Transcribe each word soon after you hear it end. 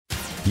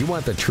You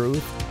want the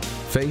truth?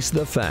 Face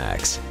the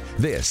facts.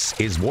 This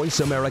is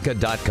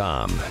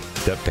VoiceAmerica.com.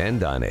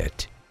 Depend on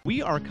it.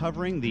 We are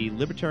covering the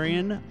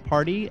Libertarian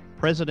Party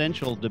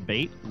presidential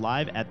debate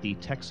live at the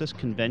Texas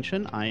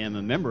Convention. I am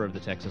a member of the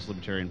Texas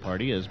Libertarian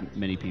Party, as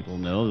many people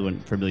know who are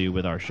familiar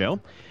with our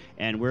show.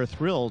 And we're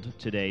thrilled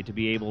today to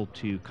be able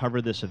to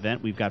cover this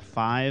event. We've got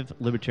 5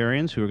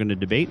 libertarians who are going to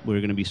debate.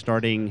 We're going to be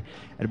starting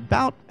at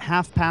about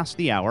half past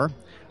the hour.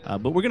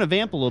 But we're going to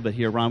vamp a little bit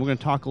here, Ron. We're going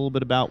to talk a little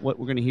bit about what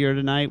we're going to hear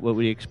tonight, what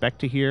we expect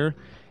to hear.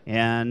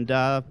 And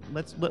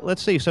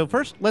let's see. So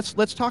first,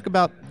 let's talk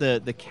about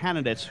the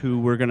candidates who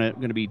we're going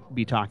to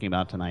be talking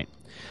about tonight.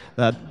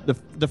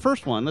 The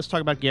first one, let's talk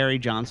about Gary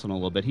Johnson a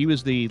little bit. He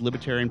was the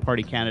Libertarian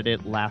Party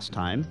candidate last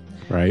time,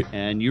 right?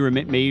 And you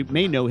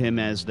may know him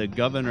as the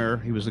governor.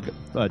 He was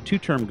a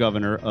two-term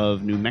governor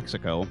of New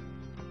Mexico.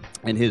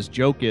 And his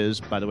joke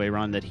is, by the way,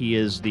 Ron, that he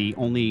is the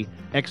only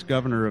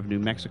ex-governor of New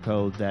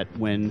Mexico that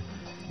when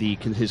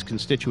his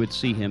constituents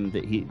see him,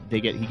 that he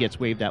gets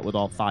waved at with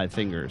all 5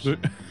 fingers.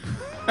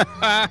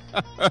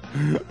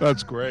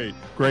 That's great.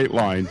 Great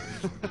line.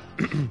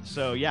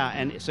 So yeah,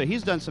 and so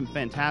he's done some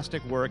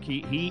fantastic work.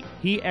 He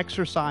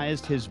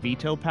exercised his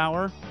veto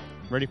power.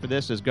 Ready for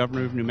this? As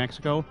governor of New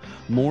Mexico,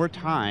 more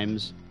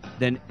times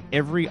than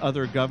every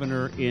other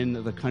governor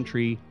in the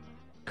country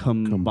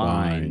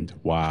combined.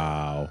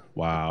 Wow.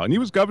 And he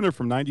was governor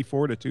from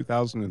 94 to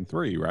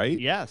 2003, right?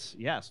 Yes,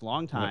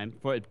 long time.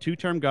 For a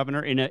 2-term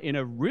governor in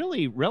a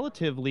really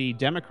relatively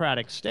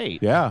democratic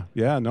state. Yeah.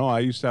 No, I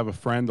used to have a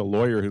friend, a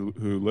lawyer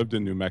who lived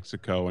in New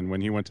Mexico, and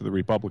when he went to the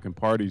Republican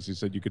parties, he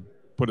said you could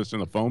put us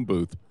in a phone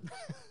booth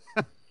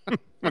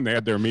when they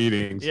had their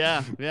meetings.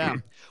 Yeah.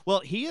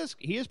 Well, he is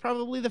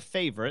probably the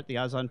favorite, the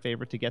odds-on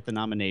favorite to get the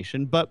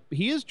nomination, but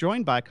he is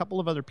joined by a couple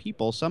of other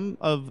people, some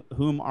of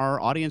whom our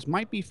audience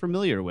might be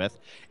familiar with,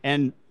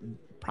 and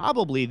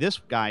probably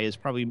this guy is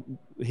probably,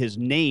 his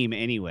name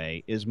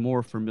anyway, is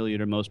more familiar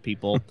to most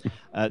people.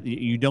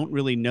 You don't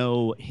really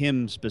know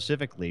him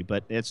specifically,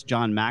 but it's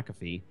John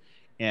McAfee,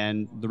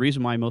 and the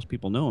reason why most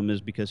people know him is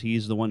because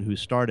he's the one who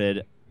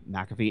started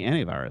McAfee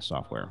antivirus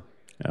software.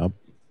 Yep.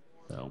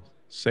 So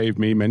saved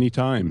me many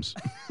times.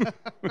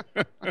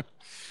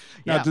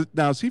 Yeah.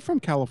 Now, is he from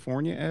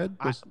California, Ed?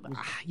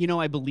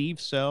 I believe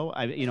so.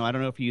 I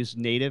don't know if he's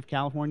native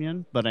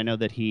Californian, but I know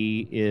that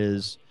he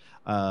is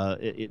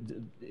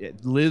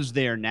it lives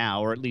there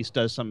now, or at least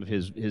does some of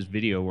his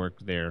video work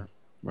there.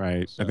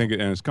 Right. So. I think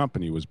and his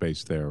company was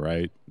based there,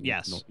 right?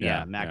 Yes.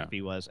 Yeah,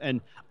 McAfee was. And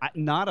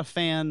not a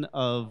fan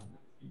of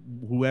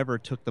whoever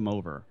took them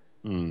over.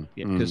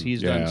 Because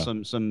he's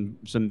done some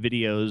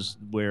videos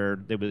where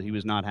he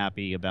was not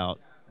happy about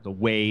the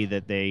way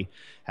that they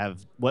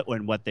have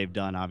what they've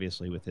done,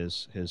 obviously, with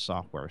his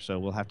software. So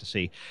we'll have to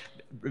see.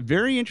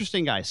 Very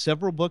interesting guy.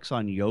 Several books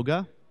on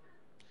yoga.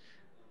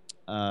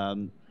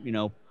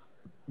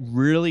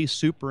 Really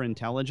super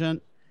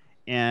intelligent,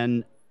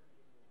 and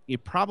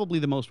probably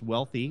the most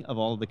wealthy of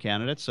all of the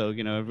candidates. So,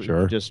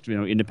 sure. Just,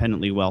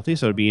 independently wealthy.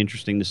 So it'd be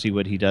interesting to see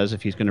what he does,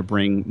 if he's going to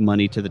bring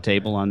money to the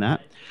table on that.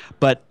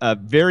 But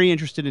very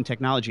interested in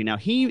technology. Now,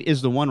 he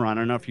is the one, Ron,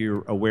 I don't know if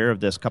you're aware of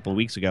this, a couple of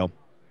weeks ago,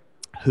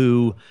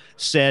 who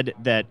said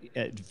that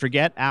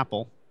forget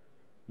Apple,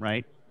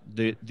 right?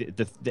 The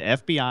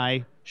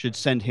FBI should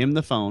send him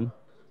the phone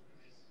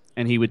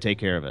and he would take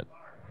care of it.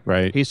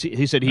 Right. He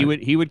said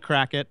he would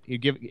crack it.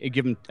 He'd give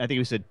him, I think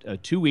he said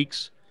 2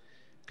 weeks,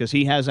 because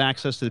he has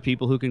access to the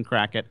people who can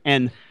crack it.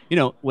 And,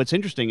 what's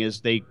interesting is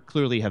they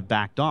clearly have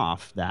backed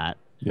off that,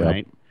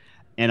 right?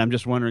 And I'm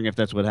just wondering if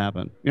that's what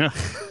happened.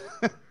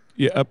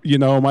 Yeah,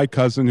 my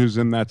cousin who's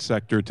in that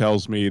sector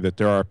tells me that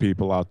there are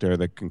people out there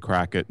that can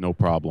crack it, no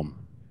problem.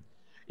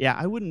 Yeah,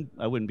 I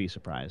wouldn't be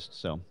surprised.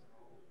 So,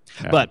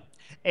 yeah. But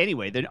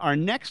anyway, then our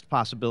next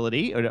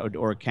possibility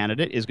or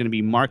candidate is going to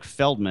be Mark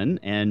Feldman,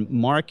 and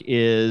Mark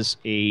is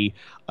a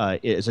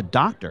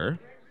doctor.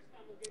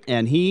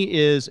 And he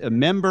is a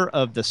member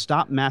of the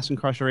Stop Mass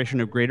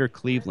Incarceration of Greater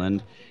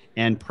Cleveland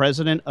and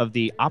president of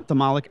the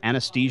Ophthalmic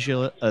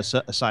Anesthesia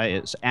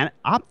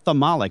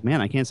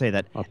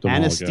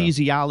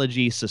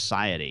Anesthesiology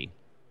Society.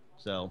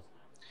 So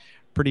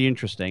pretty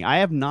interesting. I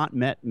have not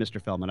met Mr.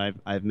 Feldman.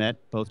 I've met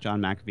both John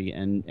McAfee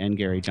and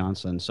Gary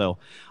Johnson. So,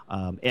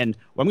 and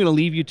I'm going to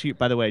leave you to,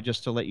 by the way,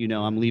 just to let you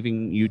know, I'm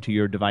leaving you to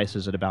your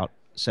devices at about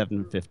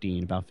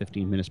 7:15, about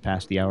 15 minutes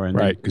past the hour. And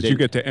right, because you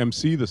get to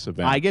MC this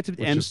event. I get to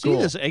MC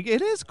this.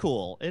 It is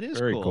cool. It is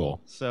very cool.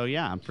 So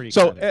yeah, I'm pretty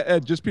excited. So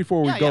Ed, just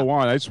before we go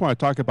on, I just want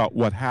to talk about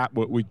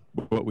what we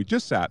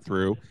just sat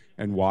through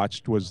and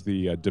watched was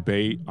the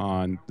debate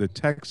on the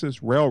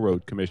Texas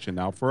Railroad Commission.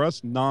 Now, for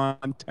us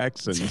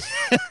non-Texans,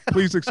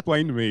 please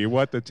explain to me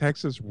what the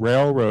Texas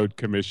Railroad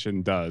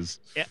Commission does.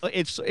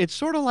 It's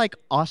sort of like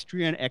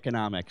Austrian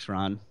economics,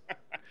 Ron.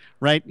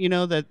 Right?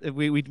 That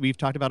we've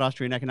talked about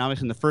Austrian economics,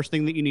 and the first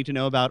thing that you need to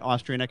know about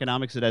Austrian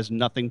economics, it has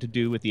nothing to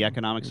do with the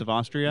economics of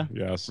Austria.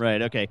 Yes.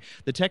 Right, okay.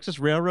 The Texas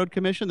Railroad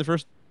Commission, the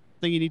first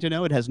thing you need to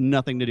know, it has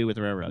nothing to do with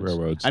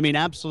railroads. I mean,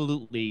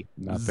 absolutely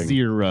nothing.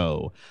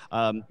 Zero.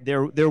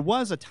 There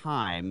was a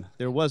time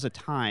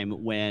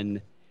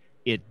when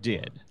it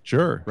did.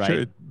 Sure.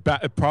 Right.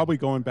 Sure. Probably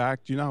going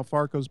back. Do you know how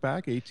far it goes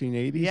back?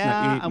 1880s?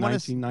 Yeah, I want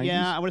 1990s? to.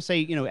 Yeah, I want to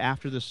say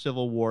after the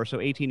Civil War, so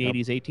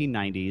 1880s,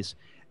 1890s,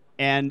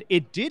 and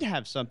it did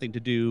have something to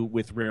do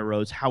with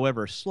railroads.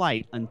 However,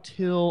 slight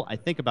until I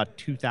think about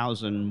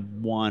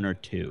 2001 or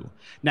two.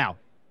 Now,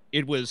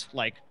 it was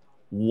like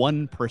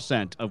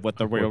 1% of what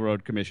the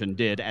Railroad Commission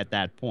did at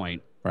that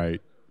point.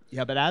 Right.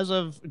 Yeah, but as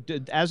of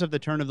the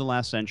turn of the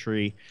last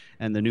century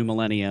and the new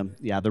millennium,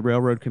 the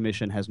Railroad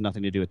Commission has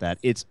nothing to do with that.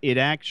 It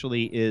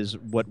actually is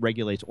what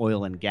regulates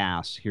oil and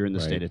gas here in the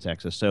state of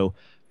Texas. So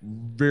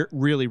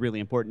really, really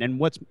important. And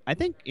what's I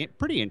think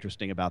pretty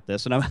interesting about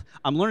this, and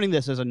I'm learning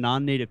this as a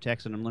non-native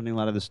Texan. I'm learning a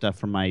lot of this stuff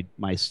from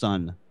my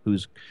son,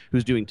 who's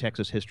doing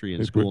Texas history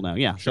in school now.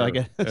 Yeah, sure. So I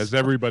guess as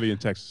everybody in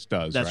Texas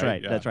does. That's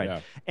right. Yeah, that's right. Yeah.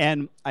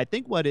 And I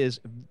think what is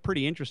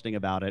pretty interesting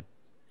about it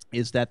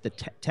is that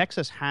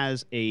Texas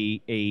has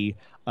a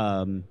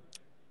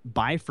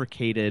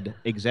bifurcated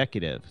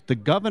executive. The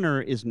governor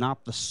is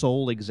not the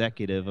sole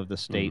executive of the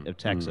state of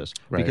Texas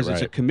because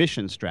it's a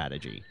commission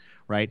strategy,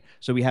 right?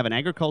 So we have an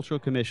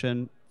agricultural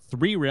commission,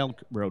 3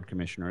 railroad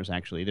commissioners,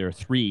 actually. There are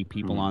 3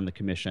 people on the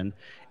commission,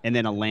 and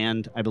then a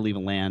land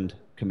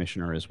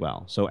commissioner as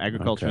well. So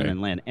agriculture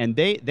and land. And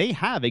they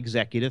have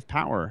executive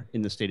power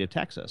in the state of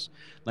Texas.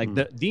 Like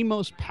the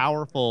most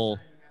powerful,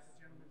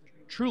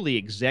 truly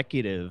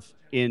executive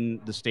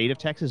in the state of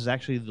Texas is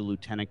actually the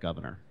lieutenant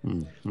governor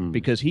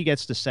because he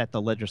gets to set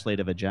the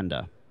legislative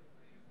agenda,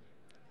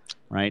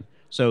 right?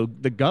 So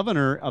the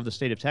governor of the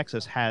state of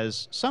Texas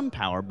has some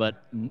power,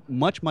 but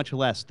much, much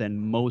less than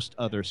most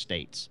other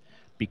states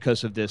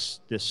because of this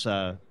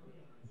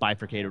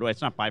bifurcated. Well,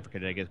 it's not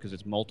bifurcated, I guess, because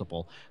it's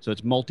multiple. So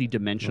it's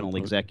multi-dimensional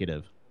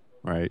executive.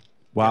 Right.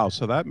 Wow.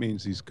 So that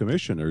means these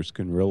commissioners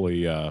can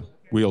really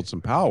wield some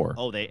power.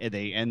 Oh,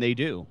 they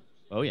do.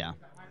 Oh, yeah.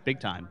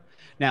 Big time.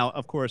 Now,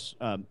 of course,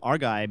 our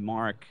guy,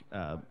 Mark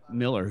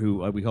Miller,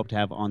 who we hope to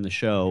have on the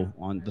show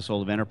on the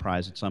Soul of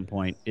Enterprise at some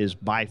point, is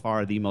by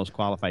far the most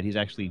qualified. He's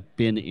actually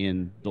been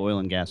in the oil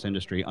and gas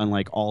industry,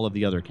 unlike all of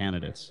the other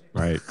candidates.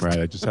 Right.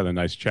 I just had a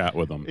nice chat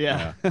with him.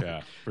 Yeah,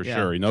 for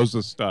sure. He knows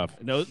the stuff.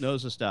 Knows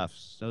the stuff.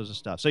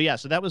 So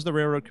that was the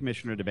Railroad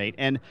Commissioner debate.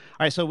 And all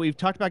right, so we've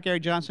talked about Gary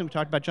Johnson, we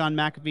talked about John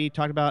McAfee,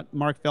 talked about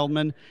Mark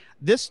Feldman.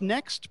 This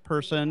next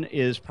person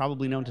is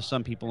probably known to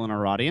some people in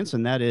our audience,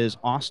 and that is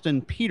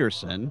Austin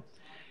Peterson.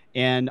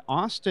 And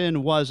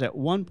Austin was at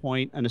one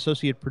point an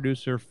associate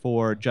producer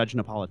for Judge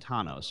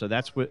Napolitano. So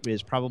that's what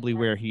is probably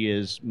where he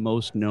is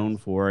most known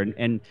for,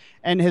 and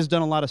has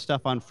done a lot of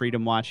stuff on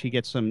Freedom Watch. He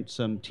gets some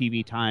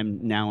TV time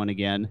now and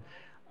again.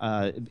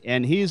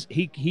 And he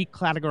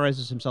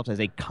categorizes himself as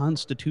a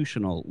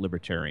constitutional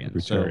libertarian.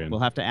 So we'll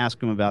have to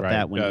ask him about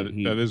that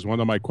when that is one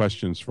of my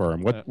questions for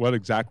him. What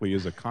exactly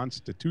is a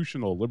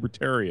constitutional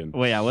libertarian?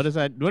 Well, yeah, what does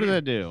that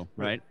do,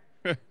 right?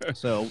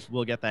 So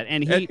we'll get that.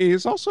 And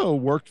he's also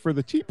worked for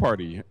the Tea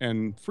Party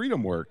and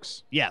Freedom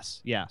Works.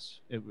 Yes.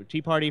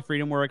 Tea Party,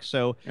 Freedom Works.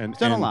 So he's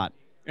done a lot.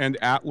 And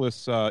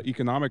Atlas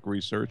Economic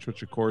Research,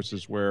 which of course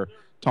is where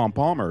Tom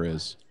Palmer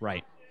is.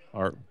 Right.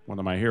 One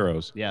of my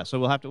heroes. Yeah.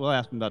 So we'll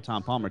ask him about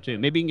Tom Palmer too.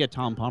 Maybe you can get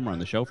Tom Palmer on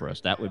the show for us.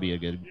 That would be a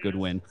good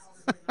win.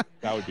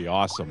 That would be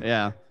awesome.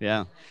 Yeah.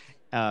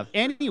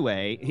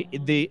 Anyway,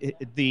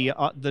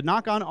 the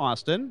knock on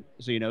Austin,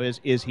 so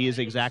is he is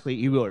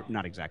exactly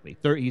not exactly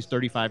he's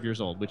 35 years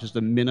old, which is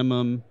the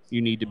minimum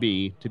you need to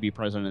be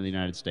president of the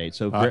United States.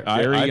 So very young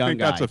guy. I think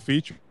that's a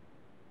feature,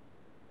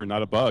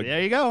 not a bug.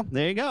 There you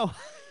go.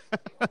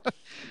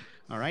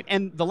 All right,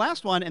 and the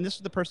last one, and this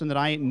is the person that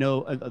I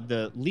know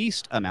the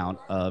least amount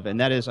of, and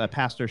that is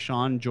Pastor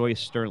Sean Joyce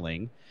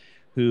Sterling,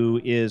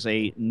 who is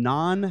a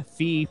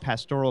non-fee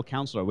pastoral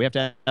counselor. We have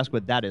to ask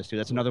what that is, too.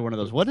 That's another one of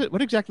those.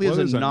 What exactly is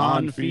a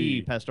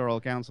non-fee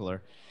pastoral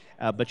counselor?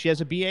 But she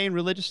has a BA in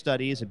religious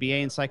studies, a BA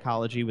in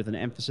psychology with an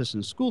emphasis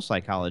in school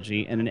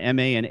psychology, and an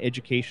MA in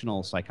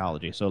educational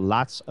psychology. So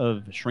lots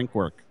of shrink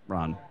work,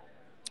 Ron,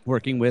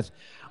 working with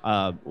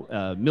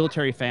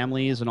military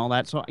families and all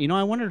that. So,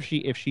 I wonder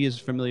if she is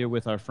familiar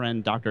with our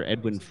friend Dr.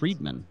 Edwin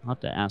Friedman. I'll have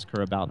to ask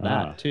her about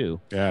that,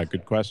 too. Yeah,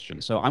 good question.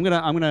 So I'm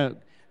gonna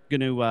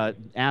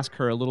ask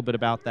her a little bit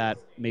about that,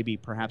 maybe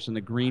perhaps in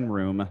the green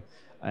room.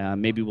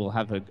 Maybe we'll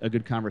have a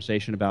good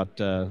conversation about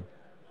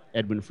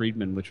Edwin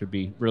Friedman, which would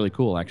be really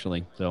cool,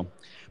 actually. So,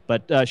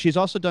 but she's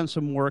also done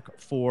some work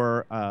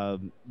for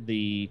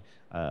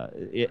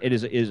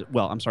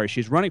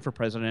she's running for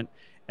president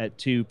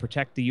to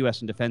protect the U.S.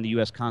 and defend the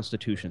U.S.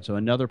 Constitution. So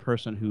another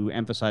person who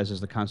emphasizes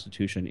the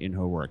Constitution in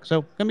her work.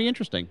 So gonna be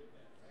interesting.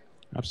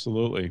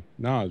 Absolutely.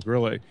 No, it's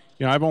really,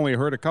 I've only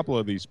heard a couple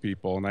of these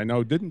people, and I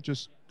know didn't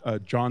just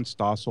John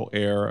Stossel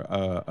air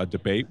a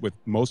debate with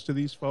most of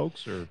these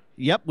folks, or?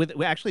 Yep,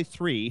 with actually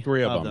three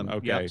of them.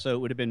 Okay. Yep, so it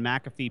would have been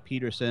McAfee,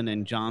 Peterson,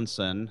 and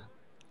Johnson,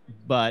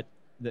 but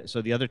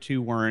so the other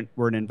two weren't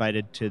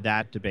invited to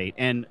that debate.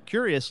 And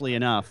curiously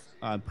enough,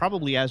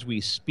 probably as we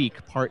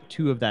speak, part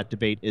 2 of that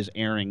debate is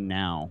airing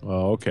now.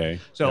 Oh, okay.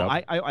 So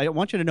yep. I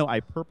want you to know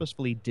I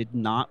purposefully did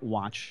not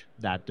watch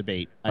that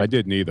debate. I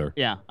didn't either.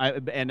 Yeah,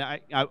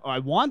 I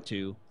want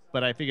to.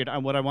 but I figured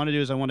what I want to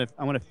do is I want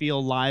to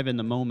feel live in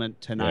the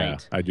moment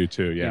tonight. Yeah, I do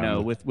too. Yeah, You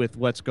know, with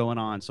what's going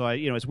on. So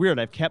it's weird.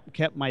 I've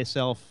kept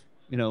myself,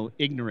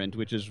 ignorant,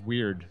 which is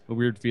weird. A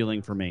weird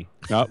feeling for me.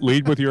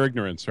 Lead with your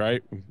ignorance,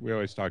 right? We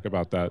always talk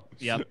about that.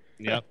 Yep.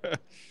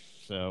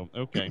 So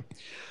okay,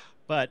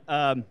 but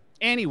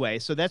anyway,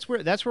 so that's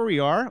where we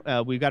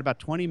are. We've got about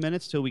 20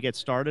 minutes till we get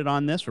started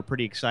on this. We're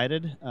pretty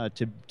excited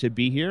to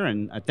be here,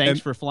 and thanks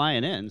for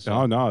flying in. So.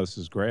 Oh no, this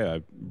is great.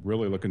 I'm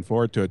really looking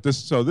forward to it.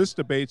 This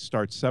debate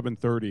starts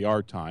 7:30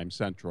 our time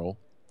Central.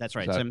 That's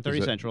right,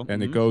 7:30 Central,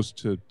 and it goes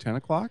to 10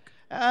 o'clock.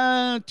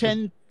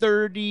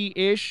 10:30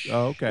 ish.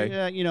 Oh,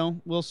 okay.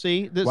 We'll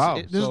see.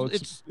 Wow. So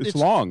it's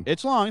long.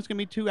 It's long. It's gonna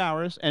be 2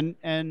 hours,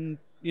 and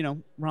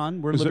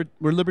Ron,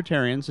 we're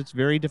libertarians. It's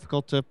very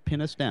difficult to pin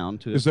us down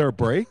to. Is there a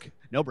break?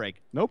 No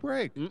break. No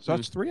break. Mm-mm. So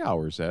that's 3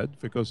 hours, Ed.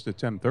 If it goes to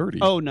 10:30.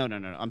 Oh no.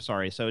 I'm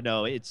sorry. So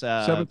no, it's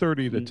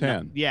 7:30 to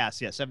 10. No, yes,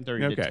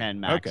 7:30 to 10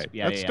 max. Okay.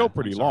 Yeah, That's still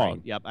pretty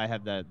long. Yep, I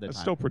have the That's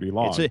time. still pretty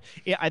long.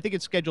 I think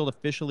it's scheduled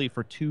officially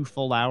for 2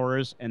 full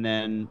hours, and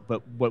then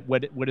but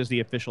what is the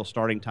official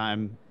starting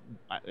time?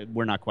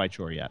 We're not quite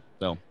sure yet.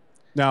 So.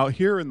 Now,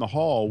 here in the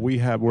hall,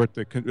 we're at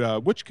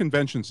the which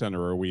convention center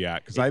are we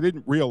at? Because I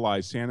didn't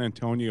realize San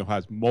Antonio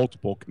has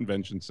multiple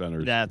convention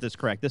centers. Yeah, that's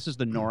correct. This is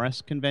the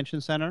Norris Convention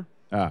Center.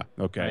 Ah,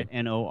 okay. Right?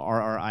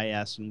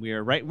 NORRIS, and we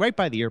are right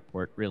by the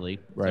airport, really.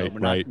 Right, so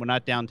right. We're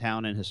not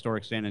downtown in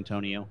historic San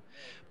Antonio,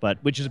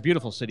 which is a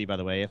beautiful city, by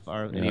the way. If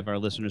any of our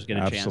listeners get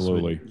a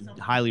Absolutely. chance, would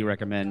highly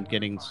recommend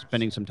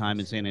spending some time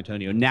in San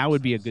Antonio. Now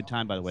would be a good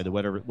time, by the way. The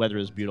weather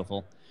is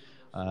beautiful.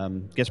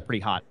 Gets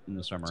pretty hot in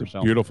the summer. It's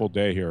a beautiful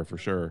day here for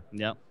sure.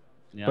 Yep.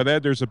 But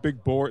Ed, there's a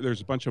big board.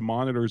 There's a bunch of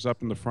monitors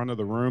up in the front of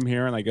the room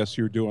here, and I guess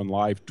you're doing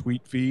live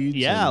tweet feeds.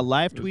 Yeah,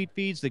 live tweet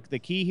feeds. The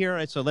key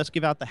here. So let's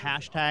give out the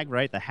hashtag.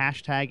 Right, the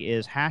hashtag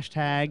is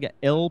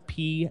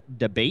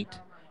 #LPDebate.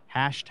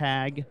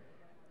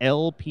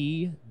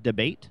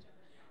 #LPDebate.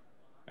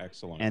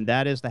 Excellent. And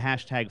that is the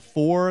hashtag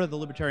for the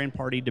Libertarian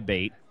Party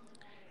debate.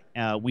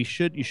 You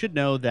should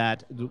know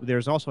that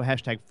there's also a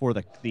hashtag for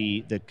the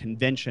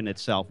convention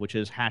itself, which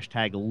is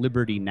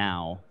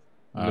 #LibertyNow.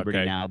 Liberty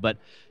Okay. Now. But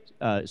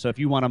so if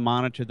you want to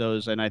monitor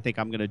those, and I think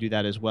I'm going to do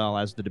that as well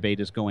as the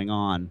debate is going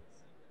on,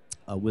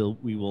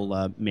 we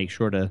will make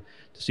sure to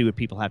see what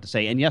people have to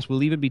say. And yes,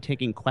 we'll even be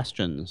taking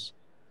questions.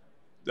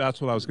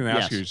 That's what I was going to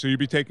ask Yes. you. So you'll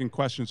be taking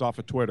questions off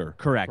of Twitter.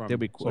 Correct. From There'll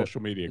be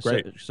social media.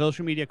 Great.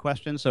 Social media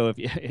questions. So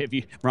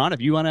Ron,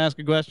 if you want to ask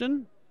a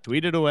question,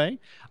 tweet it away.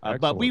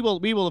 But we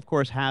will of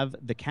course have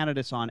the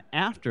candidates on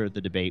after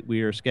the debate.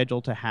 We are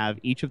scheduled to have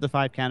each of the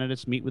 5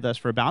 candidates meet with us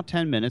for about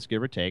 10 minutes,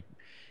 give or take.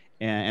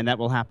 And that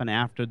will happen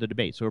after the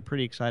debate. So we're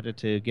pretty excited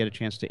to get a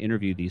chance to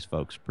interview these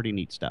folks. Pretty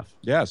neat stuff.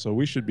 Yeah, so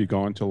we should be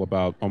going till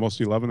about almost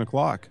 11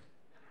 o'clock.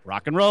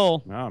 Rock and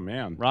roll. Oh,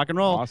 man. Rock and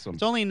roll. Awesome.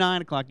 It's only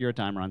 9 o'clock your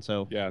time, Ron.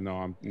 So Yeah, no,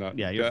 I'm not.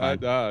 Yeah, you're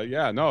fine.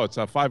 No, it's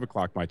 5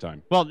 o'clock my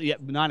time. well, yeah,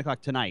 9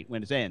 o'clock tonight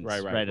when it ends.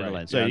 Right. At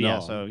 11. So no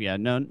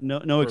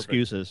Perfect.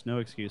 excuses. No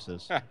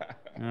excuses. All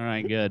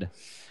right, good.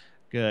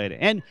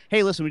 And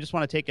hey, listen, we just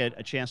want to take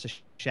a chance to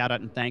shout out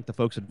and thank the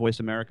folks at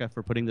Voice America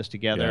for putting this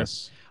together.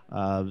 Yes.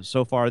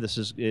 So far, this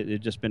has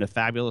just been a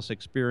fabulous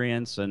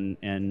experience.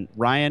 And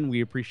Ryan,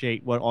 we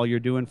appreciate all you're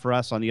doing for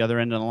us on the other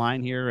end of the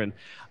line here. And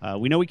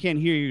we know we can't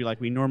hear you like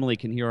we normally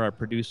can hear our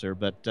producer,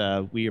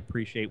 but we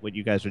appreciate what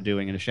you guys are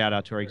doing. And a shout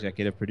out to our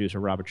executive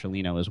producer, Robert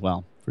Cellino, as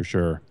well. For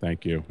sure.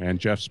 Thank you. And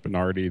Jeff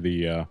Spinardi,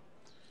 the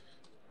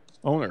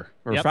owner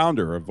or Yep.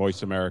 founder of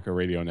Voice America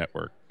Radio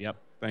Network. Yep.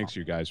 Thanks,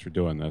 you guys, for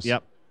doing this.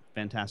 Yep.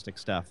 Fantastic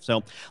stuff.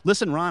 So,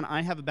 listen, Ron,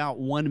 I have about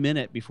 1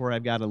 minute before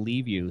I've got to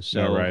leave you.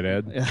 So, All right,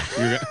 Ed.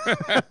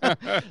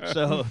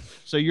 so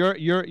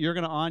you're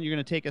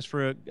gonna take us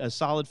for a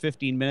solid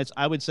 15 minutes.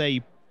 I would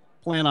say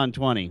plan on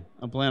 20.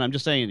 I'm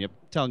just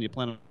telling you,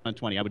 plan on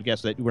 20. I would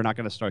guess that we're not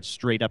going to start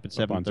straight up at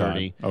Up on 7:30.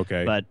 time.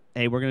 Okay. But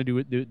hey, we're going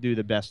to do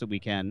the best that we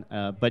can.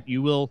 But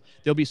there'll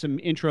be some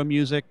intro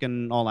music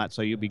and all that,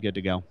 so you'll be good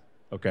to go.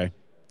 Okay.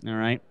 All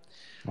right.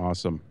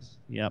 Awesome.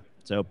 Yep.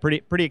 So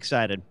pretty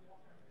excited.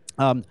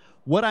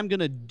 What I'm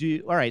gonna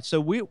do? All right.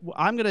 So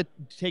I'm gonna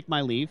take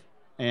my leave,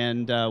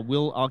 and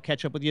I'll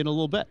catch up with you in a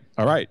little bit.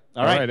 All right.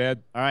 All right.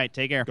 Ed. All right.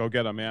 Take care. Go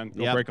get him, man.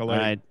 Go Yep. break a All leg.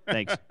 right.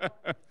 Thanks.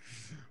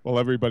 Well,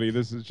 everybody,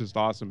 this is just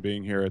awesome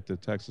being here at the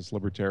Texas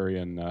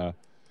Libertarian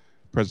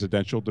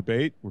presidential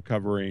debate. We're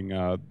covering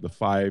the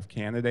 5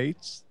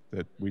 candidates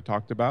that we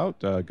talked about.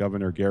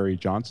 Governor Gary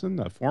Johnson,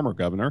 the former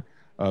governor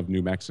of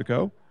New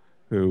Mexico,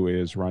 who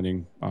is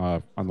running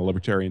on the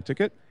Libertarian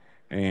ticket.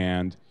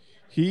 And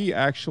he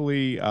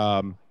actually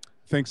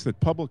thinks that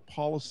public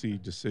policy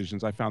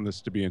decisions, I found this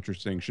to be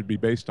interesting, should be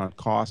based on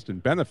cost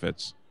and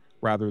benefits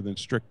rather than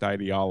strict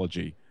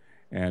ideology.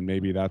 And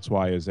maybe that's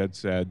why, as Ed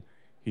said,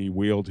 he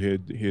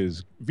wielded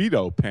his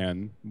veto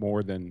pen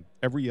more than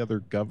every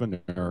other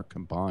governor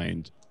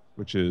combined,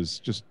 which is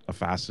just a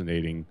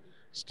fascinating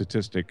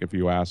statistic, if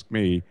you ask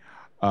me.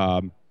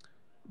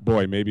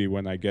 Boy, maybe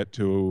when I get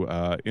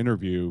to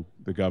interview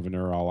the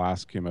governor, I'll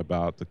ask him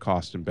about the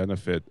cost and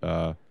benefit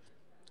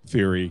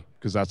theory,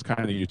 because that's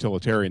kind of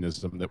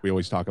utilitarianism that we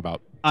always talk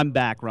about. I'm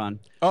back, Ron.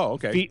 Oh,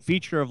 okay.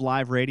 Feature of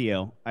live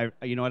radio.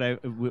 You know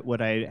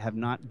what I have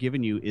not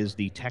given you is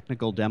the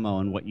technical demo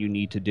and what you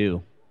need to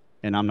do.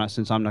 And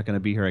since I'm not going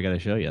to be here, I got to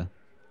show you.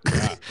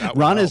 Yeah,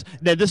 Ron is.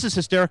 This is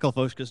hysterical,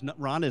 folks, because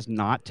Ron is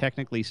not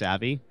technically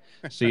savvy.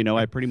 So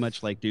I pretty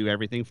much do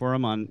everything for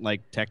him on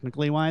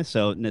technically wise.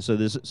 So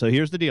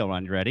here's the deal,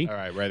 Ron. You ready? All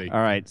right, ready.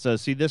 All right. So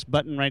see this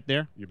button right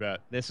there? You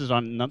bet. This is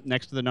on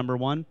next to the number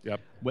 1.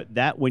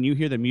 Yep. When you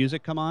hear the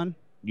music come on,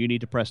 you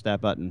need to press that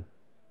button.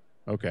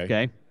 Okay.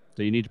 Okay.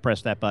 So you need to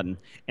press that button.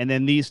 And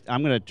then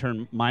I'm going to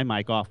turn my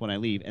mic off when I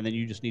leave, and then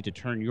you just need to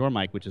turn your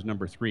mic, which is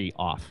number 3,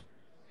 off.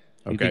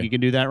 You think you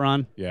can do that,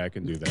 Ron? Yeah, I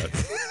can do that.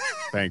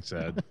 Thanks,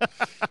 Ed.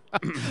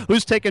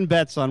 Who's taking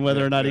bets on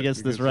whether or not he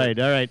gets this right?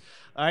 All right.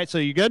 All right, so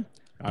you good?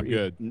 I'm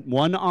good.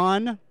 1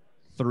 on,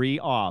 3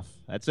 off.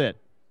 That's it.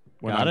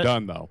 When I'm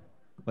done, though.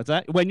 What's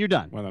that? When you're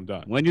done. When I'm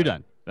done. When you're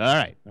done. All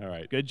right. All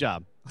right. Good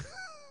job.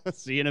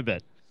 See you in a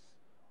bit.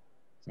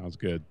 Sounds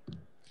good.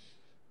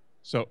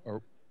 So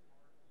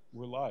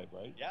we're live,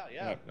 right?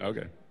 Yeah.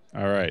 Okay.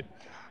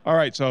 All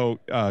right. So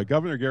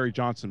Governor Gary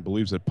Johnson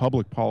believes that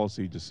public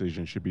policy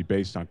decisions should be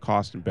based on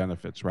cost and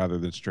benefits rather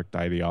than strict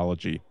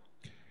ideology.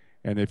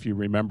 And if you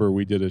remember,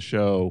 we did a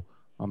show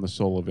on the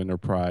Soul of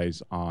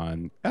Enterprise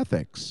on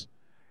ethics.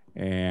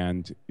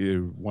 And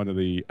one of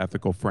the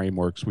ethical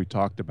frameworks we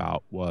talked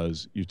about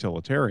was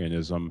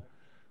utilitarianism,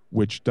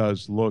 which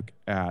does look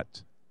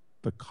at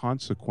the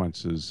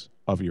consequences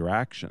of your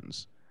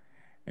actions.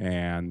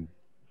 And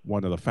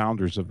one of the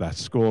founders of that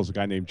school is a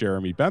guy named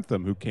Jeremy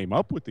Bentham, who came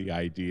up with the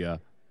idea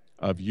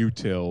of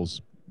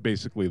utils,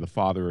 basically the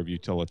father of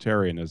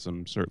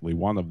utilitarianism, certainly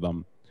one of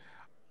them,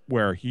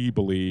 where he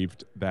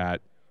believed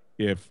that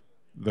if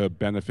the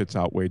benefits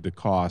outweighed the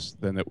cost,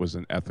 then it was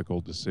an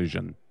ethical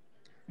decision.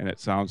 And it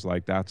sounds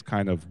like that's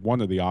kind of one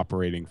of the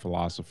operating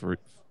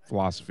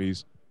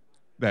philosophies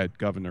that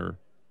Governor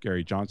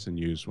Gary Johnson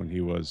used when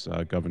he was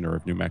governor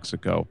of New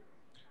Mexico.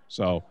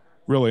 So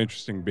really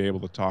interesting to be able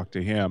to talk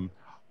to him.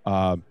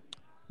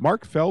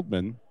 Mark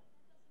Feldman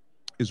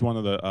is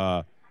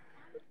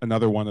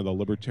another one of the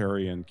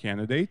libertarian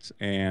candidates,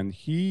 and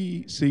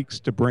he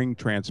seeks to bring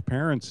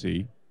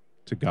transparency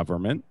to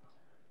government,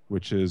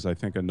 which is, I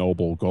think, a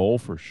noble goal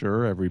for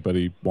sure.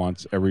 Everybody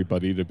wants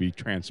everybody to be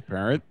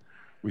transparent.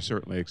 We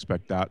certainly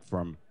expect that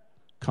from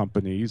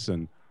companies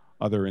and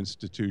other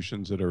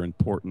institutions that are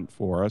important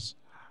for us.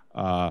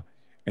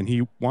 And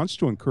he wants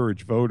to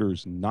encourage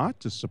voters not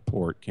to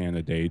support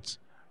candidates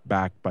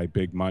backed by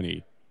big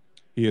money.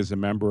 He is a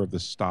member of the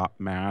Stop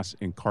Mass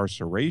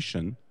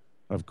Incarceration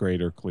of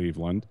Greater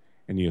Cleveland,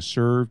 and he has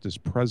served as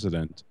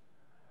president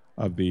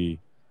of the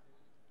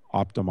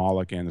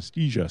Ophthalmic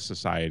Anesthesia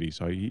Society.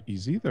 So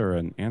he's either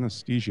an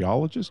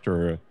anesthesiologist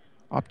or an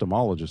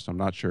ophthalmologist. I'm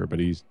not sure, but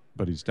he's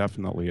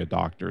definitely a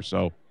doctor.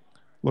 So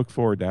look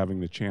forward to having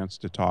the chance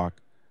to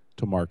talk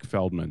to Mark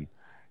Feldman.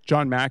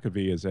 John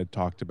McAfee, as Ed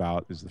talked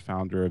about, is the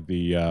founder of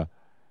the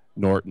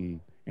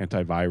Norton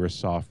antivirus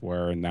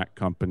software, and that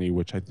company,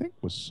 which I think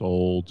was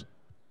sold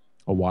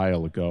a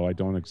while ago. I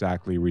don't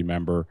exactly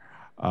remember.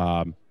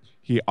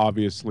 He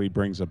obviously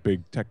brings a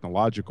big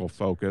technological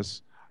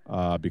focus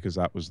because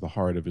that was the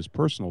heart of his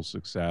personal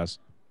success.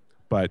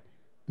 But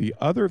the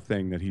other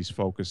thing that he's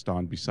focused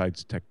on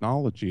besides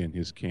technology in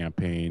his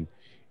campaign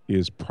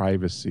is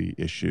privacy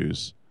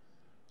issues.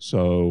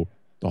 So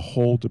the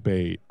whole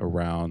debate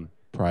around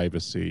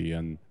privacy,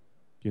 and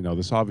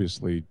this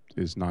obviously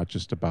is not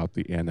just about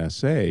the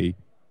NSA,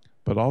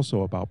 but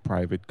also about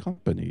private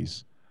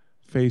companies.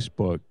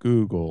 Facebook,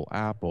 Google,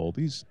 Apple,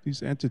 these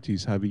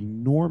entities have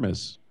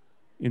enormous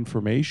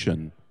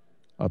information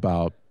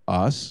about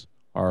us,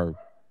 our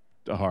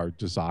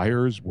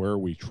desires, where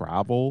we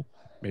travel,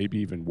 maybe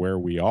even where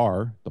we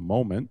are at the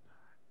moment,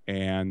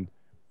 and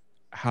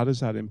how does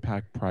that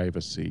impact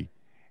privacy?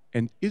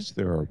 And is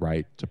there a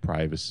right to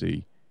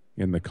privacy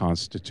in the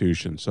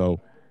Constitution? So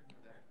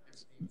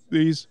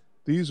these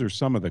are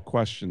some of the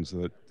questions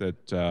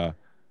that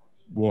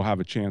we'll have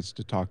a chance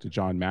to talk to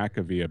John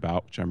McAfee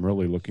about, which I'm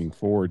really looking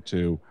forward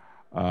to.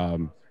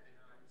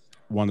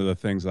 One of the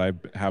things I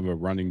have a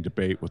running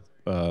debate with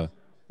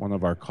one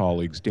of our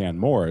colleagues, Dan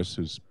Morris,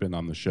 who's been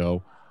on the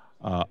show,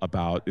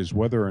 about is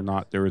whether or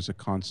not there is a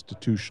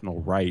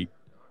constitutional right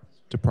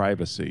to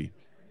privacy.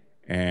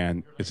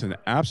 And it's an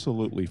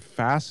absolutely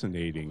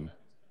fascinating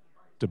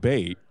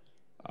debate.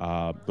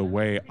 The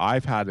way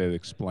I've had it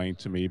explained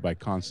to me by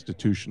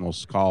constitutional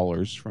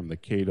scholars from the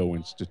Cato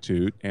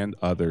Institute and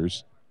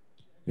others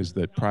is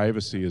that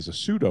privacy is a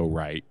pseudo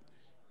right.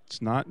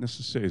 It's not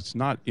necessarily, it's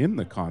not in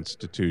the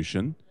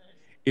Constitution.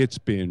 It's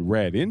been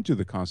read into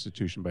the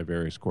Constitution by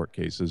various court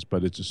cases,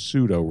 but it's a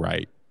pseudo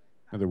right.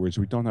 In other words,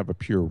 we don't have a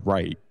pure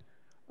right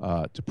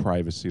to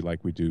privacy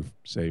like we do,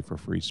 say, for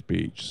free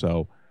speech.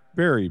 So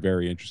very,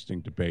 very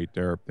interesting debate.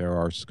 There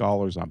are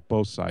scholars on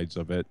both sides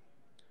of it.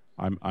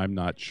 I'm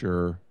not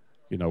sure,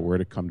 where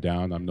to come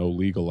down. I'm no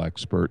legal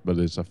expert, but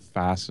it's a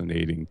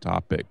fascinating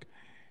topic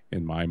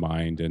in my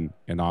mind,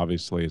 and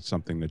obviously it's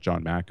something that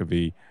John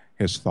McAfee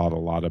has thought a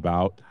lot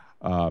about.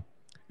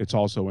 It's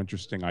also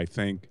interesting, I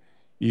think,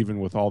 even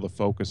with all the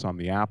focus on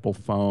the Apple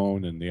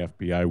phone and the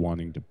FBI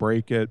wanting to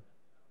break it,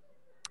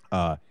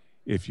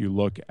 if you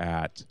look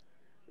at,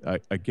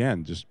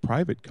 again, just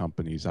private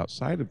companies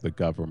outside of the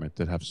government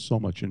that have so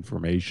much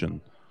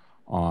information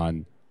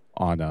on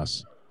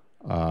us,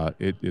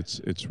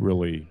 it's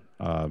really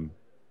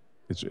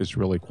it's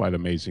really quite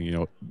amazing.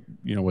 You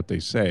know what they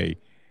say: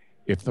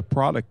 if the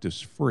product is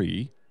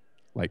free,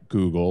 like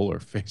Google or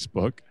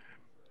Facebook,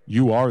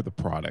 you are the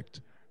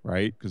product,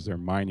 right? Because they're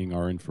mining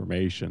our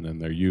information and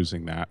they're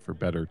using that for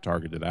better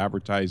targeted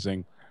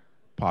advertising,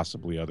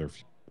 possibly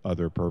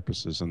other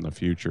purposes in the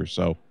future.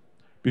 So,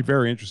 it'd be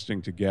very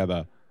interesting to get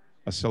a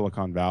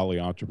Silicon Valley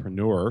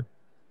entrepreneur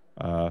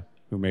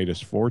who made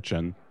his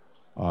fortune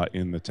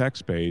in the tech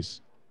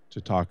space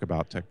to talk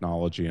about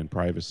technology and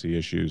privacy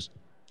issues.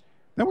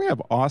 Then we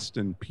have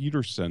Austin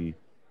Peterson.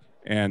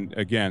 And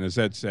again, as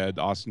Ed said,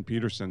 Austin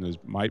Peterson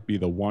might be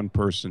the one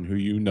person who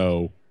you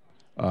know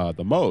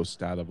the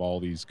most out of all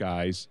these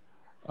guys.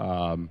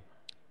 And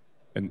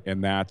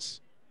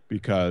that's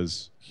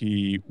because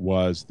he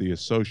was the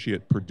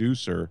associate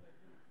producer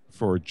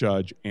for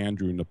Judge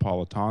Andrew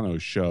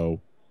Napolitano's show,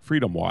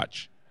 Freedom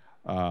Watch,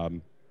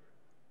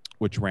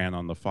 which ran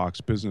on the Fox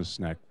Business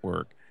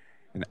Network.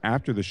 And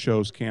after the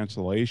show's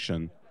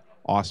cancellation,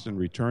 Austin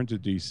returned to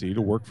D.C.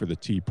 to work for the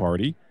Tea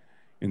Party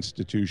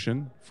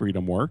institution,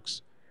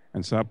 FreedomWorks,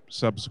 and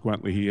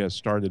subsequently he has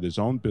started his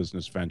own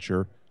business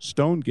venture,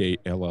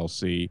 Stonegate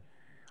LLC,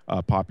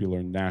 a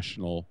popular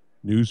national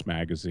news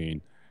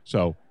magazine.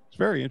 So it's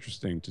very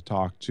interesting to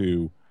talk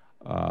to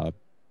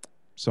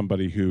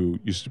somebody who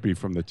used to be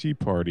from the Tea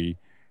Party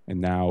and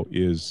now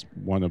is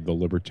one of the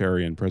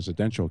Libertarian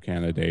presidential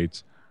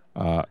candidates.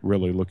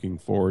 Really looking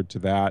forward to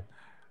that.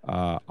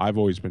 I've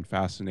always been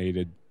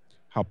fascinated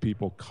how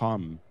people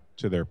come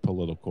to their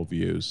political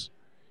views.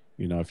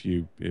 You know,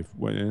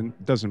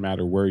 it doesn't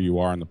matter where you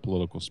are on the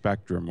political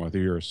spectrum, whether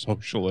you're a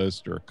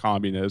socialist or a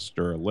communist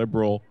or a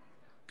liberal,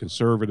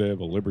 conservative,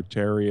 a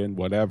libertarian,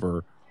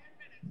 whatever,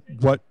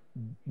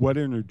 what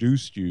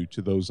introduced you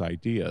to those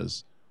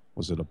ideas?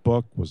 Was it a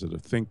book? Was it a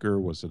thinker?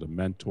 Was it a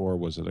mentor?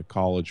 Was it a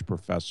college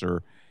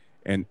professor?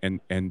 And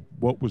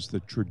what was the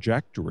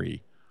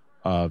trajectory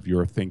of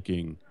your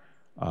thinking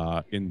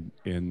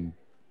in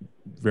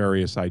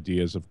various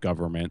ideas of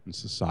government and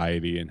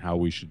society and how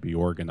we should be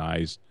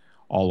organized,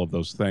 all of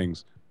those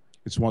things?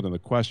 It's one of the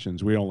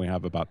questions. We only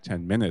have about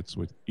 10 minutes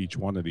with each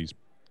one of these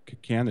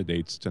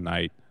candidates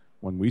tonight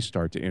when we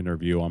start to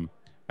interview them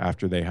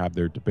after they have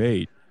their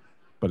debate.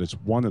 But it's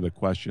one of the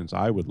questions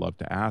I would love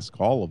to ask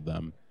all of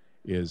them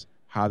is,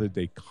 how did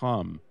they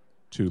come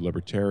to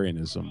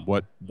libertarianism?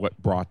 What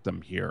brought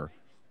them here?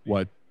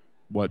 What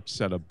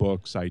set of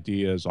books,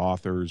 ideas,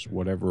 authors,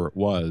 whatever it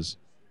was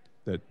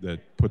that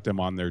put them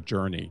on their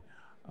journey?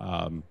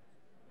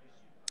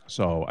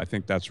 So I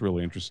think that's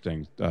really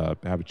interesting to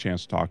have a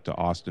chance to talk to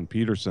Austin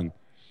Peterson.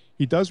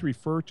 He does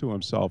refer to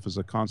himself as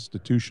a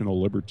constitutional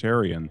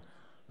libertarian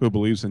who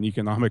believes in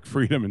economic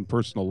freedom and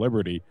personal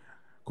liberty.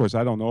 Of course,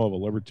 I don't know of a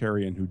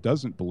libertarian who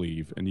doesn't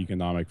believe in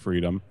economic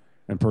freedom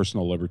and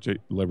personal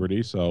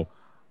liberty, so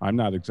I'm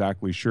not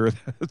exactly sure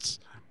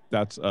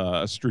that's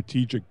a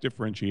strategic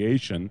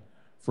differentiation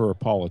for a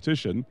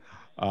politician.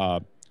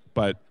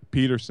 But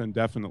Peterson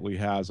definitely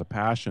has a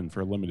passion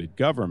for limited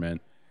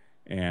government,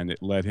 and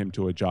it led him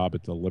to a job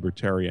at the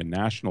Libertarian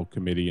National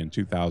Committee in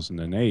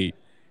 2008,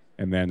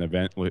 and then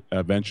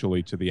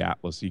eventually to the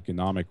Atlas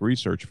Economic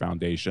Research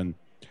Foundation.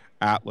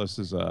 Atlas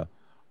is a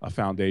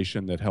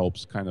foundation that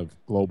helps kind of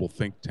global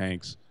think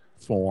tanks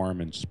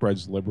form and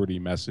spreads liberty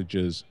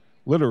messages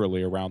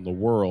literally around the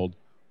world.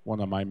 One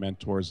of my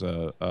mentors,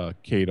 a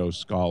Cato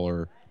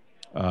scholar,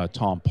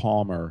 Tom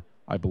Palmer,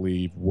 I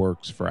believe,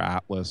 works for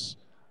Atlas.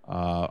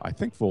 I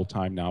think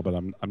full-time now, but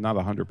I'm not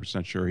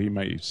 100% sure. He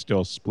may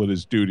still split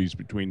his duties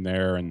between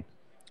there and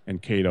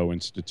Cato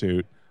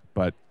Institute.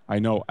 But I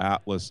know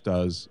Atlas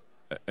does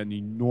an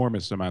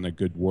enormous amount of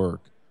good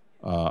work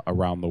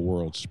around the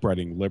world,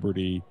 spreading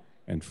liberty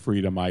and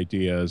freedom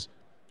ideas,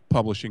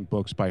 publishing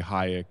books by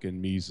Hayek and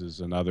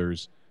Mises and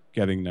others,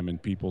 getting them in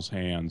people's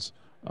hands.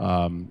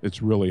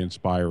 It's really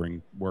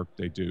inspiring work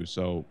they do.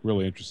 So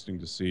really interesting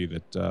to see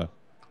that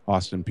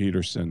Austin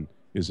Peterson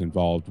is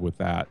involved with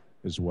that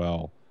as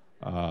well.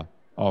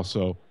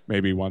 Also,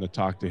 maybe want to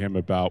talk to him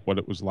about what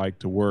it was like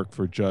to work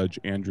for Judge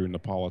Andrew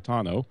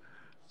Napolitano,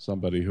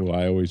 somebody who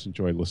I always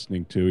enjoy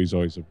listening to. He's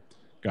always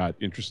got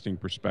interesting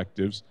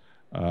perspectives.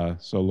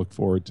 So look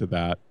forward to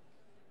that.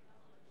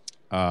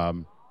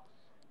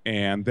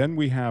 And then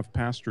we have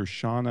Pastor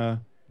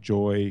Shauna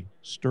Joy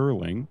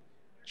Sterling.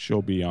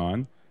 She'll be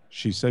on.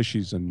 She says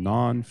she's a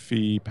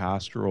non-fee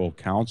pastoral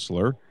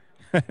counselor.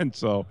 And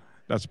so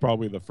that's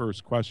probably the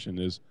first question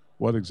is,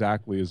 what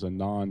exactly is a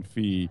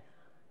non-fee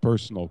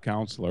personal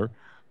counselor?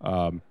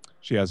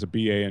 She has a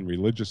BA in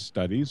religious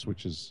studies,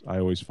 which is, I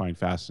always find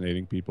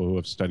fascinating, people who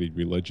have studied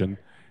religion,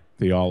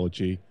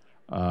 theology,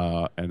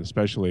 and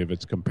especially if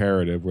it's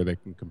comparative, where they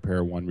can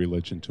compare one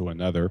religion to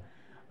another.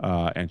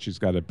 And she's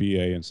got a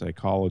BA in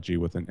psychology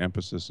with an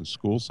emphasis in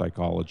school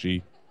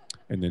psychology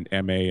and an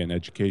MA in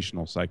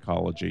educational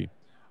psychology.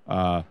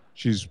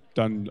 She's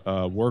done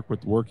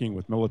working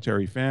with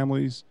military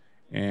families,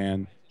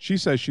 and she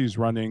says she's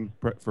running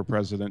for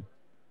president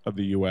of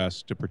the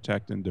U.S. to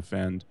protect and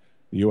defend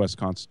the U.S.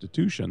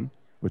 Constitution,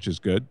 which is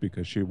good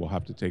because she will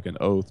have to take an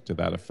oath to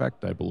that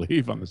effect, I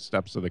believe, on the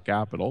steps of the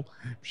Capitol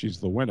if she's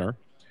the winner,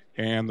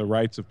 and the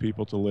rights of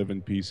people to live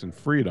in peace and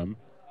freedom,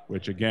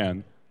 which,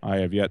 again, I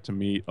have yet to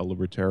meet a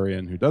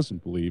libertarian who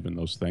doesn't believe in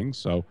those things.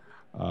 So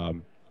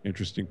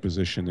interesting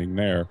positioning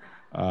there.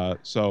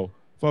 So,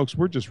 folks,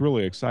 we're just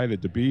really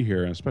excited to be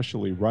here, and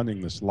especially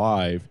running this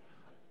live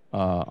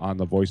on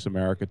the Voice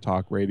America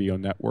Talk Radio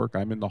Network.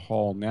 I'm in the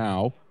hall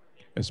now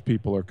as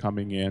people are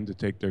coming in to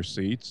take their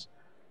seats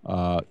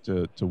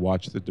to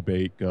watch the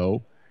debate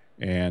go.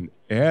 And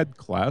Ed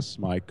Kless,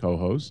 my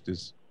co-host,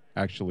 is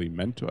actually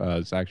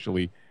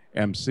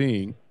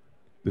emceeing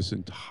this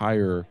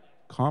entire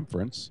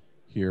conference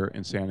here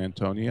in San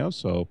Antonio.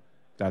 So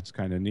that's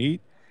kind of neat.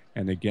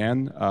 And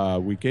again,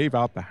 we gave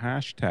out the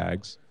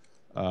hashtags.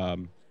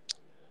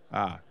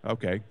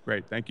 Okay,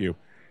 great. Thank you.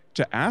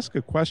 To ask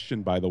a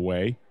question, by the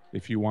way,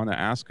 if you want to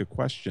ask a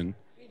question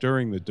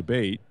during the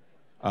debate,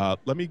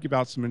 let me give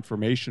out some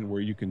information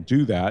where you can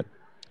do that.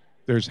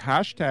 There's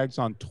hashtags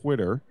on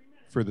Twitter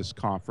for this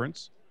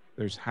conference.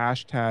 There's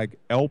hashtag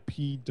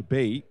LP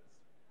debate,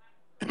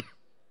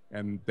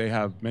 and they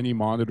have many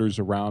monitors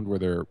around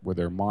where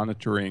they're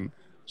monitoring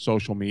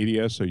social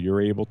media, so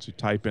you're able to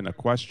type in a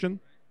question,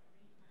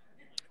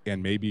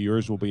 and maybe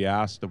yours will be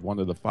asked of one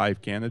of the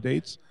 5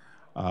 candidates.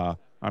 I'm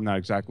not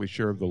exactly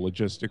sure of the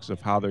logistics of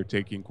how they're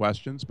taking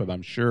questions, but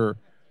I'm sure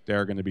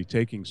they're going to be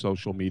taking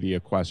social media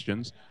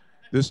questions.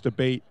 This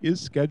debate is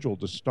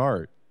scheduled to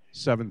start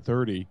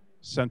 7:30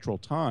 Central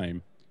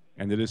Time,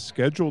 and it is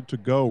scheduled to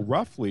go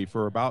roughly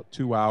for about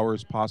 2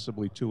 hours,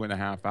 possibly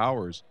 2.5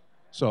 hours.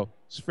 So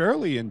it's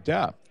fairly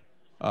in-depth.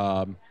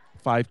 5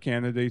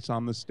 candidates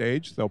on the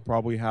stage. They'll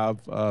probably have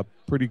a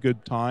pretty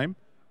good time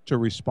to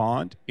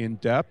respond in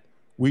depth.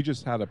 We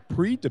just had a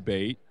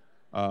pre-debate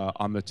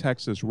on the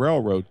Texas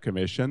Railroad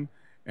Commission,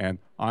 and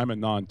I'm a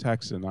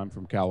non-Texan. I'm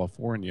from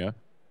California.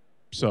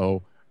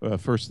 So the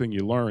first thing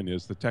you learn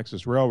is the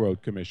Texas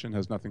Railroad Commission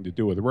has nothing to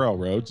do with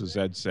railroads, as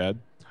Ed said.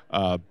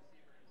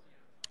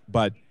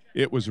 But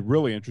it was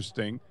really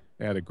interesting.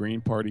 They had a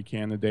Green Party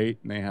candidate,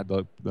 and they had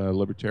the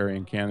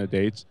Libertarian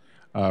candidates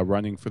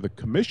running for the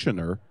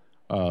commissioner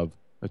of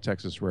the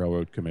Texas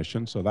Railroad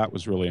Commission. So that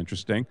was really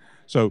interesting.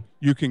 So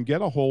you can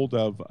get a hold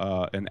of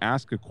and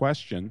ask a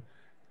question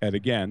at,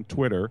 again,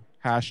 Twitter,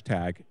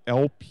 hashtag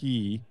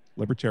LP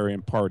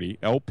Libertarian Party,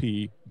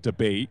 LP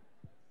debate.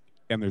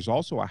 And there's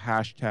also a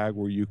hashtag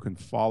where you can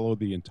follow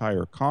the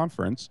entire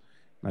conference.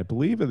 And I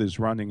believe it is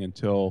running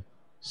until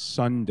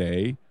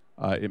Sunday.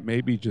 It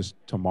may be just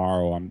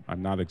tomorrow.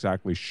 I'm not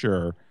exactly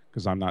sure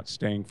because I'm not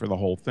staying for the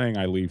whole thing.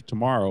 I leave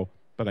tomorrow,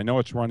 but I know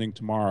it's running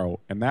tomorrow.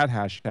 And that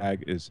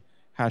hashtag is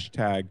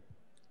hashtag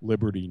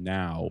Liberty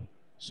Now.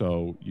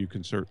 So you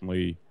can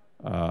certainly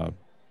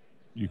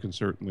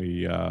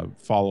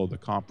follow the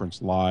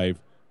conference live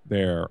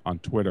there on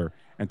Twitter.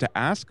 And to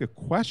ask a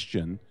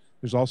question,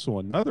 there's also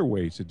another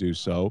way to do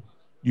so.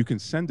 You can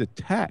send a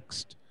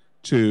text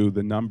to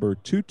the number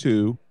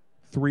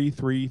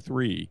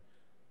 22333.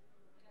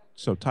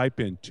 So type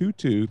in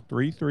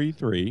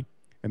 22333,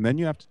 and then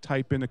you have to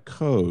type in a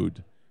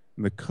code,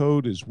 and the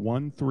code is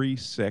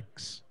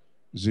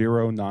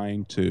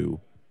 136092.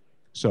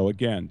 So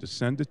again, to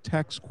send a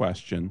text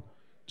question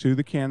to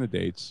the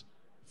candidates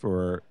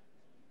for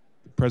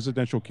the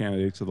presidential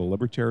candidates of the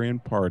Libertarian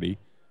Party,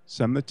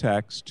 send the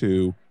text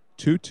to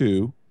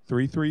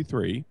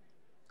 22333,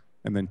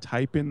 and then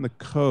type in the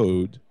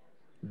code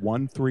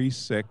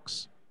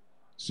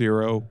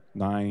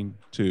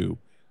 136092.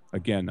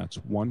 Again, that's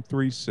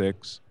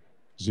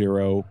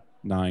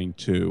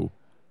 136092.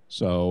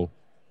 So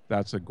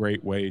that's a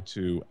great way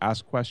to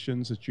ask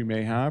questions that you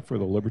may have for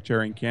the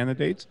Libertarian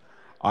candidates.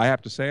 I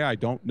have to say, I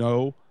don't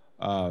know.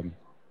 I'm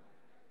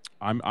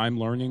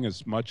learning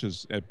as much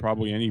as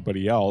probably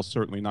anybody else.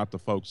 Certainly not the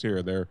folks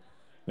here. They're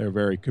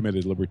very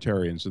committed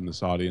Libertarians in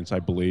this audience, I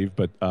believe.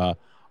 But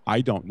I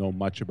don't know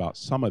much about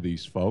some of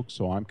these folks,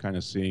 so I'm kind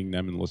of seeing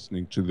them and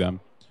listening to them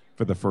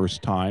for the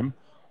first time.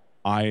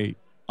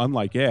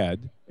 Unlike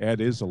Ed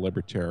is a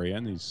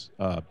Libertarian. He's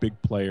a big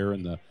player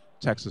in the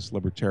Texas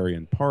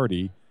Libertarian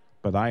Party,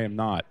 but I am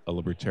not a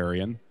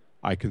Libertarian.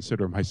 I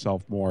consider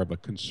myself more of a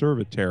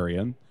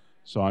conservatarian,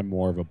 so I'm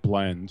more of a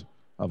blend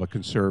of a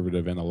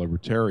conservative and a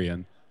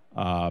Libertarian,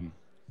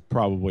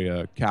 probably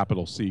a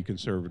capital C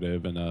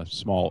conservative and a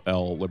small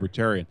L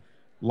Libertarian.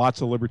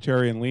 Lots of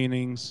Libertarian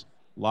leanings,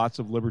 lots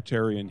of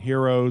Libertarian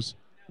heroes,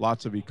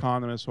 lots of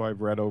economists who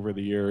I've read over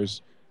the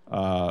years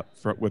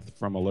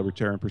from a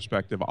Libertarian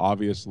perspective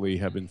obviously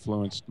have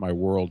influenced my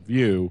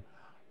worldview,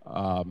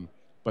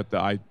 but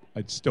I'd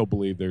still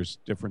believe there's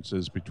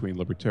differences between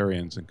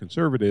Libertarians and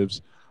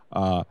conservatives.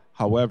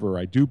 However,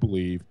 I do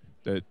believe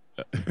that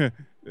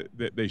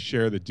that they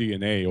share the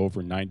DNA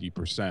over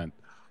 90%.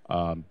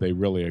 They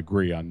really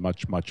agree on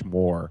much, much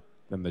more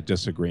than the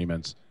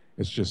disagreements.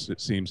 It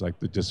seems like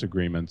the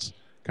disagreements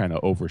kind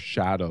of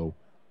overshadow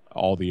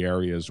all the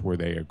areas where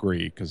they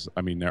agree. Because,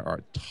 I mean, there are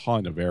a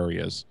ton of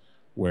areas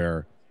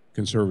where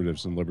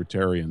conservatives and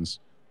libertarians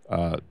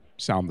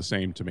sound the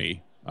same to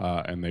me,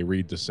 and they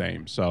read the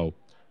same. So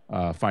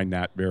find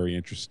that very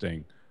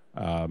interesting.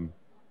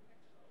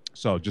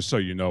 So just so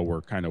you know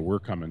where we're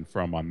coming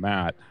from on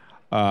that.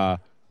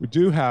 We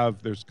do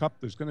have, there's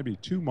going to be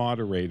two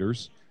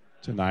moderators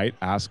tonight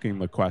asking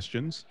the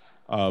questions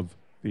of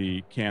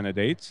the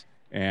candidates.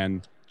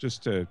 And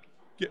just to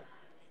get,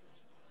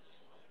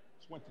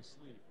 went to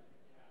sleep.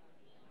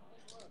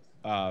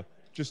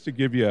 Just to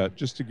give you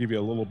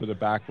a little bit of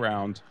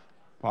background,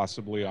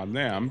 possibly on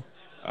them.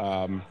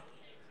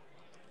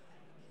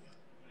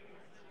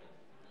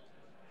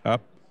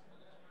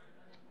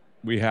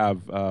 We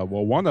have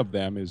one of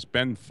them is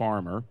Ben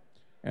Farmer,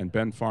 and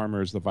Ben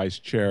Farmer is the vice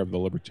chair of the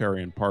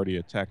Libertarian Party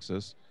of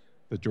Texas,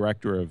 the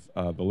director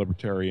of the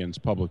Libertarians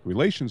Public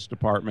Relations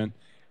Department,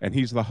 and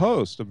he's the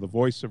host of the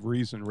Voice of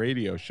Reason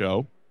radio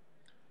show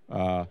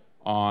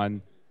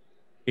on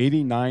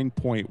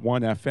 89.1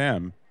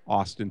 FM,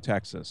 Austin,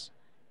 Texas.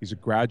 He's a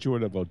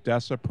graduate of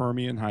Odessa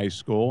Permian High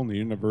School and the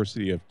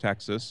University of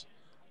Texas,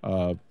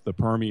 the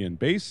Permian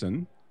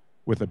Basin,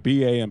 with a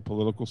BA in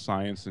political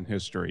science and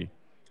history.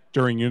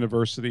 During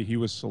university, he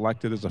was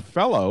selected as a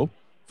fellow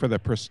for the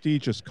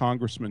prestigious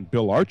Congressman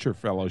Bill Archer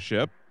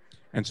Fellowship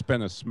and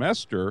spent a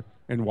semester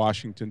in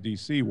Washington,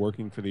 D.C.,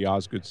 working for the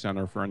Osgood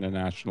Center for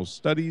International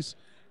Studies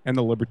and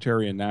the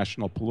Libertarian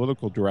National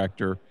Political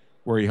Director,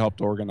 where he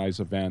helped organize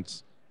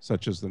events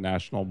such as the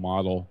National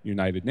Model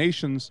United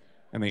Nations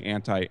and the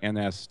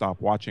anti-NS Stop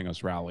Watching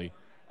Us rally.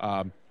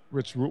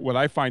 Rich, what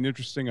I find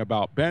interesting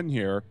about Ben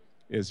here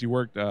is he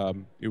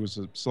was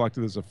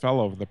selected as a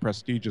fellow of the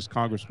prestigious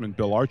Congressman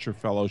Bill Archer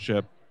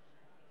Fellowship.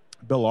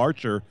 Bill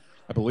Archer,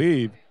 I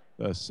believe,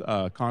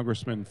 the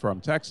congressman from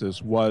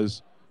Texas,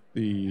 was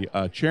the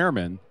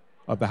chairman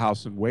of the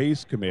House and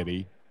Ways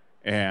Committee,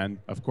 and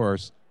of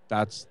course,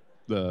 that's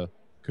the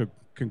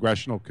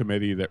congressional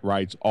committee that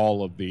writes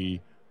all of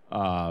the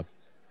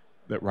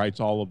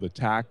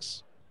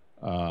tax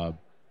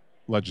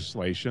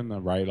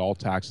legislation. Right, all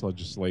tax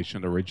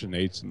legislation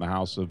originates in the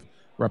House of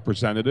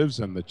Representatives,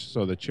 and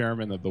so the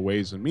chairman of the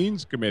Ways and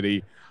Means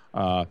Committee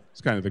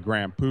is kind of the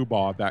grand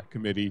poobah of that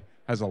committee,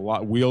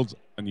 wields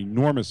an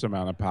enormous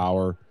amount of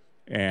power.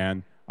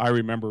 And I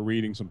remember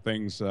reading some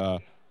things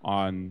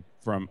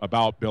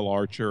about Bill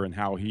Archer and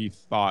how he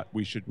thought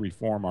we should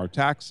reform our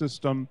tax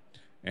system,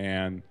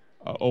 and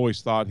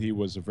always thought he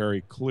was a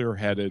very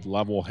clear-headed,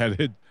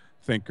 level-headed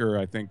thinker.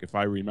 I think, if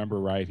I remember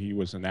right, he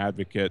was an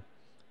advocate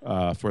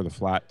for the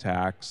flat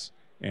tax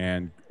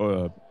and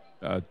a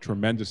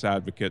tremendous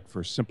advocate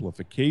for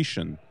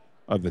simplification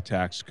of the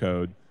tax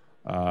code.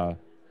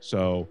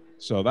 So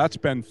that's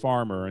Ben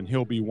Farmer, and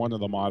he'll be one of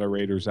the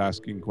moderators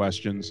asking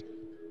questions.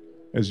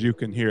 As you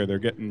can hear, they're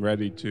getting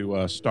ready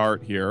to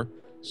start here.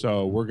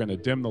 So we're going to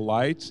dim the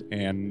lights,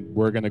 and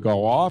we're going to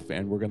go off,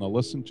 and we're going to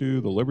listen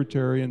to the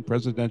Libertarian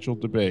presidential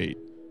debate.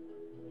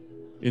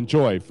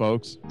 Enjoy,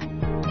 folks.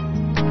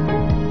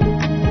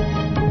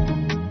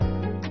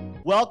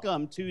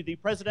 Welcome to the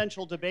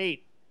presidential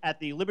debate at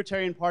the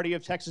Libertarian Party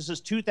of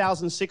Texas's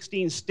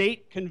 2016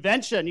 state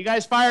convention. You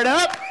guys fired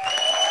up?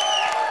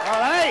 All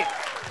right.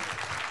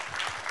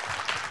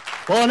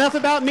 Well, enough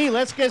about me.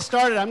 Let's get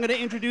started. I'm going to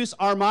introduce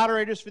our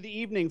moderators for the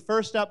evening.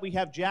 First up, we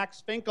have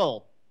Jax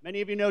Finkel.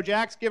 Many of you know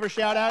Jax. Give her a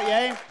shout out,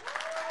 yay.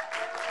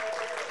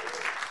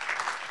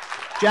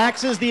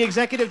 Jax is the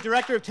executive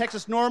director of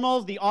Texas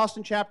NORML, the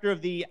Austin chapter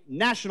of the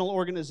National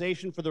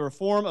Organization for the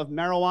Reform of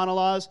Marijuana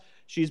Laws.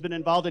 She's been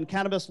involved in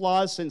cannabis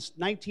laws since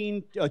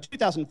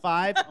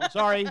 2005. I'm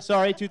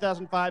sorry,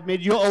 2005.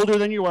 Made you older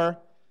than you were.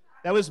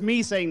 That was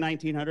me saying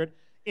 1900.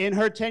 In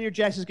her tenure,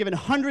 Jax has given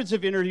hundreds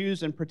of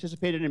interviews and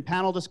participated in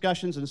panel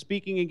discussions and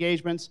speaking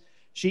engagements.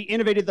 She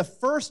innovated the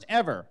first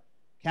ever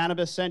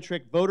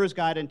cannabis-centric voter's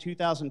guide in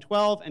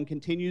 2012 and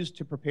continues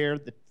to prepare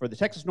for the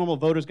Texas NORML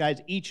voters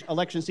guides each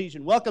election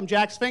season. Welcome,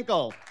 Jax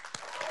Finkel.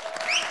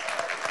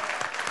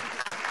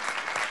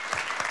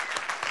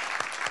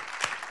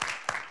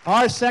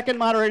 Our second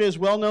moderator is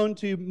well known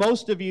to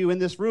most of you in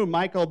this room.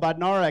 Michael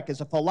Badnarik is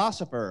a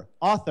philosopher,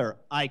 author,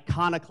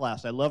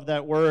 iconoclast, I love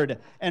that word,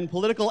 and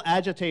political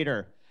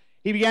agitator.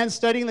 He began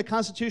studying the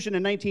Constitution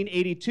in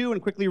 1982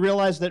 and quickly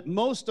realized that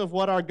most of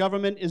what our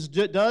government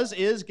does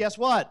is, guess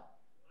what?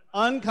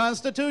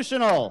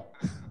 Unconstitutional.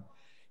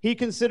 He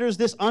considers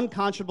this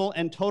unconscionable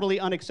and totally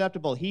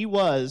unacceptable. He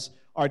was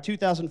our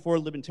 2004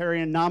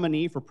 Libertarian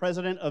nominee for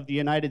President of the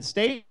United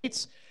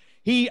States.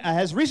 He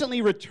has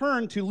recently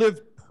returned to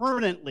live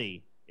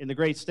permanently in the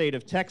great state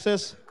of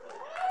Texas.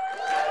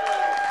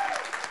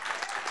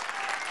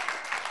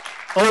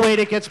 Oh, wait,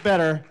 it gets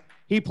better.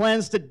 He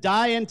plans to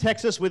die in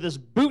Texas with his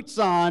boots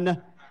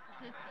on,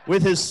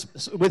 with his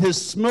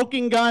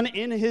smoking gun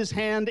in his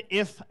hand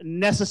if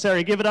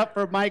necessary. Give it up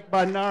for Mike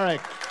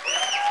Badnarik.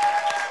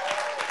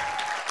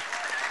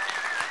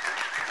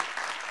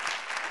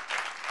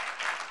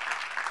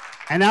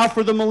 And now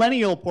for the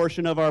millennial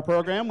portion of our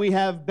program, we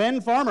have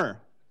Ben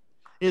Farmer.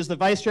 Is the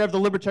vice chair of the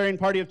Libertarian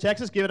Party of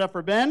Texas. Give it up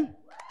for Ben.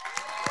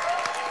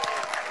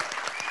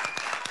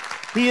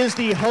 He is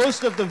the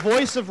host of the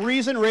Voice of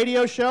Reason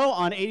radio show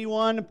on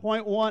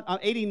 89.1,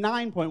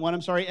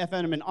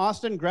 FM in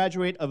Austin,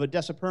 graduate of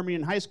Odessa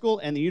Permian High School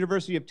and the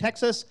University of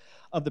Texas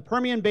of the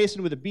Permian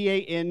Basin with a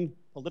BA in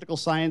political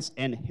science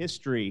and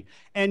history.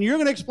 And you're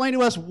going to explain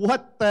to us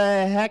what the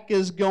heck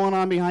is going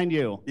on behind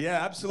you.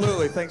 Yeah,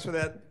 absolutely. Thanks for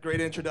that great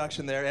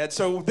introduction there, Ed.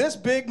 So this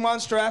big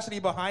monstrosity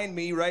behind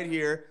me right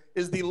here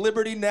is the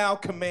Liberty Now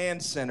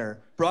Command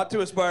Center, brought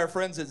to us by our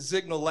friends at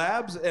Signal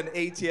Labs and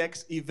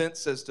ATX Event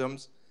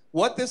Systems.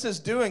 What this is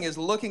doing is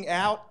looking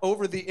out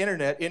over the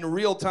internet in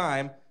real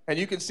time, and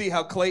you can see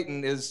how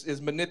Clayton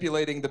is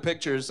manipulating the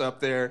pictures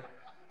up there.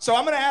 So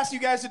I'm going to ask you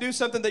guys to do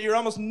something that you're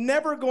almost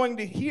never going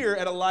to hear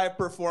at a live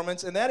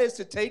performance, and that is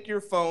to take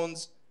your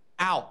phones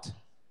out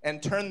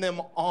and turn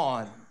them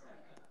on.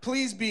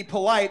 Please be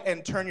polite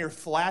and turn your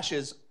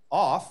flashes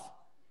off.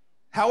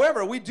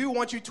 However, we do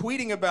want you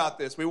tweeting about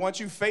this. We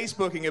want you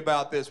Facebooking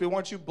about this. We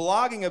want you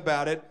blogging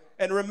about it.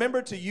 And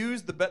remember to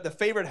use the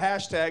favorite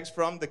hashtags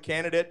from the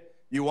candidate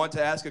you want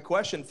to ask a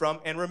question from.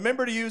 And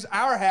remember to use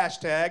our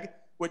hashtag,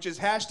 which is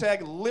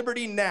hashtag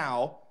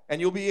LibertyNow,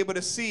 and you'll be able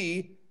to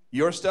see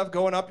your stuff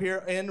going up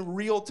here in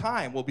real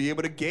time. We'll be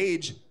able to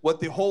gauge what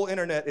the whole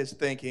internet is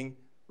thinking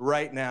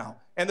right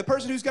now. And the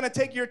person who's going to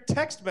take your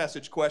text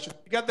message question,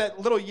 you got that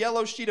little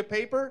yellow sheet of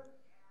paper?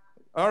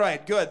 All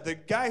right, good. The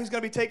guy who's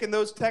going to be taking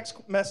those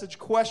text message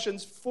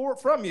questions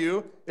from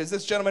you is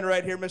this gentleman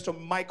right here, Mr.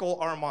 Michael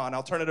Armand.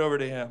 I'll turn it over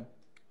to him.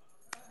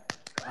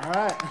 All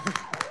right.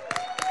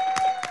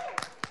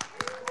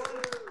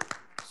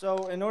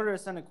 So in order to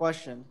send a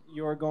question,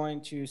 you're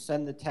going to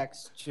send the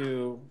text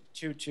to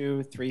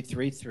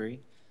 22333.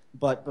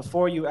 But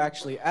before you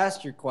actually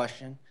ask your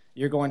question,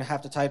 you're going to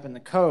have to type in the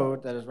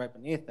code that is right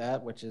beneath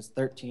that, which is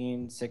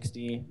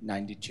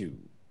 136092.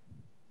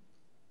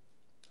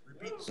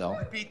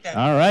 Repeat that.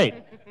 All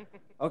right.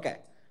 Okay.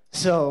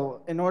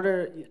 So in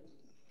order,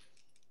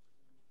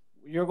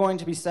 you're going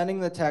to be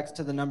sending the text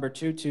to the number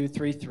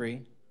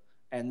 2233,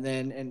 and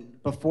then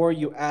before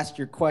you ask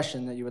your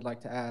question that you would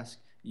like to ask,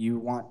 you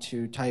want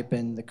to type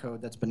in the code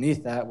that's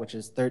beneath that, which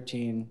is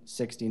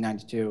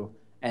 136092,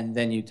 and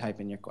then you type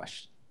in your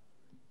question.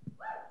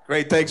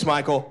 Great, thanks,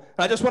 Michael.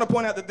 I just want to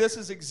point out that this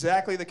is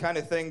exactly the kind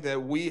of thing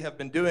that we have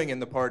been doing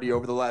in the party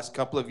over the last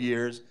couple of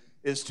years,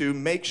 is to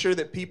make sure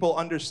that people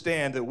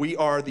understand that we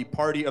are the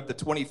party of the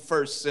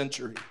 21st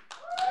century.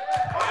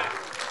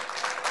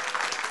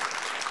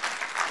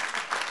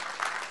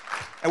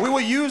 And we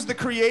will use the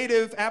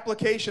creative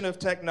application of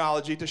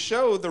technology to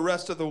show the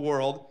rest of the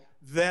world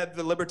that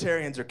the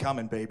libertarians are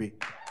coming, baby.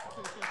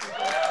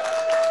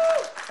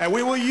 And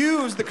we will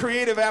use the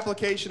creative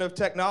application of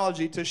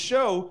technology to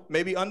show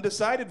maybe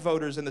undecided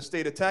voters in the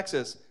state of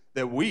Texas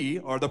that we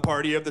are the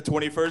party of the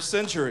 21st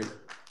century.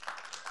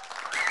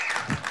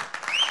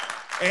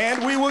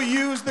 And we will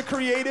use the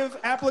creative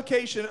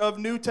application of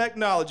new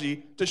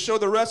technology to show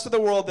the rest of the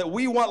world that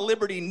we want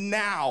liberty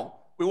now.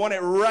 We want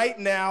it right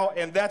now,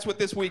 and that's what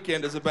this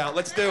weekend is about.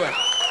 Let's do it.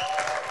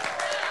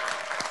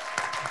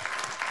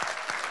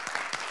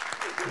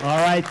 All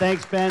right,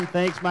 thanks, Ben.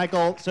 Thanks,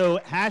 Michael. So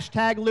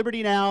hashtag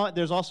Liberty Now.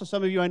 There's also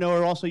some of you I know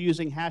are also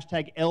using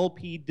hashtag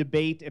LP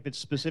Debate if it's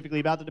specifically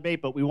about the debate,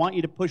 but we want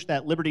you to push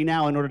that Liberty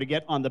Now in order to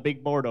get on the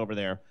big board over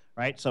there,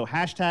 right? So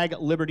hashtag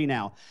Liberty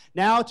Now.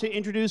 Now to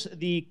introduce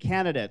the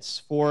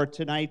candidates for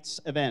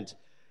tonight's event.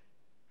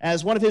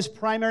 As one of his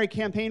primary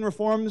campaign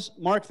reforms,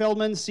 Mark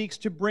Feldman seeks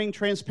to bring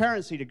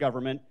transparency to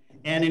government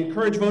and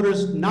encourage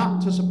voters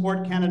not to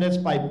support candidates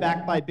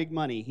backed by big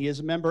money. He is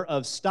a member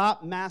of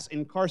Stop Mass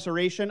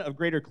Incarceration of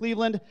Greater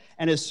Cleveland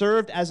and has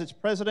served as its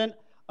president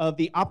of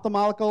the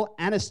Ophthalmological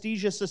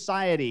Anesthesia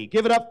Society.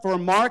 Give it up for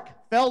Mark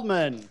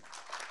Feldman.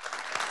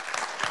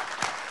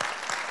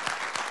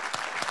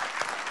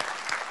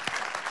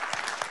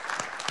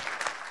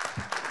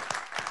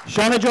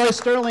 Shauna Joy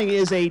Sterling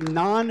is a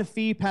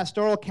non-fee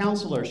pastoral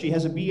counselor. She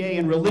has a BA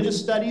in religious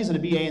studies and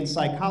a BA in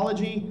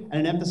psychology and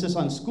an emphasis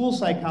on school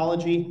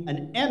psychology,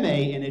 an MA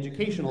in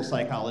educational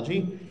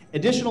psychology,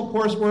 additional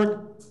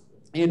coursework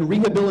in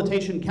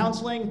rehabilitation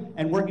counseling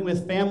and working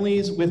with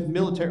families with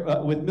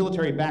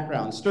military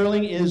backgrounds.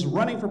 Sterling is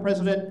running for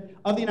president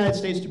of the United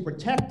States to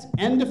protect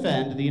and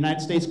defend the United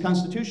States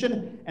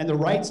Constitution and the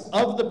rights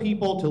of the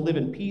people to live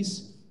in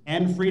peace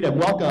and freedom.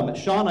 Welcome,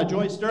 Shauna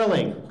Joy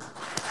Sterling.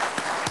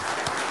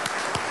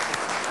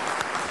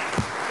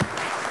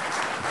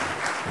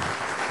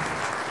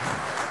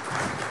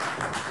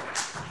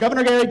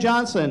 Governor Gary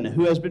Johnson,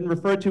 who has been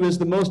referred to as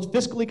the most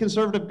fiscally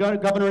conservative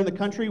governor in the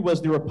country,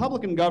 was the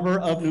Republican governor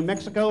of New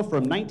Mexico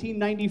from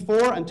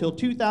 1994 until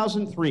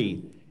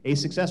 2003. A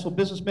successful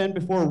businessman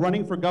before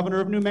running for governor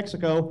of New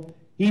Mexico,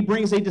 he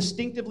brings a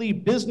distinctively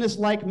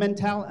business-like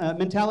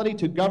mentality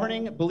to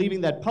governing,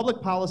 believing that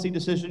public policy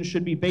decisions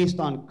should be based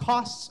on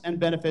costs and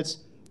benefits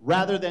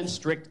rather than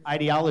strict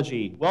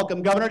ideology.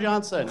 Welcome, Governor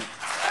Johnson.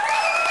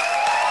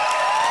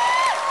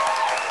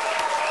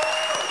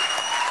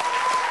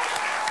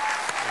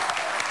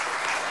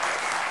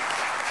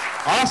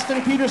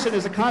 Austin Peterson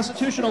is a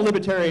constitutional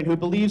libertarian who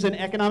believes in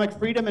economic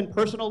freedom and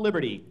personal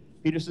liberty.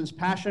 Peterson's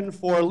passion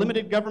for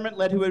limited government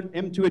led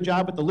him to a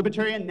job with the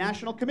Libertarian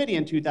National Committee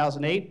in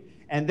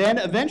 2008, and then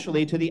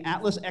eventually to the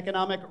Atlas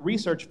Economic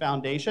Research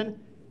Foundation.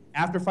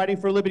 After fighting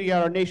for liberty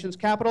at our nation's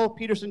capital,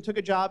 Peterson took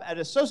a job as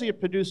associate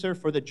producer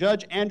for the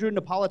Judge Andrew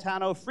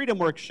Napolitano Freedom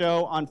Works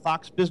show on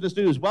Fox Business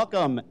News.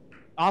 Welcome,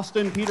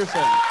 Austin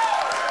Peterson.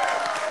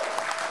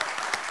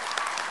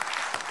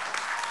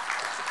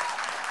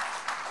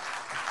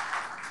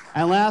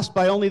 And last,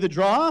 by only the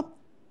draw,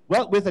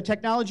 well, with the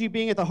technology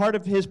being at the heart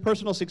of his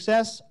personal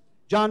success,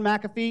 John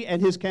McAfee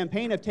and his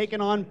campaign have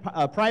taken on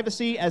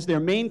privacy as their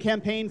main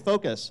campaign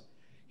focus.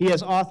 He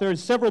has authored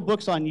several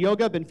books on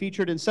yoga, been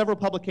featured in several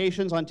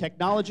publications on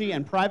technology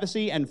and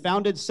privacy, and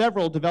founded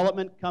several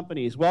development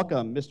companies.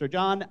 Welcome, Mr.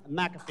 John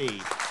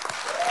McAfee.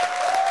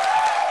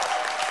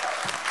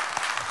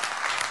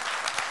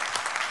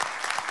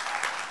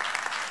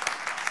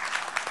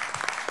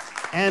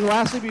 And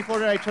lastly,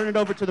 before I turn it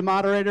over to the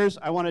moderators,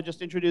 I want to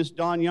just introduce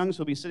Dawn Youngs,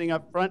 who will be sitting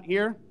up front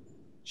here.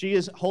 She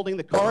is holding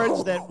the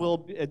cards that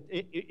will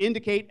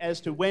indicate as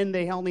to when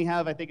they only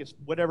have, I think it's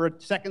whatever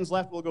seconds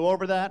left. We'll go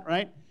over that,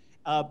 right?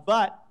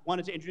 But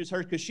wanted to introduce her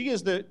because she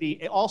is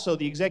also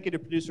the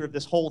executive producer of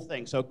this whole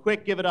thing. So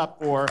quick, give it up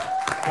for Dawn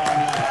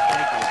Youngs.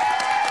 Thank you.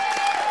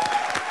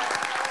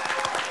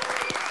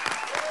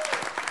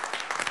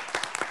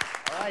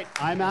 All right,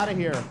 I'm out of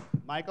here.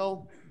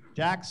 Michael,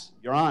 Jax,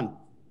 you're on.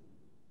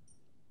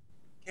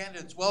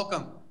 Candidates,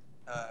 welcome.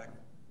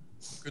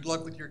 Good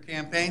luck with your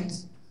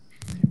campaigns.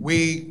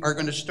 We are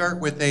going to start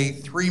with a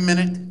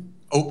 3-minute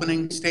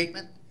opening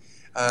statement.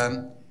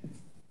 Dawn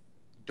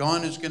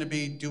is going to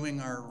be doing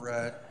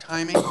our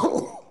timing.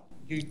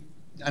 You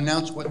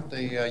announce what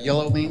the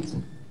yellow means?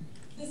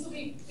 This will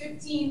be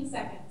 15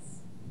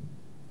 seconds.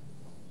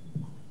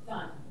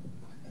 Done.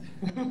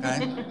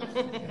 Okay.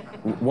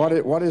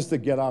 What is the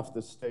get off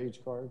the stage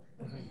card?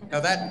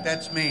 Now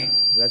that's me.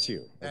 That's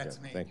you. That's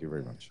okay. me. Thank you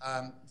very much.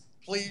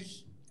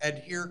 Please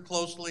adhere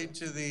closely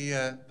to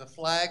the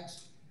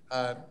flags.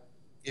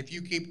 If you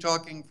keep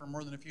talking for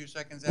more than a few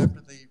seconds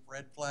after the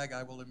red flag,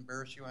 I will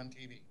embarrass you on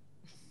TV.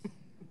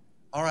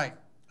 All right,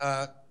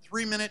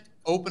 3-minute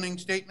opening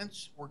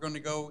statements. We're going to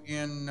go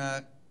in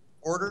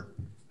order.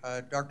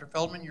 Dr.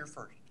 Feldman, you're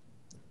first.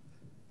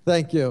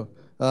 Thank you.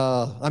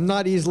 I'm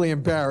not easily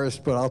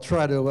embarrassed, but I'll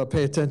try to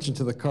pay attention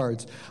to the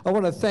cards. I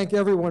want to thank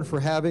everyone for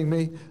having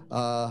me.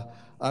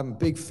 I'm a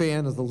big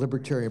fan of the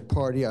Libertarian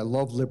Party. I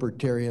love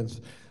libertarians,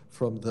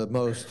 from the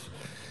most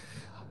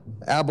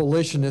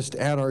abolitionist,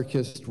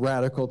 anarchist,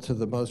 radical to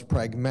the most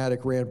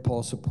pragmatic Rand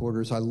Paul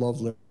supporters. I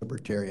love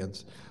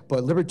libertarians.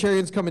 But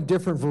libertarians come in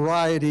different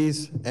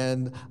varieties,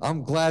 and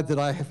I'm glad that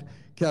I have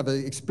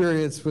an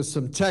experience with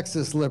some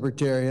Texas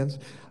libertarians.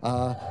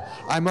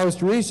 I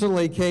most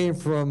recently came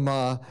from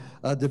a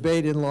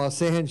debate in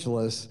Los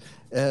Angeles,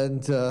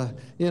 and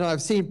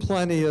I've seen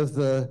plenty of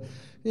the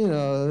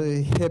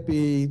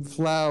hippie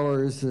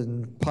flowers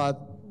and pot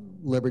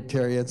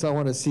libertarians. I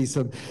want to see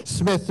some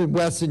Smith &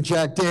 Wesson,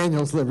 Jack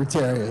Daniels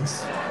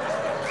libertarians.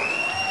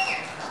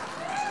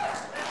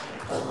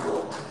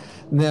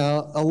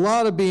 Now, a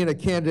lot of being a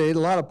candidate, a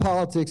lot of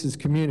politics is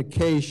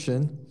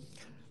communication.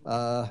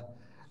 I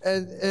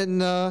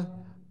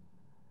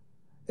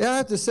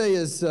have to say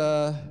is,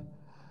 I'm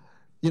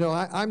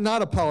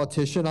not a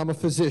politician, I'm a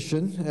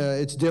physician.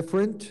 It's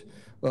different.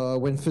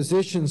 When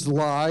physicians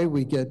lie,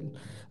 we get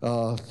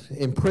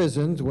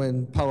imprisoned.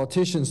 When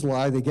politicians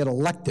lie, they get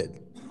elected.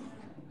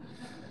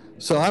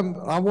 So I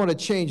want to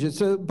change it.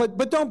 So,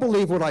 but don't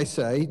believe what I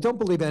say. Don't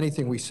believe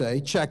anything we say.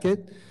 Check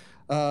it.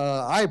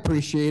 I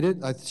appreciate it.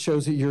 It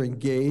shows that you're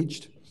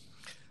engaged.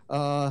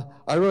 I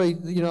really,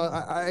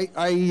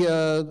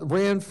 I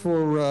ran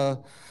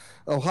for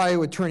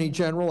Ohio Attorney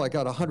General. I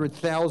got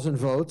 100,000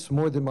 votes,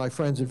 more than my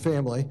friends and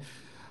family.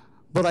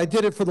 But I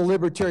did it for the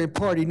Libertarian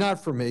Party,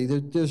 not for me.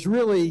 There's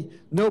really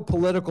no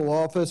political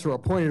office or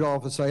appointed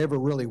office I ever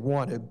really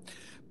wanted.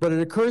 But it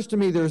occurs to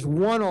me there's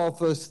one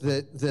office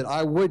that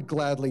I would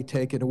gladly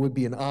take, and it would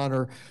be an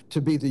honor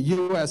to be the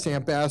U.S.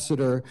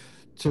 ambassador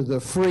to the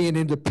free and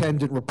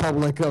independent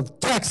Republic of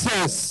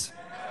Texas.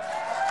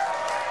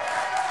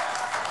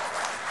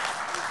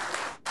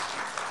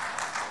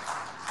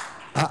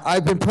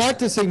 I've been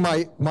practicing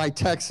my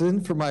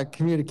Texan for my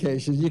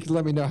communications. You can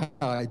let me know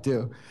how I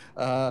do.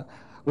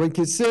 When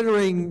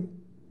considering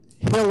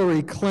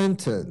Hillary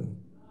Clinton,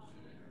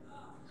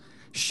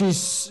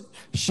 she's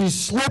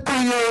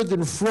slipperier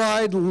than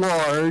fried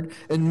lard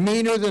and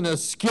meaner than a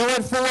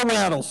skillet full of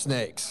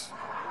rattlesnakes.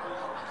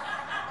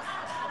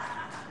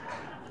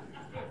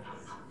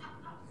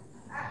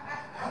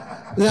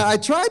 Now, I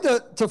tried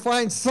to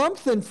find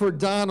something for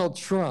Donald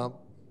Trump,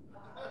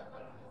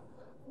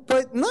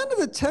 but none of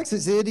the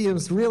Texas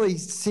idioms really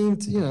seemed,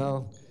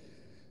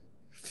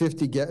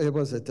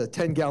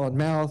 10-gallon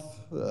mouth,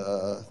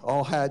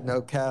 all hat,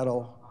 no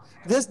cattle.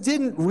 This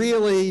didn't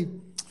really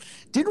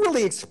didn't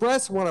really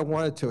express what I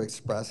wanted to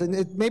express. And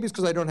maybe it's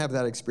because I don't have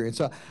that experience.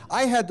 So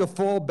I had to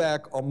fall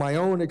back on my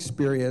own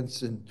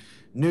experience in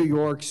New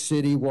York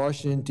City,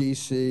 Washington,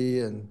 D.C.,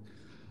 and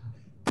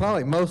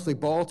probably mostly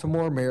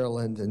Baltimore,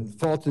 Maryland, and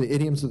fall to the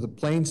idioms of the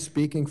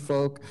plain-speaking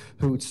folk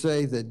who would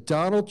say that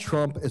Donald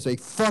Trump is a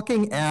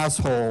fucking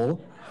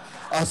asshole,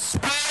 a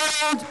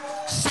spoiled,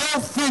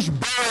 selfish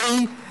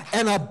bully,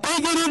 and a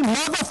bigoted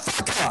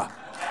motherfucker.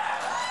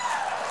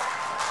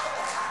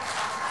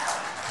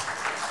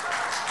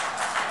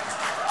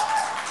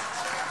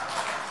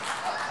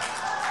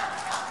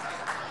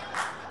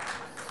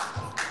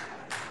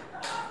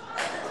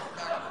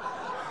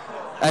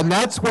 And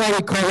that's why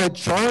we call it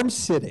Charm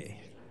City.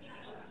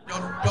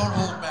 Don't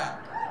hold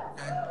back,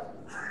 okay?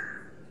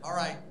 All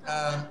right,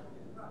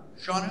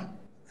 Shauna?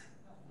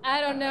 I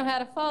don't know how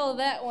to follow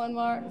that one,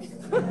 Mark.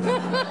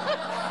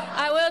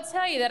 I will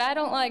tell you that I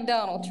don't like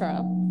Donald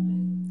Trump.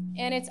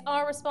 And it's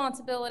our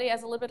responsibility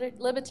as a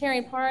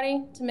Libertarian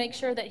Party to make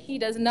sure that he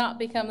does not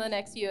become the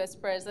next U.S.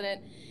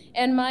 president.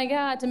 And my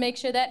God, to make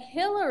sure that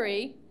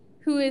Hillary,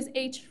 who is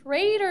a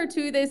traitor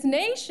to this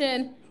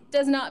nation,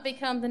 does not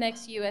become the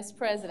next U.S.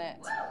 president.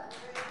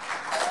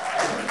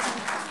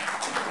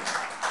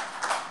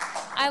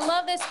 I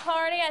love this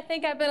party. I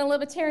think I've been a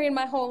Libertarian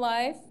my whole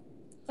life.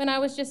 When I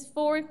was just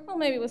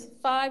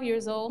 5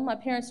 years old, my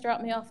parents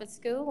dropped me off at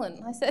school,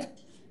 and I said,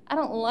 I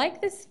don't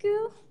like this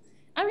school.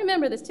 I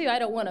remember this too. I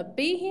don't want to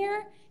be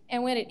here.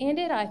 And when it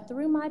ended, I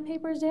threw my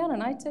papers down,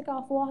 and I took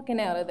off walking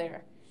out of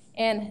there.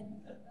 And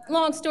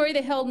long story,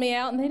 they held me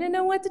out, and they didn't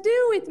know what to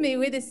do with me,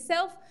 with this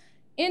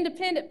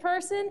self-independent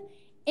person.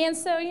 And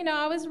so, you know,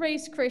 I was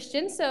raised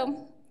Christian,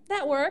 so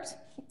that worked.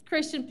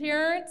 Christian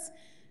parents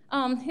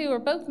who were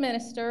both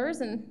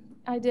ministers, and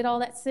I did all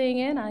that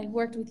singing. I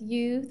worked with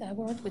youth, I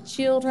worked with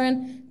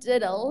children,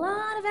 did a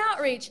lot of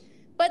outreach.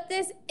 But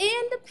this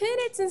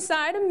independence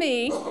inside of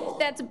me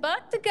that's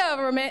bucked the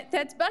government,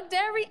 that's bucked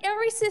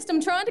every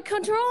system trying to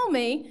control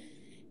me,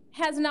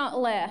 has not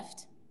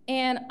left.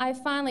 And I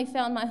finally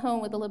found my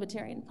home with the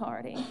Libertarian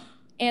Party.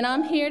 And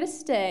I'm here to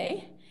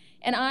stay.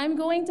 And I'm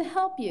going to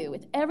help you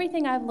with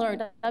everything I've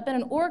learned. I've been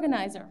an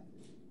organizer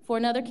for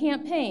another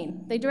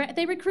campaign.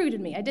 They recruited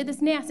me. I did this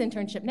NASA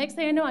internship. Next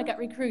thing I know, I got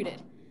recruited.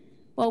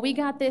 Well, we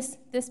got this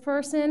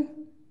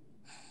person.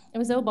 It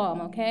was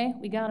Obama, okay?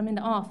 We got him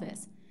into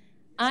office.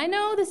 I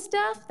know the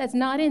stuff that's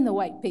not in the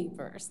white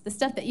papers, the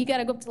stuff that you got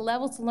to go up to the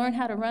levels to learn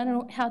how to run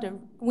and how to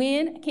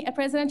win a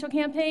presidential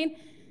campaign.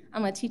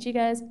 I'm going to teach you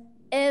guys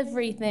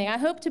everything. I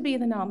hope to be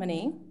the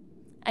nominee.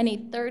 I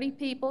need 30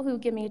 people who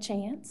give me a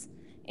chance,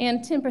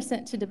 and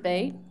 10% to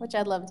debate, which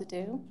I'd love to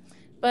do.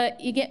 But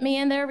you get me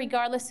in there,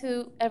 regardless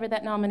whoever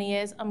that nominee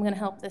is, I'm gonna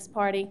help this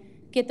party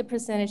get the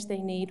percentage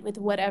they need with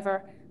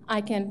whatever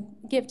I can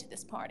give to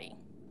this party.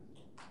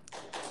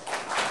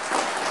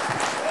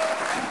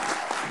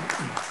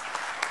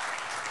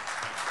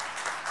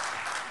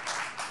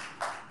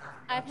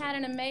 I've had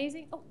an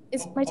amazing,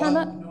 is my time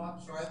up? No, I'm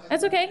sorry.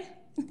 That's okay.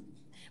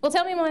 Well,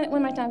 tell me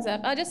when my time's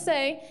up. I'll just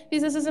say,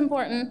 because this is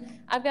important,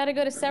 I've got to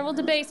go to several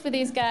debates with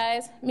these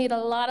guys, meet a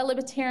lot of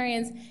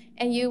libertarians,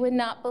 and you would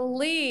not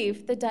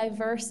believe the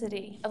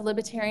diversity of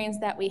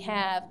libertarians that we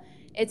have.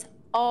 It's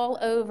all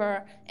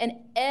over, and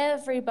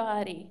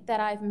everybody that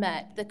I've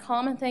met, the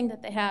common thing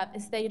that they have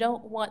is they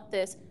don't want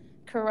this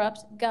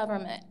corrupt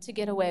government to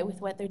get away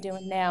with what they're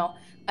doing now.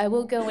 I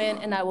will go in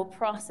and I will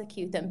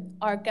prosecute them.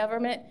 Our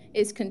government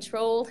is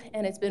controlled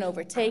and it's been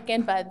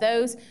overtaken by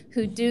those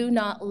who do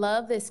not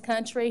love this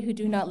country, who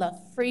do not love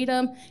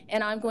freedom,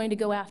 and I'm going to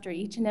go after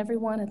each and every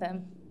one of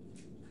them.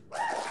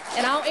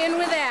 And I'll end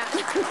with that.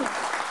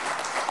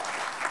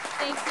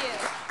 Thank you.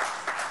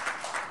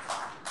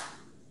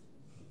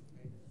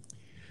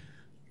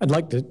 I'd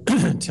like to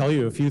tell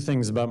you a few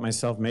things about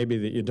myself maybe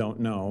that you don't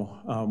know.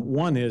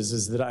 One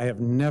is that I have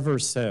never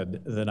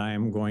said that I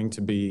am going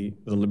to be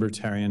the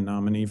Libertarian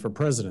nominee for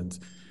president.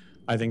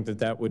 I think that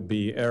that would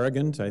be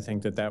arrogant. I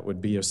think that that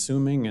would be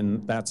assuming,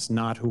 and that's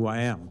not who I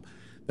am.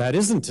 That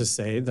isn't to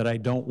say that I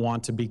don't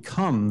want to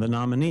become the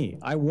nominee.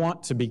 I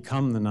want to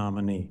become the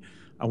nominee.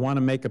 I want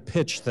to make a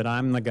pitch that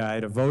I'm the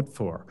guy to vote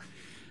for.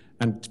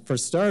 And for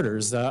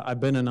starters, I've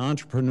been an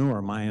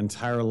entrepreneur my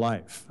entire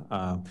life.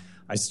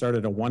 I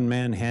started a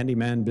one-man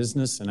handyman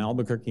business in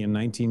Albuquerque in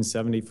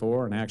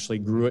 1974 and actually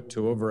grew it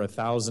to over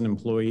 1,000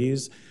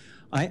 employees.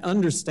 I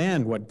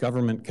understand what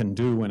government can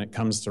do when it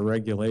comes to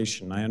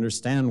regulation. I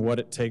understand what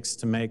it takes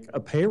to make a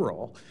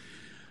payroll.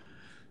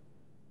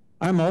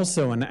 I'm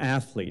also an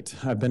athlete.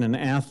 I've been an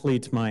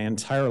athlete my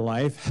entire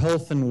life.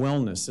 Health and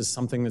wellness is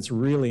something that's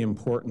really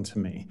important to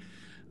me.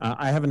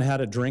 I haven't had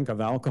a drink of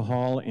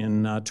alcohol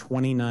in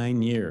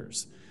 29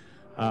 years.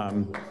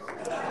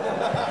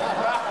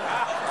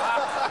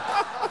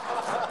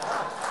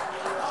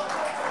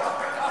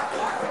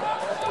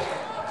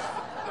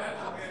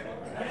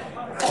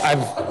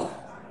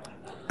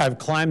 I've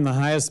climbed the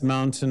highest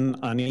mountain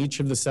on each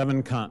of the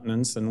 7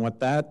 continents, and what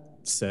that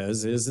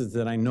says is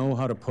that I know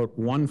how to put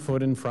one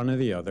foot in front of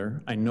the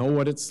other. I know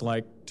what it's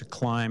like to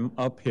climb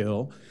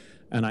uphill.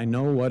 and I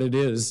know what it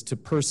is to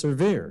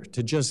persevere,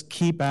 to just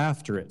keep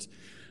after it.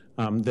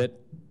 That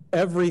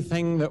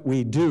everything that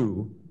we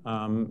do,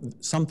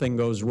 something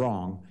goes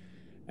wrong,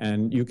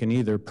 and you can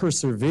either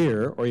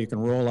persevere or you can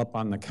roll up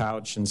on the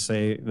couch and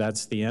say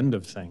that's the end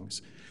of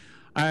things.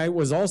 I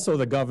was also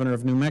the governor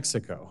of New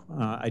Mexico.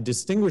 I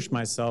distinguished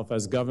myself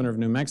as governor of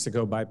New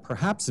Mexico by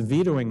perhaps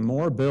vetoing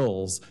more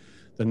bills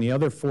than the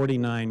other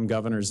 49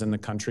 governors in the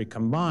country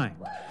combined.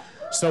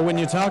 So when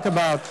you talk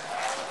about,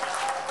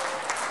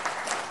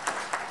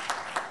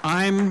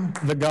 I'm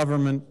the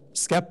government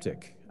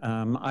skeptic.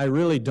 I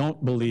really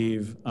don't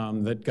believe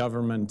that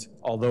government,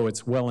 although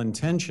it's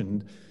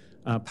well-intentioned,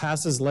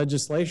 passes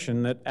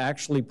legislation that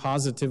actually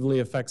positively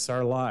affects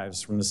our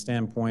lives from the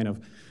standpoint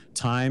of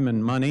time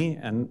and money.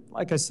 And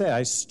like I say,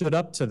 I stood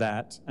up to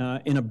that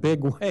in a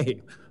big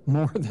way,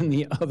 more than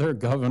the other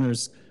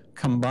governors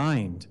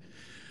combined.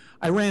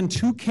 I ran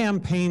 2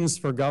 campaigns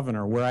for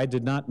governor where I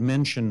did not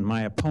mention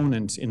my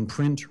opponent in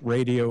print,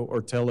 radio,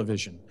 or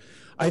television.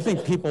 I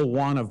think people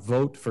want to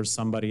vote for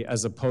somebody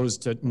as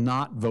opposed to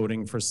not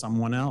voting for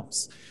someone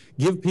else.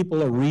 Give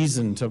people a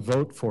reason to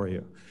vote for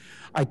you.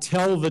 I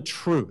tell the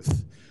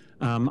truth.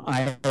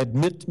 I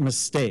admit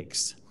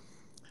mistakes.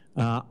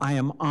 I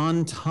am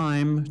on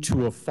time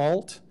to a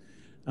fault.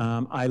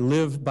 I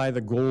live by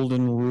the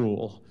golden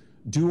rule.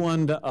 Do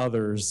unto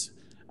others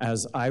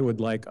as I would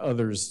like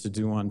others to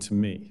do unto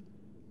me.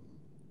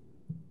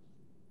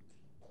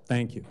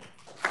 Thank you.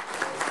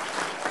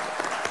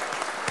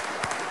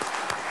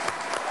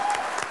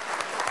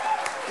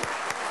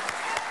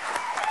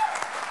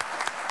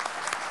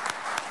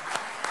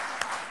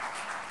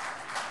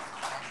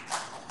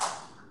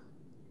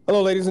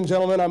 Hello, ladies and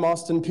gentlemen. I'm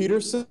Austin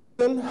Peterson.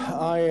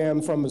 I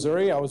am from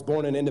Missouri. I was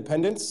born in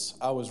Independence.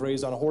 I was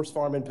raised on a horse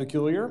farm in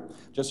Peculiar,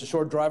 just a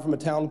short drive from a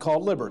town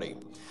called Liberty.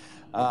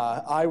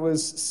 I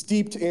was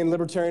steeped in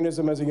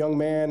libertarianism as a young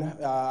man.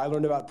 I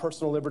learned about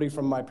personal liberty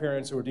from my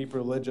parents who were deeply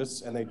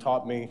religious, and they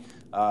taught me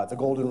the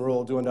golden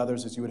rule, do unto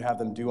others as you would have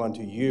them do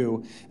unto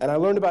you. And I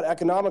learned about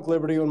economic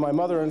liberty when my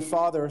mother and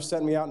father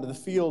sent me out into the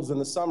fields in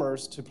the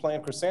summers to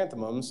plant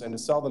chrysanthemums and to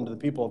sell them to the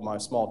people of my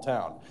small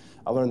town.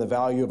 I learned the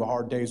value of a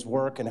hard day's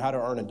work and how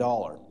to earn a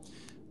dollar.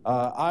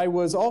 I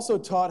was also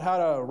taught how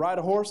to ride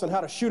a horse and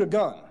how to shoot a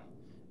gun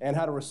and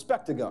how to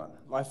respect a gun.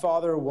 My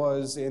father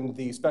was in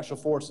the Special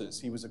Forces.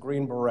 He was a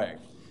Green Beret.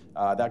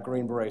 That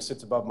Green Beret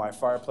sits above my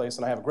fireplace,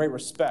 and I have great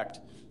respect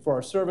for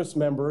our service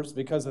members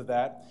because of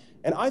that.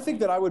 And I think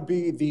that I would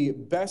be the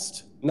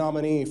best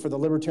nominee for the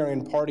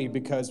Libertarian Party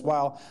because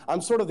while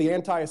I'm sort of the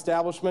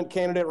anti-establishment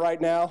candidate right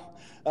now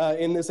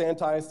in this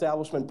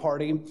anti-establishment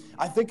party,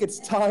 I think it's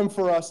time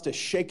for us to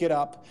shake it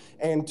up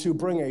and to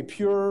bring a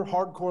pure,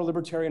 hardcore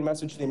libertarian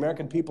message to the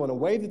American people in a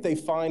way that they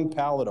find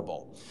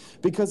palatable.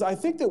 Because I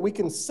think that we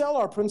can sell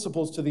our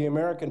principles to the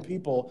American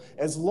people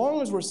as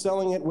long as we're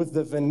selling it with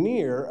the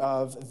veneer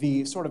of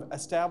the sort of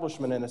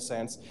establishment in a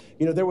sense.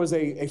 You know, there was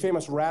a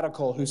famous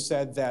radical who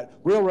said that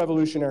real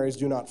revolutionaries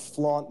do not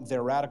flaunt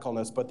their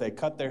radicalness, but they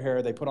cut their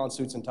hair, they put on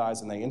suits and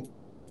ties, and they influence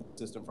the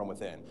system from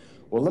within.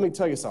 Well, let me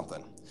tell you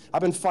something.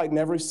 I've been fighting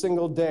every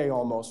single day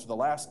almost for the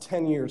last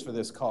 10 years for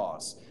this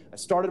cause. I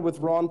started with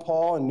Ron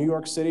Paul in New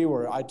York City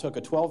where I took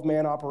a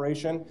 12-man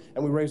operation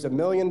and we raised $1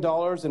 million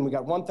and we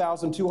got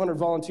 1,200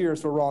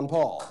 volunteers for Ron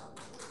Paul.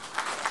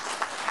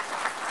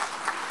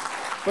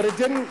 But it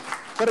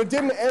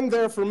didn't end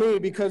there for me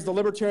because the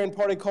Libertarian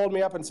Party called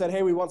me up and said,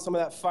 hey, we want some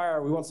of that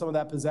fire, we want some of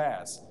that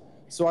pizzazz.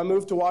 So I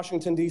moved to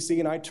Washington, D.C.,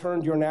 and I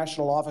turned your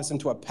national office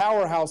into a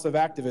powerhouse of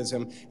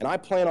activism, and I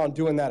plan on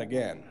doing that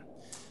again.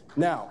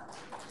 Now,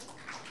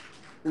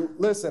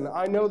 listen,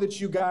 I know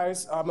that you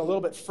guys, I'm a little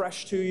bit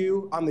fresh to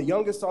you. I'm the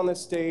youngest on this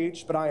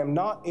stage, but I am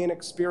not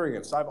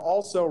inexperienced. I've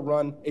also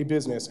run a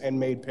business and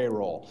made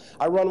payroll.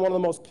 I run one of the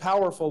most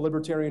powerful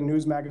libertarian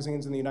news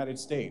magazines in the United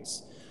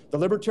States. The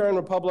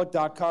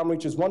LibertarianRepublic.com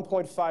reaches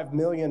 1.5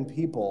 million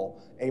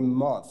people a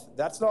month.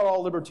 That's not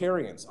all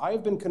libertarians. I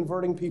have been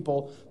converting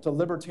people to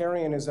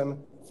libertarianism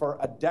for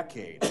a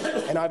decade.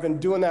 And I've been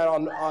doing that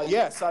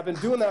I've been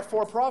doing that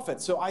for profit.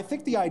 So I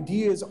think the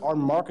ideas are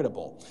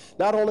marketable.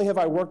 Not only have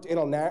I worked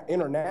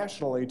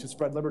internationally to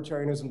spread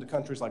libertarianism to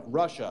countries like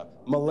Russia,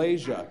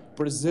 Malaysia,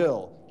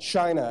 Brazil,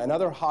 China, and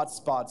other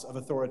hotspots of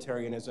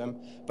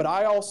authoritarianism, but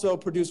I also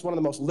produce one of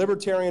the most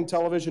libertarian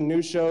television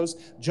news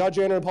shows. Judge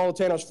Andrew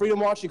Napolitano's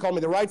Freedom Watch, he called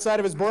me the right side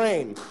of his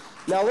brain.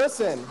 Now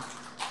listen,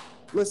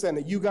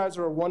 you guys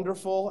are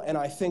wonderful, and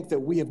I think that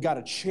we have got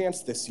a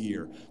chance this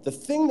year. The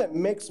thing that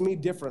makes me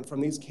different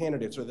from these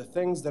candidates are the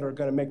things that are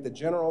going to make the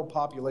general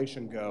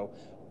population go,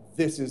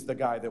 this is the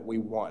guy that we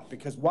want.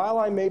 Because while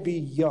I may be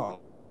young,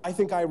 I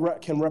think I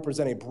can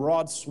represent a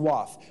broad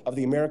swath of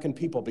the American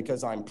people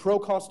because I'm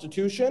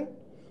pro-Constitution,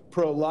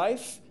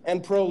 pro-life,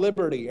 and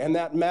pro-liberty, and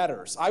that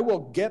matters. I will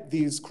get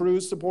these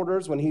Cruz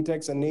supporters when he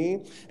takes a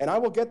knee, and I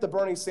will get the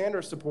Bernie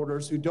Sanders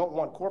supporters who don't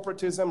want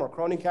corporatism or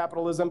crony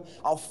capitalism.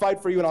 I'll fight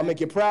for you, and I'll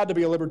make you proud to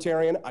be a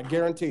libertarian. I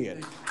guarantee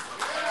it.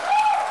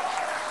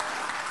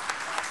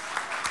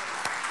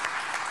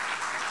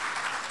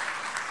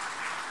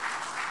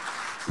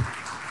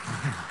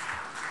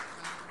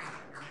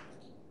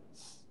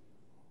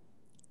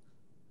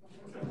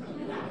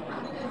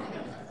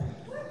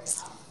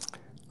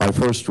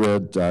 first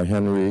read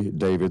Henry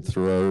David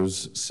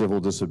Thoreau's Civil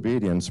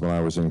Disobedience when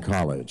I was in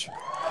college.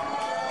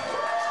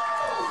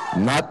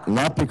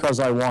 Not because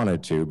I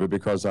wanted to, but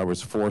because I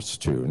was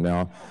forced to.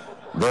 Now,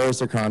 there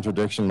is a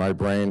contradiction my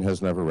brain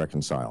has never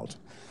reconciled.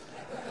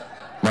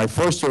 My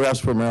first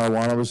arrest for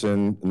marijuana was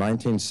in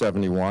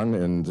 1971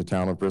 in the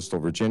town of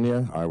Bristol,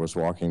 Virginia. I was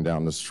walking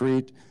down the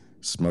street,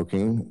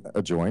 smoking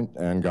a joint,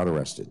 and got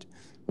arrested.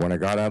 When I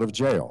got out of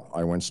jail,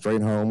 I went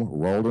straight home,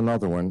 rolled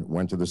another one,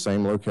 went to the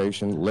same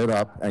location, lit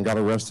up, and got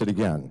arrested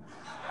again.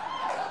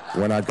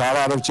 When I got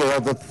out of jail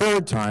the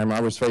third time, I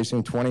was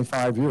facing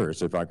 25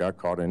 years if I got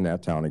caught in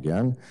that town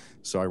again.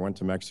 So I went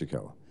to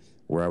Mexico,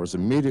 where I was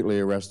immediately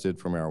arrested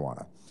for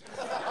marijuana.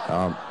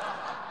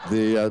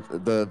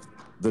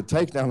 The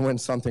takedown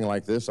went something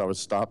like this. I was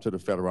stopped at a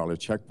federale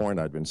checkpoint.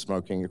 I'd been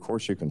smoking. Of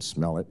course, you can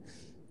smell it.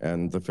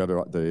 And the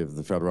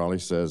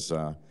federale says,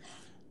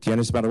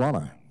 ¿Tienes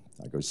marijuana?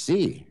 I go,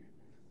 sí.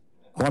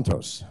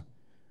 ¿Cuántos?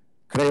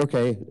 Creo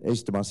que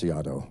es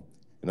demasiado.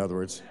 In other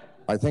words,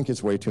 I think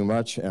it's way too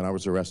much, and I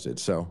was arrested.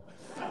 So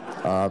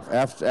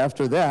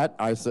after that,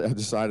 I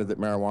decided that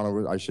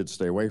marijuana I should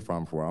stay away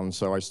from for a while, and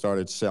so I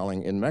started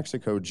selling in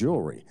Mexico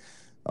jewelry.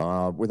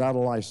 Without a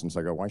license.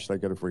 I go, why should I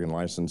get a freaking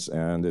license?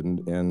 And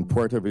in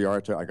Puerto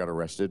Vallarta, I got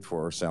arrested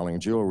for selling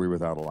jewelry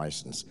without a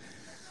license.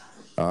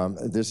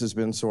 This has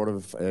been sort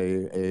of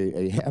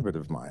a habit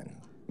of mine.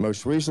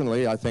 Most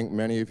recently, I think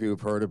many of you have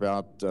heard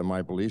about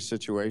my belief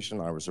situation.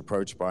 I was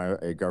approached by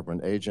a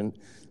government agent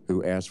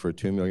who asked for a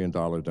 $2 million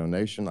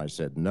donation. I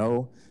said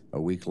no.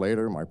 A week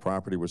later, my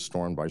property was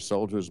stormed by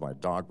soldiers. My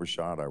dog was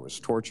shot. I was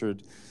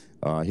tortured.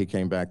 He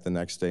came back the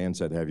next day and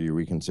said, have you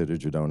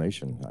reconsidered your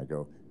donation? I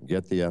go,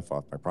 get the F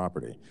off my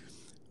property.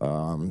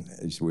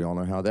 We all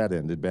know how that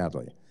ended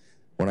badly.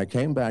 When I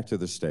came back to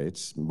the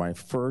States, my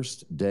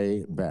first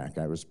day back,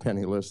 I was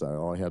penniless.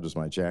 All I had was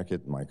my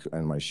jacket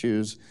and my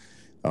shoes.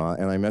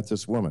 And I met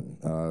this woman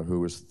who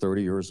was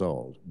 30 years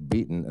old,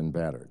 beaten and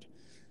battered.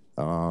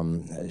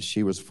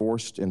 She was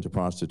forced into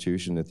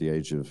prostitution at the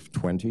age of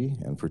 20,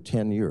 and for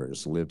 10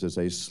 years lived as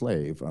a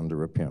slave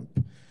under a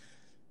pimp.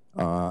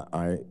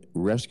 I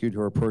rescued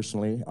her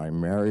personally, I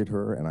married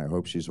her, and I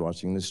hope she's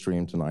watching this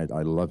stream tonight.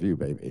 I love you,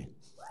 baby.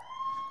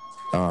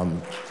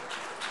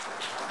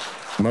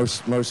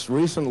 Most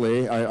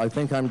recently, I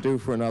think I'm due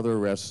for another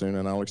arrest soon,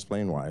 and I'll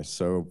explain why.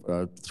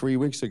 So 3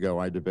 weeks ago,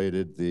 I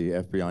debated the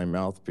FBI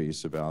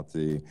mouthpiece about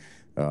the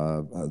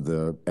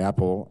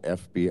Apple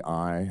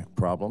FBI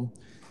problem.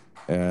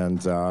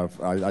 And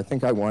I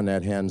think I won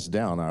that hands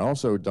down. I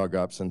also dug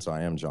up, since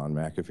I am John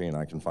McAfee and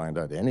I can find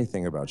out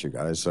anything about you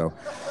guys, so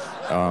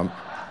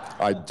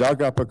I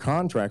dug up a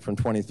contract from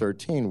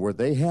 2013 where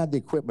they had the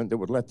equipment that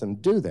would let them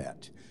do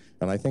that.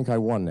 And I think I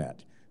won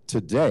that.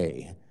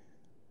 Today,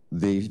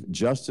 the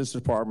Justice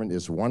Department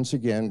is once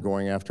again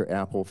going after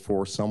Apple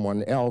for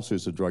someone else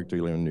who's a drug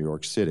dealer in New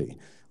York City.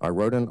 I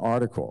wrote an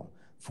article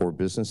for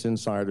Business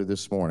Insider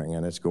this morning,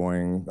 and it's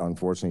going,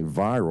 unfortunately,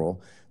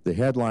 viral. The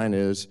headline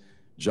is,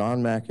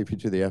 John McAfee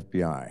to the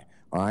FBI,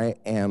 I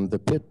am the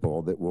pit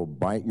bull that will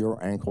bite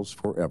your ankles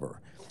forever.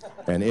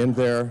 And in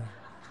there,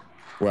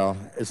 well,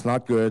 it's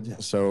not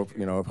good, so,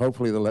 you know,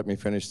 hopefully they'll let me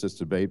finish this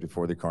debate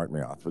before they cart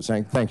me off. But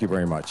thank you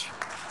very much.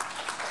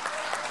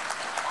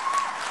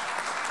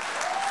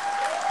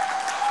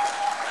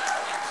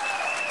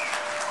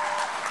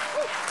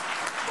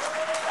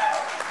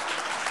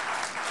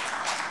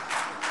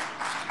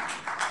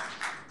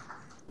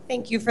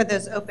 Thank you for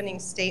those opening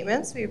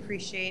statements. We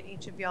appreciate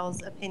each of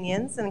y'all's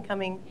opinions and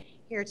coming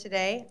here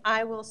today.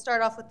 I will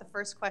start off with the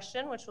first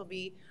question, which will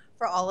be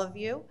for all of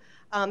you.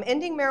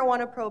 Ending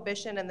marijuana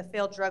prohibition and the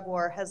failed drug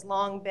war has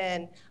long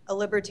been a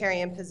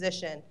libertarian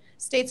position.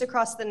 States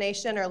across the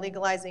nation are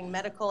legalizing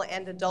medical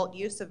and adult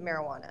use of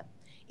marijuana.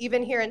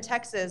 Even here in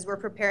Texas, we're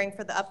preparing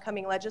for the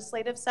upcoming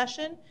legislative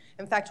session.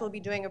 In fact, we'll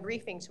be doing a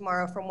briefing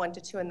tomorrow from 1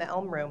 to 2 in the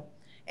Elm Room.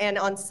 And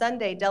on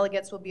Sunday,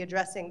 delegates will be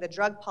addressing the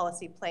drug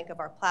policy plank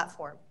of our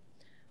platform.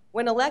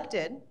 When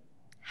elected,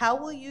 how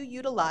will you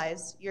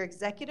utilize your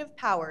executive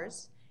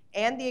powers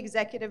and the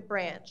executive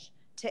branch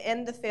to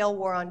end the failed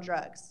war on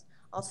drugs?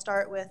 I'll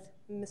start with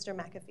Mr.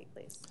 McAfee,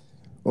 please.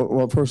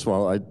 Well, first of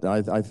all,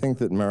 I think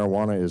that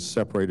marijuana is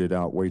separated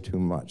out way too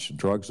much.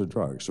 Drugs are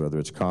drugs, whether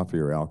it's coffee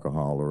or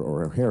alcohol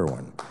or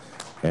heroin.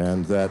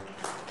 And that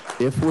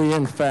if we,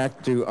 in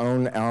fact, do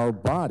own our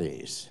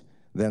bodies,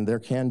 then there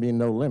can be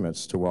no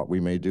limits to what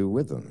we may do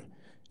with them.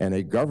 And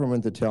a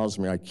government that tells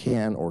me I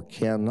can or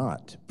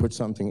cannot put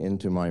something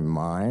into my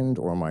mind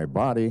or my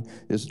body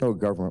is no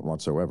government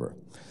whatsoever.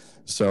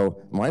 So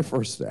my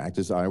first act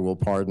is I will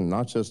pardon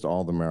not just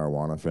all the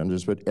marijuana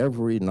offenders, but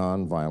every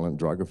nonviolent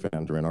drug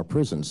offender in our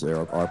prisons.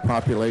 Our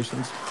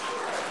populations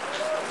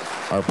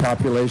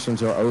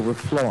are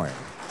overflowing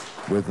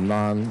with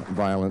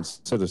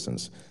nonviolent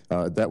citizens.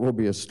 That will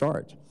be a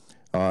start.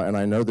 And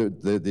I know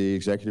that the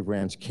executive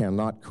branch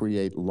cannot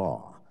create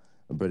law,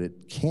 but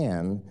it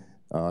can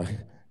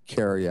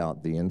carry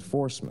out the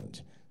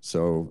enforcement.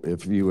 So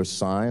if you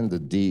assign the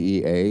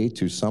DEA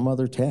to some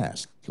other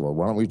task, well,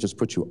 why don't we just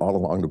put you all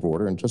along the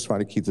border and just try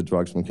to keep the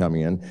drugs from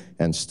coming in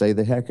and stay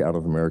the heck out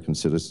of American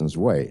citizens'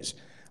 ways?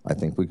 I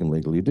think we can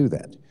legally do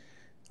that.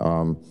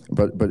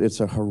 But it's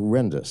a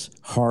horrendous,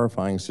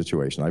 horrifying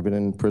situation. I've been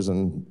in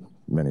prison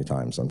many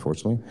times,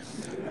 unfortunately,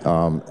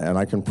 and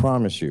I can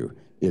promise you,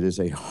 it is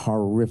a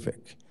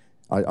horrific.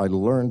 I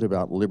learned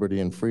about liberty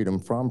and freedom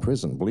from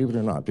prison, believe it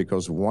or not,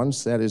 because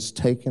once that is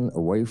taken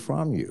away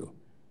from you,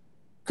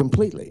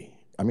 completely,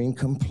 I mean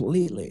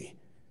completely,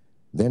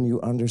 then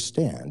you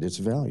understand its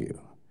value.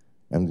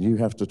 And you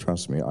have to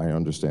trust me, I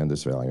understand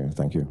its value.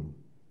 Thank you.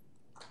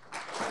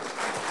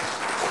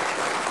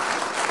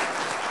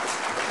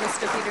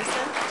 Mr.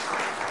 Peterson?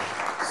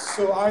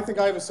 So I think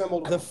I've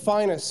assembled the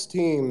finest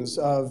teams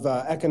of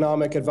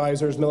economic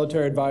advisors,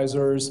 military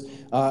advisors,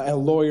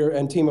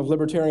 and team of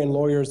libertarian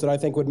lawyers that I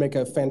think would make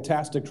a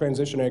fantastic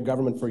transitionary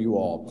government for you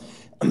all.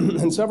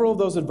 And several of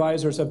those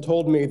advisors have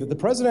told me that the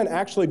president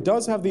actually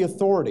does have the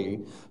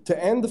authority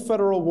to end the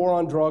federal war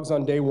on drugs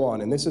on day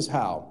one, and this is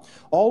how.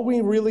 All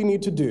we really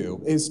need to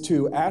do is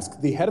to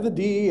ask the head of the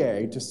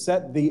DEA to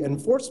set the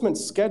enforcement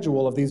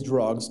schedule of these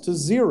drugs to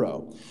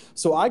 0.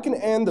 So I can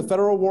end the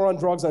federal war on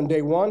drugs on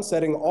day one,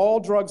 setting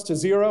all drugs to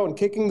 0 and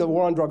kicking the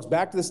war on drugs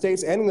back to the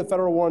states, ending the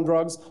federal war on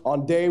drugs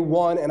on day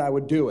 1, and I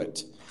would do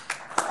it.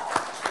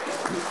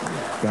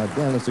 God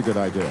damn, that's a good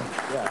idea.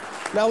 Yeah.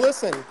 Now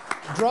listen,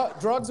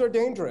 drugs are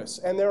dangerous,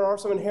 and there are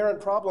some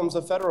inherent problems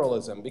of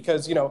federalism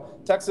because, you know,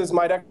 Texas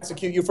might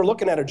execute you for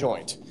looking at a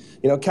joint.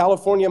 You know,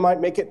 California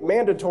might make it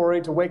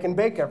mandatory to wake and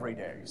bake every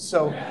day.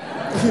 So,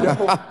 you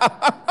know,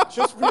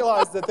 just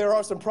realize that there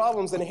are some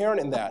problems inherent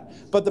in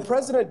that. But the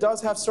president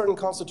does have certain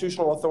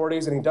constitutional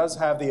authorities, and he does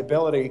have the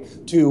ability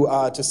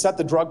to set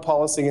the drug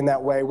policy in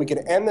that way. We can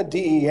end the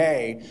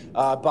DEA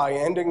by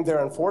ending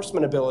their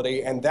enforcement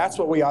ability, and that's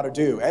what we ought to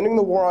do. Ending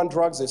the war on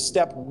drugs is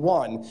step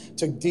 1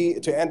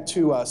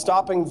 to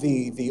stopping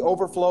the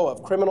overflow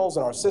of criminals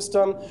in our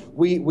system.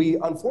 We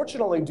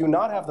unfortunately do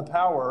not have the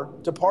power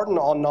to pardon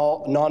all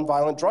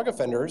nonviolent drug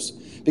offenders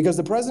because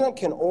the president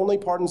can only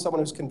pardon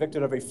someone who's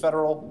convicted of a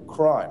federal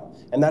crime,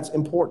 and that's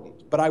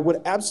important. But I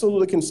would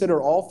absolutely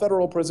consider all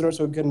federal prisoners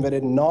who have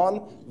committed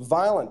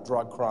non-violent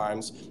drug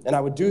crimes, and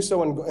I would do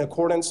so in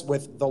accordance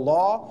with the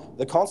law,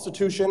 the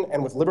Constitution,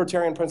 and with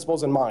libertarian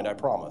principles in mind, I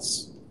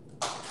promise.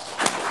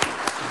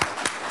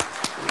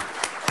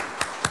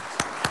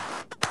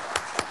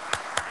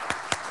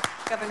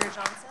 Governor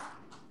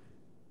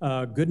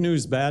Johnson? Good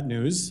news, bad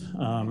news.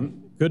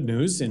 Good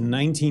news, in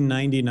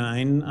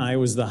 1999, I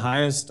was the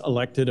highest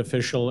elected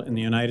official in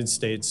the United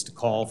States to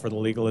call for the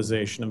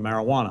legalization of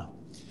marijuana.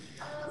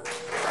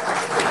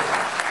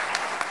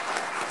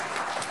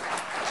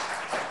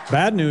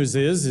 Bad news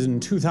is, in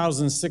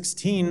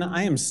 2016,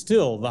 I am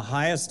still the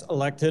highest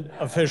elected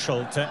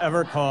official to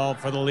ever call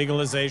for the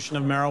legalization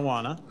of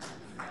marijuana.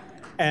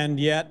 And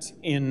yet,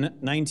 in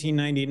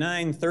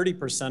 1999,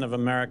 30% of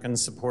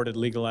Americans supported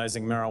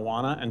legalizing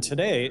marijuana, and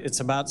today it's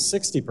about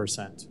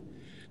 60%.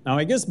 Now,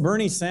 I guess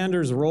Bernie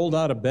Sanders rolled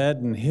out of bed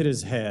and hit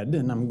his head,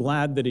 and I'm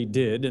glad that he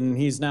did, and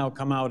he's now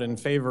come out in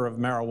favor of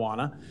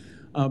marijuana.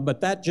 But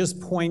that just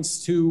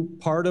points to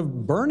part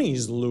of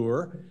Bernie's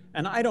lure,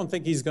 and I don't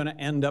think he's going to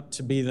end up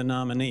to be the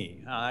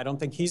nominee. I don't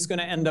think he's going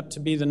to end up to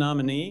be the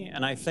nominee,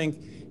 and I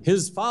think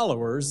his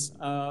followers,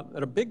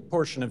 that a big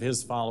portion of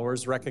his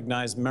followers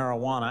recognize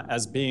marijuana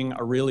as being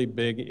a really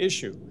big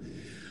issue.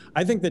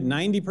 I think that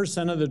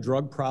 90% of the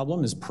drug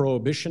problem is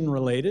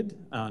prohibition-related,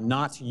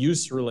 not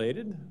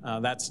use-related.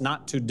 That's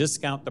not to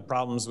discount the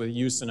problems with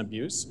use and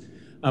abuse,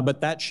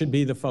 but that should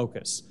be the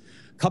focus.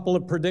 Couple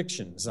of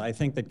predictions. I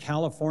think that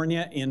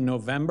California in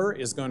November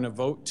is going to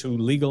vote to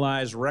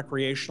legalize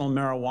recreational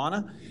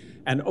marijuana.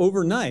 And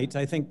overnight,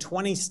 I think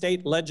 20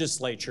 state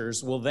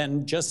legislatures will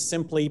then just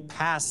simply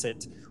pass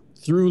it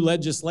through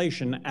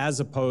legislation as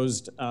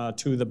opposed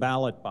to the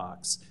ballot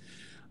box.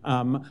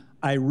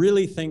 I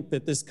really think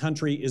that this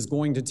country is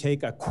going to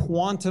take a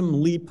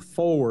quantum leap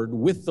forward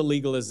with the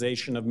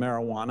legalization of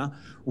marijuana,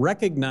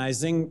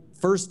 recognizing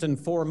first and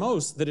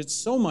foremost that it's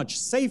so much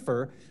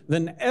safer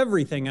than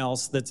everything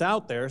else that's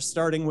out there,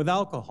 starting with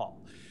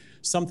alcohol.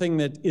 Something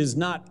that is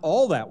not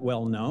all that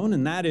well known,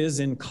 and that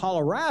is in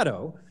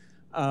Colorado,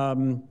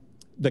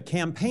 the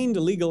campaign to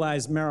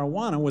legalize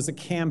marijuana was a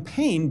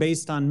campaign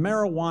based on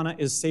marijuana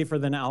is safer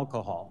than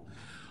alcohol.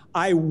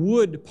 I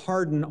would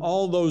pardon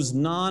all those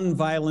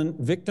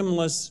non-violent,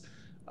 victimless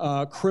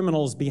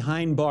criminals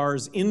behind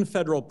bars in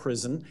federal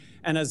prison,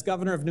 and as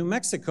governor of New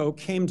Mexico,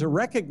 came to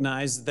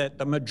recognize that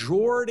the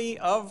majority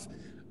of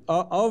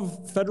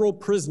federal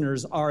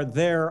prisoners are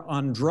there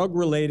on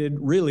drug-related,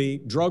 really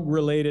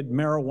drug-related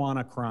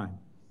marijuana crime.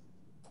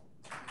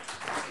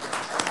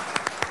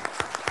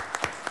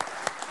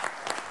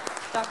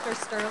 Dr.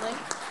 Sterling?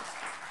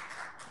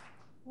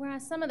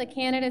 Whereas some of the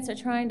candidates are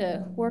trying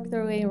to work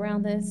their way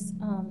around this,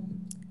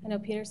 I know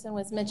Peterson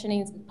was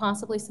mentioning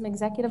possibly some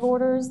executive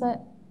orders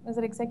was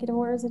it executive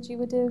orders that you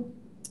would do?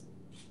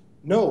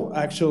 No,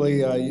 actually,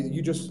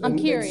 you just I'm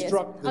curious.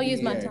 instruct the I'll DEA.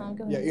 use my time.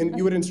 Go ahead. Yeah,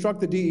 you would instruct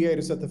the DEA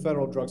to set the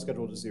federal drug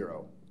schedule to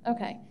 0.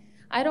 Okay.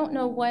 I don't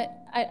know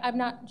what, I'm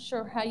not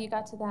sure how you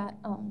got to that,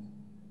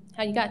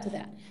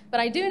 But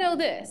I do know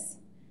this,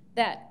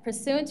 that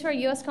pursuant to our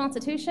U.S.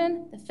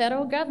 Constitution, the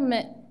federal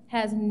government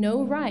has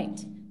no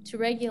right to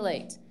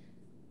regulate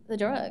the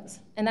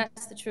drugs, and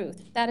that's the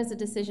truth. That is a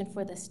decision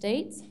for the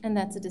states, and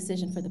that's a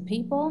decision for the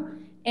people.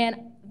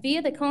 And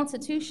via the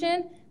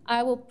Constitution,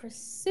 I will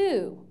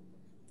pursue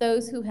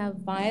those who have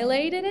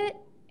violated it,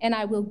 and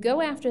I will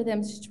go after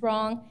them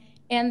strong.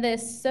 And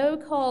this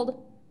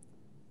so-called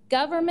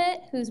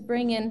government who's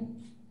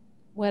bringing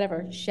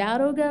whatever,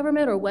 shadow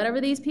government or whatever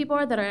these people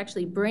are that are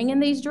actually bringing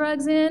these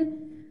drugs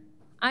in.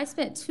 I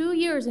spent 2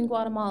 years in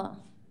Guatemala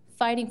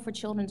fighting for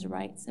children's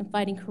rights and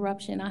fighting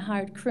corruption. I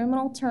hired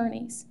criminal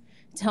attorneys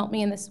to help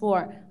me in this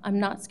war. I'm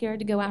not scared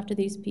to go after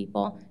these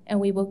people, and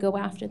we will go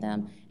after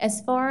them.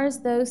 As far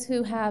as those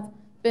who have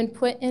been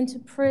put into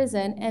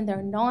prison and they're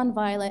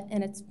nonviolent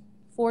and it's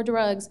for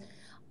drugs,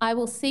 I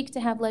will seek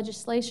to have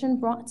legislation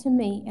brought to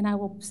me, and I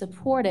will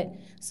support it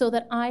so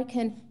that I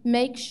can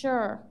make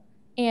sure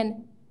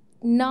and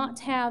not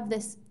have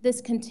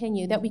this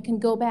continue, that we can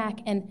go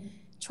back and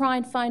try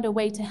and find a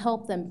way to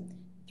help them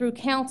through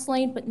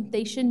counseling, but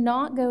they should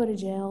not go to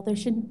jail. They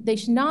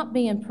should not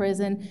be in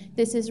prison.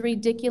 This is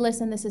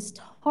ridiculous, and this has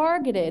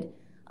targeted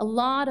a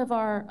lot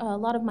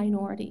of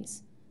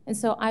minorities. And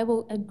so I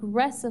will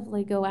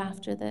aggressively go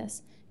after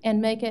this and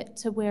make it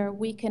to where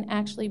we can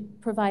actually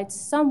provide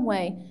some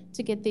way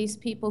to get these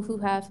people who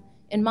have,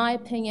 in my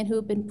opinion, who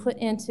have been put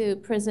into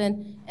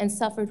prison and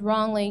suffered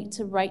wrongly,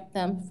 to right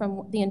them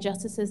from the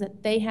injustices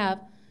that they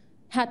have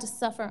had to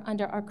suffer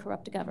under our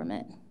corrupt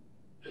government.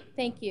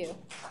 Thank you.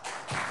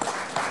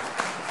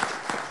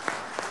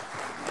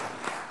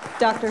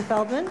 Dr.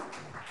 Feldman.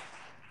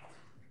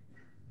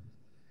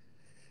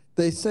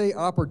 They say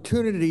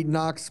opportunity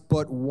knocks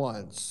but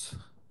once.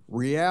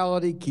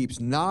 Reality keeps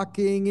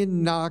knocking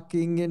and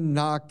knocking and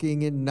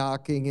knocking and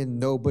knocking, and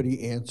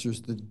nobody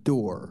answers the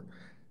door.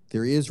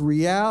 There is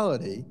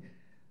reality.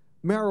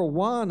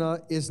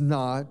 Marijuana is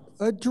not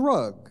a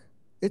drug.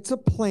 It's a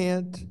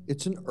plant.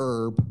 It's an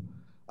herb.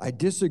 I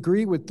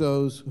disagree with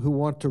those who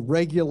want to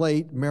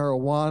regulate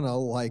marijuana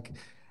like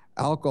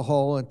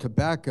alcohol and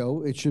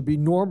tobacco. It should be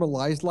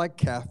normalized like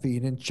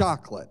caffeine and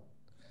chocolate.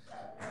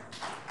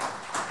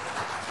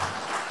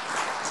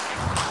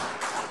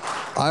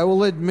 I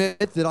will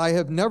admit that I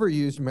have never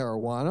used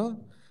marijuana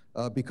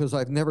because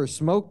I've never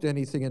smoked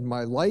anything in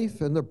my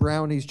life, and the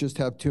brownies just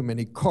have too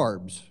many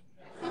carbs.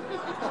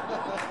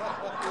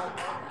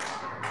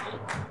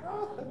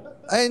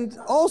 And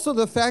also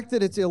the fact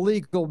that it's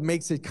illegal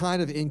makes it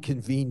kind of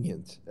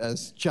inconvenient,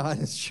 as John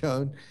has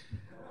shown.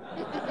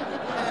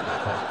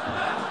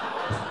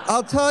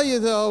 I'll tell you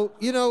though,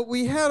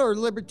 we had our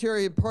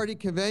Libertarian Party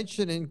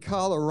convention in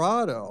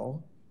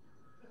Colorado,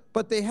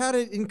 but they had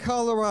it in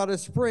Colorado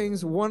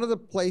Springs, one of the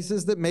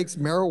places that makes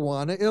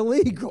marijuana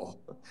illegal.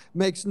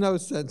 Makes no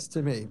sense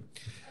to me.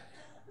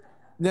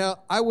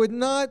 Now, I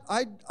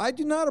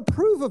do not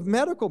approve of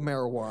medical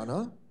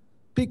marijuana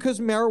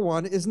because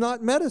marijuana is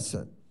not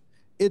medicine.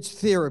 It's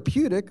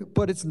therapeutic,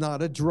 but it's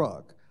not a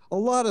drug. A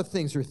lot of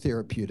things are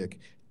therapeutic.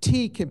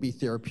 Tea can be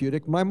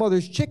therapeutic. My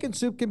mother's chicken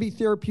soup can be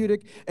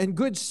therapeutic, and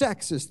good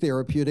sex is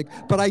therapeutic,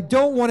 but I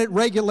don't want it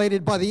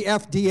regulated by the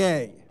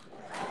FDA.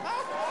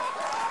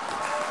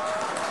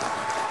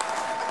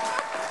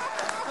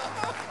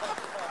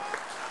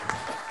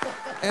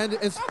 And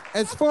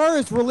as far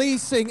as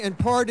releasing and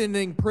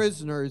pardoning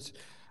prisoners,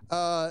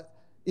 I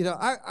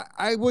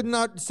would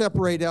not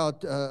separate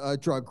out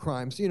drug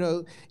crimes.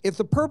 If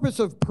the purpose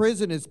of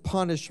prison is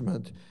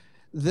punishment,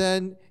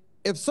 then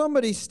if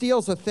somebody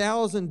steals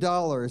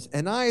 $1,000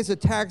 and I as a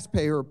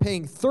taxpayer are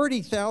paying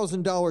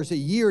 $30,000 a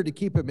year to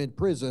keep him in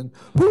prison,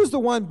 who's the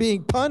one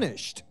being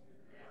punished?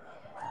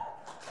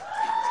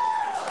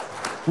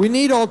 We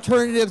need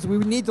alternatives. We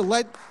need to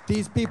let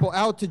these people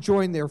out to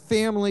join their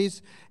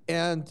families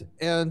and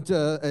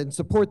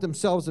support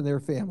themselves and their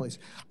families.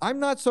 I'm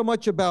not so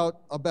much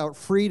about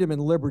freedom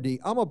and liberty.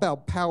 I'm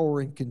about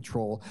power and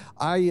control.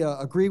 I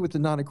agree with the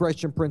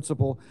non-aggression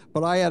principle,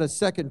 but I add a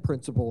second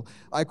principle.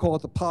 I call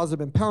it the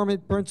positive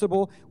empowerment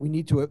principle. We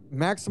need to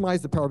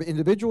maximize the power of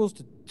individuals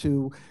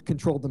to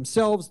control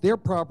themselves, their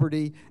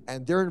property,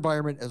 and their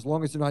environment as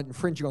long as they're not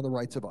infringing on the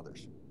rights of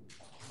others.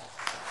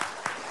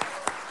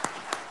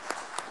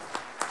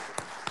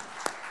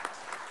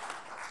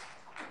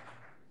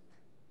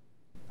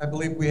 I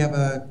believe we have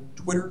a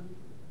Twitter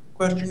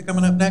question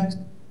coming up next.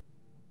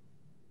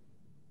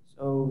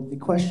 So the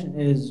question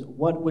is,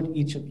 what would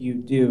each of you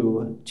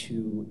do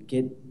to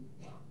get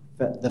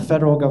the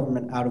federal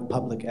government out of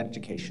public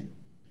education?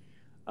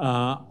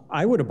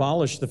 I would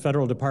abolish the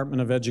Federal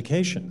Department of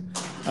Education.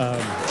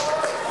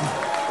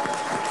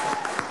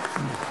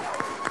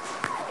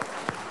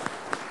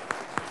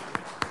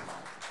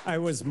 I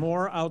was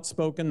more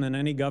outspoken than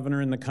any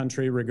governor in the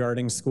country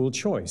regarding school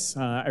choice.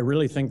 I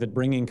really think that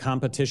bringing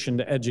competition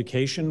to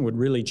education would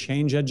really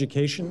change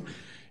education.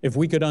 If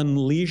we could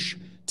unleash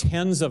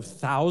tens of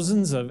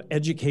thousands of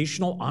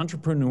educational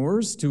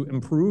entrepreneurs to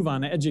improve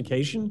on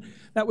education,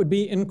 that would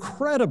be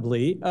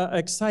incredibly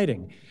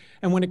exciting.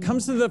 And when it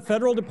comes to the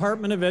Federal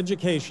Department of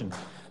Education,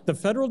 the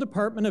Federal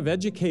Department of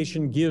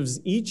Education gives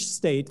each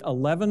state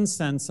 11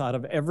 cents out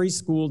of every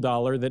school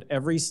dollar that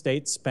every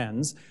state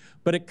spends,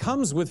 but it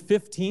comes with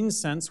 15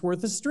 cents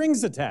worth of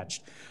strings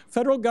attached.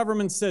 Federal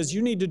government says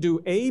you need to do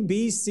A,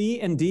 B,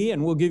 C, and D,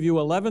 and we'll give you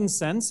 11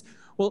 cents.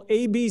 Well,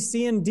 A, B,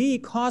 C, and D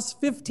costs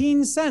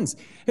 15 cents.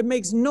 It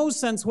makes no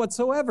sense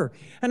whatsoever.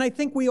 And I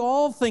think we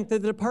all think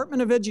that the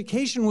Department of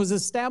Education was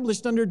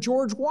established under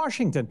George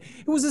Washington.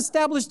 It was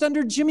established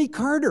under Jimmy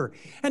Carter.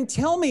 And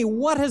tell me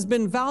what has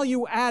been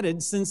value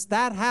added since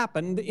that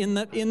happened in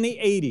the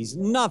 80s?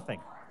 Nothing.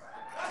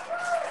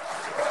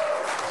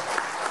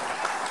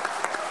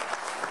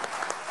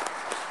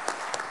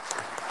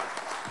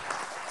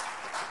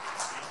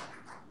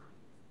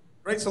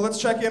 Great, so let's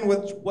check in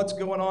with what's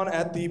going on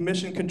at the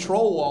mission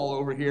control wall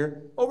over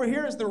here. Over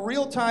here is the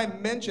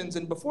real-time mentions,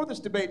 and before this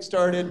debate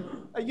started,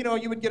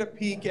 you would get a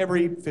peak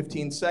every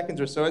 15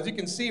 seconds or so. As you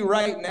can see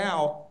right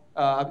now,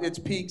 it's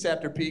peaks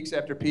after peaks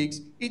after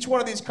peaks. Each one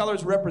of these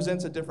colors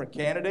represents a different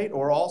candidate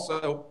or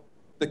also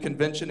the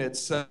convention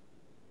itself.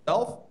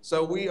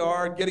 So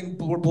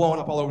we're blowing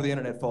up all over the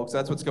internet, folks.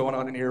 That's what's going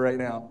on in here right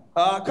now.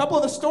 A couple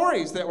of the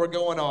stories that were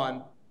going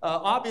on.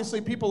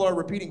 Obviously, people are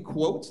repeating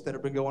quotes that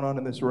have been going on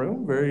in this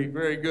room. Very,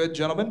 very good,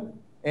 gentlemen.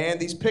 And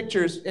these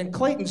pictures, and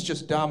Clayton's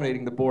just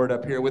dominating the board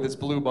up here with his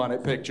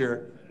bluebonnet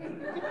picture.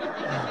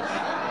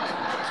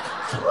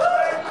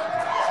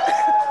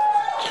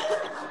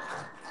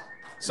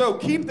 So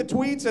keep the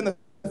tweets and the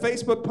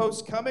Facebook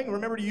posts coming.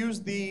 Remember to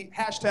use the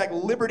hashtag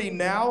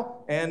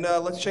 #LibertyNow, and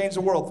let's change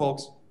the world,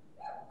 folks.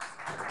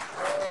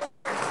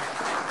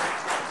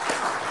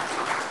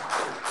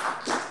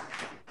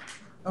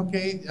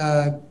 Okay,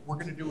 we're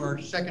going to do our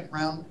second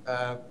round.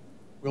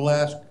 We'll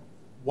ask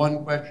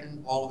one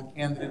question. All of the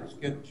candidates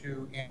get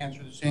to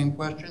answer the same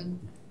question.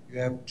 You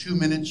have 2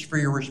 minutes for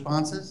your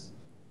responses.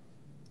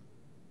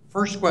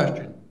 First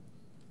question.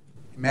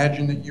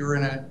 Imagine that you're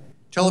in a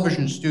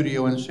television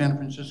studio in San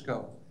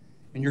Francisco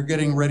and you're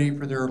getting ready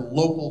for their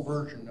local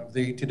version of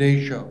the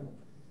Today Show.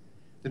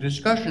 The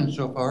discussion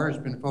so far has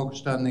been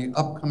focused on the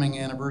upcoming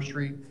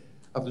anniversary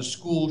of the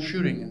school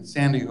shooting in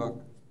Sandy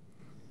Hook.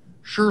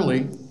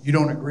 Surely you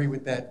don't agree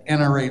with that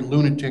NRA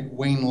lunatic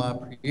Wayne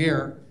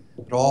LaPierre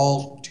that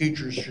all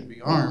teachers should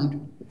be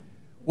armed.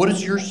 What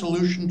is your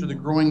solution to the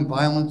growing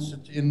violence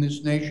in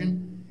this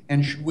nation?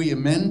 And should we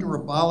amend or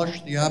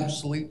abolish the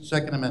obsolete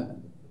Second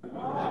Amendment?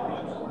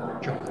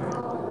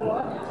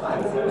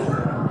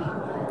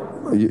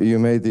 You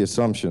made the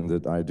assumption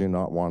that I do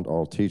not want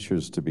all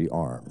teachers to be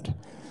armed.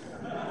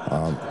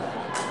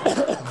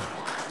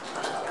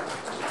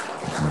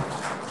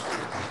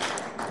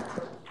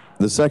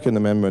 The Second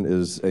Amendment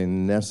is a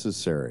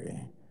necessary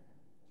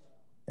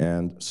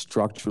and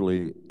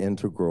structurally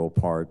integral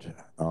part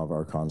of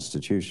our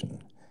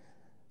Constitution.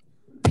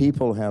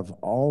 People have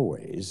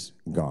always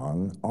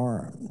gone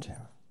armed.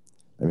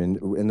 I mean,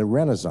 in the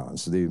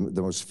Renaissance, the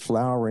most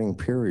flowering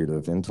period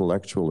of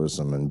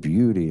intellectualism and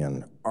beauty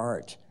and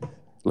art,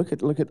 look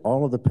at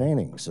all of the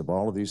paintings of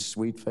all of these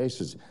sweet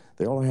faces.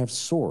 They all have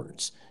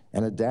swords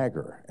and a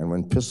dagger, and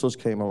when pistols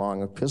came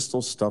along, a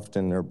pistol stuffed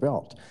in their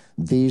belt.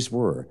 These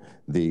were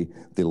the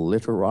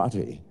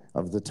literati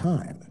of the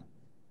time.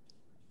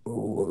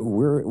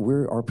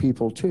 We're our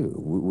people too.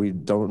 We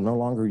don't no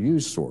longer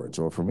use swords,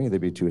 or for me,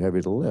 they'd be too heavy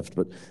to lift.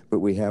 But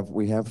we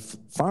have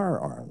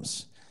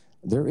firearms.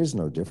 There is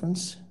no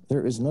difference.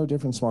 There is no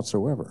difference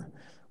whatsoever.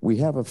 We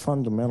have a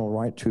fundamental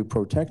right to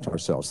protect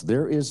ourselves.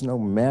 There is no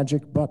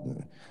magic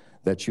button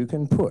that you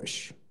can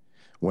push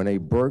when a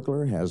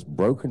burglar has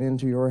broken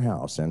into your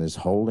house and is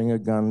holding a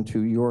gun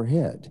to your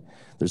head.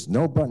 There's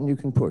no button you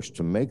can push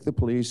to make the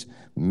police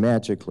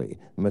magically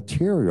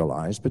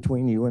materialize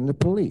between you and the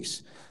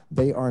police.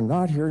 They are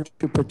not here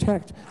to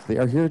protect. They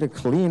are here to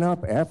clean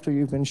up after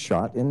you've been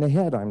shot in the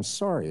head. I'm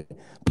sorry.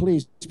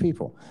 Please,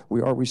 people,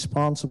 we are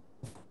responsible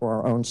for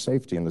our own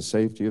safety and the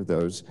safety of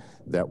those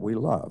that we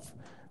love,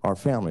 our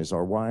families,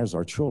 our wives,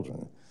 our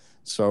children.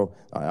 So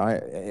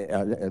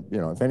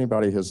if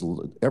anybody has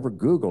ever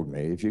Googled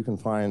me, if you can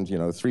find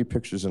 3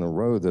 pictures in a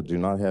row that do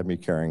not have me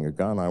carrying a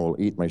gun, I will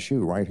eat my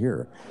shoe right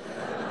here.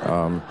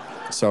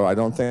 So I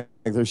don't think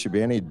there should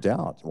be any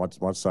doubt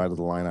what side of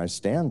the line I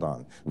stand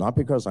on. Not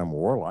because I'm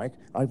warlike.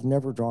 I've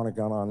never drawn a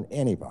gun on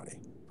anybody,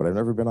 but I've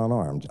never been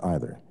unarmed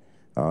either.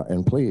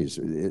 And please,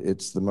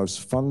 it's the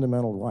most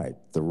fundamental right,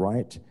 the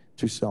right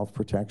to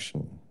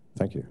self-protection.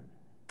 Thank you.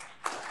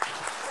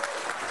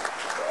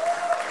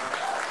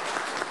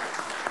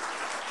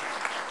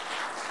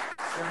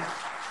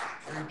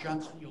 Gary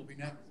Johnson, you'll be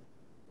next.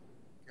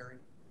 Gary.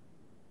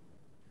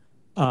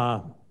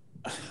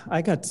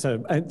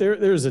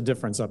 There's a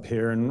difference up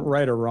here, and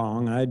right or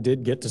wrong, I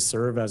did get to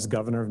serve as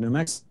governor of New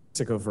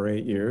Mexico for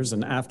 8 years,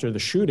 and after the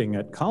shooting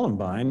at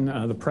Columbine,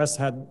 the press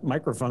had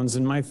microphones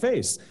in my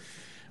face.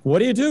 What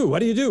do you do? What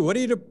do you do? What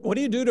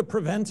do you do to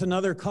prevent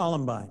another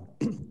Columbine?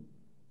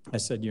 I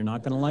said, you're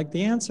not going to like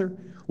the answer.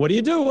 What do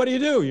you do? What do you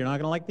do? You're not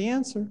going to like the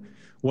answer.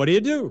 What do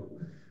you do?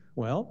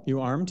 Well, you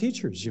arm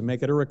teachers. You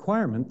make it a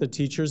requirement that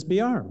teachers be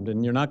armed.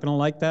 And you're not going to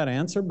like that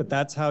answer, but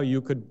that's how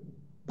you could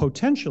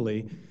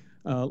potentially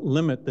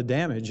limit the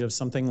damage of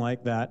something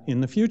like that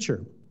in the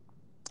future.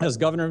 As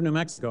governor of New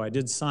Mexico, I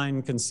did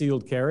sign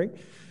concealed carry.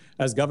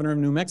 As governor of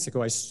New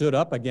Mexico, I stood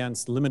up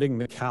against limiting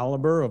the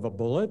caliber of a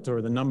bullet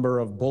or the number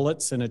of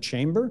bullets in a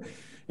chamber.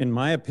 In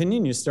my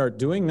opinion, you start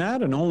doing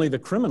that, and only the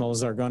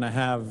criminals are going to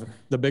have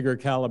the bigger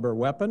caliber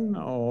weapon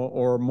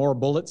or more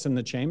bullets in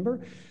the chamber.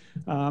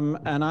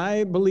 And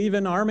I believe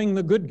in arming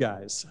the good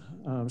guys.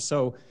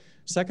 So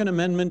Second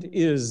Amendment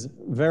is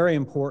very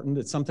important.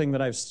 It's something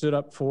that I've stood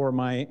up for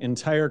my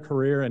entire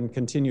career and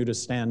continue to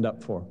stand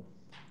up for.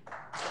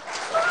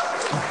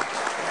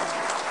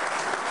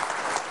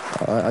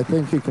 I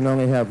think you can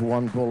only have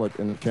one bullet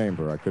in the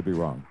chamber. I could be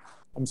wrong.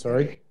 I'm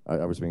sorry?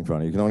 I was being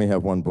funny. You can only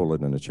have one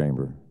bullet in the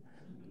chamber.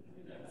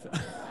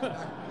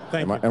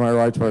 Am I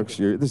right, folks?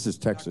 This is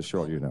Texas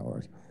Short, you know,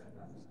 right?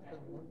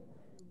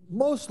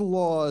 Most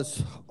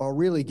laws are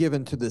really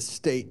given to the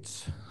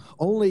states.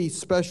 Only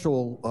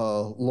special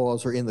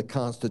laws are in the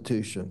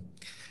Constitution.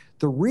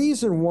 The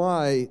reason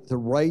why the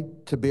right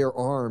to bear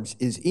arms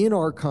is in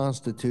our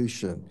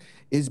Constitution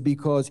is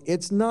because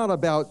it's not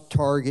about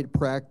target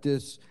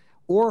practice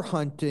or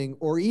hunting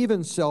or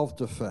even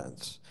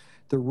self-defense.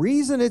 The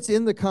reason it's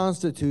in the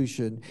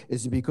Constitution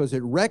is because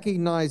it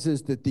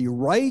recognizes that the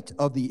right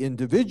of the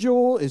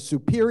individual is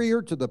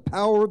superior to the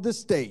power of the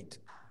state.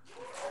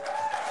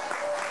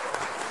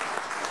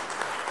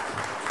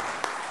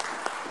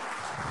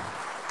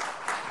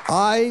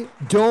 I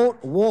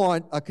don't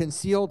want a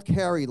concealed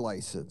carry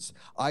license.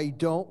 I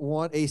don't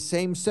want a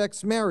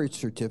same-sex marriage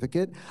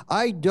certificate.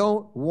 I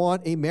don't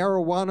want a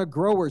marijuana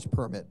grower's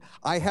permit.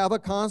 I have a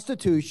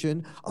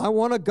constitution. I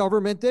want a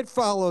government that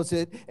follows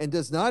it and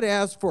does not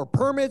ask for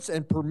permits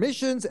and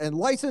permissions and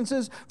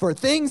licenses for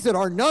things that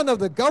are none of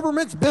the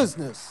government's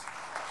business.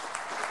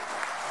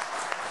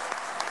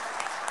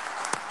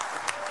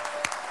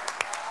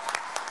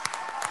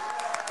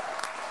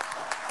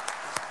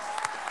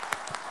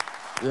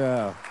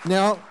 Yeah.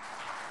 Now,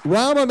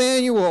 Rahm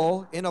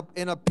Emanuel, in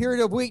a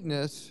period of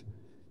weakness,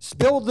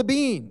 spilled the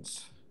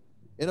beans.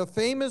 In a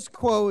famous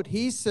quote,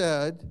 he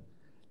said,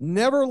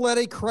 "Never let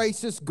a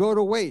crisis go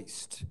to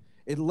waste.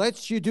 It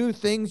lets you do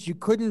things you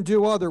couldn't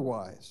do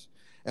otherwise."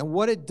 And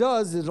what it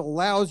does is it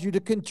allows you to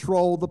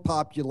control the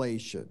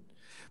population.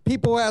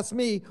 People ask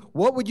me,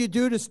 what would you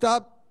do to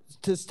stop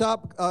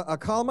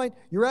Columbine?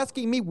 You're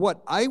asking me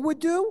what I would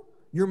do?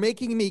 You're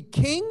making me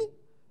king?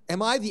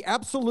 Am I the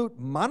absolute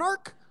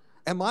monarch?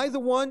 Am I the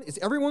one? Is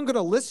everyone going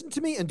to listen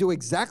to me and do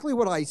exactly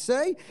what I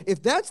say?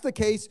 If that's the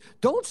case,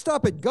 don't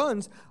stop at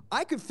guns.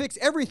 I could fix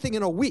everything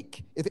in a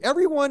week. If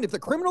the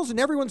criminals and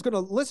everyone's going to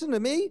listen to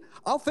me,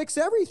 I'll fix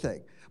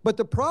everything. But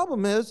the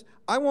problem is,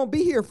 I won't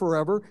be here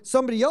forever.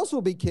 Somebody else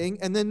will be king,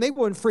 and then they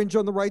will infringe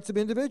on the rights of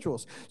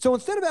individuals. So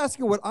instead of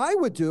asking what I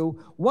would do,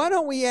 why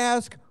don't we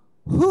ask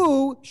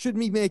who should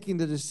be making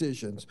the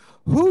decisions?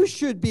 Who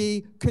should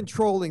be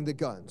controlling the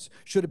guns?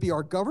 Should it be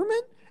our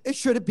government?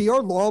 Should it be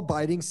our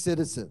law-abiding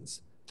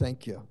citizens?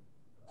 Thank you.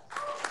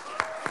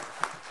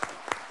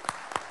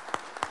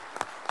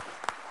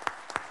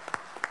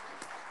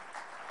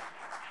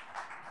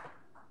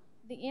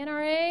 The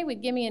NRA would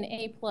give me an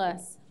A+.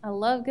 I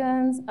love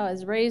guns. I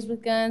was raised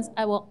with guns.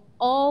 I will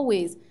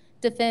always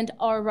defend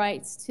our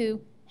rights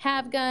to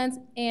have guns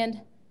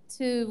and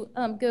to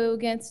go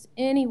against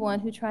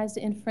anyone who tries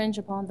to infringe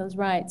upon those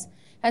rights.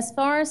 As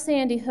far as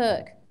Sandy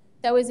Hook,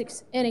 that was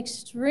an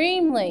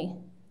extremely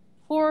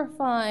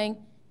horrifying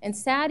and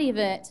sad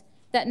event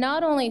that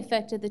not only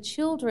affected the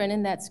children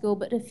in that school,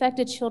 but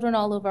affected children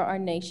all over our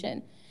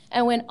nation.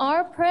 And when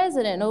our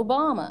president,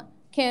 Obama,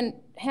 can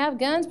have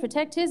guns,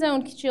 protect his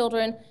own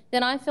children,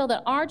 then I feel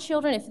that our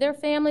children, if their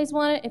families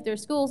want it, if their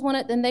schools want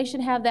it, then they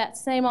should have that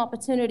same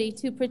opportunity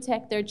to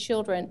protect their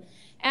children.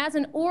 As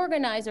an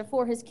organizer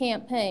for his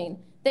campaign,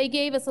 they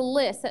gave us a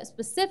list that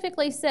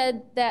specifically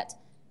said that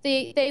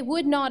they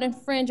would not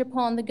infringe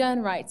upon the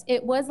gun rights.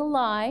 It was a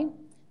lie.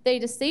 They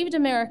deceived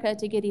America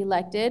to get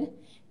elected,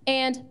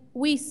 and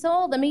we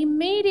saw them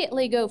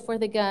immediately go for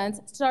the guns,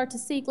 start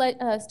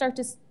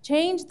to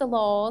change the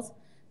laws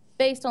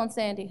based on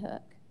Sandy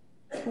Hook.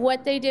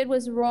 What they did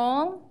was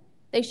wrong.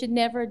 They should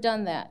never have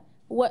done that.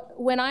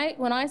 When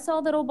I saw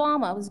that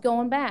Obama was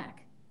going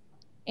back,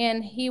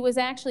 and he was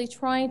actually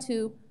trying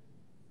to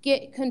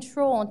get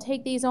control and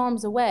take these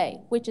arms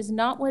away, which is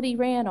not what he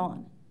ran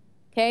on.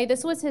 Okay,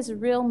 this was his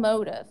real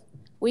motive.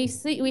 We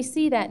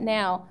see that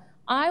now.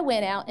 I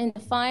went out in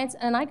defiance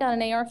and I got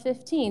an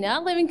AR-15. I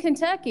live in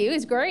Kentucky. It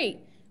was great.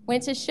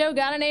 Went to show,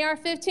 got an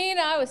AR-15.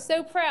 I was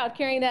so proud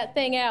carrying that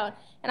thing out.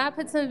 And I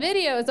put some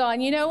videos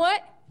on. You know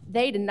what?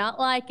 They did not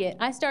like it.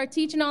 I started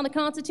teaching on the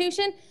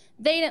Constitution.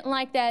 They didn't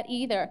like that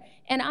either.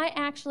 And I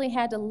actually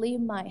had to leave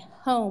my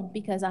home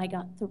because I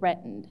got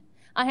threatened.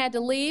 I had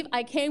to leave.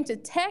 I came to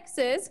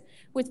Texas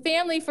with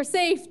Family for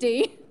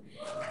Safety.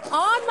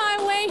 On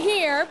my way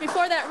here,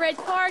 before that red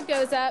card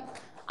goes up,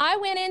 I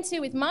went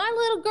into, with my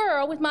little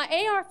girl, with my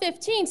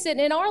AR-15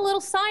 sitting in our little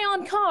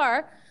Scion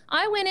car,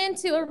 I went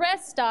into a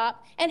rest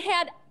stop and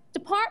had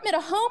Department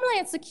of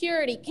Homeland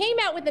Security came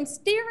out with them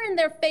staring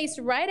their face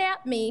right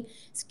at me,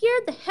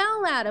 scared the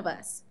hell out of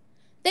us.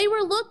 They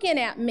were looking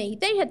at me.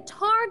 They had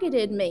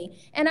targeted me.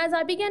 And as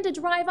I began to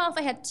drive off,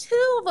 I had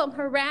 2 of them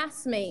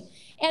harass me.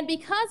 And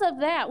because of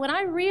that, when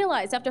I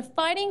realized after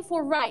fighting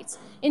for rights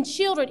in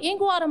children in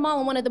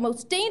Guatemala, one of the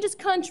most dangerous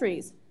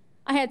countries,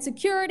 I had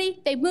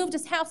security. They moved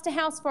us house to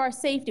house for our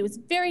safety. It was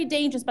very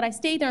dangerous, but I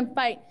stayed there and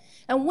fight.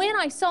 And when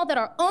I saw that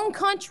our own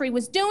country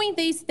was doing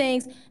these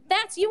things,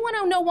 you want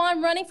to know why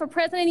I'm running for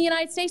president of the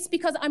United States?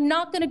 Because I'm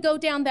not going to go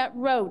down that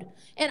road.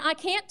 And I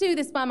can't do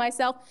this by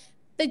myself.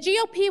 The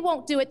GOP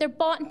won't do it. They're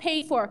bought and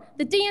paid for.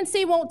 The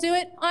DNC won't do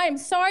it. I am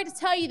sorry to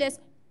tell you this.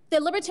 The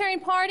Libertarian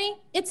Party,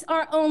 it's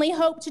our only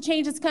hope to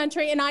change this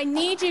country, and I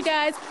need you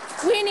guys.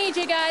 We need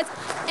you guys.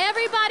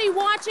 Everybody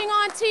watching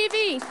on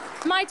TV,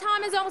 my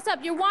time is almost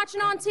up. You're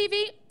watching on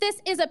TV. This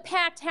is a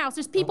packed house.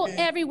 There's people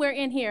everywhere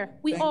in here.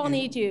 We all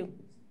need you.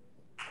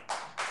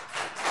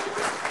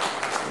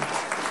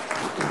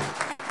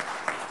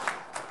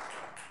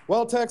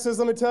 Well, Texas,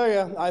 let me tell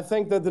you, I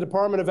think that the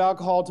Department of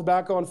Alcohol,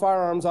 Tobacco, and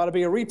Firearms ought to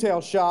be a retail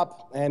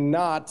shop and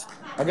not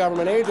a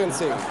government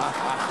agency.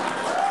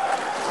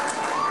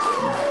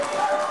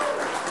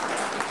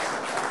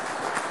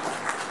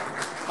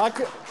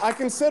 I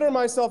consider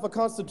myself a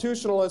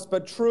constitutionalist,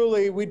 but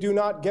truly we do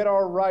not get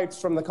our rights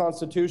from the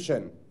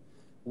Constitution.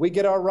 We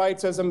get our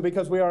rights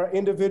because we are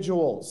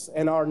individuals,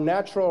 and our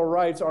natural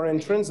rights are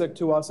intrinsic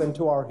to us and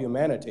to our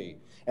humanity.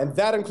 And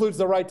that includes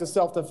the right to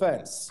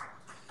self-defense.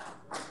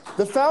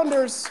 The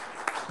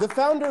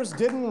founders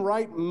didn't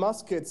write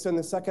muskets in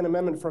the Second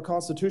Amendment for a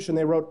Constitution.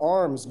 They wrote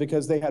arms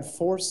because they had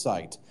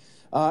foresight.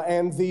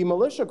 And the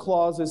militia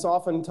clause is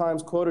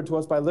oftentimes quoted to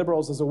us by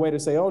liberals as a way to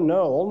say, oh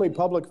no, only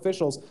public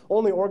officials,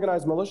 only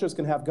organized militias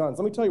can have guns.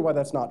 Let me tell you why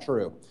that's not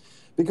true.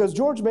 Because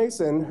George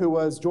Mason, who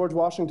was George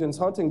Washington's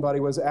hunting buddy,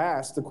 was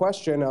asked the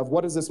question of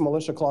what does this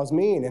militia clause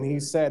mean? And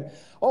he said,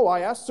 oh, I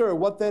asked her,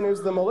 what then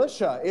is the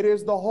militia? It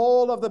is the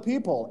whole of the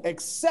people,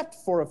 except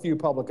for a few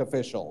public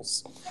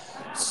officials.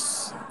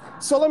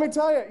 So let me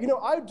tell you,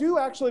 I do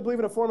actually believe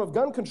in a form of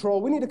gun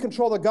control. We need to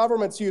control the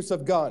government's use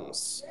of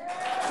guns.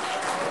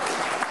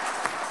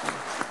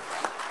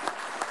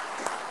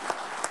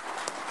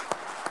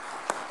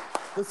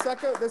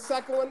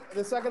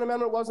 The Second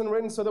Amendment wasn't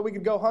written so that we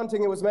could go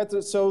hunting. It was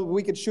meant so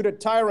we could shoot at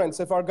tyrants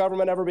if our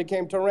government ever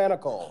became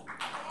tyrannical.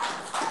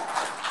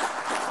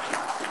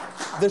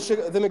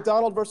 The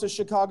McDonald versus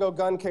Chicago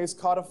gun case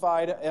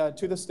codified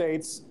to the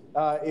states.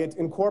 It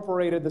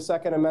incorporated the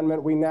Second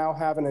Amendment. We now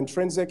have an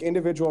intrinsic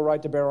individual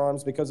right to bear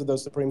arms because of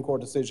those Supreme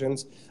Court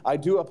decisions. I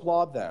do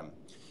applaud them.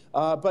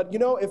 But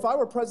if I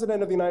were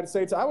president of the United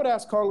States, I would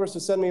ask Congress to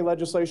send me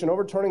legislation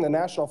overturning the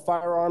National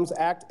Firearms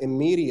Act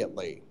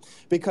immediately,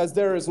 because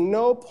there is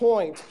no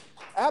point.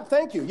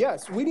 Thank you.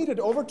 Yes, we need to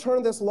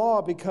overturn this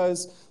law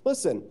because,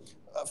 listen,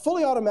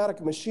 fully automatic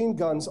machine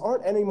guns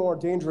aren't any more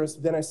dangerous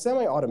than a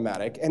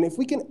semi-automatic, and if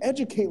we can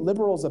educate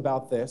liberals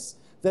about this,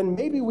 then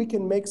maybe we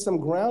can make some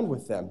ground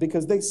with them,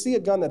 because they see a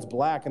gun that's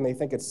black and they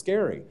think it's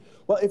scary.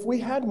 Well, if we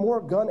had more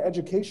gun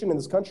education in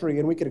this country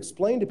and we could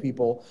explain to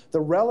people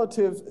the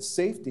relative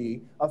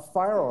safety of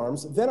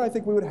firearms, then I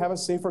think we would have a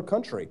safer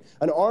country.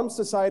 An armed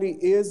society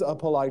is a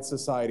polite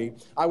society.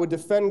 I would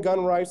defend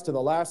gun rights to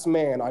the last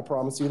man, I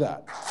promise you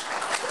that.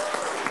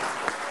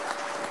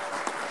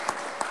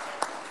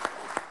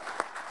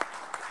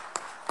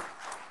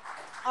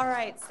 All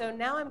right, so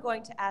now I'm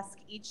going to ask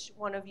each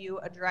one of you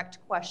a direct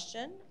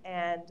question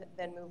and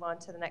then move on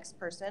to the next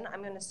person.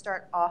 I'm going to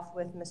start off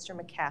with Mr.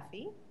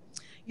 McAfee.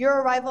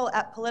 Your arrival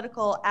at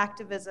political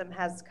activism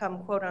has come,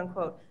 quote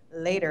unquote,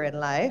 later in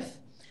life.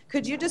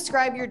 Could you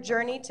describe your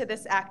journey to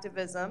this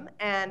activism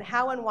and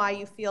how and why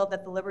you feel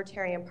that the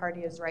Libertarian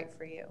Party is right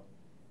for you?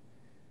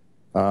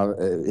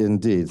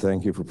 Indeed,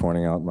 thank you for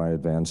pointing out my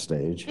advanced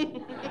age.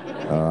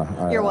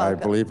 You're welcome. I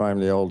believe I'm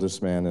the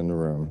oldest man in the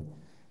room.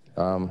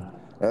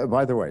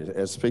 By the way,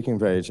 speaking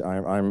of age,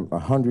 I'm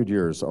 100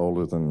 years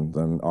older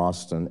than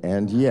Austin,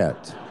 and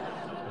yet,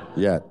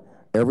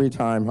 every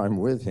time I'm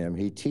with him,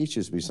 he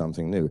teaches me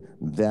something new.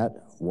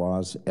 That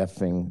was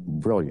effing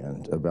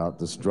brilliant about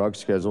this drug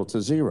schedule to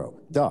zero.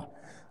 Duh.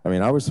 I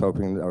mean, I was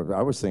thinking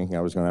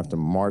I was going to have to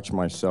march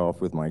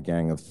myself with my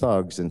gang of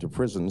thugs into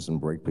prisons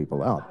and break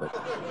people out, but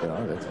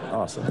that's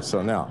awesome.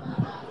 So now,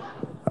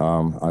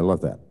 I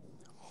love that.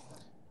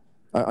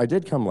 I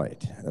did come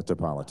late to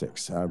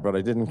politics, but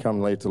I didn't come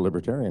late to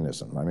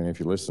libertarianism. I mean, if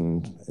you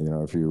listened,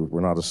 if you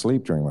were not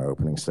asleep during my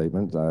opening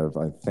statement,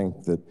 I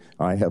think that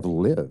I have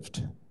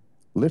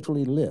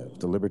literally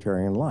lived a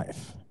libertarian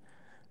life.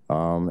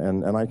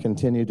 And I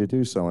continue to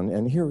do so,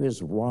 and here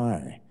is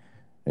why.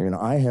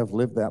 I have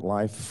lived that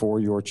life for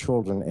your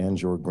children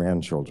and your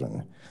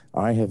grandchildren.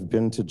 I have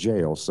been to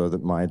jail so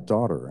that my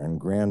daughter and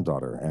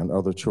granddaughter and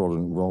other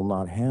children will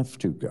not have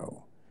to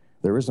go.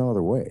 There is no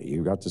other way.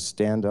 You've got to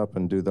stand up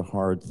and do the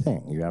hard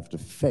thing. You have to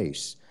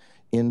face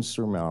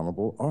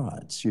insurmountable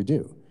odds. You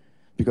do.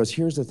 Because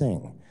here's the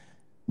thing.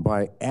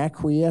 By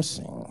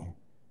acquiescing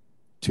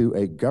to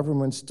a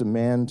government's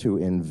demand to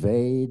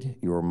invade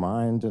your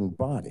mind and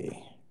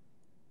body,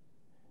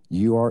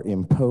 you are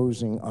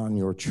imposing on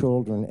your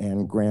children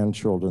and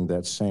grandchildren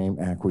that same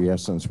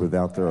acquiescence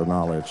without their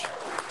knowledge.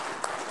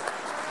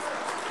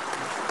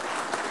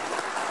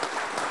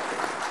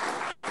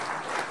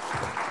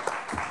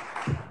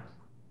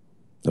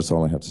 That's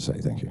all I have to say.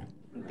 Thank you.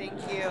 Thank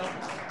you.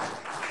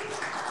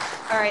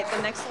 All right,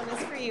 the next one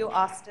is for you,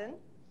 Austin.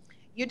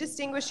 You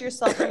distinguish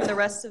yourself from the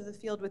rest of the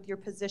field with your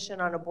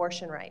position on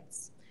abortion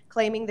rights,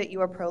 claiming that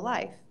you are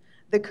pro-life.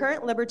 The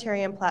current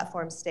libertarian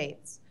platform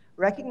states,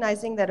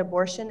 recognizing that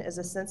abortion is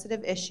a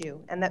sensitive issue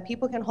and that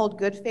people can hold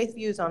good faith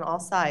views on all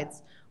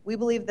sides, we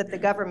believe that the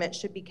government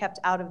should be kept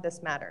out of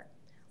this matter,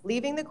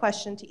 leaving the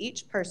question to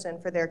each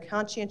person for their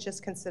conscientious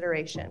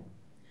consideration.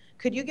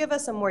 Could you give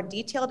us a more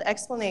detailed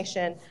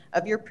explanation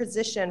of your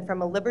position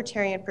from a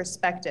libertarian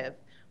perspective?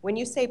 When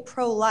you say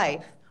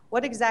pro-life,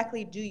 what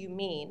exactly do you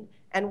mean?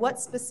 And what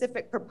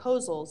specific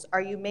proposals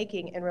are you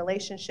making in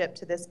relationship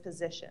to this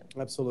position?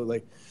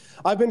 Absolutely.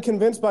 I've been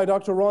convinced by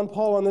Dr. Ron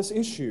Paul on this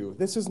issue.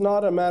 This is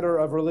not a matter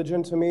of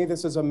religion to me.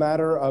 This is a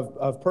matter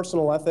of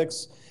personal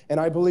ethics. And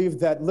I believe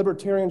that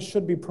libertarians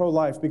should be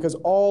pro-life because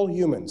all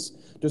humans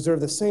deserve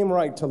the same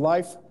right to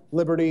life,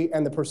 liberty,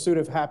 and the pursuit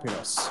of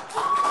happiness.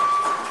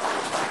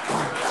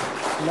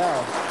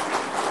 Now,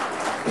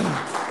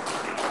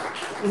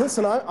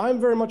 listen, I'm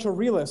very much a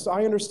realist.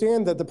 I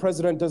understand that the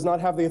president does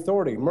not have the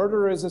authority.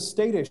 Murder is a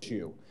state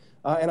issue,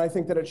 and I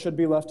think that it should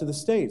be left to the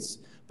states.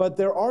 But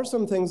there are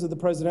some things that the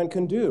president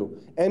can do.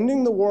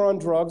 Ending the war on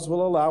drugs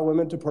will allow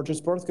women to purchase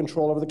birth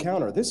control over the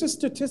counter. This is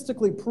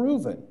statistically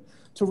proven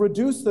to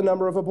reduce the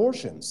number of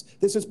abortions.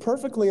 This is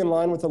perfectly in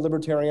line with the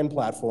libertarian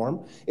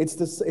platform. It's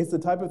the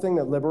type of thing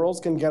that liberals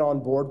can get on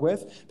board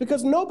with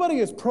because nobody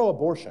is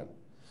pro-abortion.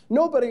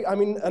 Nobody, I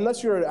mean,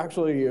 unless you're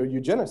actually a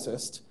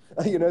eugenicist,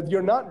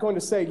 you're not going to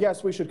say,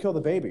 yes, we should kill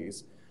the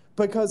babies,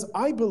 because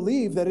I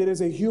believe that it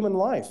is a human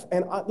life.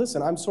 And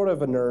listen, I'm sort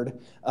of a nerd.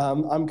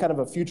 I'm kind of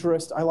a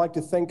futurist. I like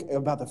to think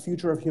about the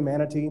future of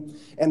humanity.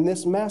 And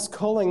this mass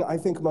culling, I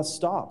think, must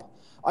stop.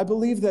 I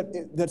believe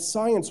that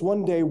science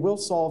one day will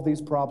solve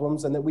these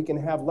problems and that we can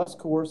have less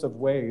coercive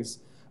ways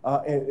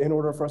in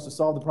order for us to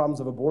solve the problems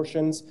of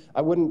abortions.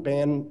 I wouldn't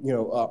ban,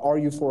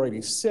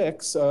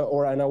 RU-486,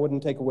 and I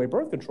wouldn't take away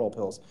birth control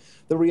pills.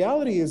 The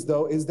reality is,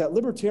 though, is that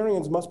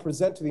libertarians must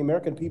present to the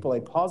American people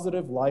a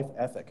positive life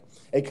ethic,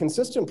 a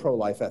consistent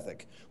pro-life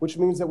ethic, which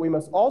means that we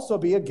must also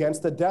be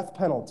against the death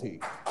penalty.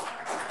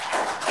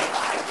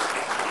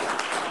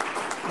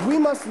 We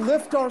must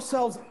lift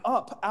ourselves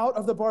up out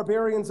of the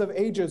barbarians of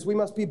ages. We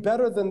must be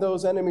better than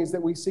those enemies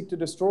that we seek to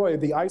destroy,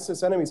 the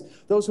ISIS enemies,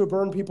 those who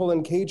burn people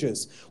in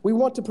cages. We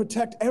want to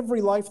protect every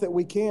life that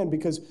we can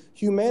because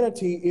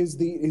humanity is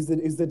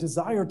the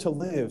desire to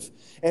live.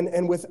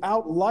 And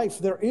without life,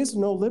 there is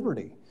no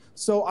liberty.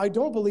 So I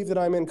don't believe that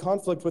I'm in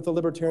conflict with the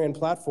libertarian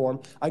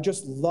platform. I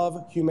just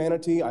love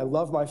humanity. I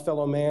love my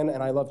fellow man,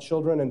 and I love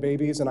children and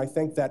babies. And I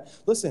think that,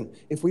 listen,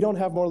 if we don't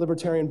have more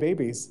libertarian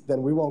babies,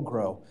 then we won't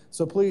grow.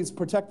 So please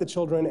protect the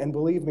children and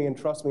believe me and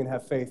trust me and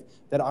have faith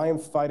that I am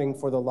fighting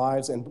for the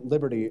lives and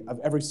liberty of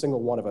every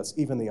single one of us,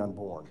 even the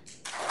unborn.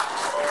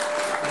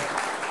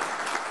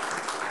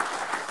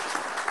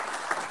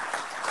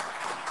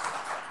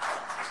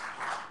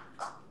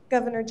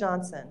 Governor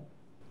Johnson.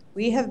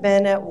 We have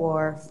been at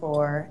war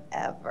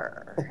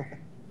forever.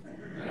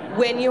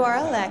 When you are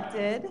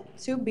elected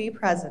to be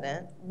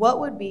president,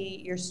 what would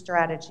be your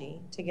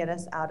strategy to get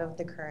us out of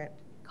the current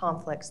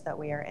conflicts that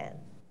we are in?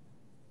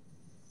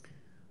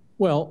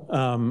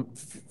 Well,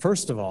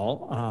 first of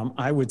all,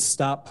 I would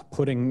stop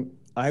putting,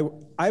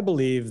 I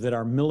believe that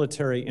our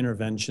military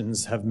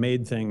interventions have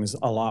made things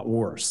a lot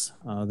worse.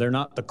 They're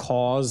not the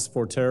cause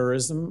for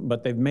terrorism,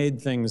 but they've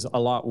made things a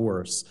lot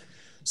worse.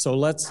 So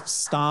let's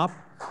stop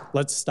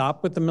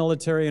with the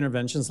military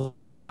interventions.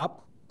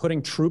 Stop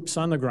putting troops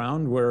on the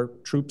ground where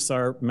troops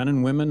are, men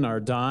and women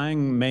are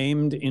dying,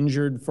 maimed,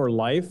 injured for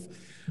life.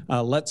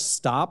 Let's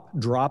stop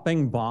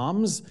dropping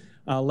bombs.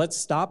 Let's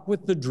stop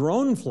with the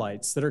drone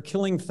flights that are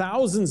killing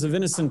thousands of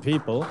innocent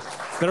people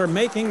that are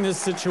making this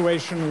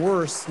situation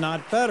worse,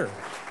 not better.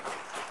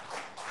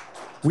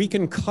 We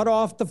can cut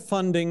off the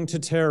funding to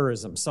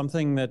terrorism,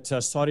 something that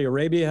Saudi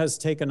Arabia has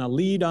taken a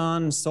lead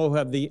on, so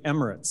have the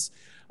Emirates.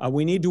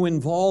 We need to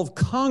involve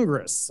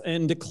Congress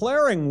in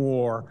declaring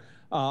war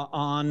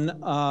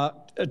on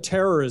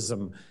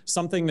terrorism,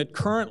 something that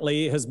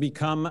currently has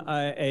become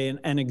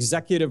an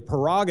executive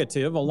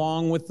prerogative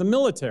along with the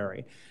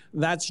military.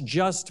 That's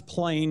just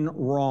plain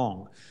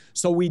wrong.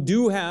 So we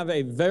do have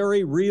a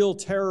very real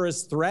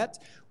terrorist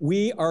threat.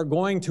 We are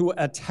going to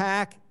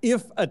attack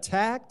if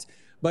attacked,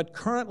 but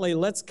currently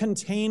let's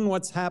contain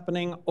what's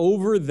happening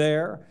over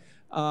there.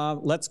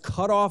 Let's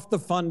cut off the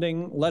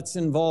funding. Let's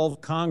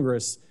involve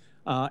Congress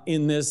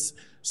in this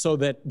so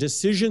that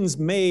decisions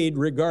made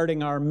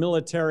regarding our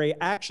military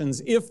actions,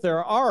 if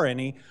there are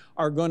any,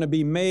 are going to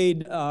be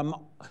made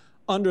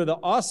under the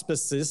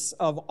auspices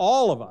of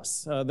all of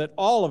us, that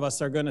all of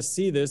us are going to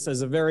see this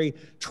as a very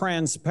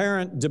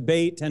transparent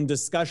debate and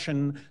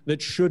discussion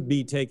that should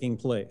be taking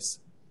place.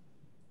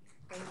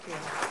 Thank you.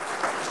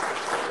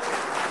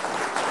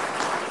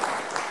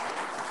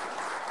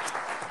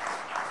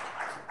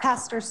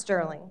 Pastor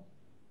Sterling,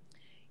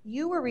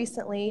 you were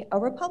recently a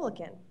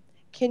Republican.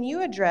 Can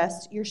you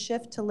address your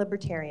shift to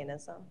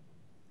libertarianism?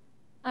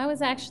 I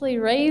was actually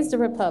raised a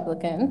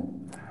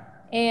Republican,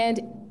 and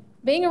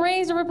being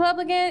raised a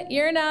Republican,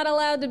 you're not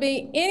allowed to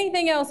be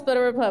anything else but a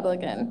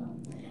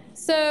Republican.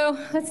 So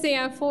let's see,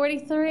 I'm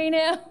 43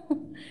 now.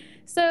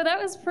 So that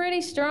was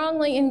pretty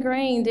strongly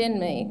ingrained in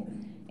me.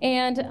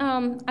 And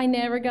I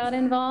never got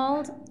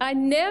involved. I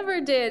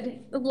never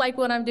did like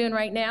what I'm doing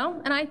right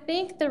now. And I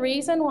think the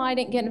reason why I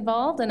didn't get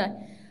involved and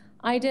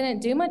I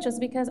didn't do much was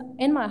because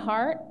in my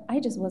heart,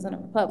 I just wasn't a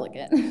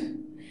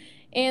Republican.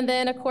 And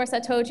then, of course, I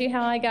told you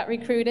how I got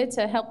recruited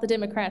to help the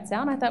Democrats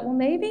out. And I thought, well,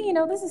 maybe, you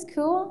know, this is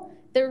cool.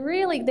 They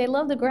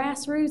love the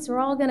grassroots. We're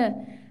all gonna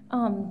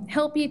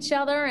help each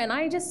other. And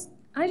I just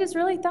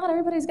really thought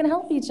everybody's gonna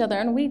help each other.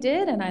 And we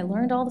did, and I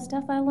learned all the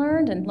stuff I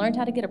learned and learned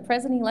how to get a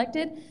president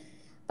elected.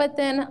 But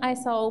then I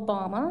saw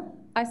Obama.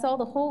 I saw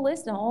the whole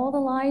list and all the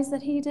lies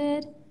that he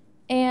did.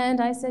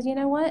 And I said, you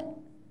know what?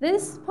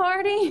 This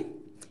party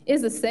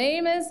is the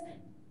same as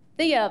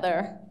the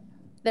other.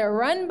 They're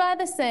run by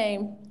the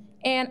same.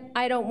 And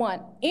I don't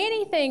want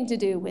anything to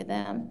do with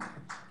them.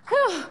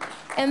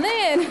 And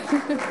then,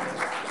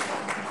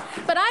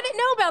 but I didn't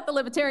know about the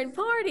Libertarian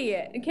Party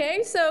yet,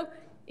 okay? So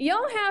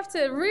y'all have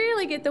to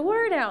really get the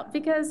word out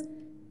because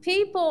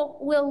people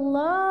will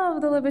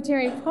love the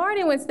Libertarian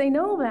Party once they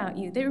know about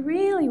you. They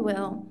really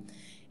will.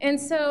 And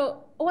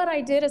so what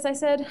I did is I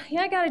said,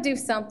 yeah, I got to do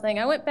something.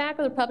 I went back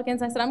with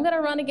Republicans. I said, I'm going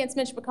to run against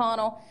Mitch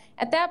McConnell.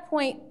 At that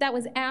point, that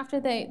was after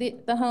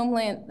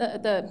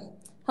the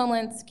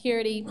Homeland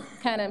Security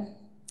kind of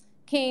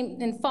came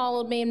and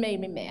followed me and made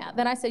me mad.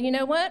 Then I said, you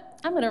know what?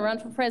 I'm going to run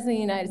for president of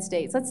the United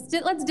States.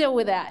 Let's deal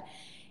with that.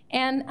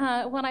 And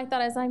what I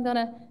thought is I'm going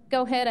to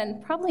go ahead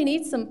and probably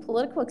need some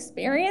political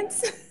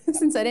experience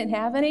since I didn't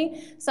have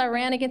any. So I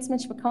ran against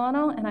Mitch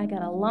McConnell, and I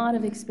got a lot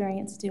of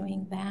experience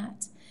doing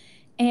that.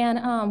 And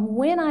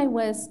when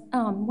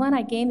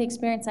I gained the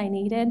experience I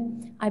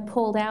needed, I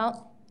pulled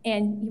out,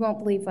 and you won't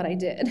believe what I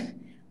did.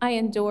 I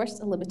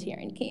endorsed a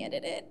Libertarian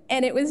candidate,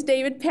 and it was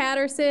David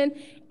Patterson,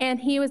 and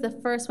he was the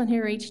first one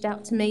who reached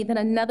out to me. Then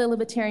another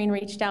Libertarian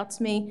reached out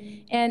to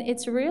me, and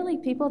it's really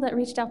people that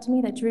reached out to me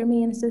that drew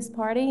me into this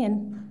party,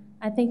 and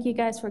I thank you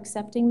guys for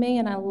accepting me,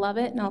 and I love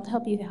it, and I'll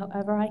help you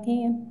however I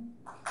can.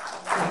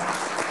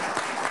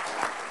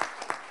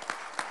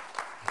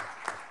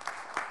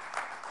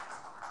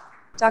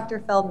 Dr.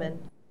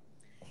 Feldman,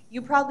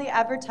 you proudly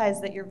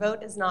advertise that your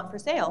vote is not for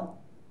sale.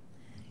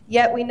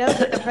 Yet we know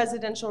that the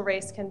presidential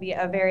race can be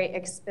a very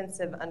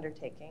expensive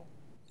undertaking.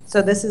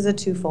 So this is a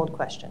twofold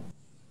question.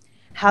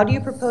 How do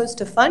you propose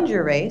to fund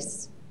your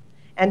race?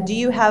 And do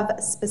you have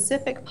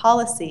specific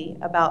policy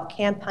about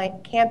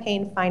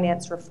campaign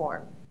finance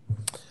reform?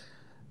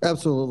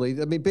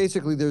 Absolutely. I mean,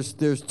 basically, there's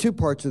two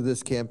parts of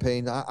this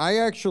campaign. I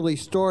actually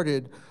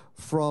started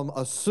from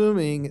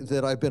assuming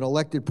that I've been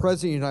elected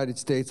president of the United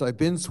States, I've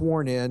been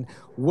sworn in.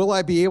 Will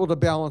I be able to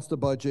balance the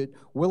budget?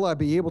 Will I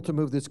be able to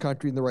move this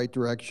country in the right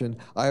direction?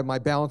 I have my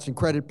balance and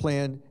credit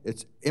plan.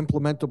 It's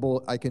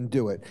implementable. I can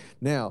do it.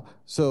 Now,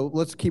 so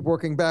let's keep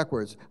working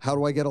backwards. How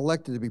do I get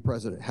elected to be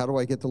president? How do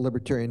I get the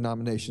Libertarian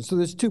nomination? So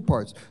there's two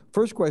parts.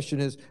 First question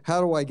is,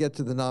 how do I get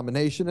to the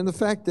nomination? And the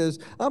fact is,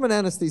 I'm an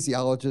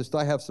anesthesiologist.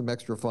 I have some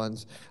extra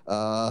funds.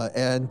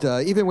 And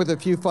even with a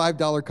few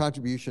 $5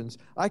 contributions,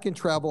 I can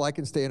travel. I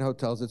can stay in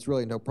hotels. It's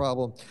really no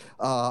problem.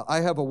 I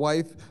have a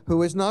wife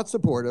who is not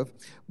supportive,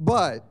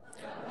 but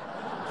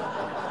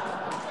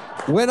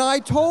when I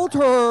told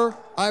her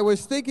I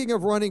was thinking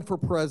of running for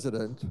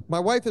president, my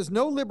wife is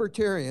no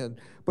libertarian,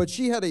 but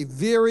she had a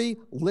very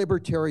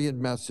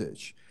libertarian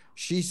message.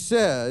 She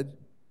said,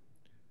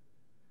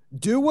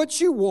 do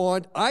what you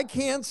want. I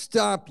can't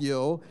stop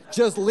you.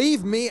 Just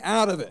leave me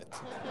out of it.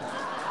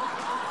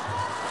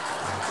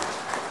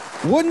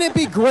 Wouldn't it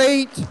be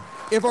great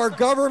if our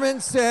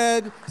government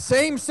said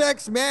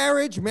same-sex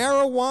marriage,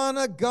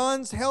 marijuana,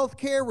 guns, health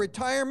care,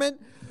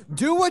 retirement,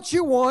 do what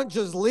you want,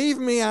 just leave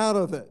me out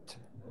of it.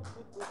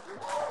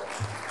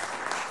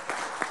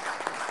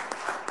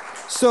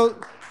 So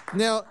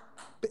now,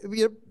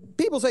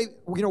 people say,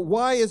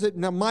 why is it?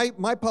 Now,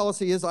 my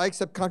policy is I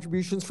accept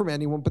contributions from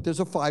anyone, but there's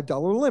a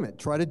 $5 limit.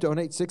 Try to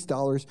donate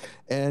 $6,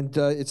 and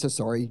it says,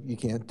 sorry, you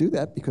can't do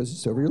that because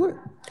it's over your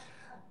limit.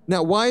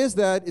 Now, why is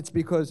that? It's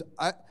because,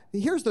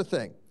 here's the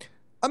thing.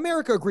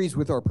 America agrees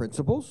with our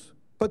principles,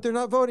 but they're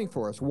not voting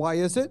for us. Why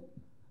is it?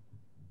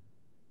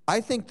 I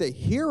think they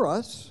hear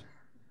us.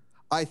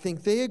 I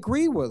think they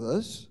agree with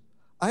us.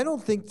 I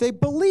don't think they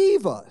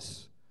believe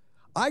us.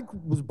 I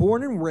was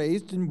born and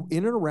raised in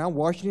and around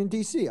Washington,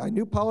 D.C. I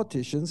knew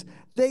politicians.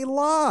 They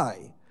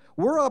lie.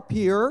 We're up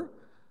here.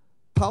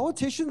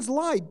 Politicians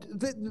lie.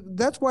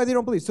 That's why they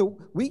don't believe. So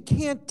we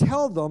can't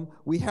tell them.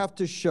 We have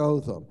to show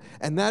them.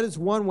 And that is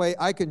one way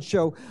I can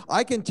show.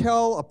 I can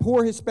tell a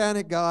poor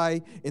Hispanic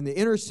guy in the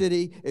inner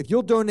city, if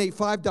you'll donate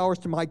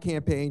 $5 to my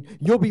campaign,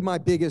 you'll be my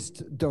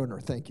biggest donor.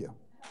 Thank you.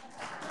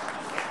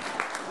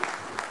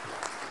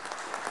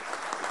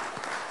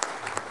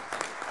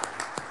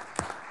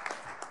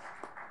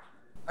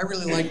 I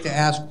really like to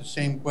ask the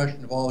same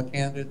question of all the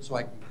candidates so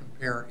I can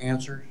compare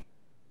answers.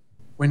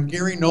 When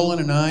Gary Nolan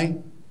and I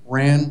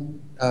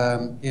ran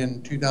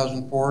in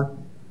 2004,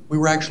 we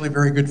were actually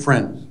very good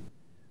friends.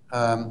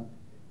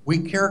 We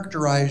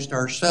characterized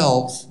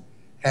ourselves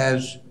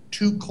as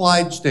two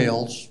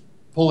Clydesdales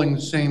pulling the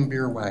same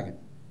beer wagon.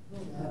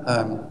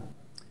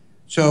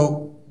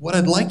 So what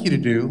I'd like you to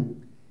do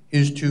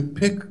is to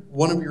pick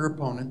one of your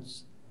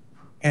opponents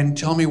and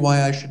tell me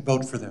why I should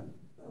vote for them.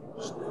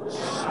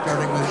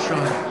 Starting with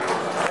Sean.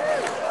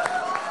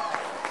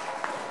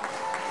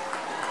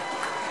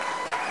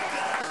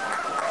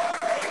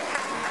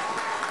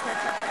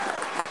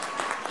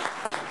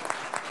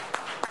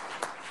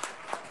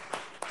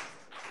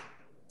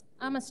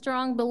 I'm a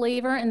strong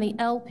believer in the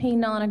LP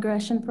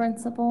non-aggression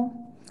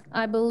principle.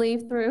 I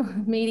believe through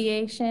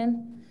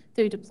mediation,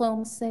 through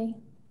diplomacy,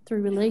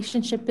 through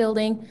relationship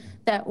building,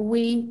 that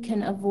we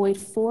can avoid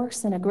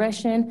force and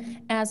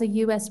aggression. As a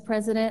U.S.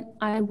 president,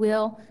 I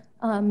will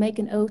make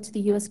an oath to the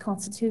U.S.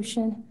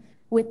 Constitution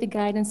with the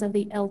guidance of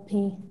the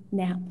LP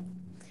NAP.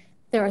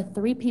 There are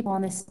 3 people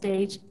on this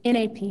stage,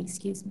 NAP,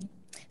 excuse me.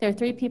 There are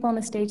 3 people on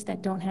the stage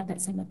that don't have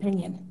that same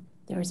opinion.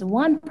 There is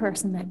one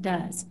person that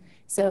does.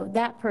 So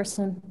that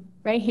person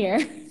right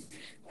here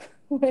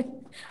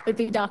would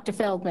be Dr.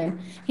 Feldman.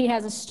 He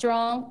has a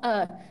strong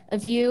a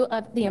view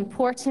of the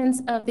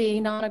importance of the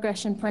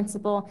non-aggression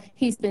principle.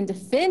 He's been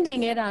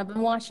defending it. I've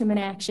been watching him in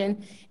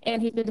action, and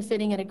he's been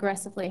defending it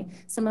aggressively.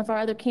 Some of our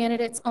other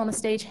candidates on the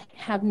stage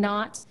have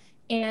not,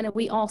 and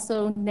we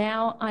also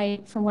now,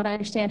 from what I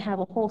understand, have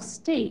a whole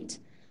state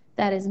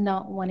that is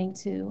not wanting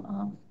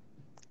to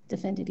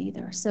defend it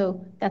either.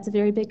 So that's a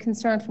very big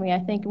concern for me. I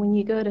think when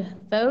you go to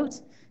vote,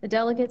 the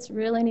delegates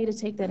really need to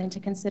take that into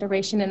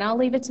consideration, and I'll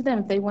leave it to them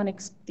if they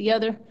want the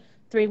other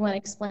 3 want to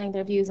explain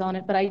their views on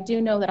it. But I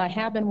do know that I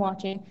have been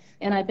watching,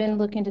 and I've been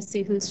looking to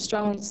see who's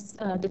strongly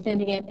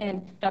defending it,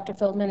 and Dr.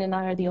 Feldman and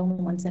I are the only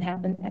ones that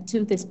have been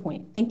to this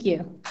point. Thank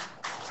you.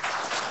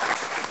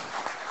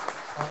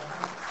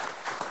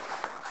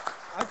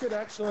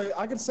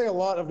 I could say a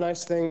lot of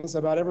nice things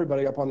about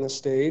everybody up on this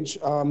stage.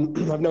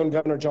 I've known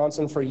Governor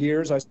Johnson for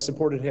years. I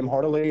supported him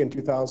heartily in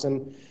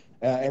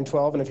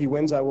 2012, and if he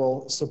wins, I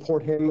will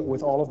support him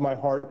with all of my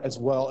heart as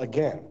well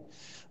again.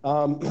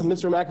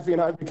 Mr. McAfee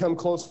and I have become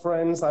close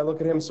friends. I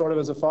look at him sort of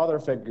as a father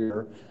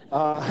figure.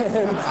 I'm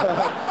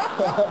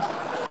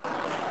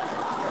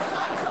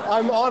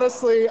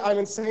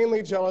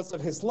insanely jealous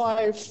of his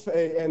life,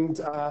 and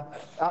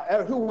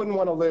who wouldn't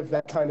want to live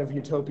that kind of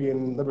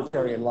utopian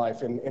libertarian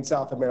life in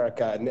South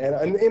America, and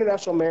an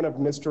international man of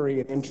mystery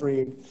and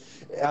intrigue.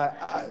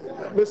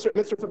 Mr.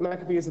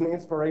 McAfee is an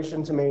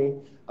inspiration to me.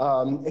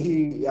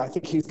 I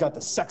think he's got the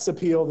sex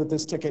appeal that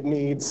this ticket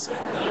needs.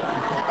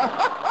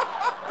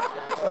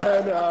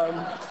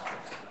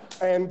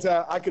 And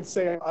I could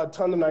say a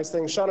ton of nice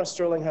things. Shauna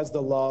Sterling has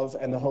the love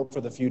and the hope for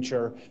the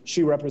future.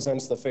 She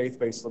represents the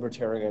faith-based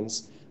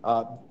libertarians.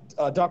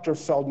 Dr.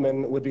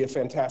 Feldman would be a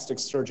fantastic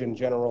Surgeon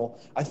General.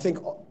 I think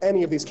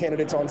any of these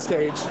candidates on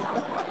stage.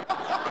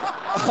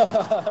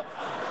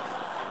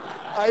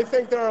 I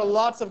think there are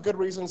lots of good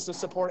reasons to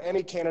support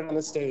any candidate on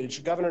the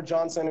stage. Governor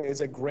Johnson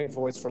is a great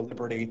voice for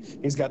liberty.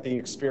 He's got the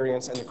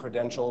experience and the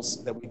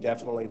credentials that we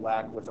definitely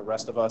lack with the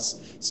rest of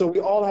us. So we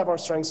all have our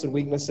strengths and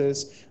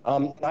weaknesses.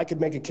 I could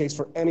make a case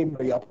for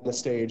anybody up on the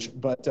stage,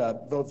 but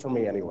vote for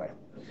me anyway.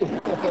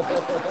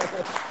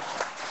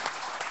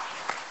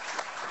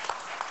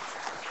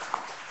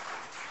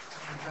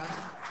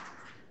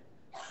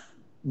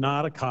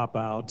 Not a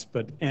cop-out,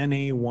 but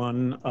any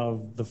one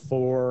of the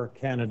 4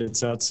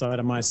 candidates outside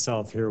of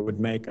myself here would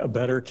make a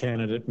better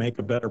candidate, make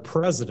a better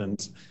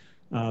president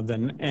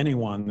than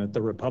anyone that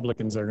the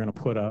Republicans are going to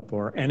put up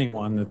or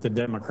anyone that the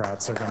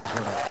Democrats are going to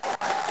put up.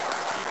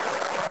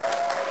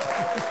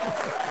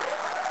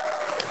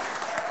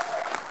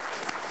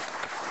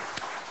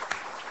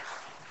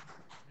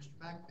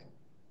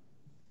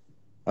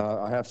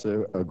 I have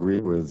to agree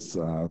with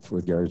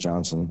Gary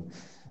Johnson.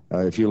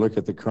 If you look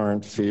at the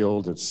current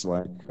field, it's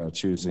like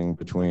choosing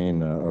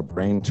between a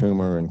brain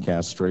tumor and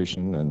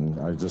castration, and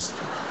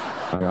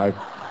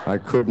I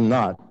could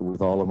not,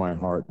 with all of my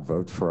heart,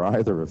 vote for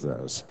either of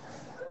those.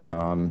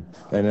 And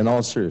in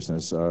all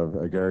seriousness,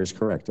 Gary's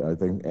correct. I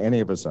think any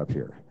of us up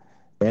here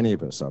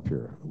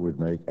would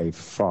make a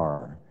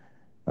far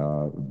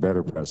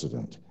better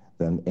president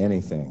than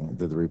anything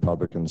that the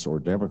Republicans or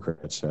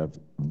Democrats have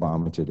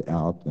vomited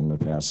out in the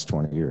past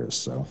 20 years.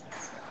 So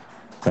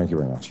thank you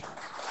very much.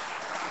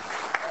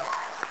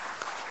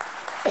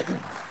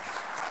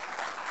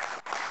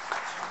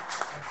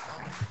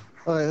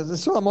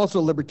 So I'm also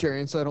a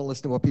libertarian, so I don't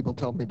listen to what people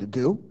tell me to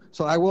do.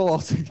 So I will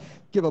also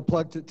give a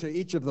plug to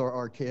each of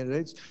our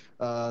candidates.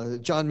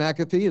 John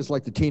McAfee is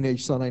like the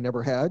teenage son I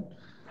never had.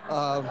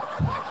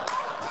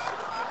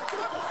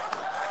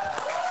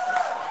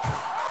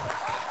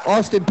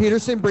 Austin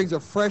Peterson brings a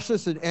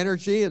freshness and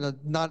energy and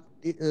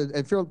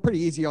and feel pretty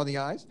easy on the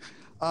eyes.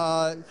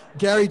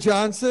 Gary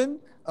Johnson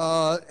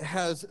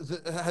has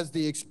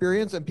the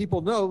experience, and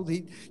people know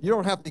you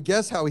don't have to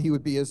guess how he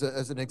would be as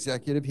an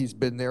executive. He's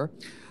been there.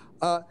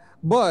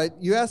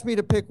 But you asked me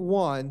to pick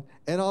one,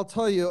 and I'll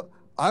tell you,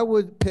 I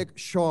would pick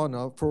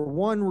Shauna for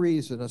one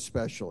reason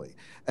especially,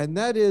 and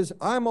that is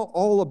I'm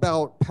all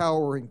about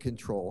power and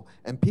control,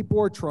 and people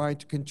are trying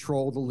to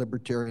control the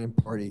Libertarian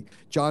Party.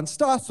 John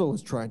Stossel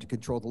is trying to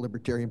control the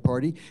Libertarian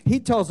Party. He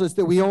tells us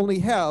that we only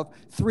have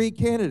 3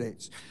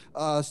 candidates.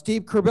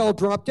 Steve Kerbel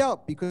dropped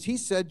out because he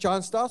said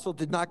John Stossel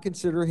did not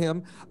consider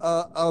him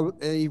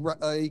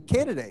a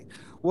candidate.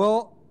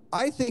 Well,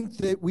 I think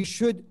that we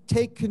should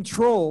take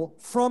control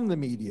from the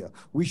media.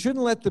 We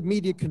shouldn't let the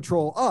media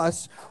control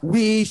us.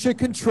 We should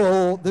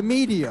control the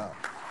media.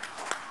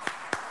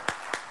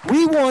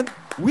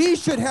 We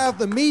should have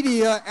the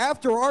media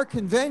after our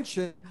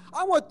convention.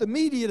 I want the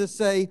media to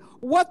say,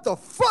 what the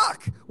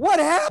fuck?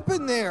 What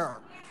happened there?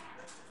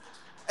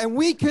 And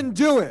we can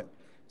do it.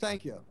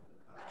 Thank you.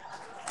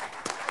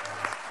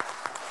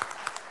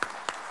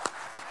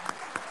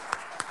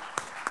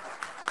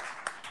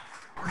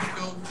 We're going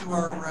to go to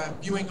our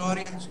viewing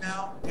audience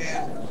now,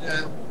 and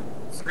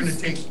we're going to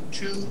take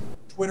 2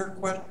 Twitter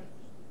questions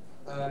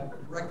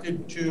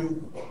directed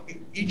to,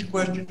 each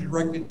question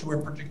directed to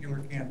a particular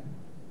candidate.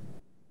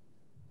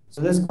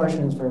 So this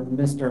question is for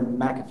Mr.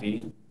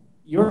 McAfee.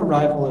 Your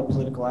arrival at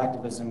political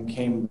activism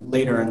came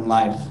later in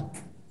life,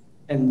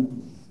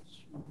 and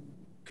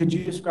could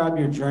you describe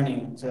your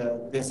journey to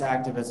this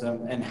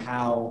activism and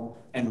how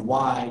and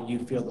why you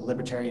feel the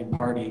Libertarian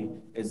Party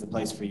is the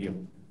place for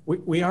you?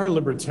 We are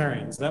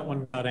libertarians. That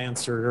one got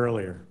answered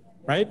earlier,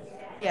 right?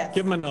 Yes.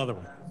 Give him another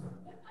one.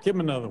 Give him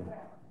another one.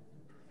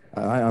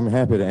 I'm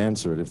happy to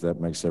answer it if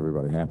that makes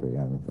everybody happy.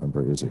 I'm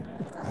very easy.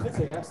 I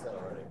think they asked that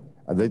already.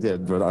 They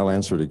did, but I'll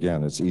answer it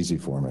again. It's easy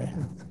for me.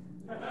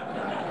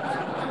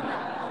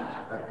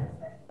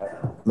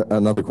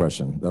 Another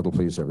question. That'll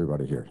please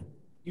everybody here.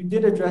 You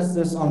did address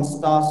this on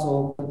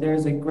Stossel, but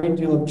there's a great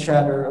deal of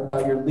chatter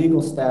about your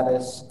legal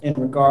status in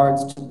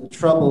regards to the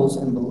troubles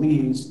in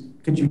Belize.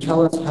 Could you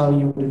tell us how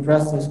you would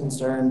address this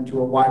concern to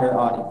a wider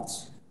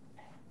audience?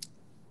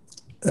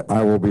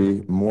 I will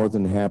be more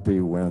than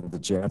happy when the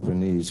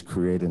Japanese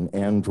create an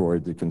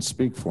android that can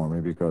speak for me,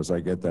 because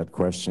I get that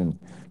question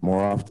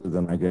more often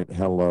than I get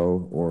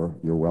hello or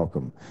you're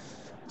welcome.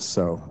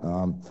 So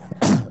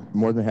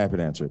more than happy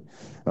to answer it.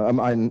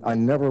 I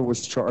never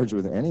was charged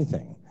with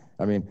anything.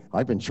 I mean,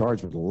 I've been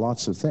charged with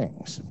lots of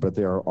things, but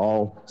they are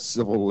all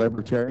civil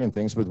libertarian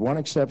things. With one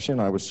exception,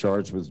 I was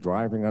charged with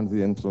driving under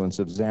the influence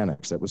of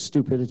Xanax. That was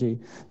stupidity.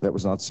 That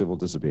was not civil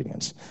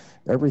disobedience.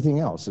 Everything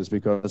else is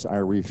because I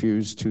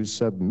refused to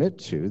submit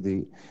to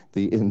the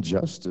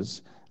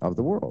injustice of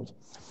the world.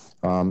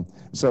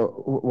 So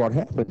what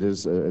happened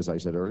is, as I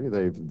said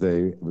earlier,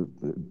 they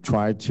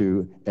tried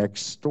to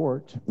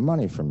extort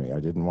money from me. I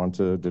didn't want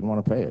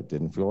to pay it.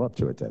 Didn't feel up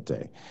to it that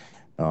day.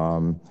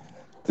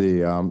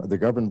 The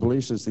government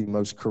police is the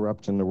most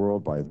corrupt in the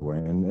world, by the way,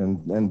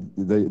 and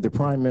the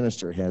prime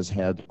minister has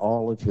had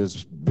all of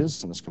his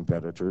business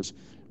competitors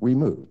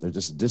removed. They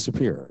just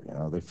disappear. You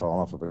know, they fall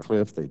off of a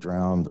cliff, they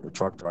drown, their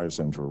truck drives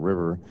into a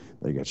river,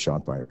 they get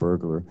shot by a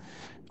burglar.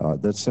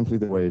 That's simply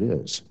the way it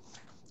is.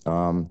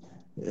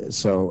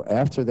 So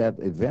after that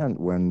event,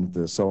 when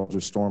the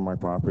soldiers stormed my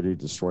property,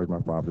 destroyed my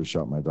property,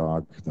 shot my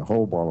dog, the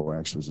whole ball of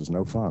wax was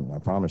no fun, I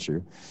promise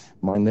you.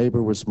 My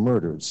neighbor was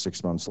murdered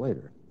 6 months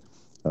later.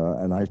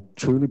 And I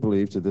truly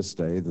believe to this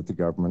day that the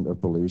government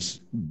of Belize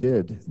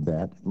did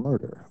that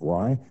murder.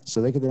 Why? So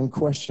they could then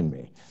question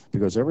me.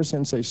 Because ever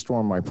since they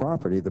stormed my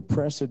property, the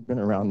press had been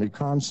around me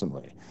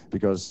constantly,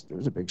 because it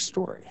was a big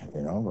story,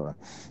 you know,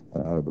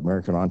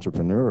 American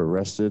entrepreneur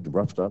arrested,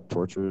 roughed up,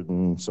 tortured,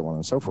 and so on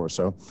and so forth.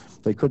 So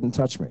they couldn't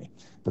touch me,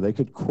 but they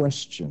could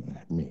question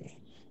me.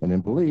 And in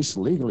Belize,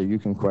 legally, you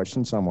can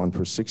question someone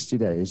for 60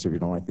 days. If you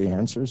don't like the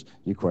answers,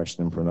 you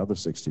question them for another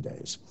 60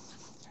 days.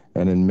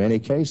 And in many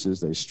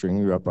cases, they string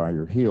you up by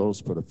your heels,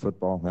 put a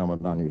football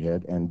helmet on your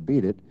head, and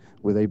beat it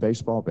with a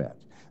baseball bat.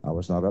 I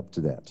was not up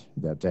to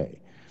that day.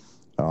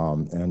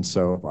 And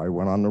so I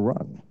went on the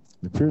run.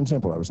 Pure and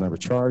simple, I was never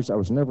charged. I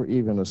was never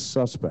even a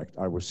suspect.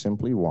 I was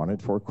simply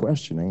wanted for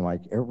questioning, like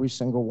every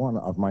single one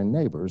of my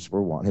neighbors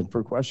were wanted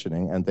for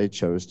questioning, and they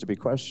chose to be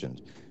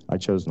questioned. I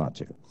chose not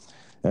to.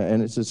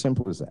 And it's as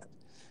simple as that.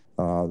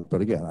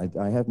 But again,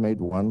 I have made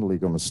one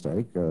legal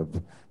mistake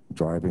of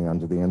driving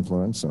under the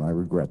influence, and I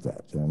regret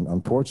that. And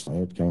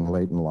unfortunately, it came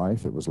late in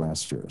life. It was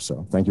last year.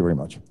 So thank you very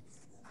much.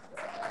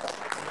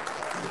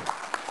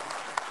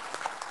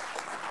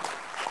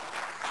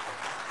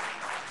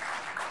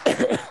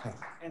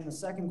 And the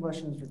second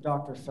question is for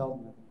Dr.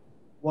 Feldman.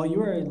 While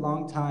you are a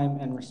longtime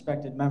and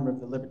respected member of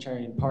the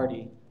Libertarian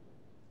Party,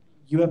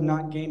 you have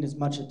not gained as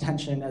much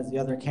attention as the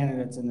other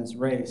candidates in this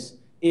race.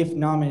 If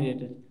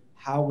nominated,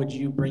 how would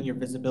you bring your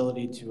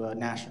visibility to a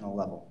national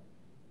level?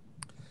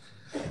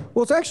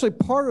 Well, it's actually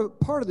part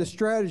of the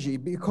strategy,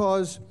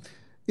 because,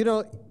 you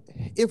know,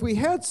 if we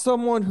had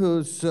someone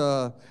who's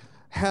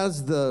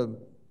has the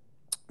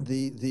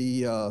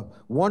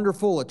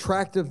wonderful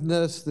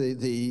attractiveness,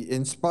 the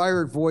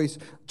inspired voice,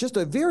 just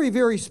a very,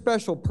 very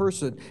special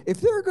person,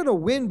 if they're going to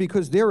win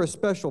because they're a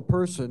special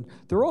person,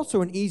 they're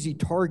also an easy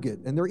target,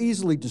 and they're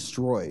easily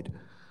destroyed.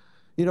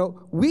 You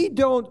know, we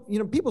don't, you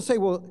know, people say,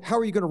 well, how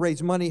are you going to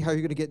raise money? How are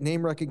you going to get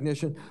name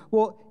recognition?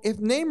 Well, if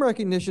name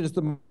recognition is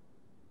the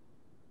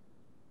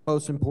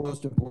most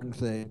important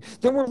thing,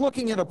 then we're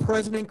looking at a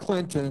President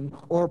Clinton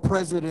or a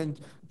President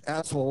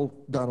asshole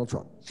Donald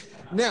Trump.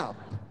 Now,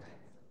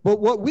 but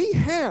what we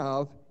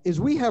have is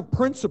we have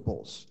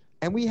principles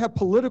and we have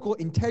political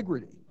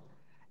integrity.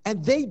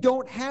 And they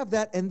don't have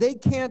that, and they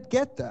can't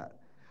get that.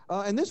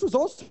 And this was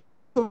also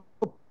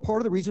part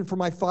of the reason for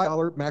my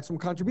 $5 maximum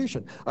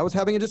contribution. I was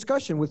having a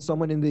discussion with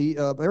someone in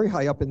the very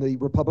high up in the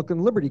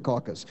Republican Liberty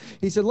Caucus.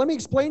 He said, let me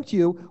explain to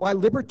you why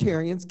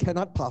libertarians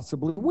cannot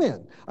possibly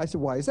win. I said,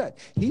 why is that?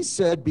 He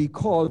said,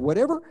 because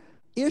whatever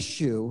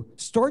issue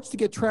starts to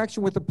get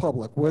traction with the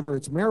public, whether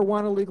it's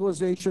marijuana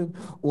legalization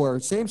or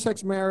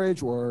same-sex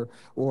marriage or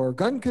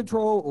gun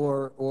control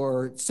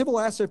or civil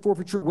asset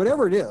forfeiture,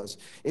 whatever it is,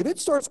 if it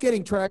starts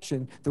getting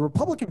traction, the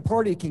Republican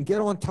Party can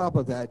get on top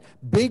of that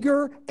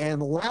bigger and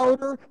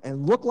louder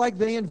and look like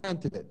they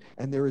invented it.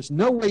 And there is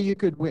no way you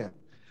could win.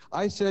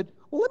 I said,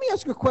 well, let me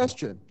ask you a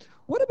question.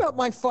 What about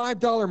my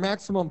 $5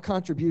 maximum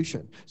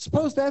contribution?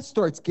 Suppose that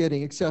starts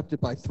getting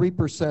accepted by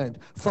 3%,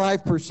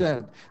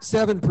 5%,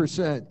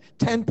 7%,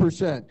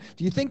 10%.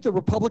 Do you think the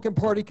Republican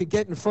Party could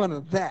get in front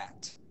of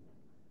that?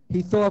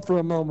 He thought for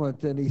a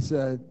moment and he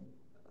said,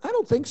 I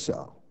don't think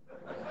so.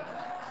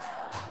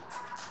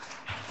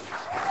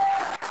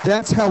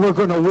 That's how we're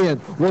going to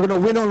win. We're going to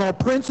win on our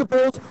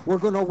principles. We're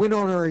going to win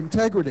on our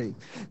integrity.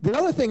 The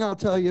other thing I'll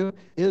tell you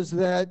is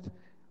that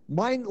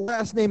my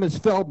last name is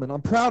Feldman.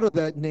 I'm proud of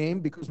that name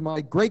because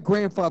my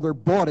great-grandfather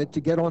bought it to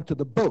get onto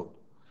the boat.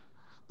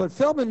 But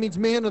Feldman means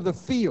man of the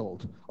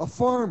field, a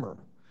farmer.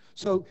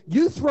 So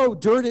you throw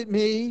dirt at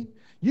me,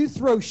 you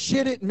throw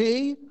shit at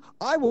me,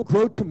 I will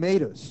grow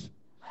tomatoes.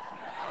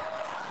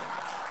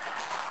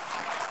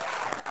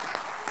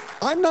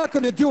 I'm not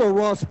going to do a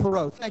Ross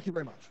Perot. Thank you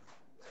very much.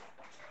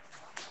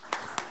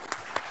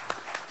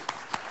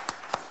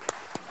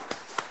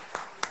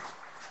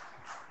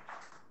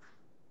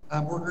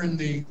 We're in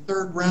the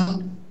third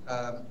round.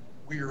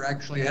 We are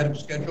actually ahead of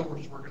schedule,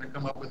 so we're going to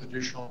come up with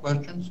additional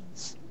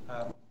questions.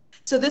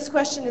 So this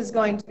question is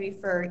going to be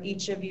for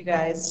each of you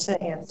guys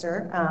to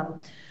answer.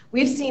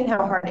 We've seen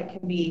how hard it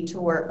can be to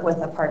work with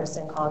a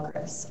partisan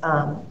Congress.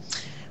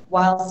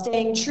 While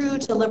staying true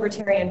to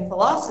libertarian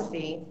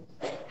philosophy,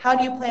 how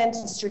do you plan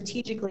to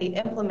strategically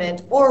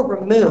implement or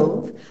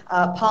remove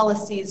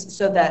policies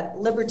so that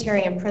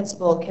libertarian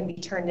principle can be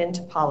turned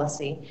into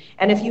policy?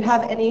 And if you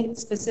have any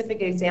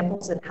specific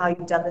examples and how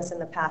you've done this in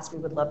the past, we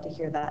would love to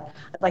hear that.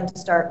 I'd like to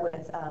start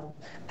with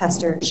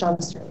Pastor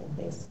Shonda Sterling,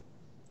 please.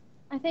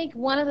 I think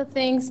one of the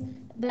things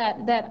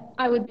that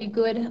I would be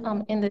good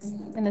in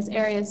this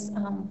area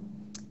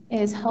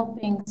is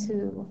helping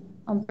to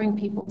bring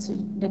people to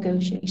the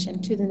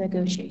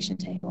negotiation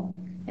table,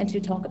 and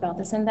to talk about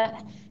this. And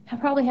that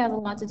probably has a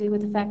lot to do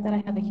with the fact that I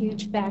have a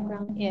huge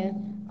background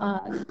in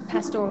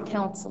pastoral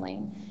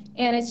counseling.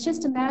 And it's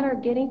just a matter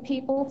of getting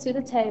people to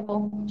the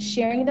table,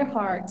 sharing their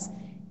hearts,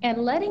 and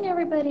letting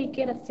everybody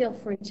get a feel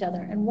for each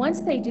other. And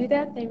once they do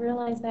that, they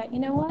realize that, you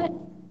know what,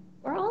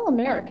 we're all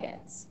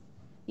Americans.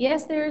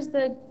 Yes, there's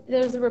the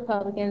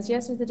Republicans,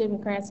 yes, there's the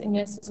Democrats, and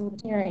yes, there's the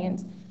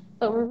Libertarians.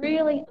 But we're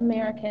really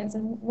Americans,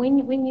 and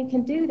when you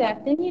can do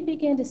that, then you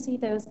begin to see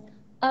those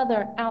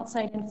other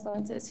outside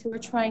influences who are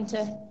trying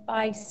to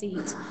buy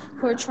seats,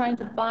 who are trying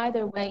to buy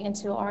their way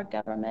into our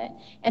government,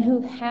 and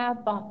who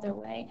have bought their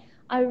way.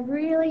 I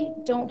really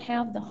don't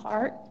have the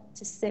heart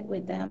to sit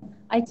with them.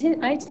 I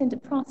tend to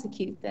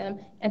prosecute them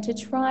and to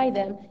try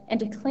them and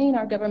to clean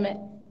our government,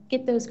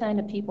 get those kind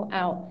of people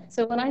out.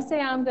 So when I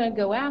say I'm going to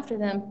go after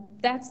them,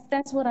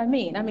 that's what I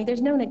mean. I mean,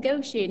 there's no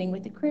negotiating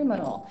with the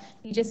criminal.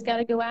 You just got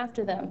to go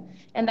after them,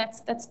 and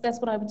that's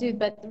what I would do.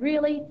 But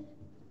really,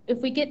 if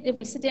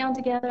we sit down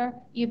together,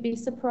 you'd be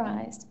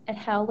surprised at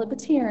how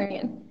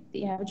libertarian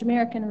the average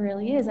American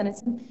really is, and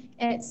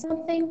it's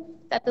something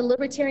that the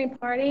Libertarian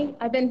Party,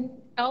 I've been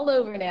all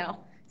over now,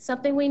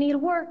 something we need to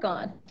work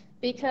on,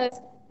 because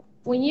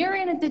when you're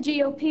in the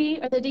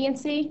GOP or the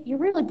DNC, you're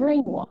really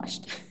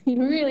brainwashed.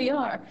 You really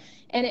are.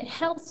 And it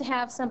helps to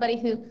have somebody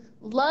who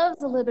loves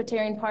the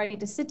Libertarian Party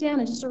to sit down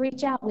and just to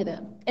reach out with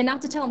them and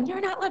not to tell them,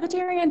 you're not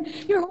libertarian,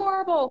 you're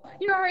horrible,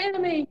 you're our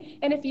enemy.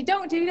 And if you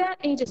don't do that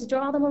and you just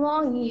draw them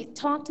along and you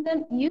talk to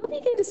them, you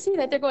begin to see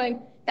that they're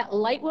going, that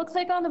light will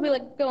click on, they'll be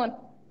like going,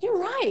 you're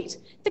right,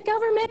 the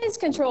government is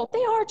controlled.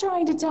 They are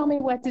trying to tell me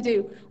what to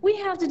do. We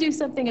have to do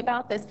something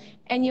about this.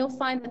 And you'll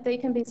find that they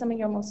can be some of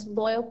your most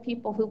loyal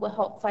people who will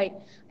help fight.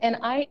 And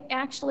I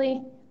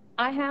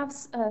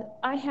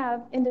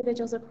have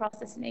individuals across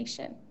this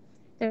nation.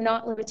 They're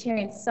not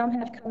libertarians. Some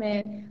have come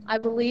in. I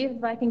believe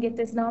if I can get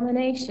this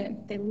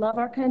nomination, they love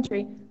our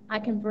country, I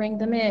can bring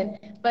them in.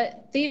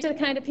 But these are the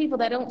kind of people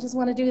that don't just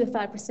want to do the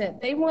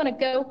 5%. They want to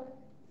go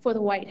for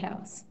the White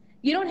House.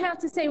 You don't have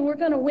to say we're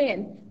going to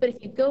win, but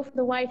if you go for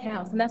the White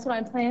House, and that's what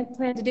I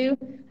plan to do,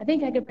 I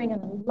think I could bring in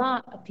a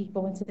lot of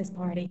people into this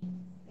party.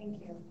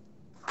 Thank you.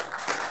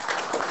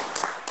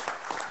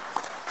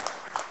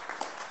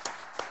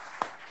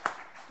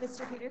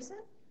 Mr. Peterson?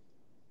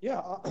 Yeah,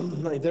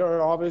 there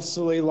are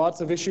obviously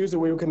lots of issues that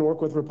we can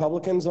work with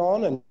Republicans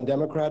on and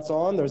Democrats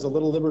on. There's a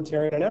little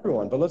libertarian in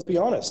everyone. But let's be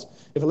honest.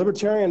 If a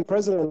libertarian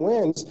president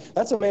wins,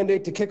 that's a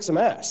mandate to kick some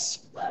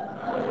ass.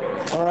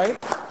 All right?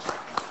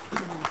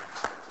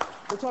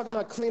 We're talking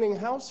about cleaning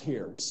house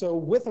here. So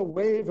with a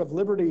wave of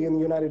liberty in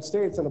the United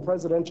States and a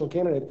presidential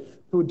candidate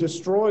who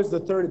destroys the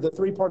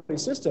three-party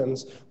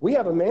systems, we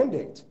have a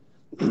mandate.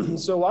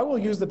 So I will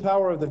use the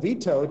power of the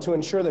veto to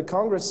ensure that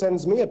Congress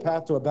sends me a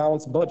path to a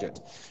balanced budget.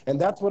 And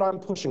that's what I'm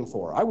pushing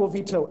for. I will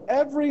veto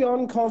every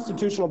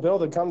unconstitutional bill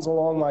that comes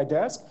along my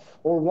desk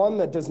or one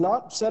that does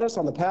not set us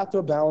on the path to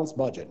a balanced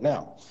budget.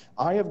 Now,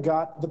 I have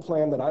got the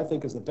plan that I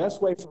think is the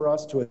best way for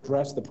us to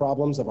address the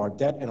problems of our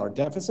debt and our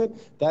deficit.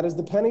 That is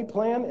the Penny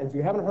Plan. And if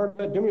you haven't heard of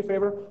it, do me a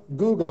favor,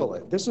 Google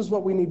it. This is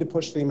what we need to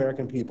push to the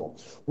American people.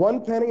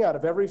 1 penny out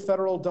of every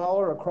federal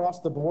dollar across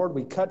the board.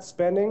 We cut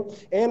spending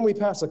and we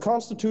pass a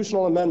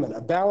constitutional amendment,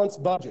 a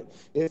balanced budget.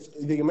 If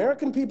the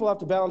American people have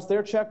to balance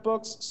their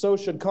checkbooks, so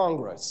should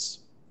Congress.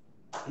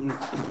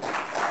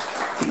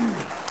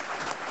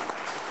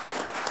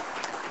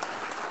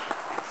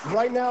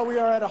 Right now, we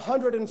are at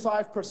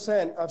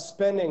 105% of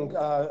spending,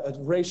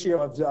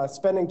 ratio of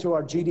spending to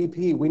our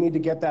GDP. We need to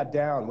get that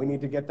down. We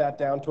need to get that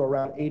down to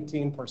around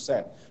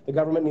 18%. The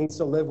government needs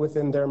to live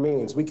within their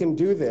means. We can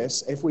do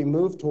this if we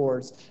move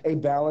towards a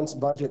balanced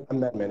budget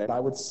amendment, and I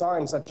would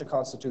sign such a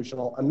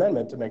constitutional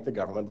amendment to make the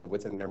government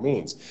within their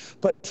means.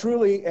 But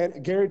truly,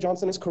 and Gary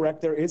Johnson is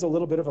correct, there is a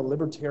little bit of a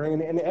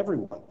libertarian in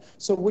everyone.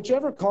 So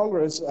whichever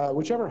Congress,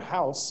 whichever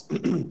House,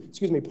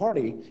 excuse me,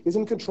 party is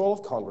in control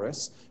of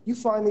Congress, you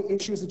find the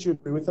issues that you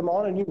agree with them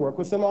on and you work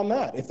with them on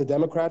that. If the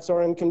Democrats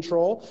are in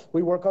control,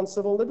 we work on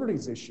civil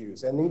liberties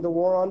issues, ending the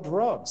war on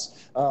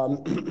drugs,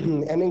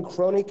 ending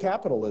crony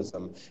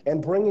capitalism, and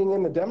bringing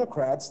in the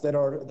Democrats that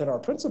are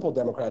principal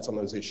Democrats on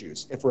those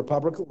issues. If the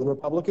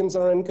Republicans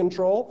are in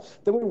control,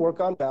 then we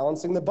work on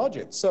balancing the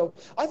budget. So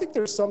I think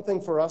there's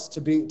something for us to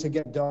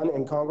get done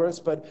in Congress,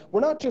 but we're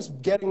not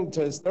just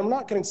they're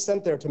not getting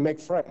sent there to make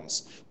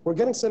friends. We're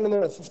getting sent in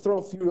there to throw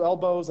a few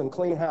elbows and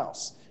clean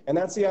house. And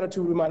that's the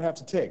attitude we might have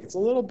to take. It's a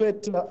little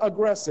bit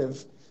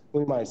aggressive,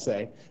 we might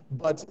say,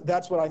 but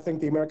that's what I think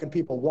the American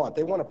people want.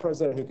 They want a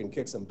president who can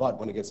kick some butt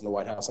when he gets in the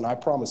White House, and I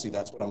promise you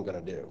that's what I'm going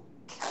to do.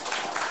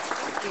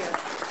 Thank you.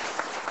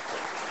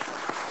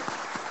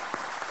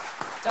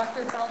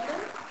 Dr. Felton?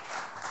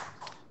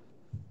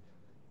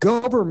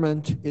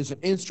 Government is an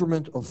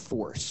instrument of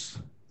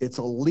force. It's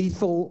a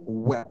lethal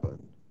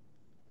weapon.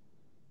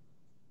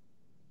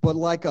 But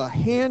like a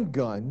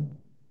handgun,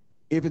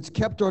 if it's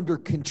kept under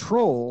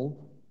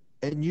control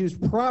and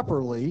used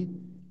properly,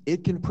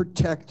 it can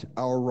protect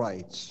our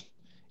rights.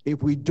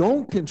 If we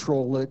don't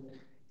control it,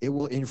 it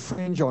will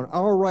infringe on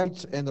our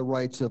rights and the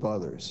rights of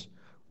others.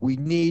 We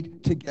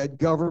need to get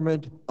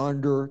government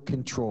under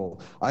control.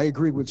 I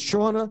agree with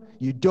Shauna.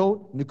 You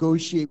don't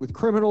negotiate with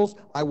criminals.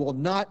 I will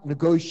not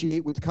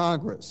negotiate with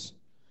Congress.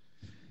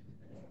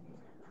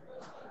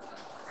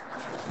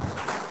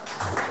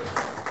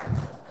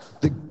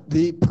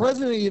 The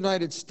President of the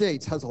United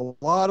States has a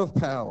lot of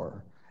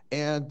power,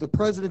 and the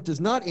President does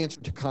not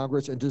answer to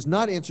Congress and does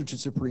not answer to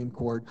Supreme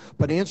Court,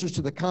 but answers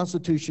to the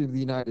Constitution of the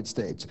United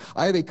States.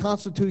 I have a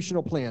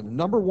constitutional plan.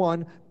 Number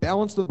one,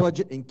 balance the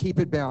budget and keep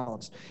it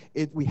balanced.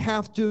 We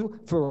have to,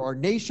 for our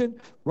nation.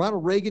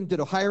 Ronald Reagan did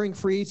a hiring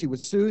freeze. He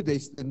was sued,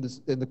 and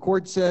the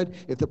court said,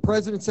 if the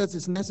President says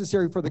it's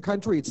necessary for the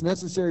country, it's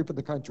necessary for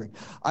the country.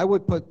 I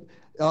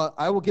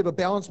will give a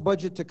balanced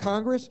budget to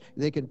Congress.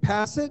 They can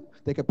pass it.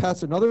 They can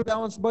pass another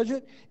balanced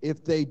budget.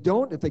 If they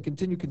don't, if they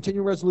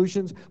continue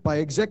resolutions, by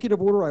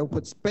executive order, I will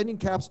put spending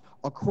caps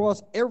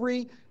across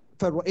every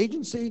federal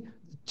agency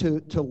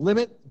to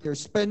limit their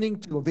spending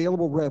to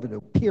available revenue,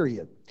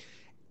 period.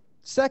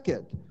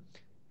 Second,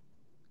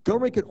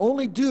 government can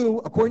only do,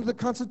 according to the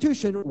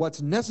Constitution,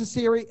 what's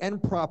necessary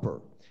and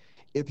proper.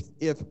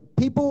 If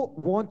people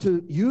want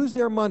to use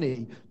their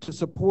money to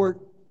support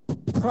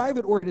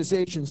private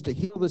organizations to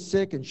heal the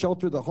sick and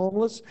shelter the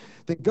homeless,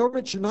 the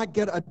government should not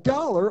get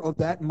 $1 of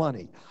that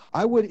money.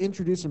 I would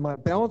introduce in my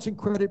balancing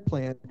credit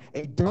plan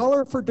a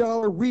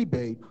dollar-for-dollar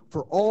rebate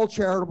for all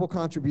charitable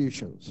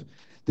contributions.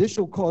 This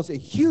will cause a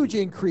huge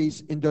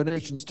increase in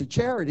donations to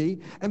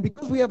charity, and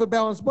because we have a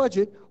balanced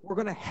budget, we're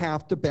going to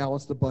have to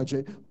balance the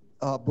budget.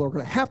 We're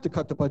going to have to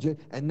cut the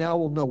budget, and now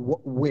we'll know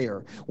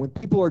where. When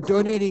people are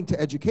donating to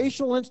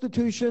educational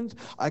institutions,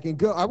 I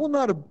will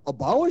not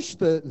abolish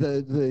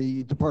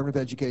the Department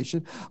of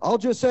Education. I'll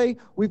just say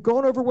we've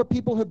gone over what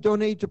people have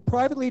donated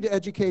privately to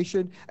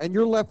education, and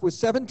you're left with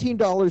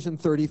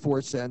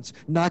 $17.34.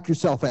 Knock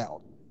yourself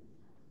out.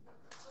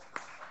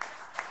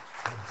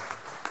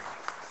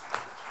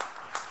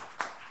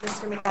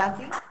 Mr.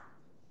 McCarthy?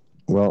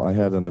 Well, I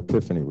had an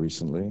epiphany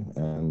recently,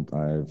 and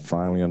I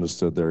finally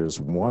understood there is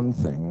one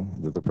thing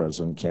that the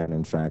president can,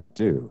 in fact,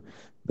 do.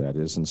 That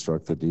is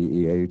instruct the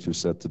DEA to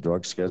set the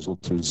drug schedule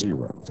to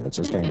 0. That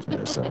just came to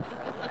me, so.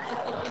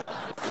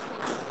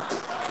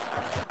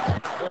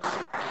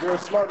 You're a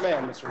smart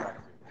man, Mr. McCarthy.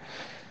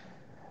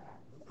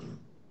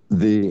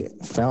 The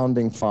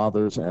founding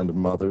fathers and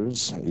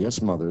mothers,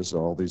 yes, mothers,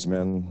 all these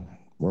men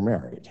were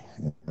married.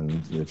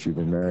 And if you've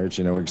been married,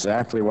 you know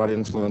exactly what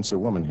influence a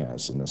woman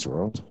has in this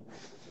world.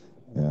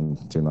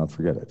 And do not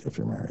forget it if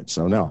you're married.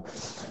 So now,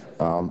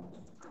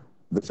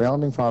 the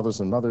founding fathers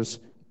and mothers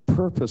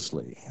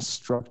purposely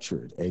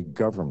structured a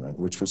government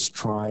which was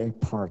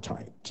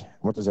tripartite.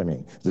 What does that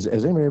mean? Has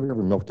anybody ever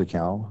milked a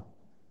cow?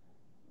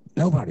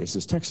 Nobody. This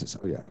is Texas.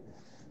 Oh, yeah.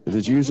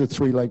 Did you use a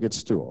three-legged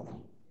stool?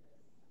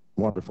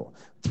 Wonderful.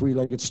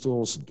 Three-legged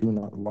stools do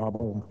not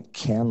wobble,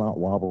 cannot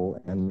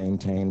wobble, and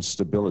maintain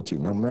stability,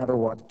 no matter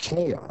what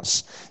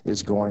chaos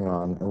is going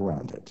on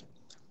around it.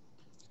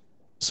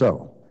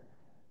 So,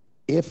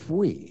 if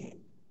we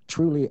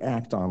truly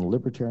act on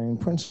libertarian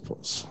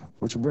principles,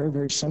 which are very,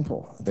 very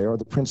simple, they are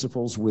the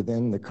principles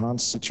within the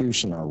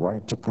Constitution, our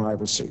right to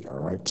privacy, our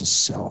right to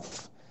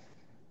self,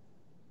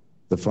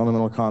 the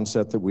fundamental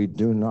concept that we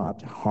do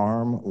not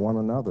harm one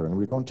another and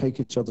we don't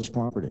take each other's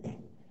property.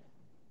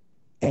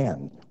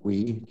 And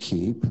we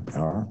keep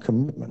our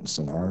commitments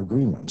and our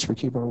agreements. We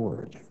keep our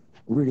word.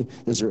 Really,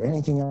 is there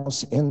anything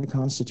else in the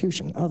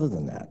Constitution other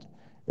than that?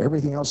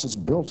 Everything else is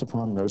built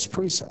upon those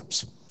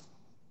precepts.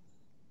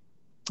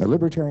 A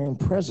libertarian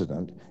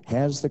president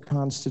has the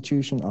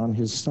Constitution on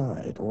his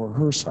side or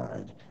her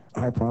side,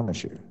 I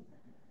promise you.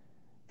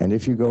 And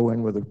if you go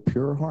in with a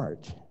pure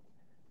heart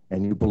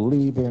and you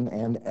believe in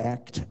and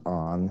act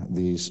on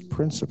these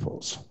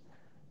principles,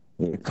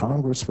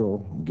 Congress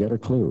will get a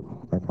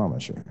clue, I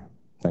promise you.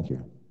 Thank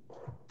you.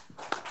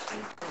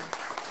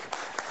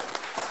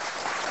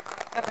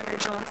 Governor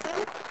Johnson.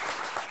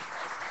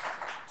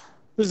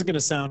 This is going to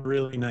sound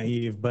really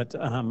naive, but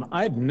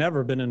I'd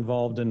never been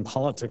involved in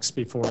politics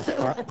before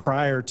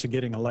prior to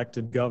getting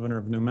elected governor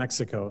of New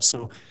Mexico.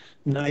 So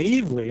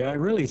naively, I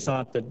really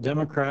thought that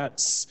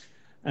Democrats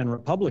and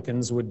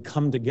Republicans would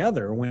come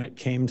together when it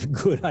came to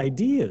good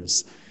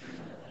ideas.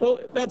 Well,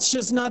 that's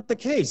just not the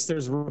case.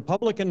 There's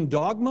Republican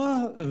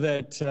dogma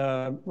that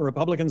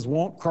Republicans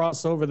won't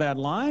cross over that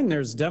line.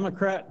 There's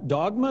Democrat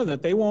dogma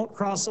that they won't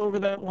cross over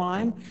that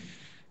line.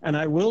 And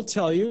I will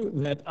tell you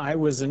that I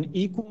was an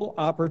equal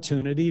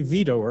opportunity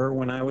vetoer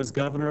when I was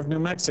governor of New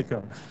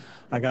Mexico.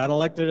 I got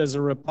elected as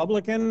a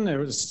Republican. It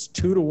was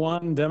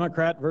 2-to-1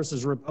 Democrat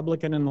versus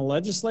Republican in the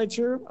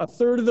legislature. A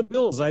third of the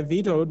bills I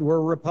vetoed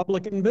were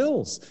Republican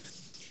bills.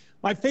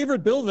 My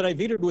favorite bill that I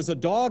vetoed was a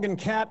dog and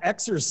cat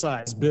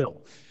exercise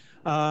bill.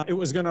 It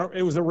was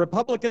a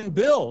Republican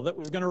bill that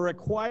was going to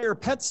require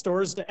pet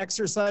stores to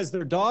exercise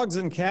their dogs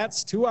and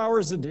cats 2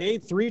 hours a day,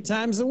 3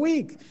 times a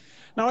week.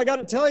 Now, I got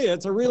to tell you,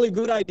 it's a really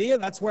good idea.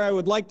 That's where I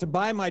would like to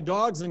buy my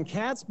dogs and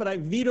cats, but I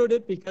vetoed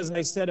it because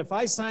I said if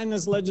I sign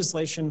this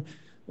legislation,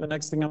 the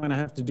next thing I'm going to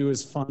have to do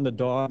is fund a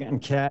dog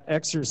and cat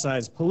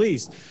exercise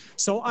police.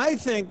 So I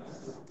think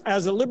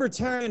as a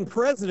libertarian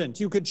president,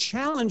 you could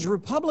challenge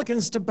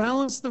Republicans to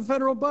balance the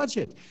federal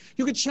budget.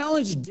 You could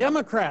challenge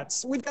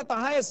Democrats. We've got the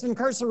highest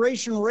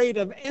incarceration rate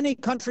of any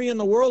country in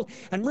the world,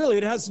 and really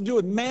it has to do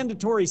with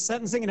mandatory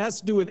sentencing. It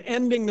has to do with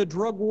ending the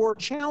drug war.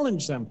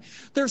 Challenge them.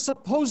 They're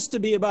supposed to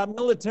be about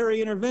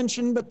military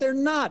intervention, but they're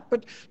not.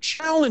 But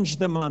challenge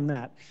them on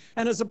that.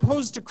 And as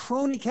opposed to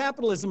crony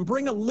capitalism,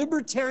 bring a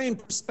libertarian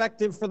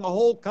perspective for the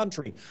whole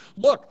country.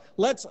 Look,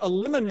 let's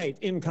eliminate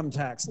income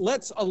tax.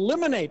 Let's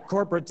eliminate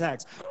corporate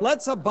tax.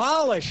 Let's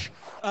abolish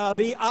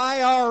the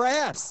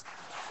IRS.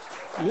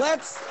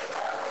 Let's,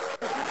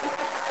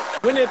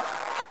 when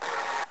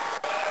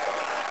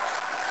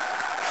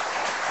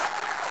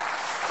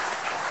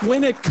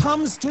it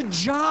comes to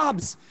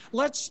jobs,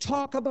 let's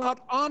talk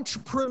about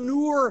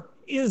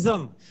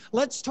entrepreneurism.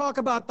 Let's talk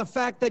about the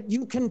fact that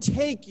you can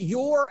take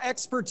your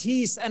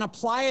expertise and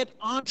apply it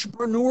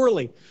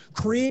entrepreneurially,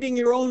 creating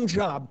your own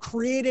job,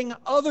 creating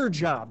other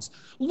jobs.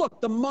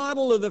 Look, the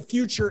model of the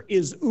future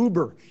is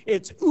Uber.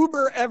 It's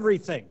Uber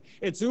everything.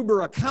 It's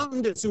Uber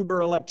accountant, it's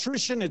Uber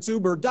electrician, it's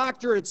Uber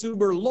doctor, it's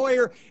Uber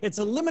lawyer. It's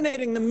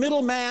eliminating the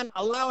middleman,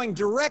 allowing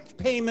direct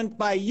payment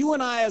by you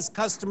and I as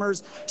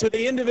customers to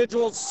the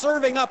individuals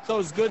serving up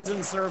those goods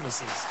and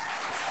services.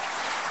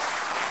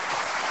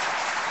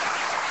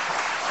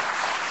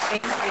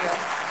 Thank you.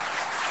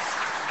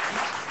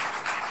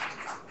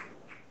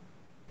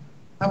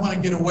 I want to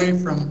get away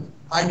from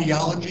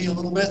ideology a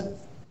little bit.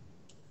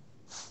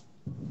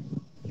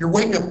 Your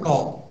wake-up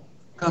call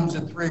comes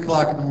at 3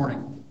 o'clock in the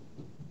morning.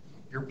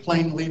 Your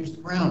plane leaves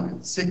the ground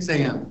at 6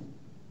 a.m.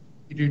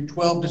 You do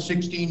 12 to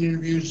 16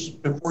 interviews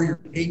before your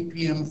 8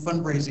 p.m.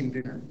 fundraising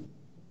dinner.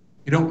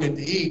 You don't get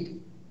to eat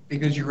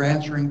because you're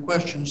answering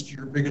questions to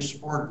your biggest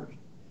supporters.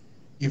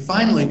 You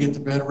finally get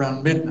to bed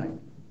around midnight.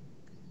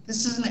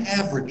 This is an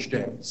average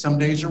day. Some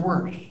days are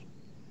worse.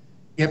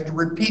 You have to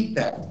repeat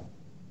that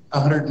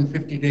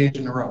 150 days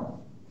in a row.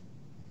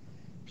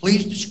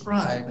 Please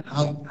describe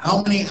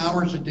how many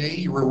hours a day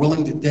you are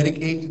willing to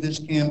dedicate to this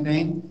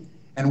campaign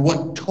and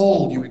what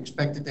toll you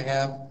expect it to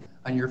have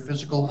on your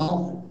physical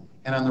health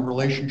and on the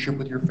relationship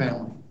with your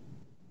family.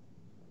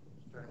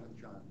 Starting with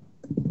John.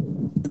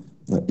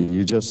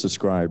 You just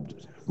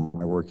described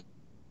my work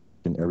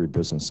in every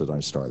business that I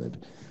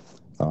started,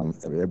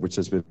 which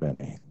has been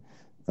many.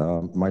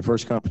 My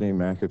first company,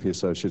 McAfee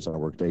Associates, I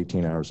worked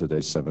 18 hours a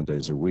day, 7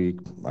 days a week.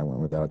 I went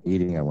without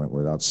eating. I went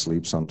without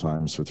sleep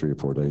sometimes for 3 or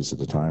 4 days at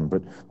a time.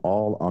 But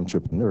all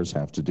entrepreneurs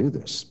have to do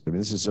this. I mean,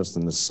 this is just a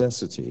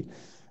necessity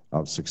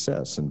of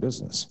success in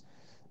business.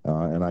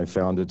 And I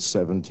founded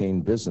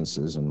 17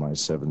 businesses in my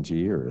 70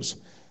 years.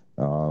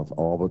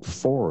 All but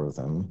 4 of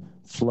them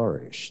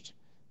flourished.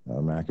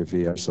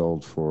 McAfee I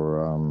sold for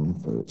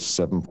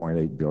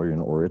 $7.8 billion,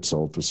 or it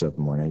sold for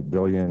 $7.8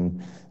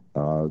 billion.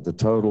 The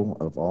total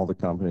of all the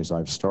companies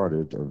I've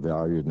started are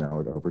valued now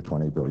at over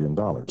 $20 billion.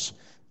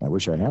 I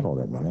wish I had all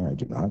that money. I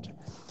do not.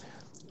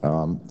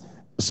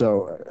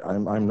 So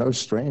I'm no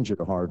stranger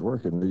to hard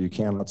work, and you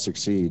cannot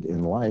succeed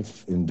in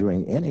life in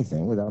doing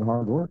anything without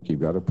hard work.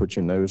 You've got to put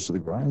your nose to the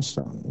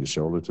grindstone, your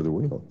shoulder to the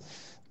wheel.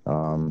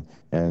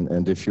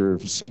 And if you're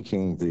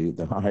seeking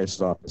the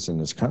highest office in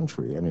this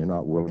country and you're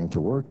not willing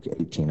to work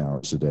 18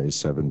 hours a day,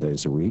 7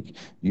 days a week,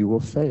 you will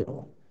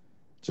fail.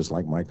 Just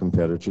like my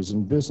competitors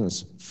in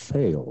business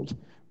failed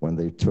when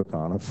they took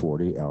on a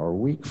 40-hour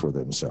week for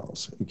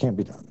themselves. It can't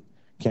be done.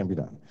 Can't be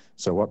done.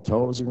 So what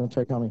toll is it going to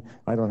take on me?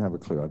 I don't have a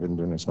clue. I've been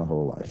doing this my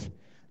whole life.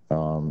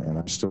 And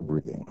I'm still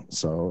breathing.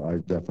 So I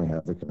definitely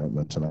have the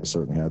commitment, and I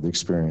certainly have the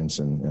experience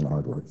in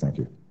hard work. Thank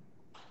you.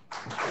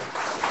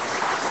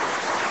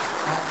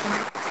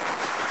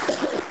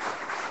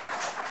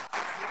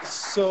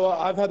 So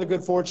I've had the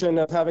good fortune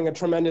of having a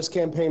tremendous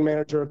campaign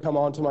manager come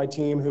onto my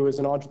team who is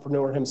an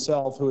entrepreneur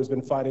himself, who has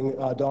been fighting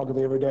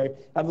doggedly every day.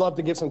 I'd love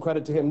to give some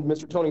credit to him,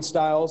 Mr. Tony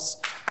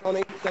Stiles.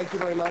 Tony, thank you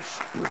very much.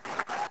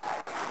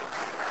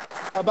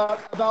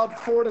 About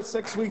 4 to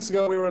 6 weeks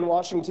ago, we were in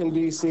Washington,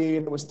 D.C.,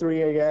 and it was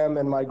 3 a.m.,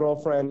 and my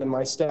girlfriend and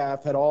my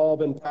staff had all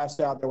been passed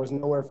out. There was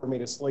nowhere for me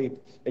to sleep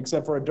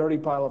except for a dirty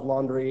pile of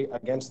laundry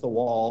against the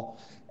wall.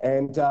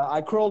 And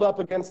I curled up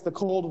against the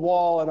cold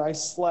wall, and I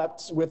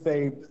slept with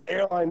a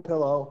airline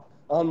pillow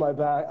on my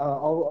back,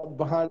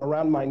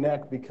 around my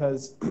neck,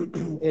 because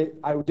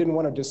I didn't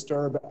want to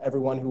disturb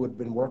everyone who had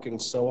been working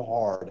so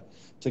hard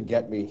to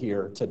get me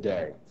here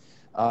today.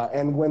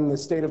 And when the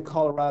state of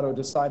Colorado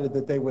decided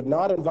that they would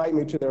not invite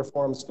me to their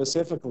forum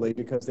specifically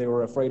because they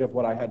were afraid of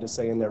what I had to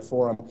say in their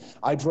forum,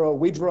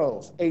 we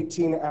drove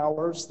 18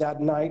 hours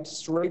that night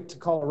straight to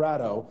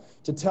Colorado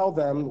to tell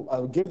them,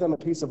 give them a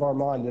piece of our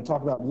mind, and to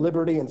talk about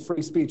liberty and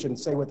free speech and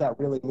say what that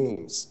really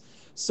means.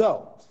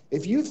 So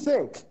if you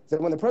think that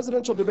when the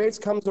presidential debates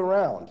comes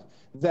around,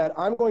 that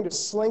I'm going to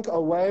slink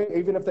away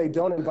even if they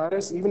don't invite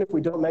us, even if we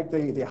don't make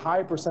the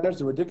high percentage,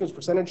 the ridiculous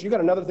percentage, you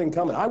got another thing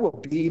coming. I will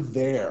be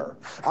there.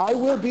 I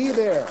will be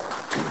there.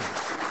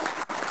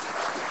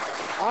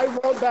 I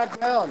won't back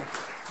down.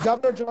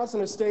 Governor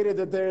Johnson has stated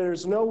that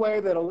there's no way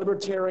that a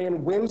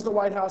libertarian wins the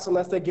White House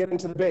unless they get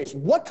into the base.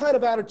 What kind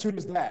of attitude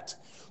is that?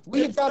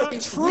 We've got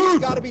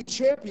to be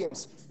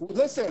champions.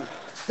 Listen,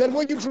 then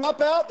will you drop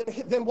out?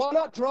 Then why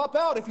not drop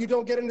out if you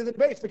don't get into the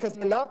debates? Because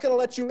they're not going to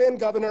let you in,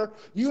 Governor.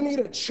 You need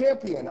a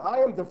champion. I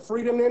am the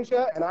Freedom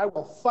Ninja, and I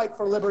will fight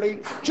for liberty,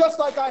 just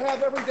like I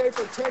have every day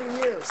for 10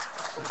 years.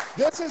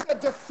 This is a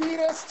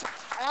defeatist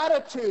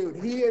attitude.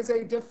 He is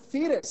a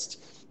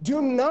defeatist. Do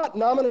not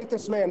nominate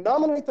this man.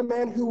 Nominate the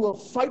man who will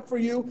fight for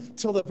you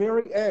till the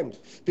very end.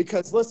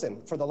 Because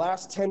listen, for the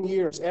last 10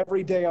 years,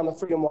 every day on the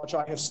Freedom Watch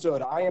I have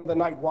stood. I am the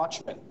night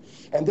watchman.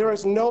 And there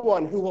is no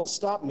one who will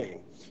stop me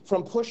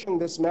from pushing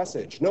this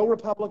message. No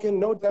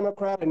Republican, no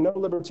Democrat, and no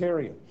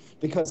Libertarian.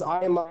 Because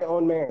I am my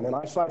own man, and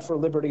I fight for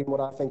liberty and what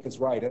I think is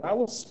right. And I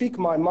will speak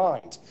my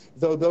mind,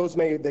 though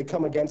they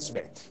come against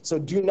me. So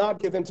do not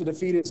give in to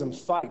defeatism.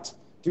 Fight.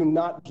 Do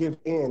not give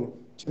in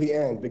to the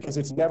end, because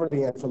it's never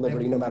the end for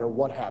liberty, no matter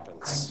what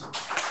happens.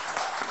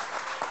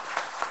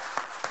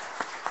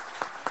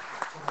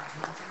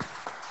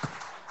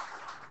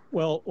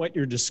 Well, what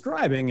you're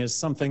describing is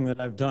something that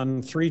I've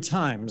done 3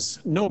 times.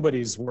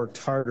 Nobody's worked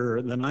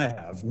harder than I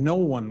have. No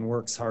one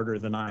works harder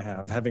than I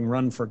have. Having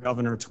run for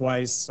governor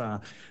twice,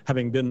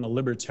 having been the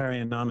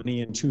Libertarian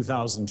nominee in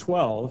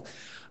 2012,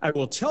 I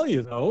will tell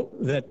you, though,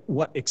 that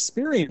what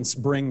experience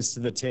brings to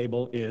the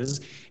table is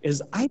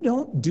I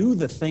don't do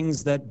the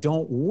things that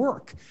don't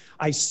work.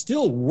 I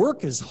still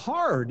work as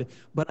hard,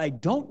 but I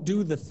don't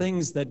do the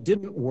things that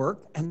didn't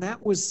work, and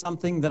that was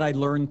something that I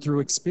learned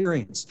through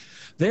experience.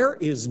 There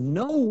is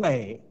no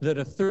way that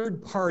a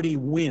third party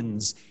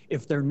wins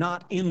if they're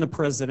not in the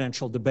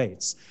presidential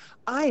debates.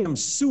 I am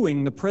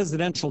suing the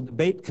Presidential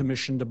Debate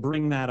Commission to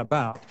bring that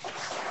about.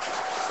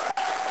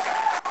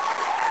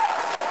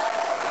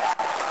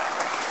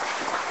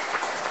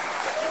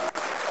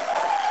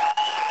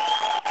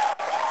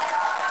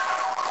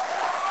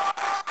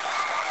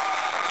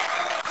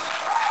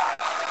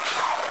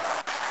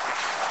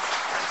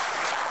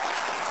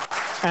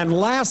 And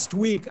last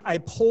week, I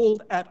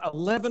polled at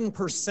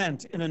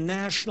 11% in a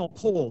national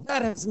poll.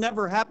 That has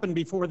never happened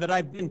before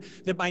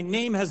that my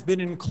name has been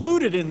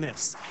included in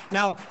this.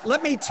 Now,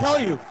 let me tell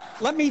you,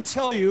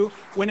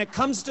 when it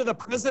comes to the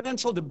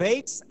presidential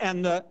debates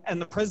and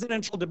the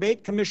Presidential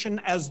Debate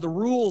Commission, as the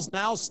rules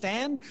now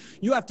stand,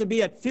 you have to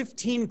be at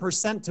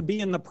 15% to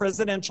be in the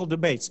presidential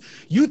debates.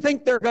 You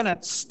think they're going to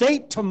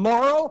state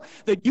tomorrow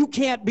that you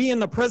can't be in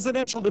the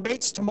presidential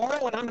debates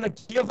tomorrow and I'm going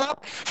to give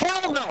up?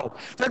 Hell no.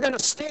 They're going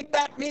to state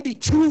that maybe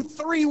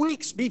 2-3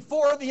 weeks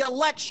before the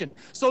election.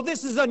 So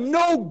this is a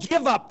no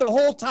give up the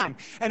whole time.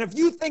 And if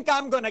you think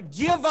I'm going to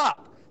give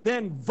up,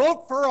 then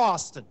vote for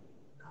Austin.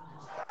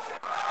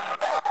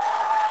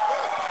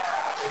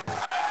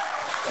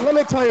 Let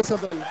me tell you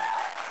something.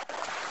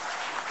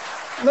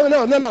 No.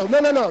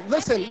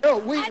 Listen,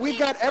 we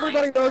got,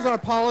 everybody knows our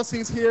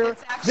policies here.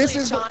 It's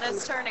actually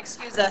Shauna's turn,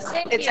 excuse us.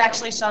 It's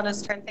actually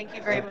Shauna's turn. Thank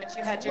you very much.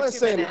 You had your 2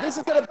 minutes. Listen, this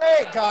is the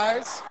debate,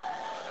 guys.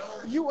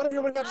 What do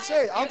you have to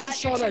say? I'll give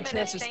Shauna a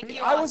chance to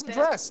speak. I was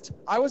addressed.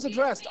 I have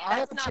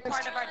a chance. That's not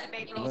part of our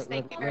debate rules.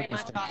 Thank you very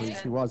much, Austin.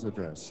 He was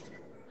addressed.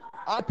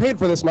 I paid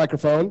for this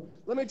microphone.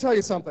 Let me tell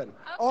you something. Okay.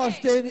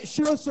 Austin,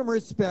 show some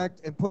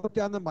respect and put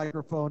down the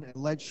microphone and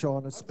let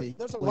Shauna speak.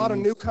 There's a lot of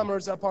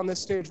newcomers up on this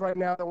stage right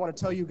now that want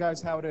to tell you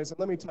guys how it is. And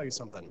let me tell you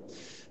something.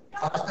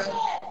 Austin,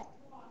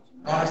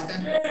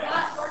 is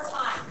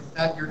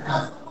that your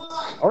time?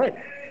 All right.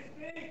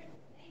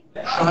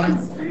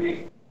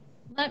 Shauna?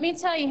 Let me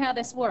tell you how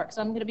this works.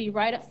 I'm going to be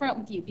right up front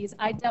with you because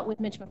I dealt with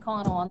Mitch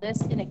McConnell on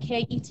this in a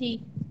KET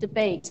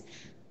debate.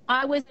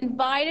 I was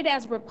invited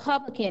as a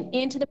Republican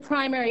into the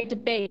primary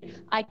debate.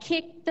 I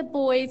kicked the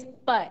boys'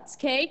 butts,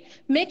 okay?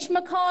 Mitch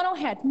McConnell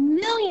had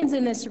millions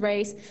in this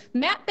race.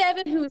 Matt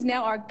Bevin, who is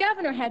now our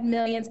governor, had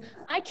millions.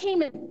 I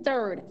came in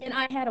third, and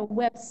I had a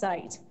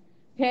website,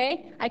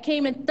 okay? I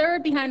came in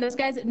third behind those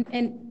guys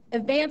and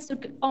advanced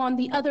on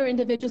the other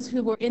individuals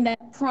who were in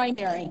that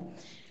primary.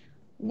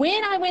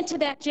 When I went to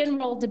that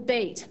general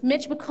debate,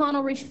 Mitch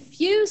McConnell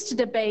refused to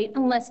debate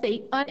unless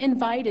they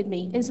uninvited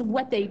me, is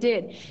what they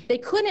did. They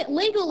couldn't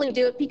legally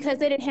do it because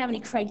they didn't have any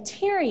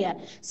criteria.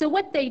 So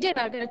what they did,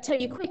 I'm going to tell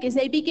you quick, is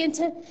they began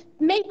to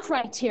make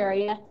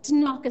criteria to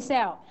knock us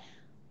out.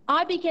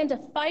 I began to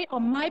fight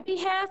on my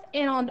behalf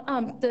and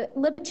on the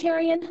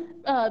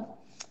Libertarian,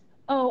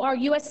 our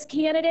U.S.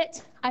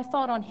 candidate. I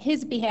fought on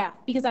his behalf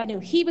because I knew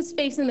he was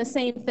facing the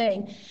same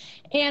thing.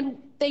 And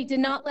they did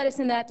not let us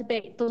in that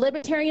debate. The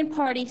Libertarian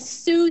Party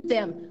sued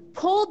them,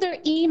 pulled their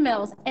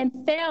emails, and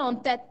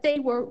found that they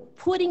were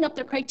putting up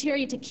the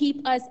criteria to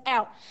keep us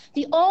out.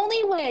 The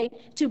only way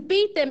to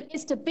beat them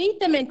is to beat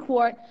them in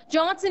court.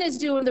 Johnson is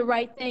doing the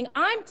right thing.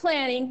 I'm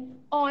planning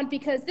on,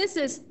 because this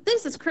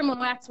is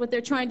criminal acts, what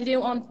they're trying to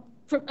do on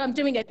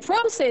doing a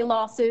pro se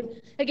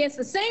lawsuit against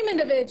the same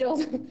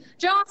individuals.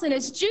 Johnson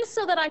is just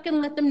so that I can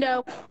let them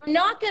know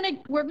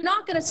we're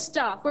not gonna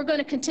stop. We're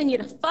gonna continue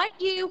to fight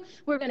you.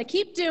 We're gonna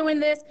keep doing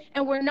this,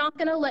 and we're not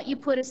gonna let you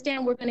put us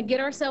down. We're gonna get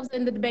ourselves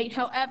in the debate,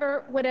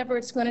 whatever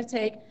it's gonna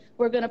take.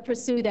 We're gonna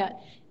pursue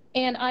that,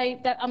 and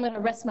I'm gonna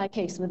rest my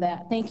case with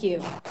that. Thank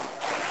you.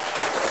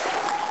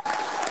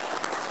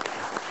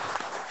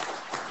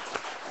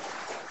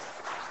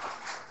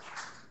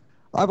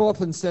 I've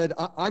often said,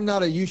 I'm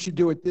not a you should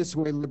do it this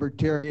way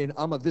libertarian.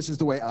 I'm a this is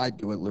the way I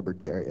do it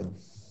libertarian.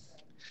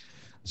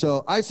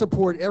 So I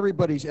support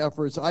everybody's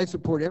efforts. I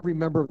support every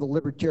member of the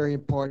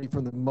Libertarian Party,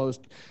 from the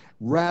most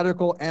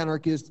radical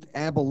anarchist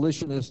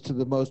abolitionist to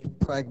the most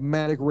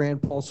pragmatic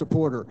Rand Paul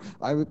supporter.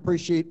 I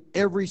appreciate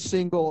every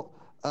single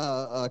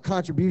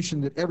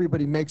contribution that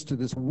everybody makes to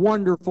this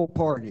wonderful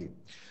party.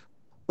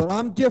 But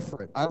I'm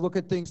different. I look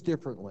at things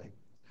differently.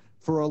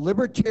 For a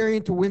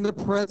libertarian to win the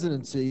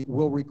presidency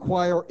will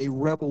require a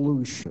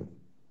revolution.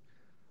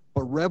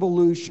 But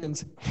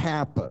revolutions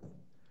happen.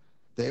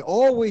 They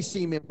always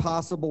seem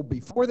impossible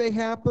before they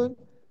happen,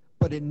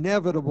 but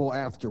inevitable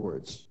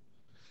afterwards.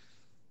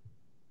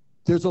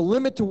 There's a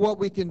limit to what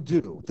we can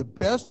do. The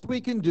best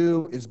we can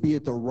do is be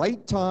at the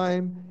right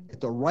time,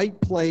 at the right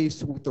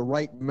place, with the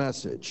right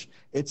message.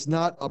 It's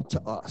not up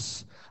to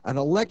us. An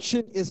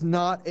election is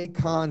not a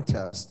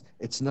contest.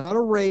 It's not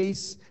a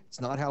race.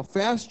 It's not how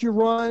fast you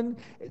run.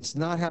 It's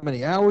not how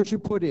many hours you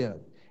put in.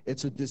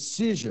 It's a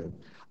decision.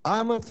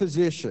 I'm a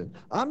physician.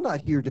 I'm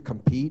not here to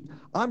compete.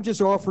 I'm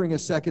just offering a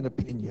second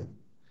opinion.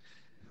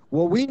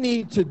 What we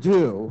need to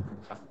do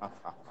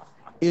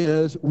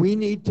is we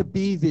need to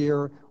be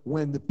there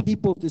when the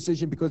people's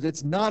decision, because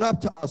it's not up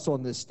to us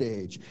on this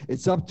stage.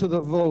 It's up to the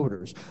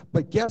voters.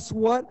 But guess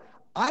what?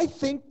 I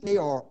think they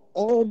are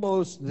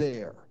almost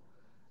there.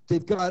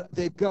 They've got,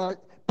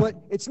 but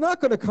it's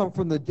not going to come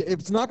from the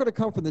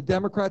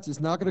Democrats. It's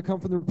not going to come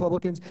from the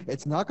Republicans.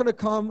 It's not going to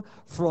come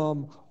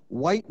from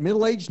white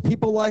middle-aged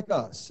people like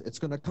us. It's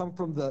going to come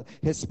from the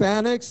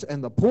Hispanics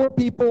and the poor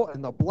people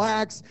and the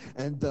blacks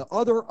and the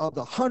other of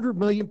the 100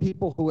 million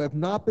people who have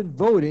not been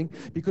voting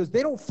because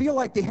they don't feel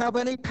like they have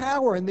any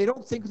power and they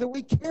don't think that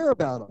we care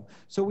about them.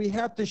 So we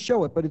have to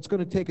show it, but it's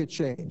going to take a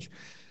change.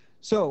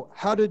 So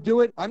how to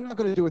do it? I'm not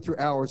going to do it through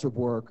hours of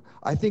work.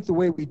 I think the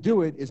way we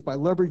do it is by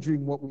leveraging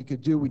what we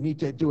could do. We need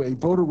to do a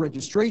voter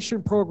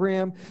registration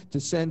program to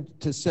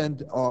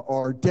send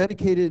our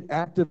dedicated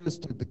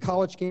activists to the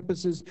college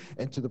campuses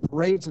and to the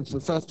parades and to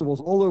the festivals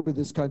all over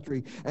this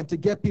country, and to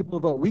get people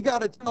to vote. We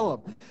got to tell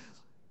them,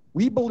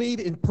 we believe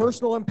in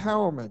personal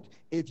empowerment.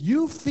 If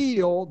you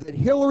feel that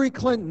Hillary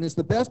Clinton is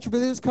the best for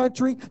this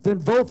country, then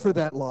vote for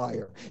that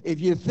liar. If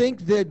you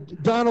think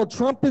that Donald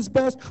Trump is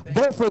best,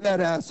 vote for that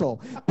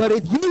asshole. But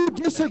if you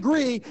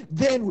disagree,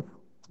 then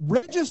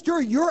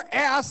register your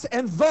ass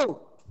and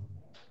vote.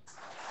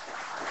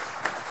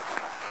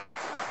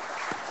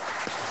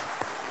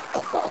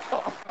 I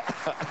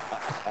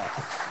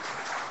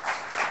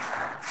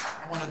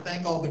want to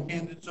thank all the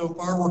candidates so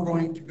far. We're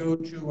going to go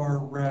to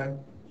our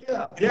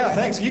Yeah,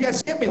 thanks. You guys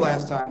skipped me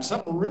last time.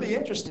 Something really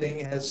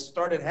interesting has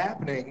started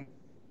happening.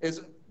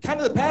 Is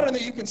kind of the pattern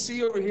that you can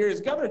see over here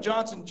is Governor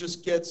Johnson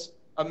just gets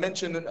a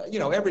mention,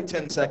 every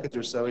 10 seconds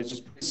or so. He's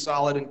just pretty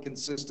solid and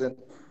consistent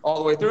all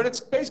the way through, and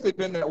it's basically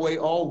been that way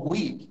all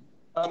week.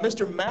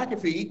 Mr.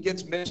 McAfee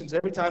gets mentions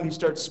every time he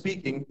starts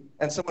speaking,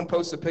 and someone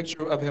posts a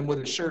picture of him with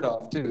his shirt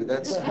off too.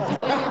 That's.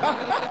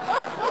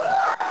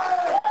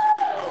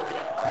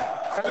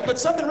 But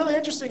something really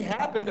interesting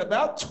happened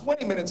about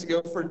 20 minutes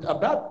ago. For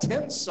about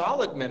 10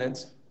 solid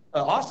minutes,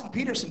 Austin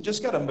Peterson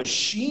just got a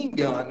machine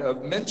gun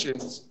of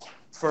mentions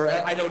for,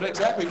 I don't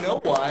exactly know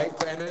why,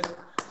 and it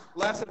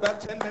lasted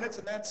about 10 minutes,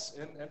 and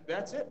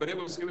that's it. But it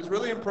was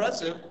really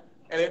impressive,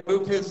 and it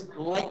moved his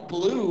light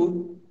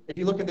blue, if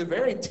you look in the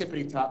very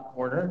tippity top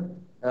corner,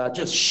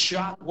 just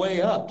shot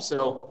way up.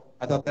 So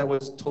I thought that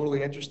was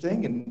totally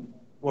interesting. And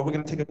we're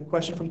going to take a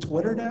question from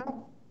Twitter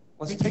now.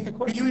 Let's take a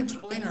question. Can you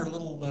explain our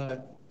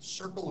little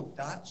circle of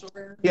dots over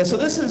here? Yeah, so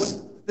this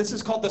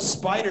is called the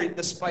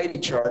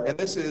Spidey chart, and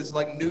this is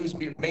like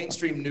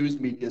mainstream news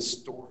media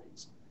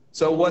stories.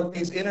 So what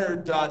these inner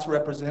dots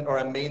represent are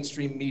a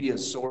mainstream media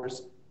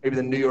source, maybe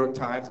the New York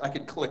Times. I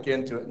could click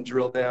into it and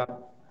drill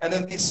down. And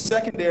then these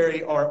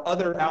secondary are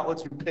other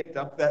outlets who picked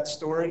up that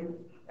story,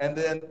 and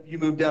then you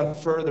move down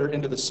further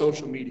into the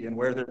social media and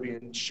where they're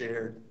being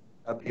shared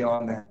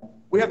beyond that.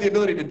 We have the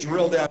ability to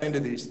drill down into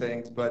these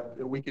things, but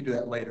we could do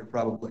that later,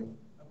 probably.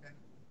 Okay.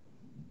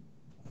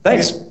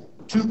 Thanks.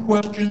 2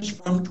 questions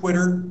from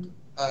Twitter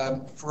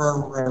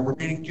for our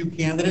remaining 2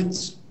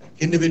 candidates.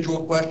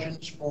 Individual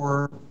questions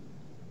for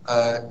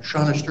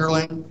Shauna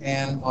Sterling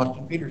and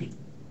Austin Peterson.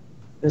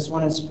 This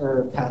one is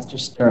for Pastor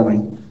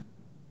Sterling.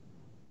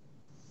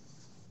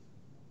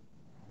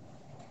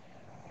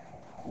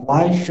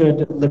 Why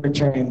should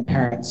libertarian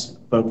parents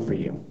vote for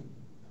you?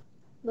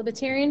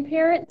 Libertarian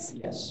parents?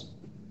 Yes.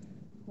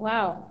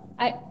 Wow.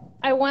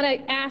 I want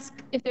to ask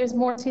if there's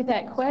more to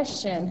that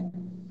question,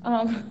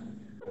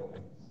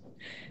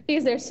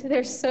 because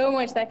there's so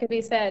much that could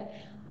be said.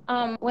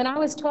 When I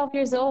was 12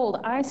 years old,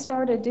 I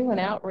started doing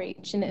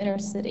outreach in the inner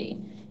city,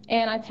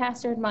 and I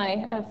pastored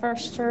my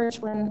first church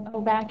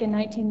back in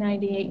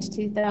 1998 to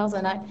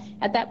 2000.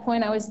 At that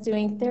point, I was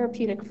doing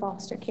therapeutic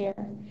foster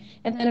care.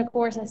 And then, of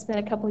course, I spent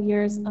a couple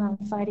years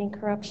fighting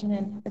corruption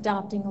and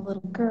adopting a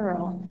little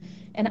girl.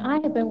 And I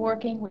have been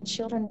working with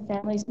children and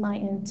families my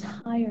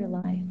entire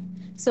life.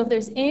 So if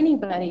there's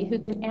anybody who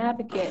can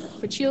advocate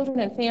for children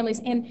and families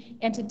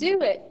and to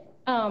do it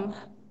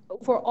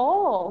for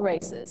all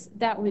races,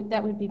 that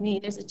would be me.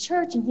 There's a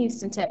church in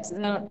Houston, Texas.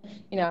 I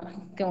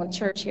don't, go to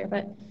church here,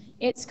 but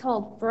it's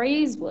called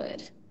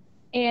Braeswood.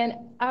 And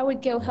I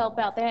would go help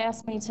out. They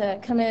asked me to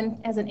come in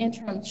as an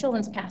interim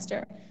children's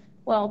pastor.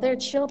 Well, their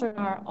children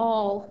are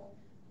all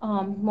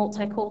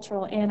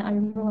multicultural, and I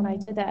remember when I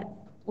did that,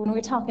 when we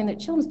were talking to the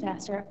children's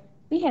pastor,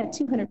 we had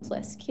 200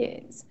 plus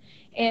kids.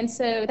 And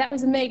so that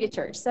was a mega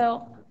church.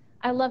 So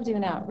I love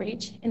doing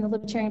outreach in the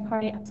Libertarian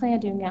Party. I plan on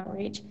doing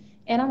outreach,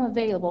 and I'm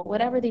available,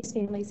 whatever these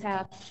families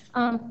have.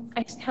 I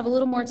have a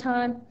little more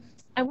time.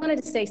 I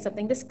wanted to say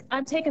something.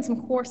 I'm taking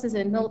some courses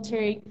in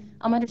military,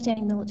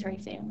 understanding military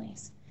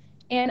families.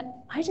 And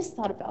I just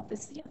thought about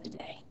this the other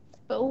day.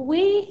 But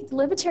the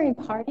Libertarian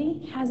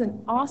Party has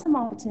an awesome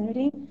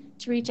opportunity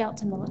to reach out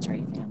to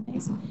military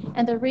families.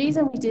 And the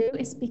reason we do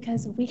is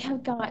because we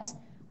have got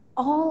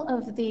all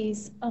of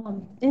these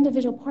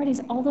individual parties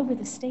all over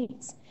the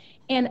states.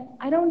 And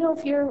I don't know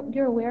if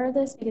you're aware of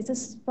this, because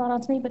this is brought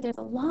on to me, but there's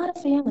a lot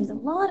of families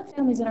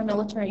in our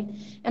military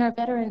and our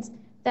veterans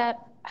that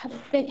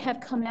have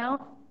come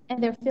out,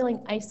 and they're feeling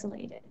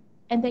isolated.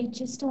 And they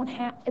just don't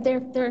have,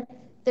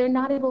 they're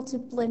not able to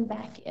blend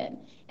back in.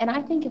 And I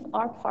think if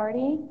our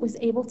party was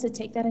able to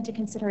take that into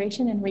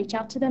consideration and reach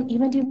out to them,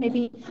 even do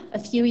maybe a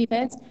few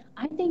events,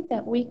 I think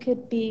that we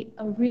could be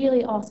a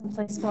really awesome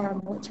place for our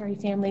military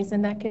families,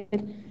 and that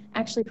could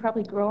actually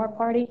probably grow our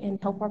party and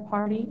help our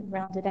party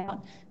round it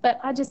out.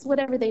 But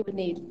whatever they would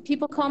need.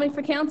 People call me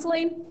for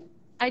counseling,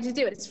 I just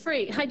do it. It's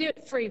free. I do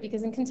it free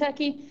because in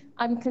Kentucky,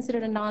 I'm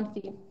considered a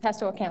non-fee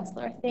pastoral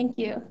counselor. Thank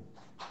you.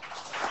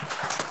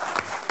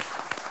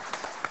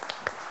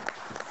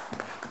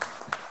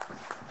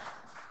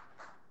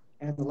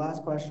 And the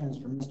last question is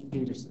from Mr.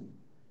 Peterson.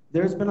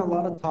 There's been a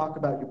lot of talk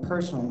about your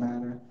personal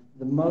matter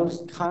the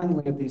most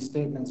kindly of these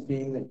statements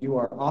being that you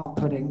are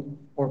off-putting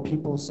or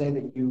people say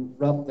that you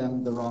rub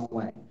them the wrong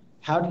way.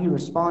 How do you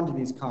respond to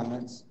these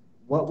comments?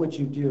 What would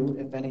you do,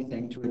 if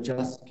anything, to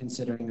adjust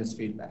considering this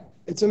feedback?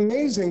 It's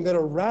amazing that a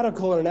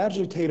radical and an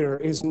agitator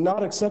is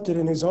not accepted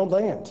in his own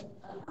land.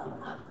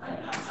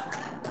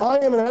 I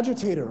am an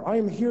agitator. I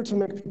am here to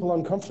make people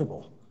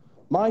uncomfortable.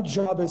 My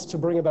job is to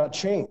bring about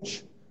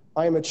change.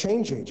 I am a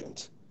change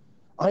agent.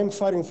 I am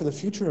fighting for the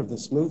future of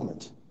this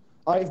movement.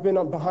 I have been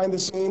behind the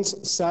scenes,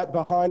 sat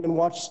behind and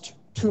watched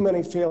too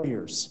many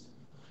failures.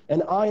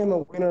 And I am a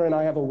winner and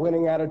I have a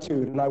winning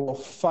attitude and I will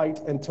fight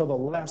until the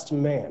last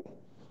man.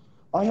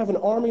 I have an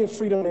army of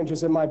freedom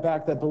ninjas in my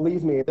back that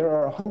believe me. There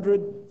are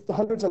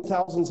hundreds and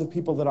thousands of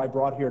people that I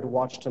brought here to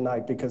watch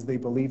tonight because they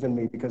believe in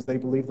me, because they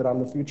believe that I'm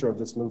the future of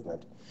this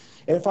movement.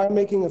 And if I'm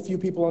making a few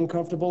people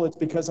uncomfortable, it's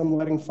because I'm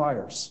lighting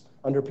fires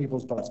under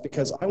people's butts,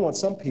 because I want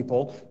some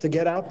people to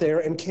get out there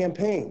and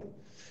campaign.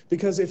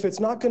 Because if it's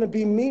not going to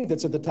be me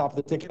that's at the top of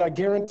the ticket, I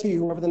guarantee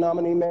whoever the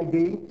nominee may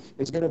be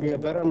is going to be a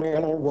better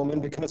man or woman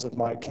because of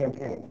my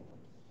campaign.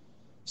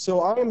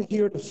 So I am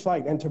here to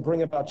fight and to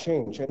bring about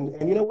change.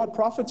 And you know what?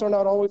 Prophets are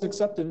not always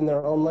accepted in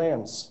their own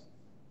lands.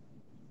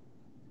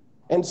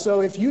 And so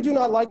if you do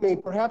not like me,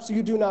 perhaps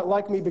you do not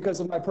like me because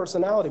of my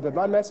personality, but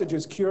my message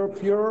is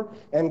pure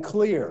and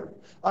clear.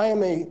 I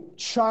am a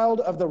child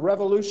of the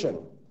revolution.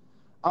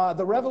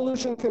 The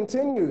revolution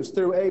continues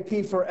through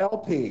AP for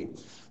LP.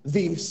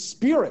 The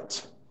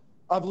spirit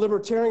of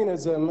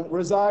libertarianism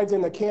resides in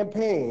the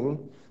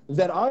campaign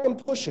that I am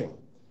pushing.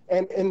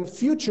 And in the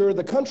future,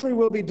 the country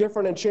will be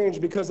different and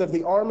change because of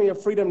the army of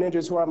freedom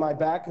ninjas who are at my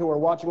back, who are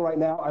watching right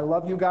now. I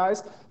love you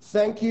guys.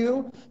 Thank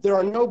you. There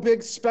are no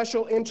big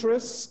special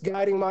interests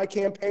guiding my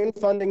campaign,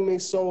 funding me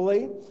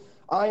solely.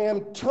 I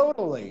am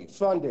totally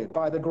funded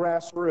by the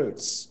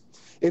grassroots.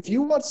 If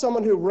you want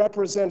someone who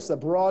represents the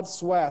broad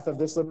swath of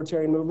this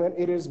libertarian movement,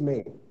 it is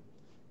me.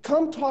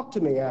 Come talk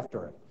to me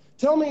after it.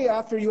 Tell me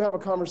after you have a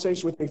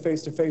conversation with me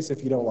face to face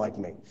if you don't like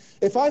me.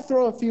 If I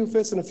throw a few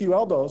fists and a few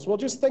elbows, well,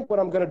 just think what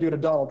I'm going to do to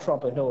Donald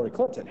Trump and Hillary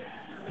Clinton.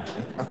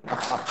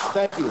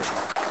 Thank you.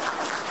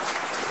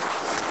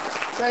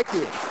 Thank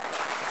you.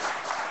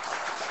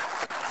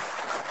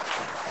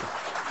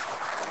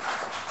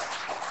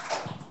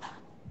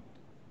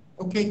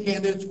 Okay,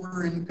 candidates,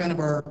 we're in kind of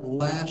our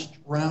last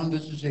round.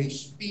 This is a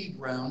speed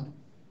round.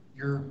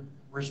 Your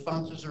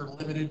responses are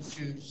limited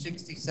to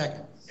 60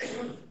 seconds.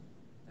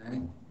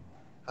 Okay.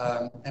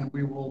 And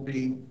we will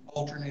be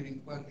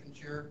alternating questions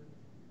here.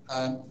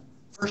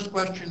 First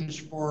question is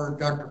for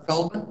Dr.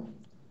 Feldman.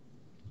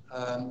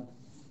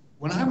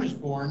 When I was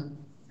born,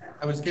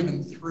 I was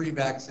given 3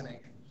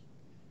 vaccinations.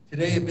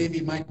 Today, a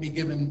baby might be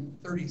given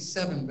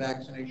 37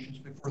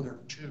 vaccinations before they're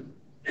 2.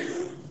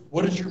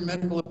 What is your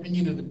medical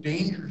opinion of the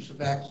dangers of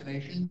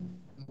vaccination,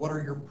 and what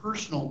are your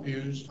personal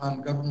views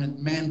on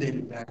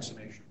government-mandated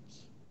vaccinations?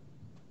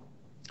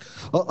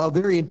 A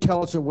very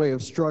intelligent way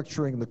of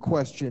structuring the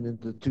question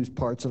into 2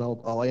 parts, and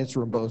I'll answer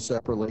them both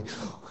separately.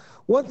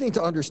 One thing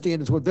to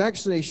understand is what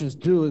vaccinations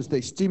do is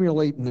they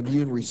stimulate an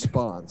immune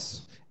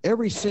response.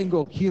 Every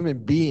single human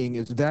being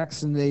is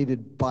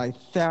vaccinated by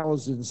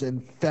thousands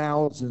and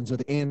thousands of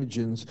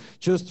antigens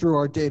just through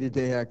our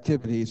day-to-day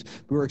activities.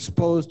 We're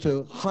exposed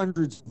to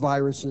hundreds of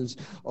viruses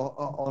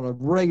on a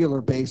regular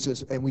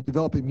basis, and we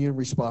develop immune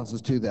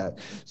responses to that.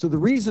 So the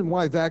reason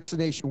why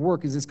vaccination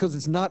works is because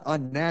it's not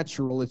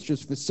unnatural. It's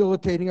just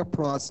facilitating a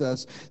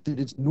process that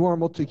is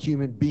normal to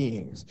human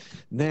beings.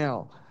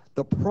 Now,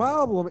 the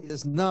problem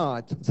is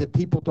not that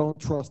people don't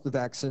trust the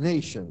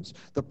vaccinations.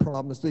 The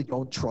problem is they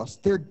don't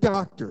trust their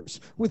doctors,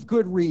 with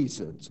good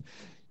reasons.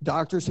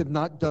 Doctors have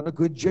not done a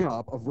good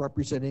job of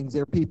representing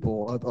their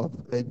people, of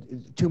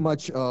too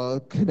much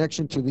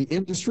connection to the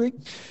industry.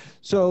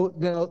 So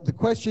now the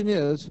question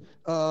is,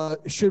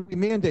 should we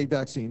mandate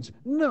vaccines?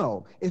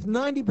 No. If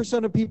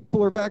 90% of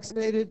people are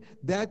vaccinated,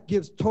 that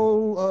gives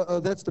total,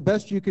 that's the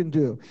best you can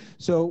do.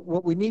 So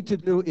what we need to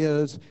do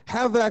is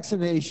have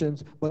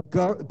vaccinations,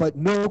 but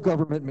no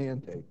government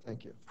mandate.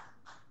 Thank you.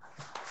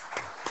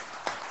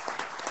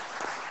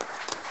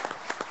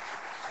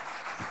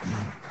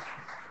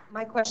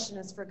 My question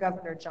is for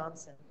Governor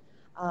Johnson.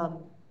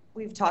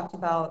 We've talked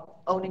about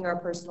owning our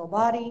personal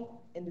body,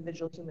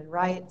 individual human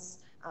rights.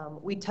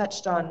 We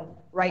touched on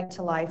right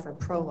to life or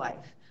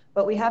pro-life,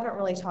 but we haven't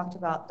really talked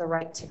about the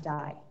right to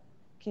die.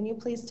 Can you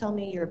please tell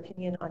me your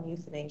opinion on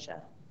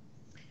euthanasia?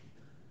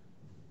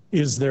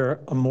 Is there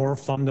a more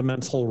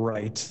fundamental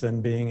right than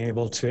being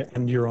able to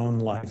end your own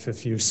life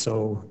if you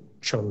so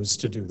chose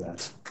to do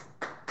that?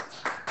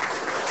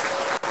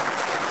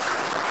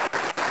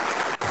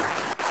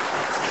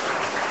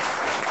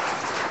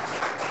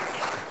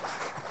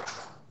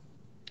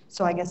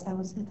 So I guess that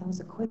was it. That was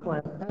a quick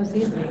one. That was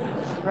easy.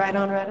 Right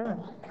on, right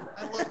on.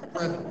 I love the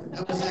president.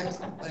 That was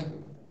excellent. Thank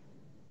you.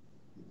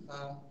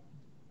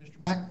 Mr.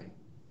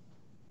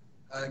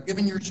 McAfee,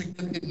 given your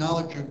significant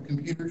knowledge of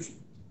computers,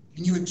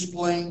 can you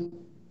explain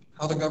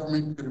how the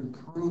government could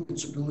improve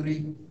its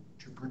ability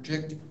to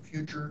predict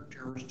future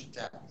terrorist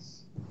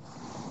attacks?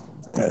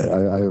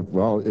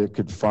 Well, it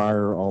could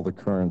fire all the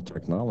current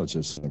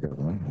technologists in the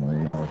government. I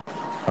mean,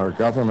 our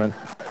government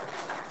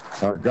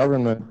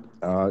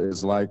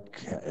is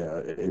like,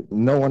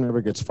 no one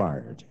ever gets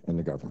fired in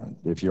the government.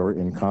 If you're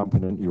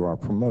incompetent, you are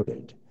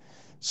promoted.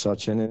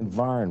 Such an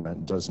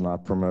environment does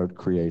not promote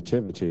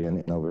creativity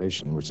and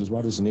innovation, which is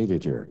what is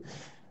needed here.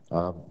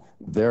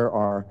 There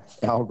are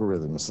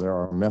algorithms, there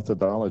are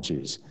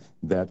methodologies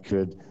that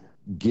could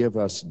give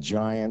us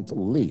giant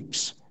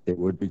leaps. It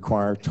would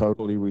require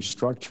totally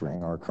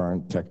restructuring our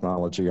current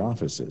technology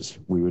offices.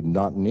 We would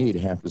not need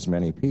half as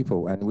many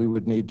people, and we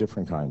would need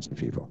different kinds of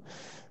people.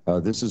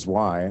 This is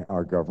why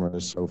our government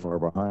is so far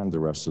behind the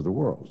rest of the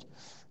world.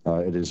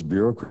 It is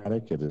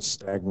bureaucratic, it is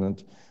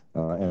stagnant,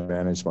 and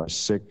managed by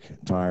sick,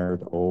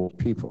 tired, old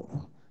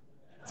people.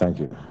 Thank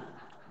you.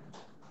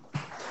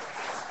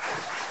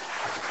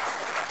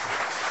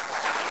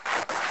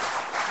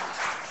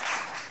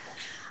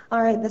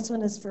 All right, this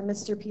one is for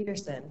Mr.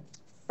 Peterson.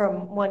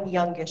 From one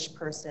youngish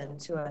person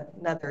to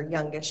another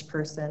youngish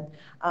person.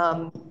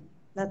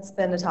 That's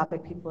been a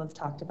topic people have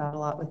talked about a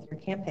lot with your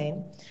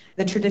campaign.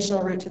 The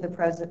traditional route to the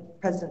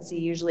presidency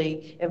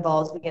usually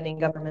involves beginning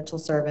governmental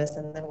service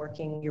and then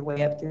working your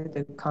way up through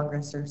the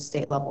Congress or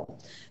state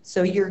level.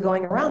 So you're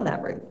going around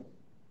that route.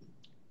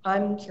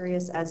 I'm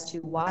curious as to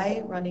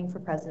why running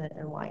for president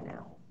and why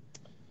now?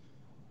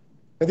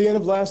 At the end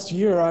of last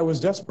year, I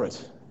was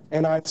desperate,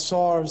 and I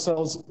saw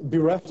ourselves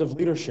bereft of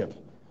leadership,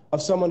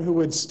 of someone who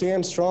would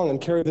stand strong and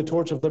carry the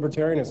torch of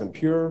libertarianism,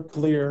 pure,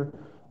 clear,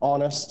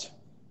 honest,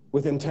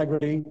 with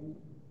integrity.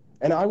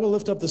 And I will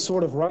lift up the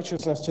sword of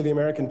righteousness to the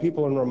American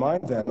people and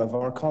remind them of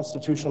our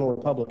constitutional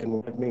republic and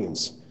what it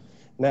means.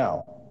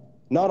 Now,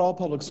 not all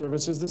public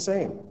service is the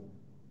same,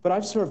 but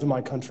I've served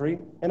my country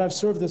and I've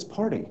served this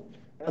party.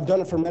 And I've done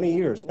it for many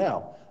years.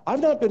 Now,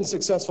 I've not been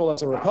successful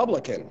as a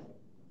Republican.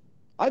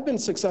 I've been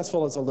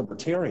successful as a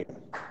libertarian.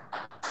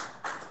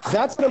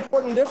 That's an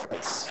important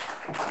difference.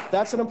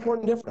 That's an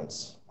important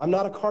difference. I'm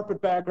not a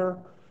carpetbagger.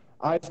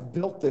 I've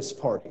built this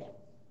party.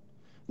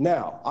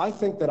 Now, I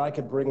think that I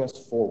could bring us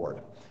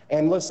forward.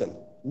 And listen,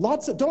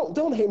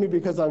 don't hate me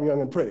because I'm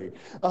young and pretty.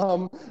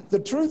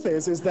 The truth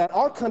is that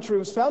our country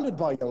was founded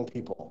by young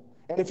people.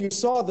 And if you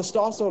saw the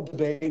Stossel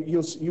debate,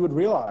 you would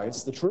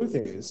realize the truth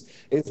is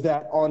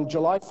that on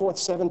July 4th,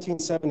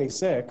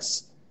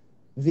 1776,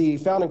 the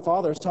founding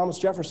fathers, Thomas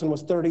Jefferson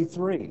was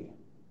 33.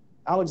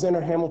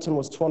 Alexander Hamilton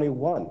was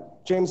 21.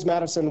 James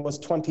Madison was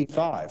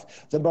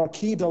 25. The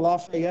Marquis de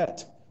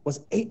Lafayette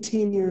was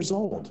 18 years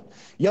old.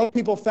 Young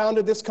people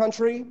founded this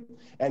country,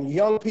 and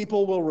young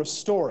people will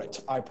restore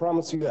it. I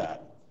promise you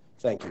that.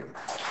 Thank you.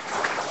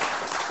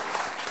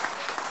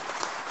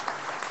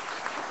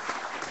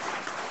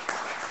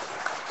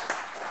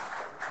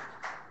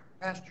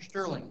 Pastor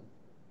Sterling,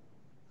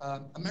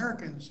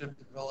 Americans have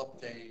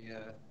developed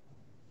a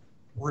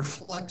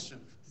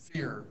reflexive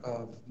fear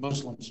of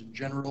Muslims in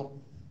general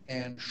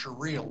and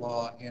Sharia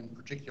law in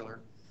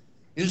particular.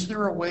 Is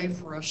there a way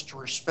for us to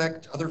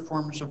respect other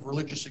forms of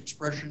religious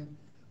expression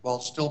while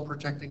still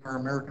protecting our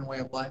American way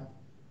of life?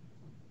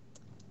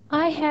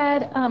 I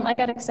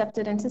got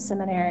accepted into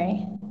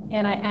seminary,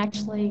 and I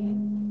actually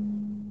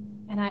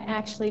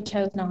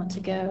chose not to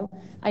go.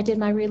 I did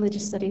my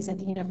religious studies at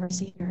the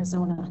University of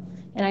Arizona,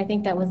 and I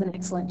think that was an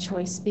excellent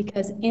choice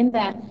because in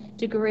that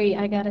degree,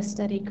 I got to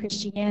study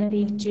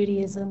Christianity,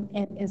 Judaism,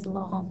 and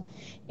Islam.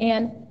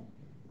 And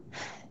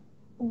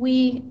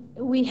we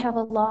have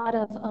a lot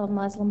of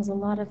Muslims, a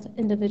lot of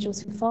individuals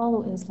who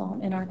follow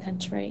Islam in our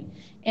country,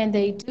 and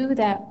they do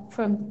that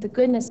from the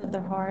goodness of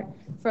their heart,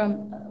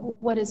 from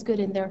what is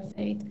good in their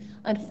faith.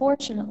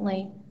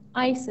 Unfortunately,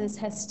 ISIS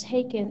has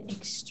taken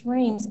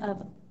extremes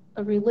of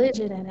a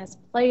religion and has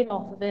played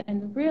off of it,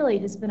 and really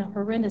has been a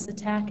horrendous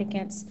attack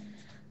against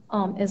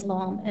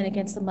Islam and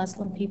against the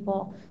Muslim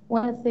people.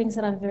 One of the things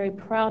that I'm very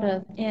proud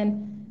of,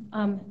 and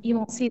you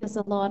won't see this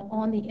a lot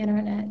on the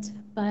internet,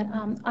 but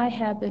I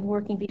have been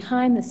working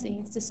behind the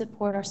scenes to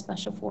support our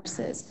special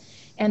forces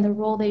and the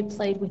role they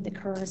played with the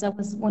Kurds. I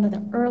was one of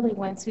the early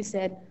ones who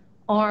said,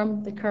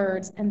 arm the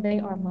Kurds, and they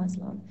are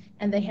Muslim.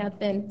 And they have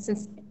been,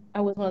 since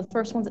I was one of the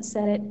first ones that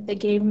said it, they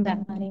gave them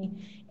that money.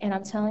 And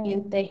I'm telling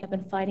you, they have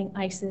been fighting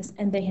ISIS,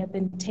 and they have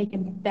been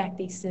taking back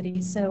these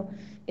cities. So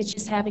it's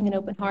just having an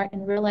open heart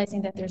and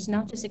realizing that there's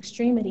not just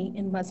extremity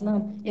in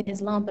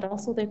Islam, but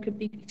also there could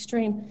be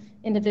extreme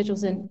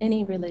individuals in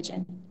any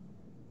religion.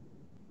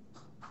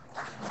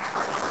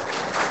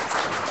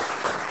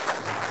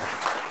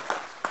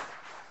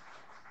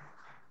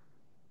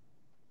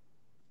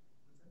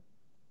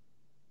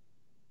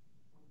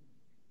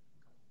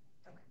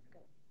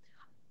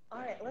 All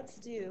right, let's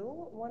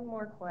do one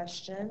more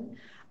question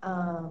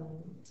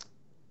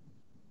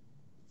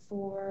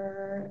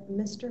for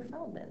Mr.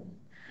 Feldman,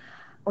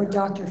 or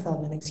Dr.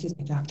 Feldman, excuse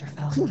me, Dr.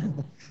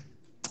 Feldman.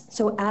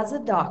 So as a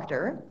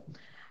doctor,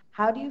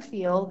 how do you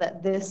feel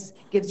that this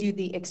gives you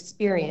the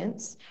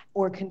experience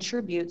or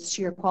contributes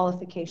to your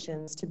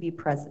qualifications to be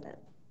president?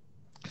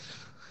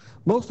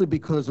 mostly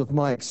because of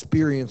my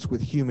experience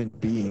with human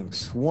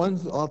beings.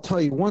 I'll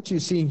tell you, once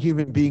you've seen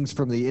human beings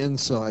from the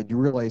inside, you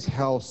realize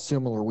how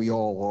similar we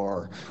all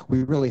are.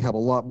 We really have a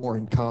lot more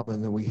in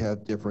common than we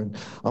have different.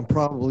 I'm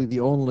probably the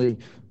only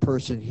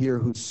person here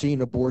who's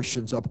seen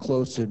abortions up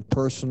close and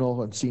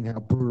personal and seen how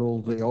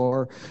brutal they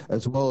are,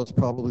 as well as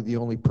probably the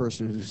only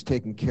person who's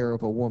taken care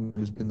of a woman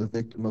who's been the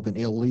victim of an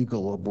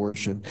illegal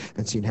abortion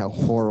and seen how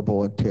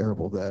horrible and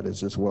terrible that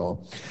is as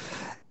well.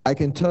 I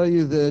can tell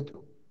you that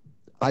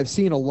I've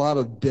seen a lot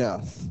of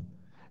death,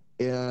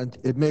 and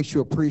it makes you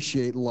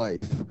appreciate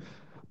life,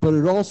 but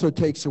it also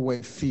takes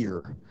away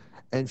fear.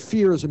 And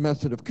fear is a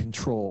method of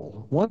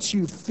control. Once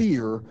you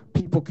fear,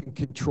 people can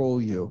control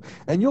you.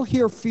 And you'll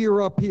hear fear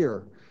up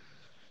here.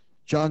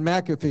 John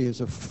McAfee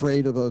is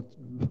afraid of a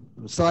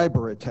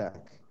cyber attack.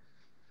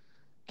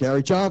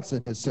 Gary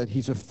Johnson has said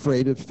he's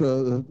afraid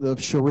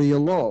of Sharia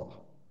law.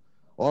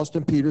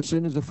 Austin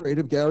Peterson is afraid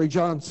of Gary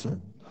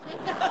Johnson.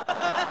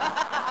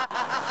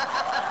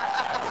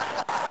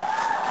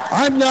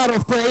 I'm not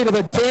afraid of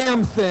a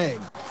damn thing.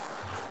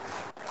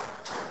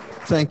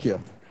 Thank you.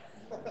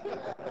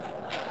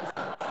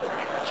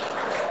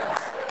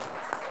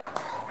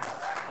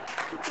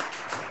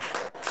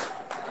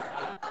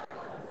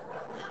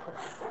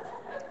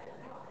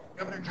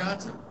 Governor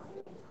Johnson,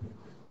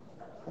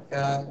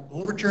 the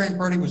Libertarian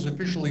Party was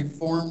officially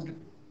formed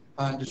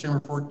on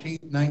December 14,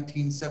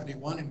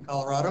 1971 in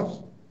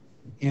Colorado.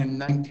 In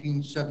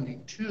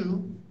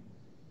 1972,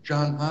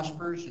 John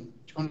Hospers and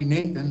Tony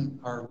Nathan,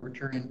 our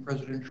Libertarian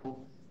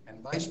presidential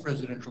and vice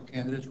presidential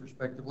candidates,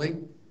 respectively,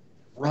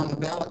 were on the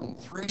ballot in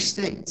 3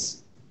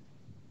 states,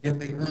 yet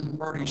they earned the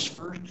party's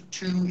first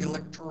 2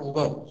 electoral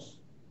votes.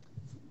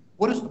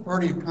 What has the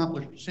party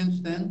accomplished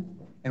since then,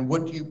 and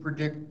what do you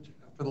predict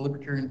for the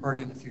Libertarian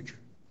Party in the future?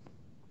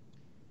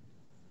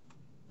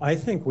 I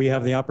think we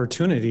have the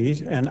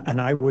opportunity,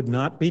 and I would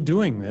not be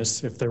doing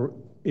this if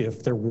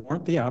there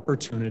weren't the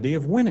opportunity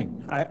of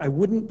winning. I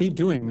wouldn't be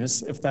doing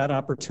this if that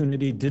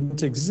opportunity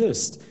didn't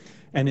exist.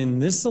 And in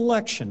this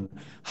election,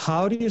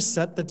 how do you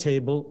set the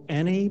table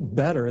any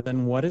better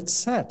than what it's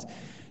set?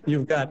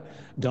 You've got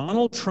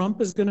Donald Trump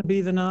is going to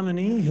be the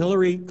nominee.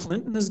 Hillary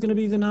Clinton is going to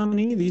be the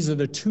nominee. These are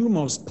the 2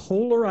 most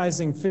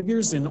polarizing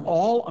figures in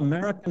all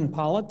American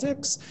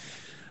politics.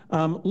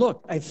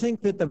 Look, I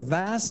think that the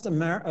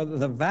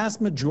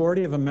vast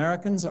majority of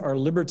Americans are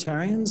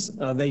libertarians.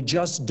 They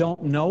just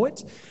don't know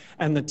it.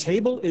 And the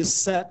table is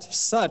set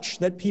such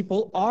that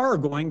people are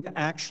going to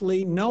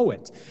actually know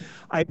it.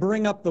 I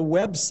bring up the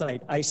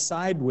website,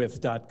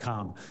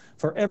 isidewith.com.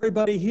 For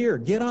everybody here,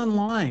 get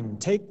online,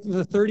 take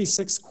the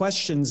 36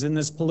 questions in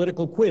this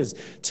political quiz.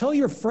 Tell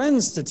your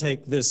friends to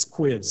take this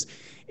quiz.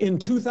 In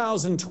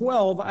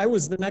 2012, I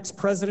was the next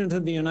president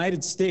of the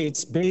United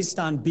States based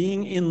on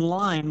being in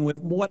line with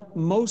what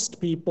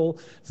most people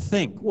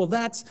think. Well,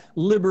 that's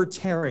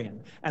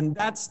libertarian, and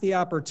that's the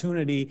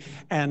opportunity,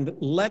 and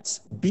let's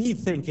be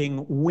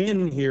thinking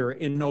win here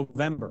in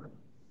November.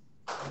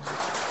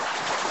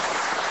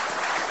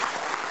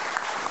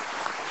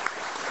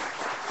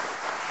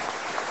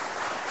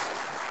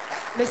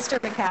 Mr.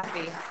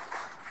 McAfee.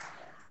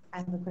 I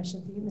have a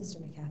question for you,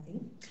 Mr.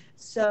 McAfee.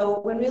 So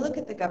when we look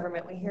at the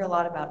government, we hear a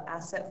lot about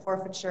asset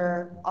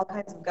forfeiture, all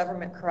kinds of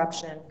government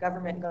corruption,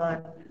 government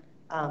gone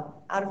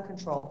out of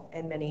control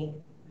in many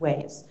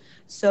ways.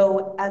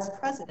 So as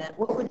president,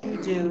 what would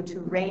you do to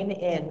rein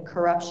in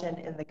corruption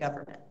in the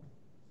government?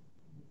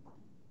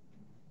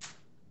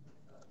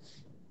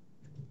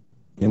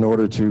 In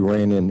order to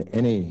rein in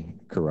any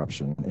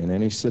corruption in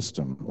any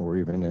system or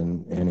even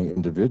in any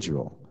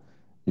individual,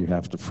 you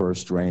have to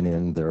first rein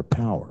in their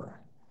power.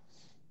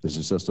 This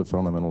is just a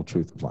fundamental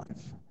truth of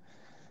life.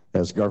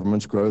 As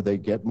governments grow, they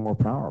get more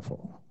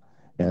powerful.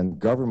 And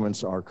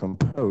governments are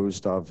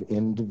composed of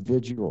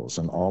individuals,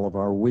 and all of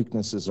our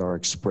weaknesses are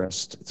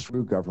expressed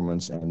through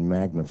governments and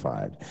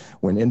magnified.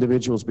 When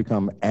individuals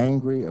become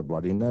angry, a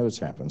bloody nose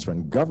happens.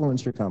 When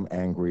governments become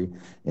angry,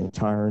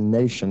 entire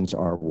nations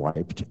are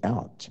wiped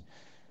out.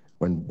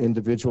 When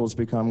individuals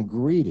become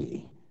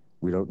greedy,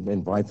 we don't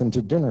invite them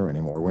to dinner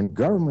anymore. When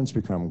governments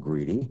become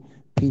greedy,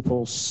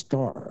 people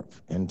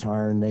starve.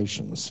 Entire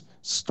nations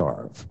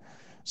starve.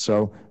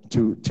 So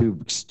to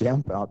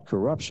stamp out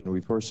corruption, we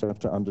first have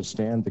to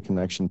understand the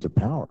connection to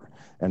power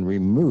and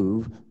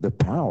remove the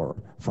power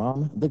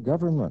from the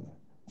government,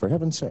 for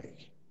heaven's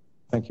sake.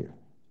 Thank you.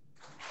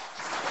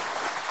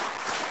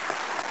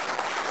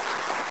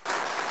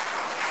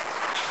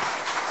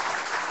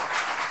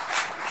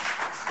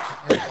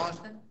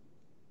 Austin,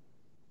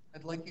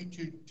 I'd like you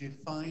to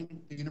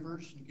define the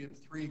universe and give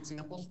 3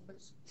 examples,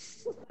 please.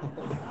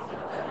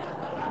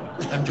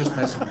 I'm just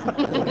messing with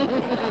you.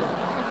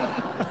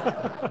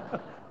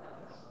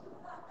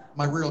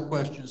 My real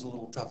question is a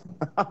little tougher.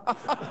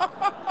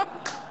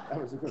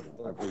 That was a good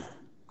one.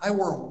 I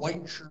wore a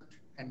white shirt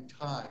and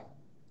tie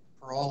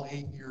for all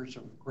 8 years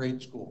of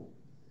grade school.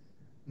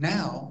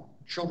 Now,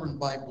 children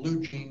buy blue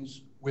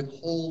jeans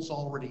with holes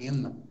already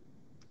in them.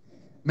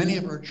 Many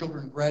of our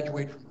children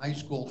graduate from high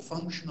school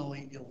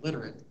functionally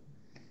illiterate,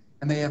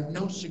 and they have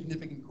no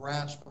significant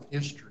grasp of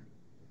history.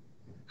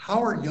 How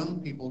are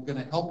young people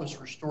going to help us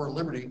restore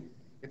liberty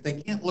if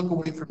they can't look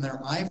away from their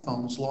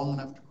iPhones long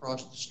enough to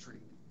cross the street?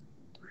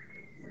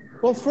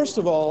 Well, first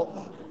of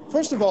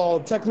all,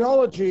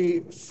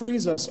 technology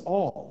frees us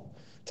all.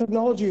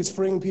 Technology is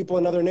freeing people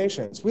in other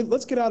nations.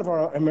 Let's get out of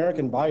our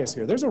American bias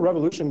here. There's a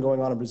revolution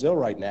going on in Brazil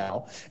right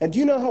now. And do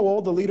you know how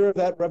old the leader of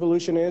that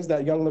revolution is,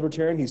 that young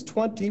libertarian? He's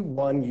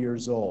 21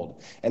 years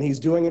old, and he's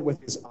doing it with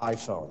his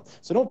iPhone.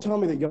 So don't tell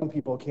me that young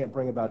people can't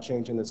bring about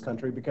change in this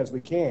country, because we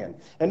can.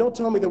 And don't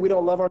tell me that we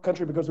don't love our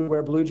country because we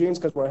wear blue jeans,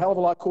 because we're a hell of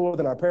a lot cooler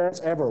than our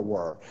parents ever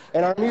were.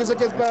 And our music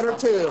is better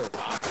too.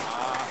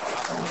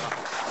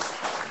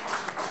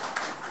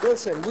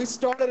 Listen, we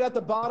started at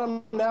the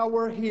bottom, now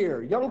we're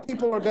here. Young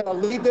people are going to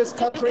lead this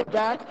country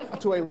back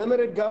to a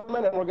limited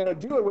government, and we're going to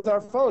do it with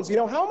our phones. You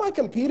know, how am I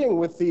competing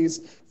with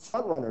these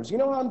frontrunners? You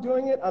know how I'm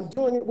doing it? I'm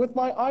doing it with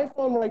my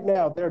iPhone right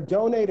now. They're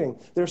donating.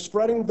 They're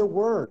spreading the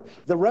word.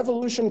 The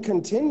revolution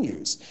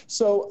continues.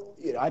 So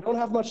I don't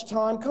have much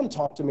time. Come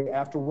talk to me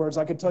afterwards.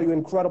 I could tell you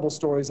incredible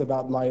stories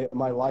about my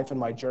life and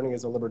my journey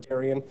as a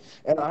libertarian.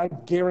 And I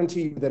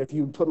guarantee you that if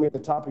you put me at the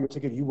top of your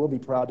ticket, you will be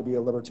proud to be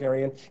a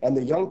libertarian. And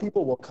the young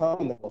people will come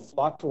and they will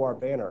flock to our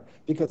banner,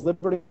 because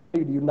liberty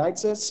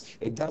unites us.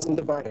 It doesn't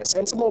divide us.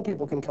 And some old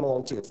people can come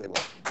along too if they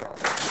want.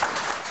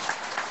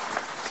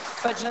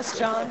 But just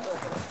John?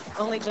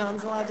 Only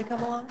John's allowed to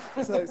come along?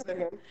 Say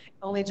again?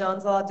 Only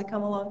John's allowed to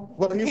come along?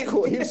 Well, he's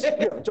cool.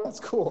 John's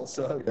cool.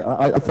 So Yeah,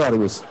 I thought he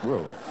was.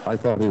 I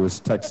thought he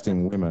was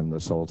texting women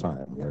this whole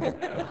time.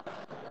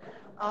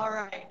 All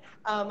right.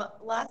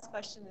 Last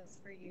question is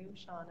for you,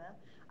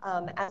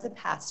 Shauna. As a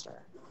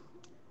pastor,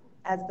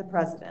 as the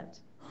president,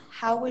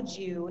 how would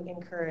you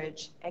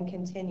encourage and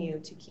continue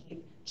to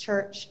keep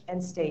church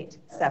and state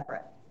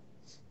separate?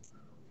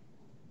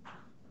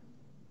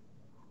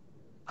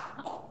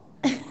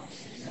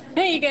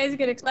 Hey, you guys are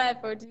gonna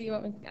clap, or do you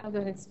want me? I'll go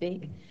ahead and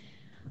speak.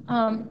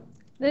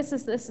 This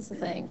is the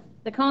thing.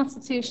 The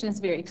Constitution is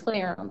very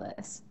clear on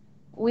this.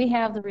 We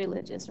have the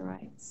religious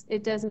rights.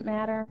 It doesn't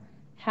matter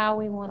how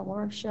we want to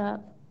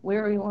worship,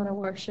 where we want to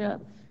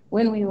worship,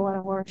 when we want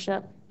to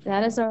worship.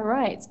 That is our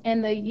rights,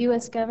 and the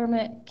U.S.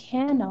 government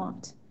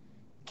cannot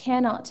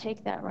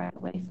take that right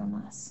away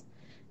from us.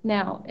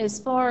 Now, as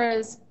far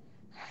as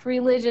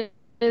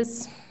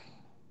religious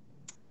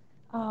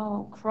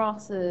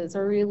crosses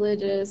or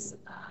religious,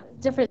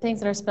 different things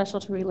that are special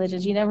to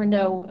religions. You never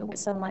know what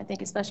someone might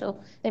think is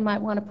special. They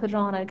might want to put it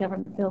on a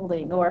government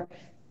building or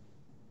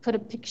put a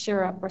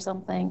picture up or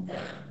something.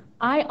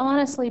 I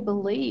honestly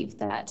believe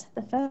that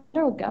the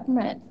federal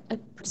government,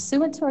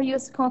 pursuant to our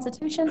U.S.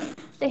 Constitution,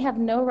 they have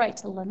no right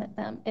to limit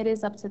them. It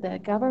is up to the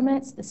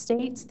governments, the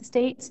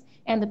states,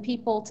 and the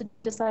people to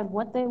decide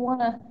what they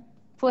want to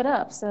put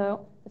up.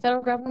 So the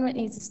federal government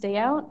needs to stay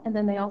out, and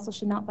then they also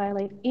should not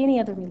violate any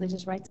of the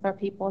religious rights of our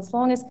people. As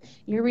long as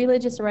your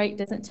religious right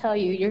doesn't tell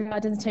you, your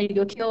God doesn't tell you to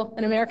go kill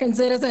an American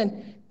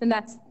citizen, then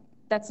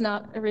that's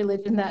not a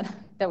religion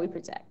that we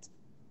protect.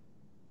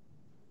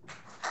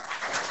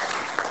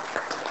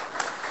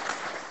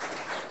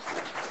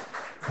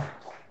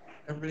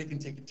 Everybody can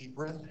take a deep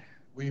breath.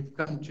 We've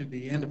come to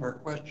the end of our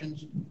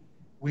questions.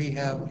 We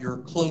have your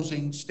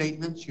closing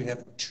statements. You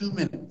have 2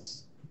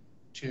 minutes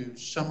to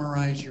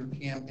summarize your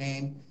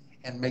campaign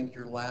and make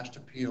your last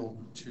appeal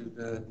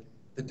to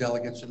the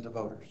delegates and the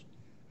voters.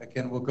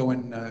 Again, we'll go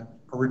in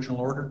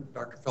original order.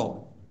 Dr.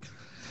 Feldman.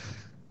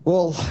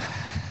 Well,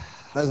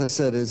 as I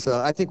said,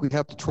 I think we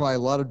have to try a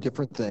lot of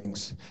different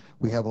things.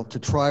 We have to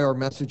try our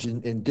message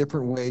in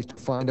different ways to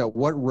find out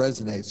what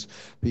resonates,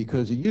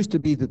 because it used to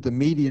be that the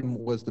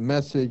medium was the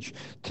message.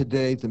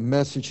 Today, the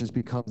message has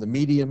become the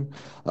medium.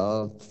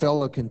 A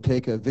fellow can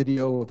take a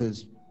video of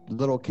his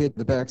little kid in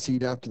the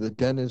backseat after the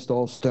dentist,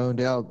 all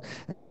stoned out.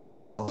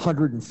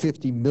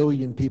 150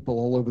 million people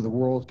all over the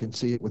world can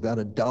see it without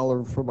 $1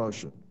 of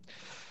promotion.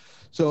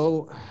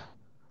 So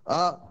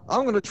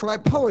I'm going to try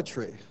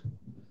poetry.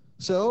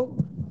 So,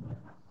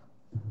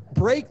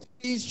 Break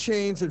These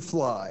Chains and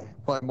Fly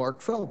by Mark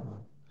Feldman.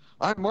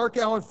 I'm Mark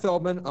Allen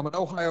Feldman. I'm an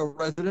Ohio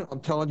resident. I'm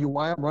telling you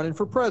why I'm running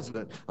for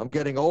president. I'm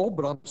getting old,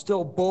 but I'm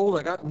still bold.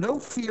 I got no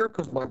fear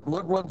because my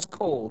blood runs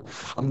cold.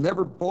 I'm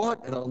never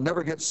bought, and I'll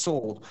never get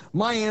sold.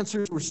 My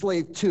answers were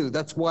slave too.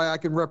 That's why I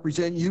can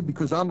represent you,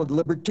 because I'm a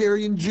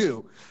libertarian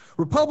Jew.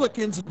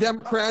 Republicans and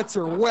Democrats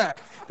are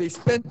whack. They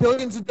spend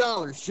billions of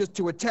dollars just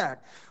to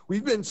attack.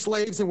 We've been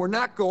slaves, and we're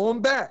not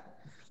going back.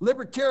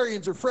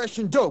 Libertarians are fresh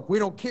and dope. We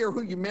don't care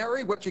who you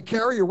marry, what you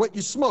carry, or what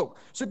you smoke.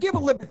 So give a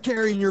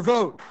libertarian your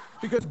vote,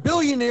 because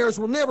billionaires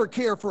will never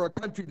care for a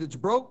country that's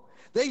broke.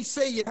 They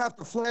say you have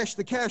to flash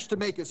the cash to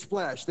make it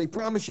splash. They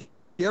promise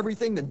you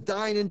everything, then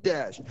dine and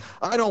dash.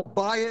 I don't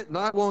buy it, and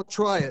I won't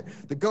try it.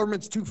 The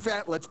government's too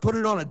fat. Let's put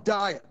it on a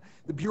diet.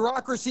 The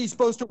bureaucracy's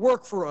supposed to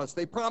work for us.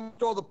 They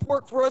promised all the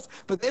pork for us,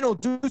 but they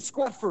don't do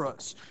squat for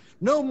us.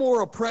 No more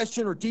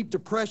oppression or deep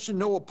depression,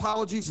 no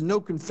apologies and no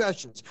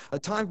confessions. A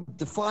time of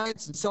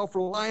defiance and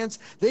self-reliance.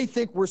 They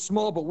think we're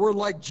small, but we're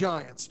like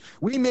giants.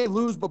 We may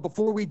lose, but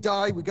before we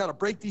die, we got to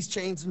break these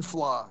chains and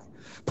fly.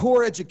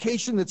 Poor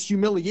education that's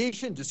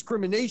humiliation,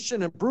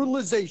 discrimination, and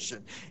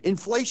brutalization.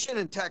 Inflation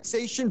and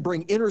taxation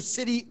bring inner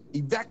city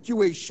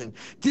evacuation,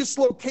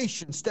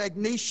 dislocation,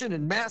 stagnation,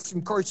 and mass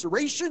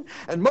incarceration,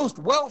 and most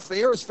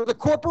welfare is for the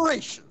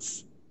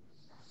corporations.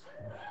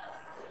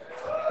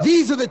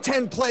 These are the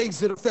 10 plagues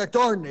that affect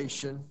our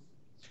nation.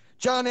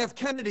 John F.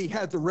 Kennedy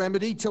had the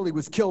remedy till he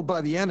was killed by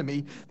the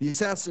enemy. The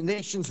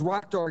assassinations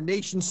rocked our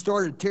nation,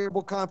 started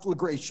terrible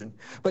conflagration.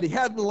 But he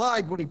hadn't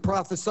lied when he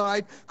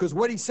prophesied, because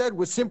what he said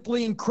was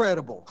simply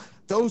incredible.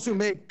 Those who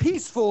make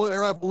peaceful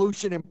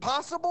revolution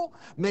impossible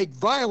make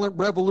violent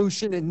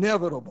revolution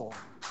inevitable.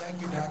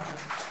 Thank you, Doctor.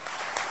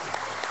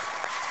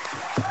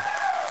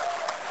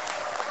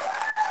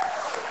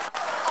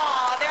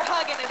 Aw, they're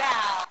hugging it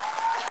out.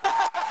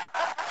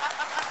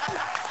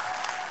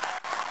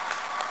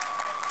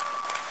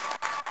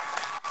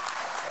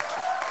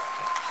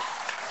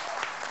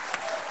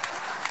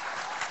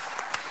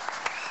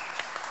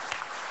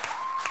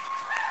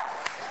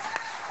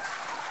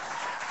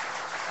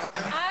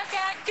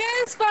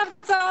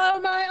 Goosebumps all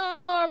over my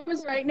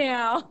arms right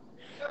now.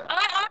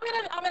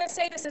 I'm gonna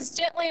say this as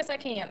gently as I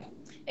can.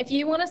 If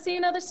you want to see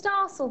another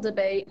Stossel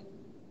debate,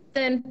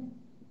 then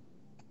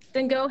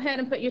go ahead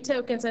and put your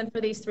tokens in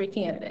for these 3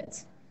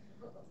 candidates.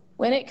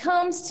 When it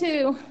comes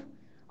to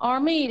our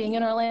meeting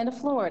in Orlando,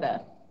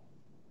 Florida,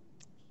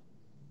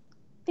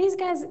 these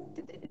guys,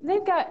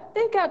 they've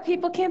got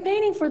people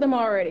campaigning for them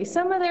already.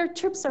 Some of their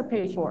trips are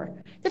paid for.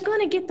 They're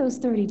going to get those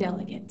 30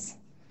 delegates.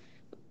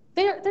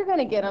 They're going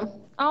to get them.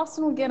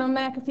 Austin will get them.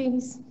 McAfee,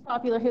 he's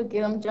popular, he'll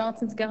get them.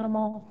 Johnson's got them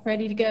all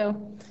ready to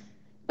go.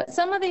 But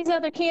some of these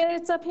other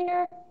candidates up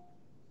here,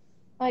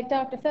 like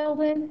Dr.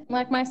 Feldman,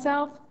 like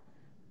myself,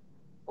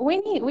 we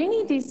need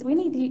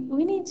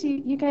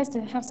you guys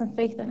to have some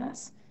faith in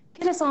us.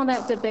 Get us on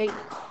that debate.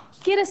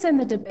 Get us in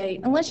the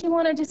debate. Unless you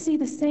want to just see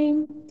the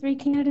same 3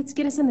 candidates,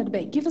 get us in the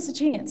debate. Give us a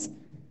chance.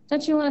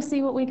 Don't you want to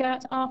see what we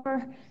got to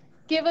offer?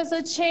 Give us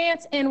a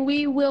chance, and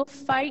we will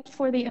fight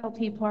for the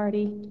LP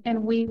party,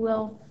 and we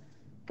will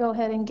go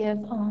ahead and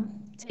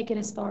take it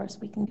as far as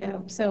we can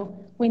go. So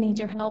we need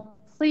your help.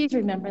 Please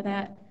remember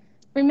that.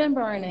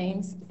 Remember our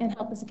names and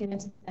help us get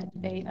into that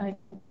debate. I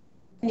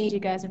need you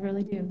guys, I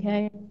really do,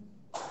 okay?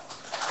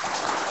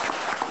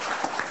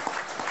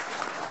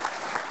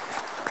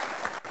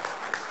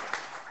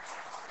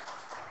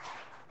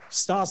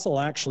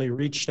 Stossel actually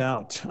reached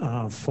out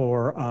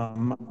for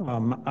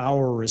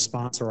our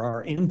response or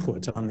our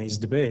input on these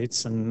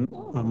debates, and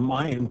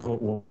my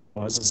input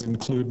was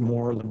include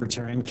more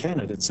libertarian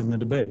candidates in the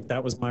debate.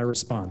 That was my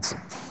response.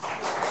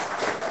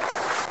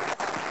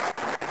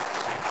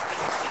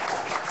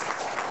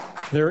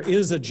 There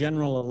is a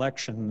general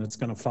election that's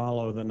going to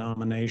follow the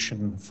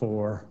nomination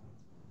for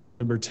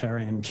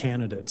libertarian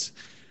candidates.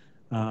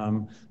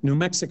 New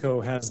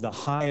Mexico has the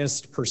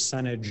highest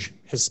percentage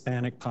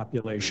Hispanic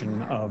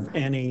population of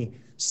any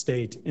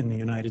state in the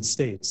United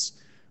States.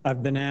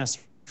 I've been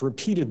asked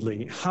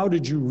repeatedly, how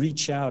did you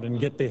reach out and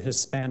get the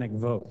Hispanic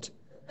vote?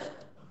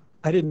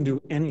 I didn't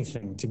do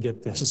anything to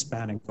get the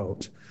Hispanic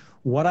vote.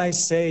 What I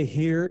say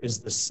here is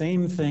the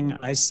same thing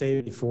I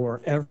say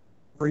before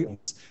every,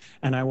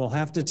 and I will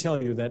have to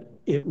tell you that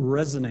it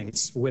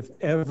resonates with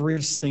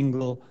every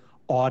single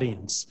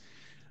audience.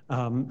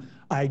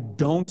 I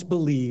don't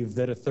believe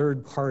that a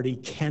third party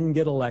can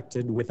get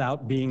elected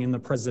without being in the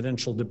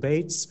presidential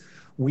debates.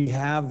 We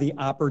have the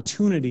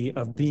opportunity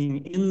of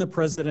being in the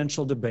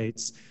presidential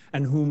debates,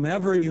 and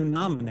whomever you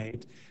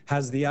nominate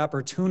has the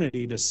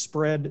opportunity to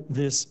spread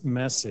this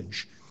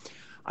message.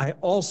 I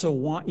also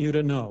want you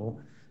to know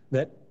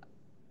that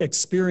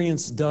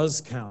experience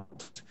does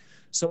count.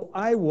 So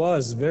I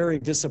was very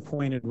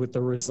disappointed with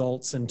the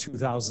results in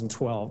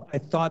 2012. I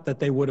thought that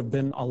they would have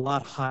been a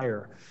lot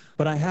higher.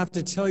 But I have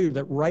to tell you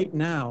that right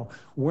now,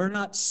 we're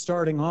not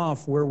starting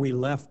off where we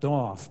left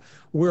off.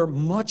 We're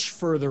much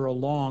further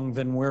along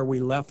than where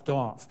we left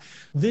off.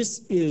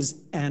 This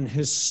is an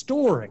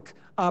historic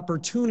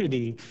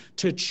opportunity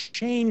to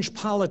change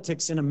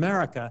politics in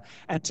America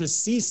and to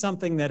see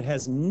something that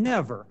has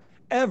never,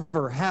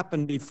 ever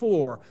happened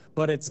before,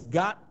 but it's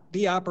got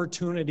the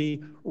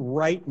opportunity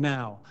right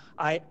now.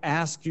 I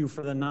ask you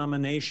for the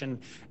nomination,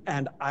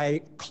 and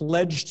I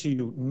pledge to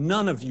you,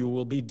 none of you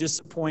will be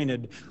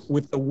disappointed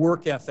with the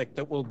work ethic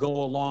that will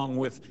go along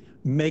with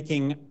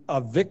making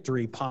a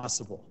victory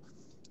possible.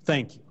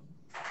 Thank you.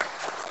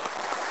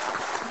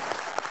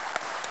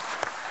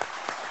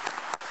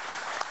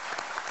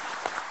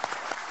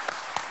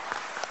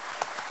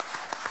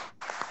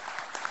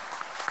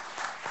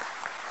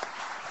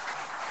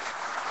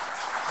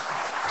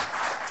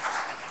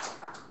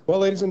 Well,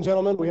 ladies and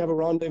gentlemen, we have a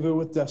rendezvous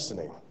with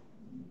destiny.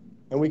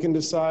 And we can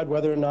decide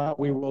whether or not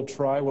we will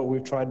try what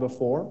we've tried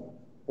before,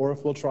 or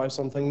if we'll try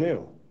something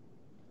new.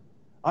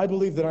 I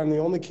believe that I'm the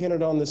only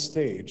candidate on this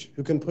stage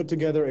who can put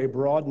together a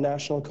broad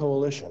national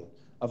coalition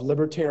of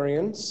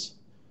libertarians,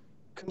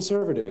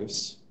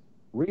 conservatives,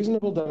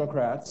 reasonable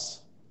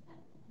Democrats,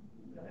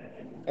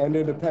 and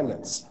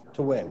independents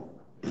to win.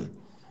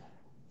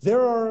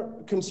 There are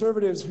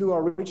conservatives who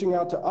are reaching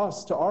out to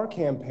us, to our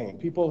campaign,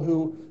 people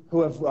who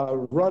have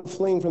run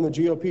fleeing from the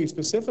GOP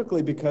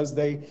specifically because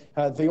they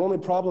had, the only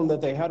problem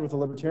that they had with the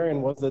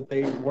Libertarian was that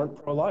they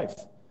weren't pro-life.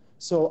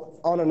 So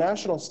on a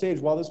national stage,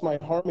 while this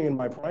might harm me in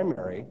my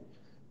primary,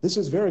 this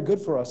is very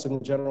good for us in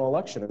the general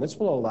election, and this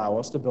will allow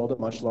us to build a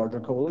much larger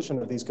coalition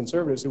of these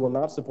conservatives who will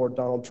not support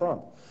Donald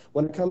Trump.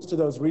 When it comes to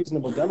those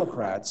reasonable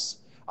Democrats,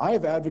 I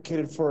have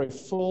advocated for a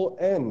full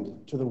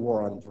end to the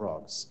war on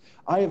drugs.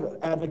 I have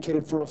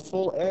advocated for a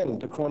full end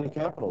to crony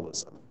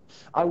capitalism.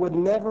 I would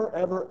never,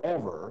 ever,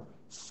 ever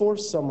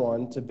force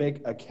someone to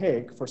bake a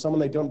cake for someone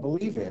they don't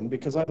believe in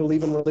because I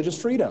believe in religious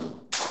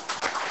freedom.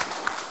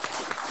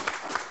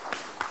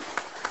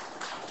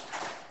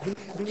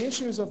 The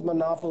issues of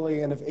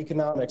monopoly and of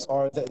economics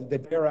are that they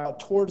bear out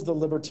towards the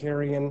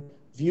libertarian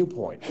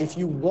viewpoint. If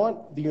you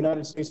want the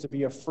United States to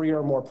be a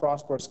freer, more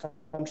prosperous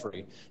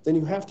country, then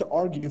you have to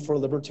argue for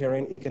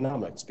libertarian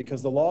economics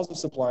because the laws of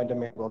supply and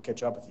demand will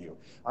catch up with you.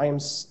 I am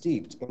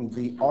steeped in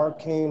the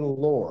arcane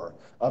lore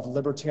of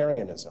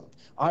libertarianism.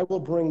 I will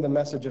bring the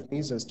message of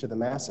Mises to the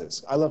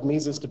masses. I love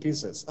Mises to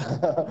pieces.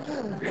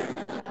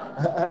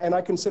 And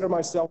I consider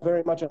myself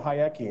very much a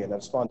Hayekian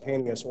of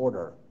spontaneous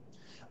order.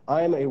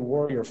 I am a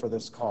warrior for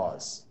this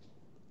cause.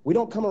 We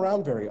don't come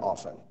around very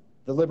often,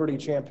 the liberty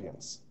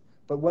champions.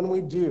 But when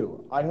we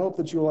do, I hope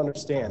that you will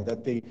understand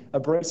that the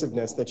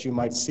abrasiveness that you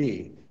might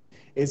see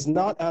is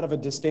not out of a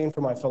disdain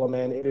for my fellow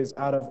man, it is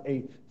out of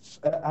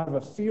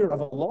a fear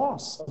of a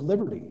loss of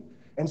liberty.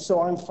 And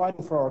so I'm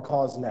fighting for our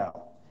cause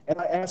now. And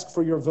I ask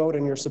for your vote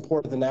and your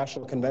support at the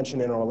National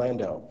Convention in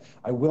Orlando.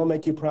 I will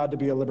make you proud to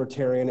be a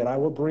libertarian, and I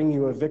will bring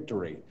you a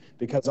victory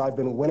because I've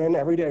been winning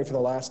every day for the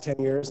last 10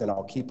 years, and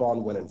I'll keep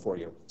on winning for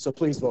you. So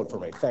please vote for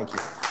me. Thank you.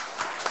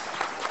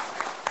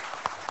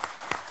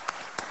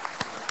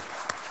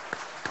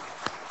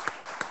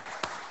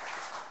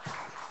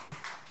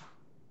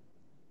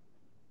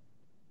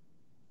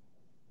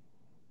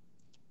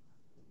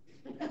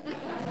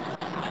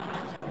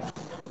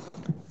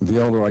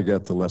 The older I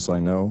get, the less I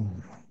know,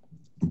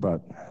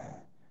 but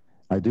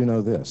I do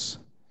know this,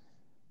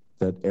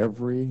 that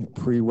every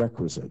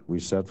prerequisite we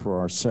set for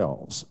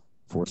ourselves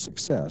for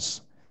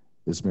success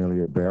is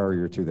merely a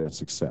barrier to that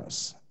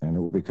success, and it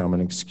will become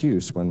an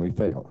excuse when we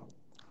fail.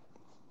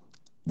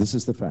 This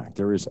is the fact.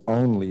 There is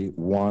only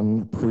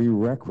one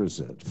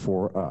prerequisite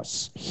for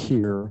us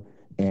here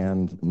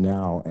and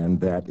now,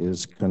 and that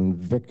is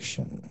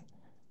conviction.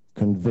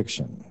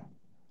 Conviction.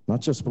 Not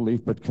just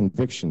belief, but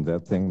conviction,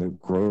 that thing that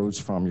grows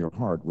from your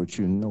heart, which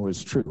you know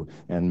is true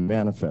and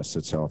manifests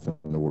itself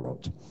in the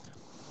world.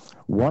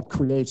 What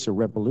creates a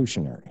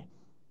revolutionary?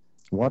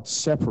 What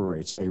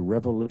separates a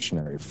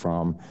revolutionary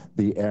from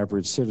the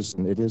average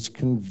citizen? It is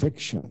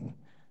conviction.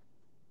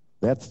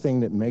 That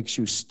thing that makes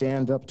you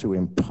stand up to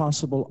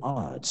impossible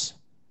odds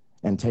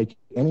and take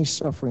any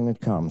suffering that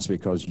comes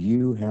because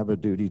you have a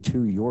duty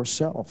to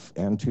yourself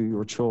and to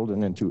your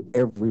children and to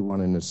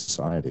everyone in this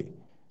society.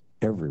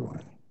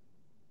 Everyone.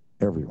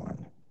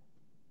 Everyone.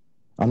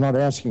 I'm not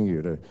asking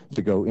you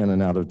to go in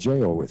and out of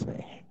jail with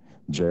me.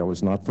 Jail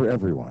is not for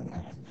everyone.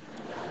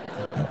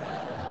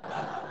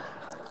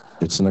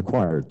 It's an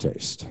acquired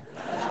taste.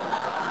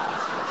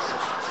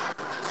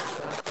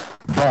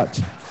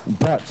 But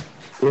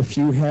if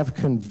you have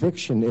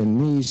conviction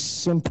in these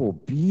simple,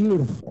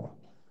 beautiful,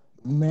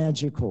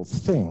 magical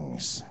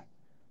things,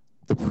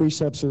 the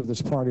precepts of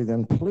this party,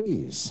 then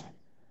please,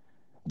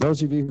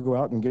 those of you who go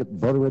out and get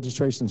voter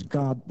registrations,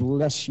 God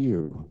bless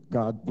you.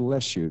 God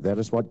bless you. That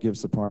is what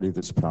gives the party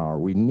this power.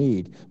 We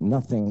need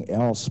nothing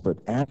else but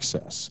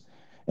access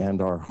and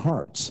our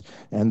hearts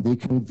and the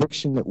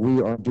conviction that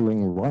we are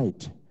doing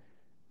right.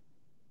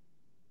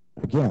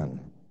 Again,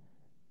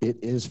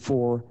 it is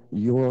for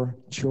your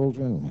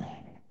children.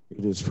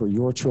 It is for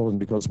your children,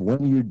 because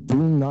when you do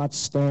not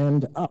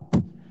stand up,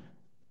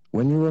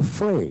 when you're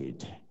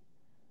afraid,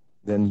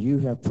 then you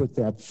have put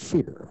that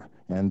fear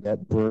and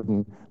that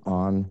burden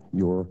on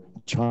your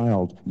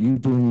child. You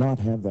do not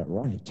have that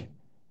right.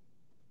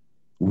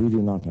 We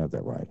do not have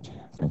that right.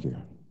 Thank you.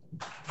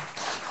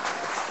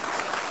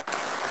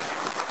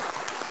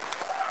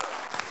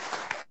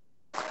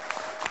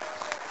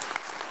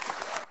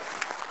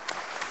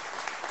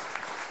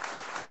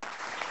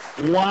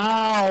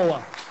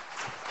 Wow.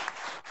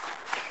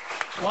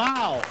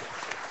 Wow.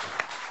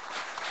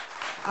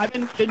 I've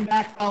been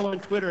back following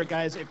Twitter,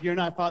 guys. If you're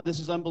not following, this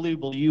is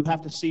unbelievable. You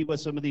have to see what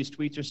some of these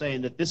tweets are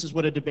saying, that this is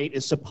what a debate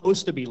is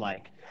supposed to be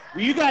like.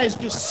 You guys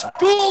just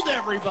schooled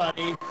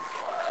everybody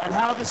on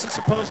how this is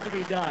supposed to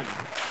be done.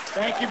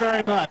 Thank you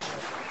very much.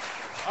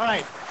 All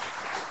right.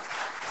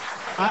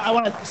 I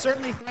want to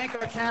certainly thank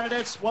our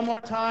candidates one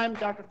more time,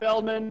 Dr.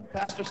 Feldman,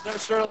 Pastor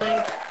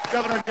Sterling,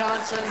 Governor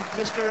Johnson,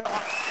 Mr.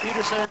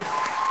 Peterson,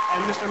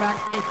 and Mr.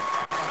 McAfee.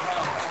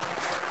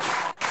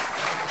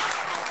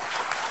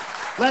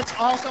 Let's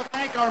also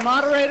thank our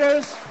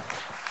moderators,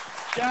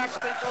 Jack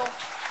Spitzel,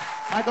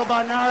 Michael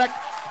Bodnarek.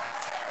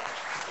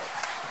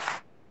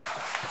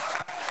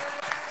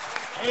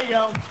 There you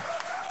go.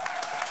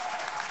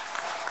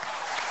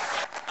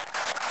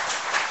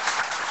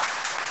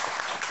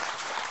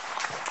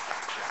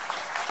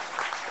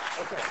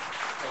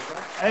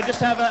 I just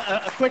have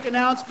a quick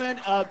announcement.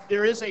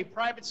 There is a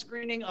private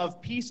screening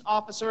of Peace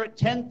Officer at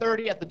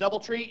 10:30 at the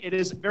Doubletree. It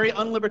is a very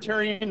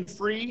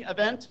unlibertarian-free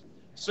event,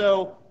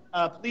 so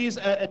please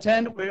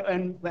attend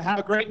and have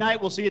a great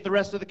night. We'll see you at the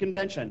rest of the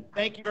convention.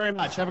 Thank you very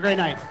much. Have a great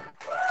night.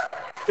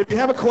 If you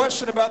have a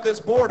question about this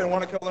board and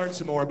want to come learn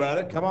some more about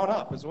it, come on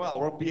up as well.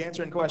 We'll be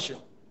answering questions.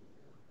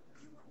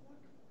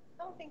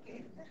 Oh, thank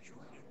you.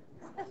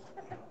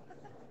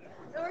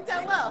 It worked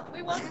out well. We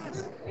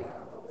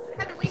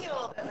had to wing it a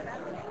little bit.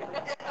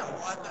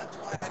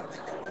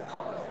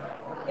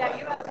 Yeah,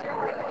 you have your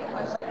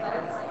question.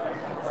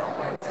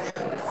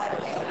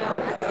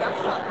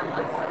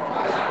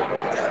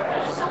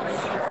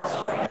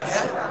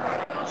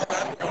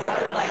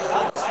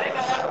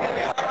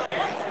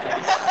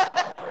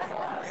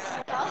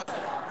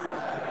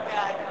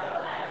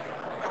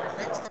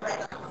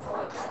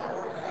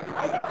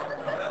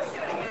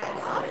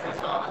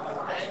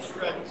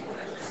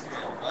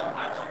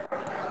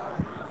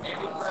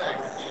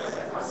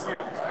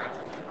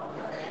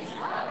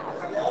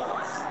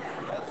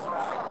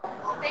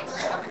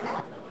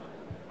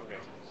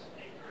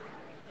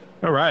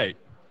 All right.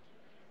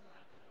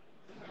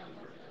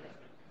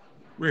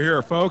 We're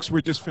here, folks.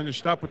 We just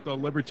finished up with the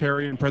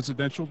Libertarian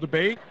presidential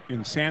debate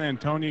in San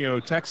Antonio,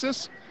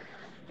 Texas.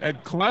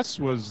 Ed Kless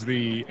was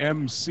the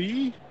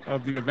MC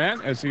of the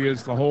event, as he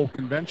is the whole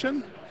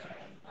convention.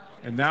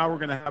 And now we're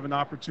going to have an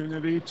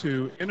opportunity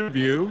to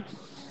interview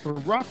for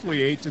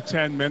roughly 8 to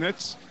 10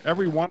 minutes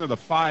every one of the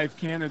 5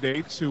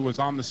 candidates who was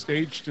on the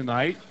stage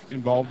tonight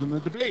involved in the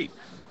debate.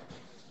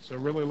 So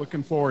really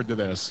looking forward to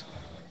this.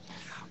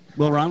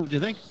 Well, Ron, what do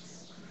you think?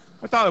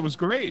 I thought it was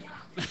great.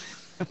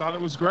 I thought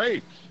it was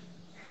great.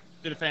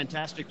 Did a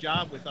fantastic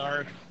job with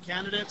our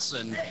candidates,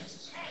 and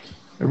it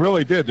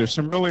really did. There's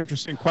some really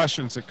interesting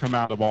questions that come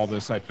out of all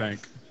this, I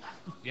think.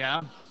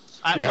 yeah.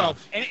 Well,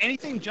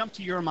 anything jump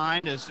to your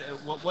mind as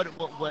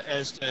what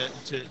as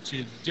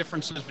to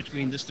differences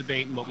between this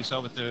debate and what we saw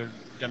with the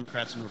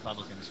Democrats and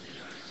Republicans?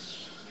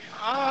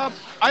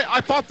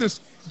 I thought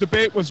this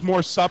debate was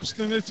more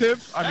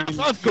substantive. I mean,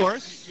 of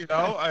course, you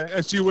know,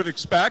 as you would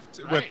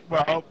expect, Right,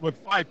 with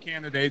 5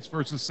 candidates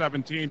versus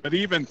 17. But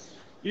even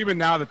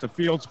now that the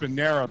field's been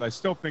narrowed, I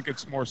still think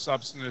it's more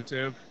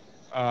substantive.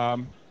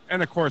 And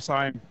of course,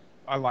 I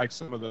like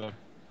some of the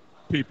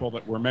people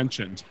that were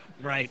mentioned.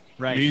 Right.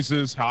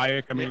 Mises,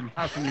 Hayek. I mean,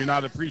 how can you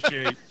not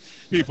appreciate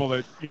people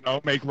that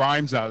make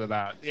rhymes out of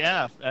that?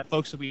 Yeah,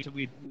 folks that we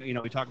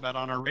talk about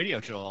on our radio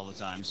show all the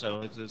time.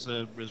 So it's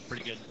a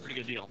pretty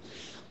good deal.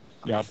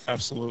 Yeah,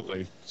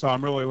 absolutely. So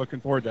I'm really looking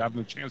forward to having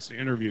the chance to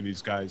interview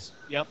these guys.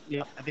 Yep.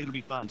 I think it'll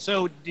be fun.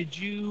 So did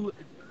you?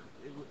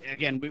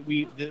 Again,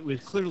 it was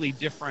clearly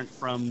different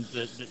from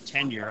the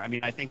tenure. I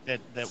mean, I think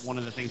that one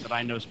of the things that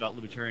I notice about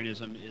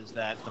libertarianism is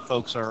that the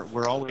folks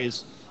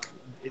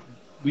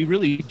we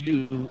really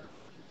do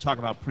talk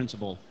about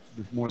principle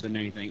more than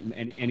anything,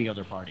 any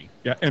other party.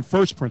 Yeah, and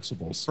first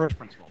principles.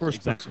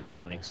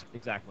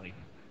 Exactly.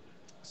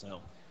 So,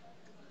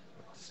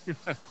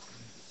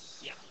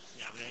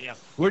 yeah.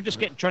 We're just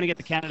trying to get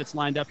the candidates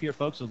lined up here,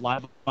 folks. We're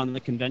live on the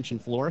convention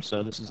floor,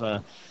 so this is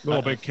a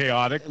little bit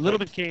chaotic. A little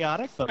bit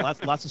chaotic, but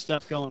lots of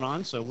stuff going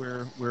on. So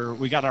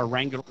we got our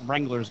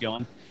wranglers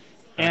going.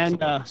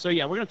 And so,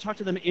 yeah, we're going to talk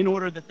to them in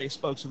order that they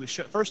spoke. So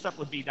first up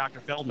would be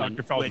Dr. Feldman,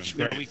 which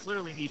we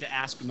clearly need to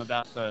ask him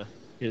about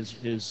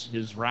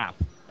his rap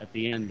at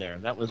the end there.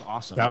 That was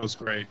awesome. That was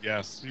great,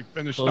 yes. He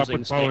finished up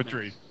with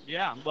poetry.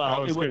 Yeah,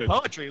 well,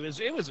 poetry was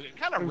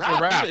kind of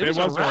rap. It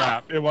was a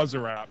rap. It was a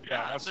rap.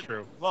 Yeah, that's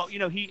true. Well,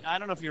 I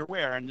don't know if you're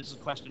aware, and this is a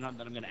question that I'm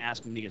going to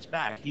ask him when he gets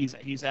back.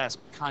 He's asked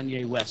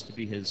Kanye West to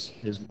be his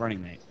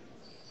running mate.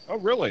 Oh,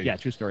 really? Yeah,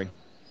 true story.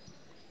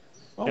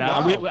 Oh,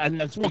 wow.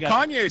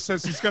 Kanye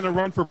says he's going to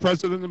run for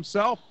president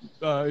himself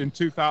in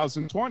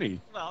 2020.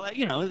 Well,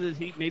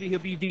 maybe he'll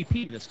be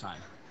VP this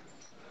time.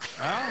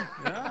 Oh,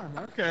 yeah,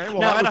 okay. Well,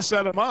 that would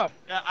set him up.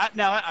 That's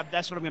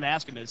what I'm going to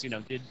ask him is,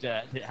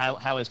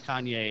 how has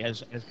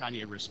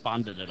Kanye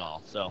responded at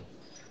all? So.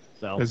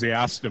 Has he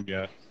asked him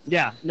yet?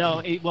 Yeah,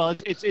 no.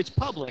 It's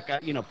public.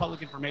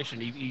 Public information.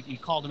 He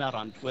called him out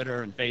on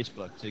Twitter and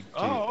Facebook.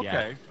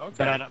 Okay.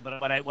 Yeah.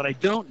 But what I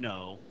don't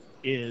know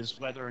is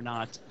whether or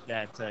not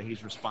that if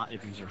he's responded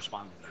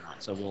or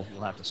not. So we'll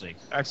have to see.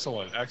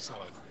 Excellent.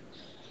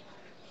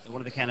 One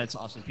of the candidates,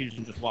 Austin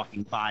Peterson, just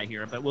walking by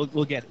here, but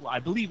I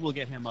believe we'll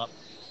get him up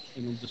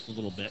in just a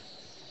little bit.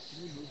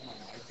 Can you move my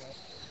mic up?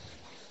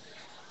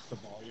 The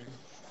volume.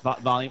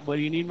 Volume. What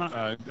do you need?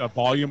 A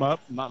volume up.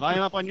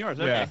 Volume up on yours.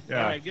 Okay.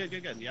 Yeah. All right. Good.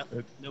 Yep.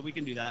 No, we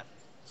can do that.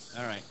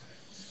 All right.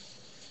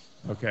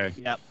 Okay.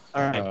 Yep.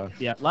 All right.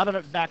 A lot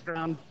of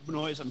background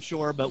noise, I'm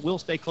sure, but we'll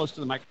stay close to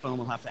the microphone.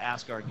 We'll have to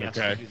ask our guests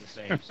to do the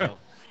same. So,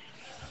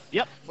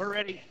 yep, we're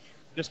ready.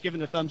 Just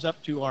giving a thumbs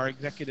up to our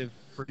executive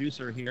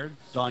producer here,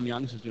 Dawn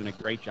Youngs, who's doing a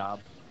great job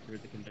here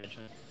at the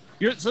convention.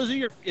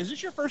 Is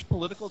this your first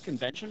political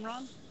convention,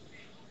 Ron?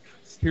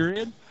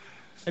 Period.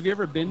 Have you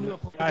ever been to a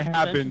political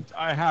convention?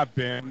 I have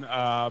been.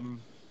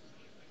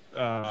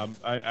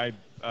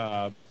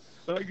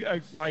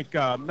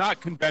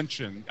 Not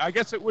convention. I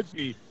guess it would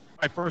be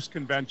my first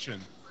convention.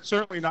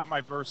 Certainly not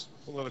my first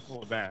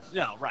political event.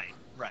 No, right.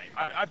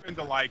 I've been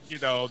to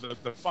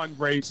the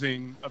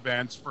fundraising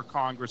events for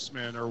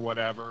congressmen or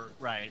whatever.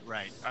 Right.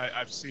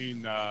 I've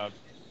seen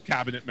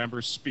cabinet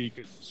members speak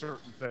at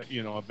certain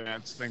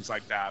events, things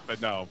like that. But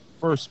no,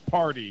 first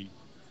party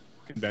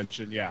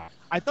convention, yeah.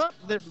 I thought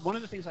that one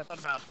of the things I thought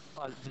about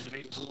the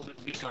debate was a little bit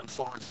weak on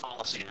foreign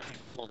policy. I think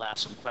we'll ask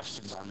some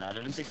questions on that. I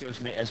didn't think there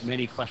was as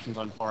many questions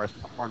on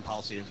foreign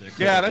policy as there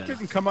could have that been.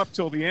 didn't come up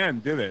till the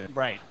end, did it?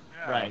 Right.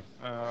 Yeah. Right.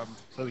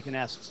 So we can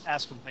ask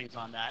some things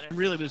on that. It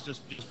really was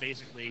just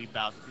basically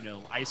about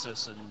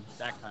ISIS and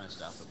that kind of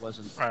stuff. It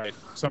wasn't right.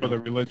 Some of the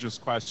religious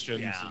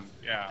questions.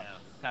 Yeah.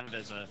 Kind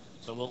of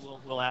so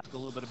we'll ask a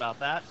little bit about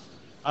that.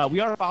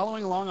 We are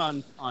following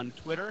along on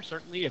Twitter.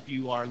 Certainly, if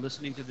you are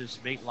listening to this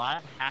debate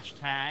live,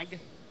 hashtag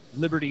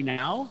Liberty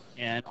Now,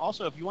 and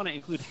also if you want to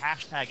include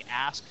hashtag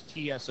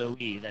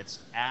AskTSOE, that's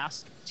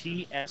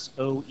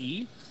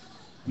AskTSOE.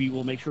 We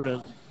will make sure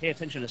to pay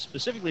attention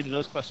specifically to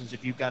those questions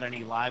if you've got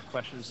any live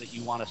questions that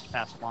you want us to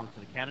pass along to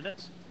the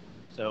candidates.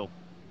 So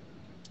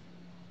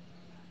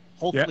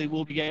hopefully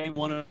we'll be getting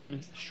one of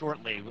them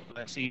shortly.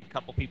 I see a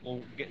couple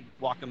people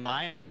walking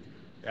by.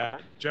 Yeah,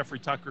 Jeffrey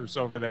Tucker's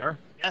over there.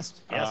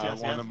 Yes.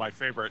 One of my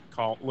favorite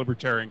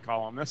libertarian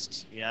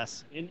columnists.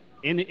 Yes,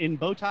 in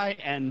bow tie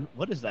and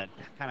what is that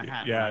kind of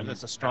hat? Yeah,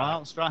 that's a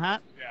straw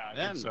hat.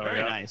 Yeah, so, very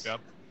nice. Yep.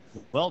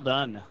 Well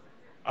done.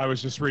 I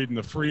was just reading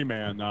the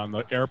Freeman on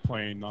the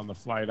airplane on the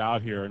flight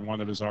out here, in one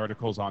of his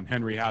articles on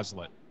Henry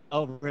Hazlitt.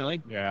 Oh,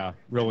 really? Yeah,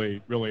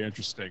 really, really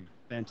interesting.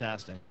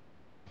 Fantastic.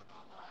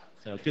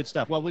 So good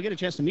stuff. Well, we'll get a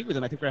chance to meet with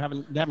him. I think we're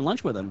having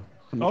lunch with him.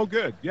 Oh,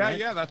 good. Yeah, right?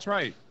 yeah, that's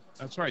right.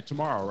 That's right.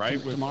 Tomorrow,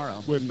 right?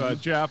 Tomorrow.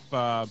 With Jeff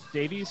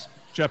Davies?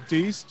 Jeff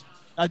Deist?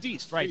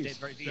 Deist, right.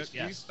 Deist,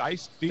 yes.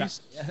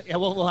 Deist? Yeah,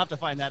 we'll have to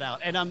find that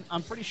out. And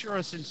I'm pretty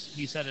sure since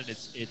he said it,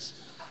 it's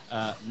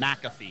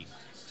McAfee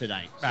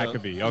tonight.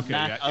 McAfee, so, okay.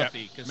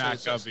 McAfee.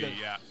 McAfee,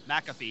 yeah.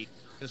 McAfee,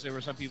 because there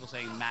were some people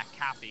saying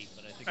McAfee,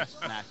 but I think it's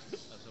Mac.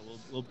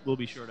 So we'll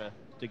be sure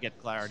to get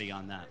clarity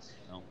on that.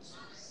 So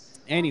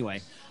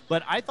anyway,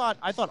 but I thought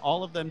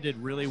all of them did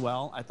really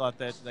well. I thought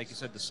that, like you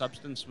said, the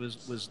substance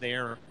was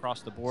there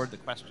across the board. The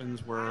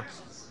questions were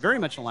very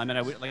much in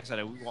alignment. Like I said,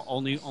 I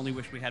only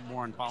wish we had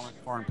more on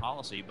foreign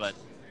policy, but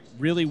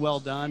really well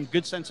done.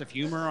 Good sense of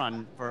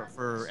humor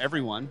for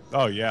everyone.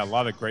 Oh yeah, a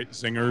lot of great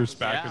singers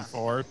back and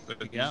forth.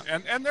 Yeah.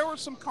 And there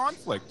was some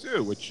conflict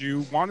too, which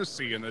you want to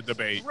see in a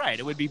debate. Right.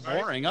 It would be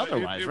boring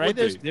otherwise, right?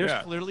 There's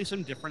clearly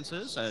some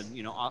differences.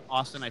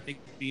 Austin, I think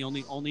the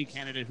only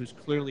candidate who's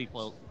clearly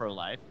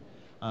pro-life.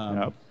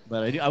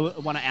 But I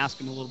want to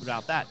ask him a little bit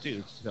about that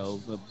too. So,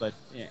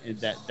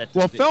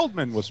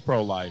 Feldman was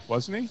pro-life,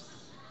 wasn't he?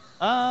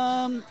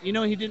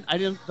 He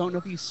didn't. Don't know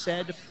if he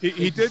said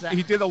he did.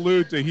 He did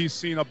allude to he's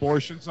seen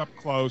abortions up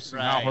close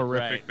and how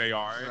horrific they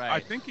are. Right. I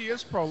think he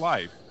is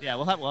pro-life. Yeah,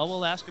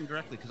 we'll ask him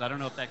directly because I don't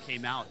know if that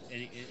came out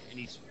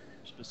any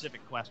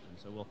specific questions.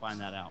 So we'll find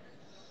that out.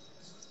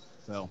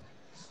 So,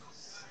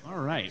 all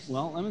right.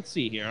 Well, let's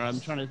see here. I'm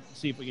trying to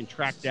see if we can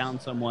track down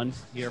someone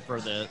here for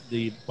the.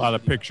 A lot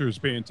of pictures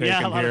being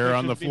taken here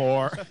on the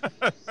floor.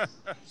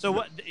 So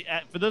what?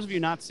 For those of you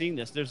not seeing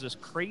this, there's this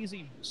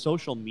crazy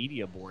social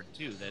media board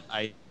too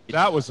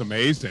that was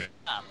amazing.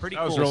 Pretty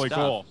that cool was really stuff.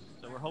 cool.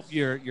 So we hope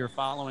you're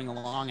following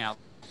along out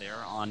there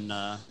on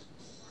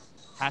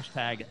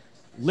hashtag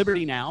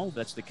Liberty Now.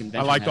 That's the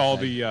convention. I liked all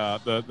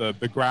hashtag.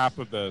 the graph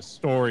of the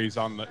stories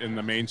in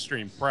the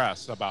mainstream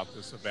press about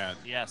this event.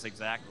 Yes,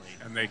 exactly.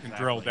 And they can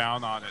drill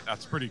down on it.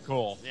 That's pretty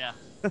cool. Yeah,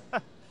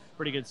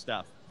 pretty good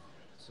stuff.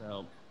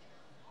 So.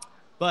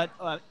 But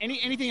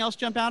anything else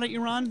jump out at you,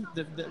 Ron?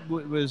 That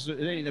was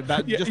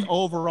about just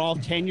overall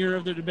tenure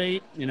of the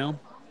debate,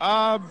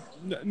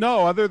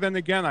 No, other than,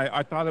 again,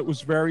 I thought it was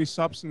very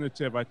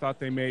substantive. I thought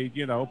they made,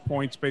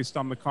 points based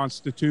on the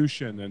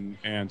Constitution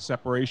and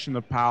separation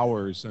of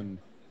powers.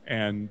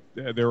 And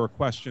there were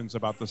questions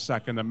about the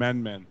Second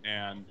Amendment.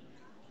 And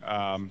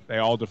they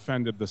all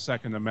defended the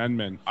Second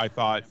Amendment, I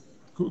thought,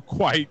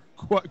 quite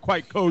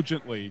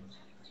cogently.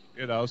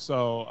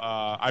 So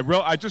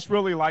I just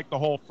really like the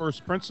whole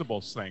first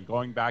principles thing,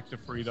 going back to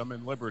freedom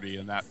and liberty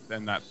and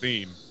that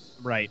theme.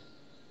 Right.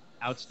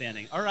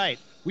 Outstanding. All right.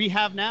 We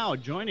have now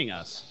joining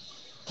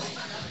us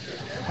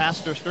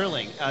Pastor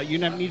Sterling. You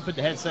never need to put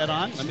the headset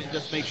on. Let me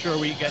just make sure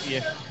we get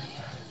you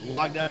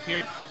logged up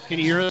here. Can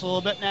you hear us a little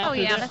bit now? Oh,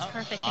 yeah, that's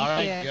perfect. All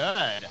right,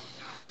 Thank you.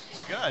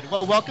 Good.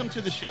 Well, welcome to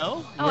the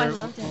show. I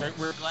loved it.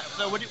 We're glad.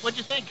 So what'd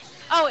you think?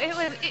 Oh,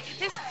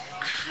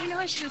 I know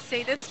I shouldn't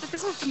say this, but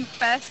this was the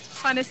best,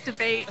 funnest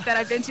debate that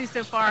I've been to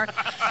so far.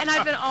 And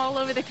I've been all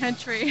over the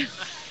country.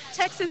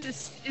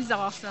 Texas is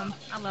awesome.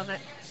 I love it.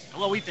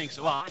 Well, we think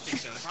so. Well, I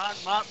think so.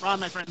 Ron,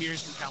 my friend here,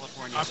 is from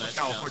California. I'm from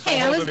California.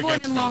 Hey, I was born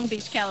in Long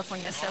Beach,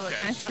 California, so what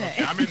can I say?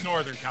 Okay. I'm in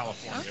Northern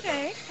California.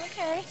 Okay.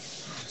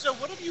 So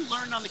what have you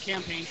learned on the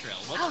campaign trail?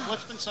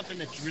 What's been something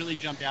that's really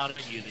jumped out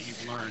at you that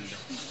you've learned?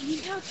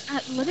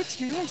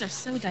 Libertarians are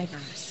so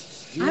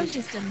diverse. I'm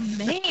just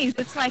amazed.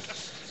 It's like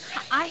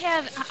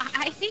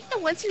I think the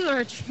ones who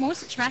are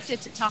most attracted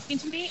to talking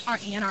to me are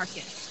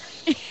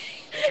anarchists.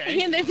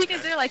 Okay. And then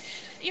because they're like,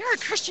 you're a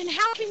Christian,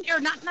 how can you're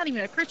not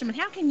even a Christian, but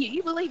how can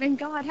you believe in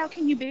God? How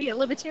can you be a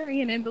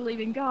libertarian and believe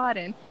in God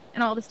and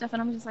all this stuff?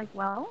 And I'm just like,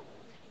 well,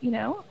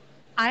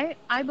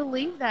 I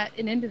believe that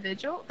an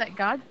individual, that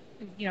God,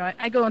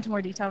 I go into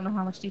more detail. I don't know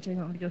how much detail you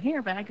want me to go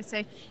here, but I could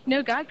say,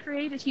 God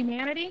created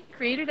humanity,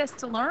 created us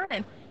to learn,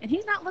 and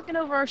he's not looking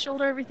over our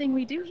shoulder everything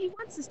we do. He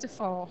wants us to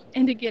fall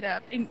and to get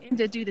up and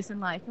to do this in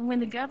life. And when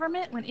the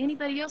government, when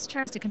anybody else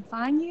tries to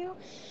confine you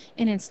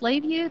and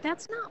enslave you,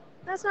 that's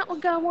not what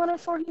God wanted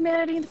for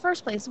humanity in the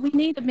first place. We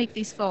need to make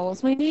these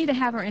falls. We need to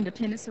have our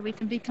independence so we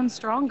can become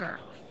stronger.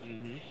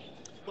 Mm-hmm.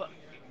 Well,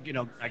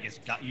 I guess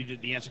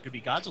the answer could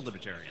be God's a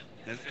libertarian.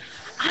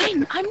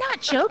 I'm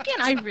not joking.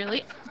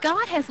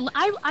 God has,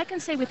 I can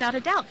say without a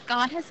doubt,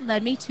 God has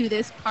led me to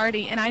this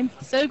party, and I'm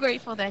so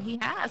grateful that he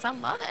has. I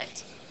love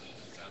it.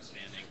 That's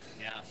outstanding.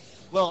 Yeah.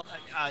 Well,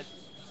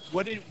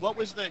 what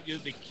was the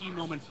key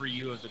moment for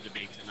you of the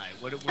debate tonight?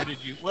 What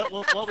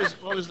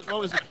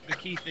was the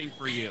key thing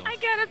for you? I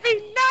gotta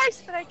be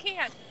nice, but I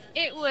can't.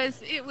 It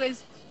was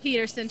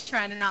Peterson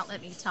trying to not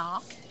let me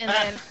talk, and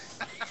then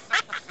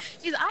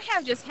I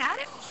have just had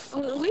it.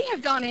 We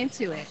have gone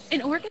into it,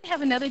 and we're gonna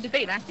have another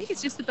debate. I think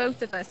it's just the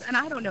both of us, and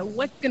I don't know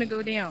what's gonna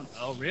go down.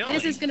 Oh, really?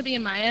 This is gonna be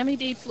in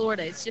Miami-Dade,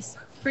 Florida. It's just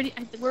pretty.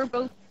 We're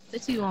both the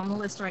two on the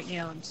list right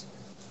now.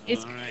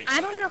 It's. Right.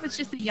 I don't know if it's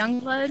just the young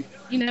blood.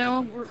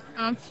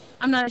 I'm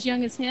not as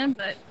young as him,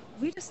 but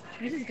we just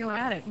go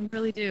at it. We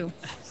really do.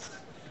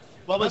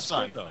 Well, that's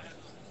fun. Though.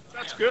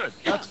 That's good.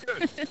 That's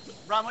good.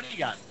 Ron, what do you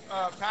got?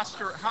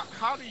 Pastor,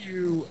 how did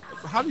you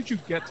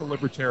get to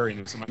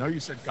libertarianism? I know you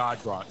said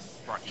God brought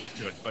you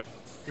to it, but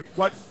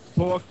what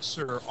books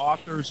or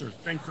authors or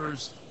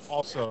thinkers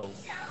also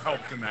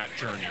helped in that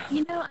journey?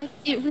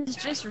 It was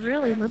just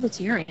really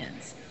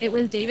libertarians. It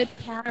was David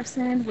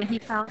Patterson when he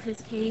filed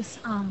his case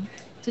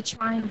to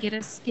try and get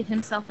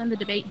himself in the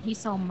debate. He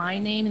saw my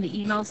name in the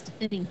emails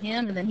defending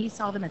him, and then he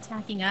saw them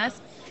attacking us.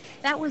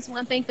 That was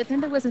one thing, but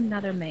then there was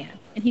another man,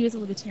 and he was a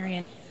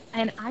libertarian.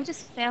 And I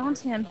just found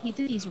him. He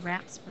did these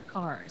raps for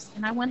cars,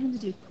 and I wanted him to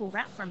do a cool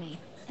rap for me.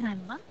 And I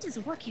loved his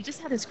work. He just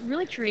had this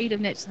really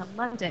creative niche. I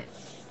loved it.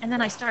 And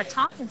then I started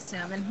talking to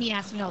him, and he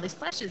asked me all these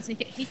questions. He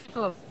could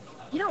go,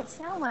 "You don't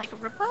sound like a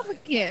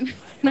Republican."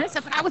 And I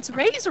said, "But I was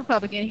raised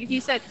Republican." He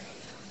said,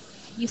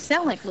 "You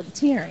sound like a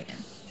libertarian."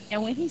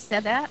 And when he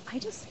said that, I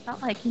just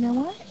felt like, you know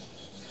what?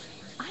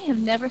 I have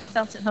never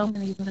felt at home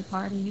in these other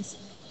parties.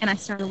 And I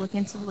started looking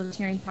into the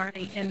Libertarian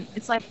Party, and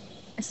it's like,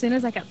 as soon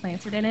as I got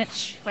planted in it,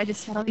 I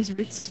just had all these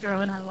roots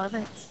growing. I love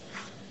it.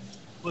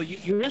 Well,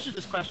 you answered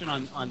this question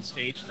on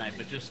stage tonight,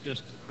 but just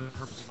for the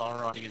purpose of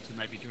our audience who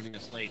might be joining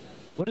us late,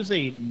 what is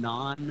a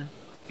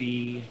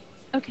non-fee?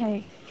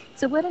 Okay,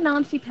 so what a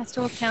non-fee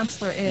pastoral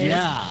counselor is,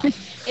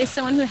 is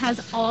someone who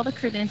has all the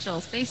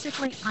credentials.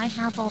 Basically, I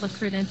have all the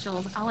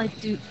credentials. All I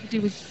could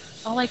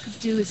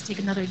do is take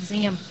another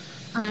exam,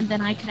 and then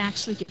I could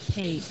actually get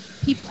paid.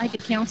 I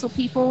could counsel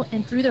people,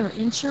 and through their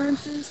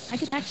insurances, I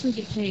could actually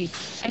get paid.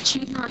 I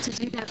choose not to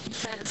do that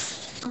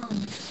because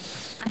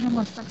I have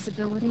more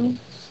flexibility.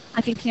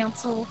 I can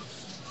counsel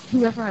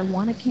whoever I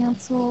want to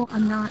counsel.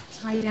 I'm not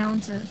tied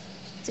down to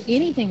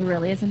anything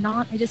really.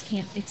 I just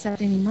can't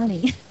accept any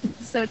money.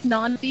 So it's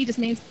non-fee just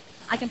means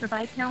I can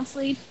provide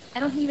counseling. I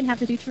don't even have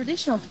to do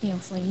traditional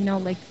counseling,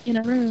 like in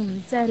a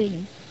room,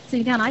 setting,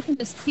 sitting down. I can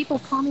people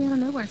call me out of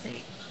nowhere and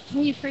say,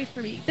 "Can you pray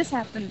for me? This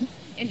happened."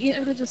 And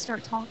they'll just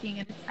start talking.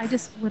 And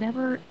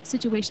whatever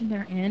situation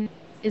they're in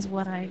is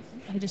what I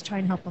just try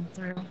and help them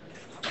through.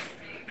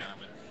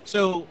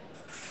 So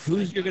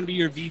who's going to be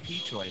your VP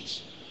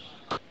choice?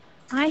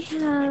 I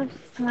have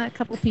a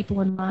couple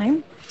people in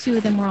mind. Two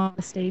of them were on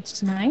the stage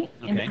tonight,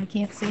 and I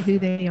can't say who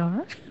they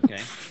are.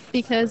 Okay.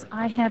 Because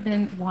I have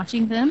been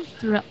watching them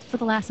for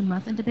the last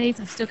month in debates.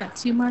 I've still got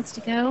 2 months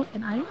to go,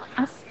 and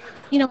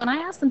when I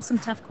ask them some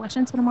tough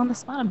questions when I'm on the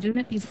spot, I'm doing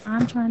it because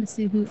I'm trying to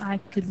see who I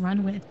could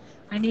run with.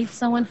 I need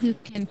someone who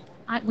can.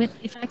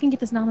 If I can get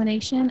this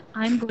nomination,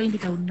 I'm going to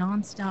go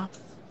nonstop.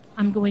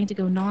 I'm going to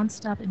go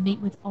nonstop and meet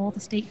with all the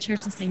state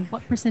churches and say,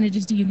 what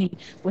percentages do you need?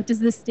 What does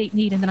this state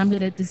need? And then I'm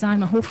going to design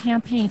my whole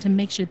campaign to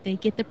make sure they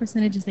get the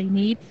percentages they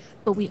need,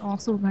 but we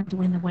also want to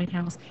win the White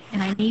House.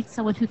 And I need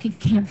someone who can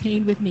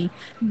campaign with me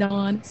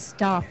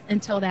nonstop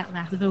until that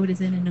last vote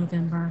is in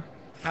November.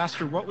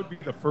 Pastor, what would be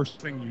the first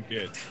thing you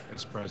did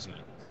as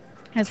president?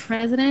 As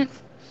president,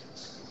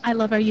 I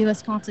love our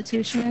U.S.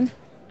 Constitution.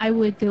 I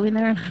would go in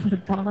there and I would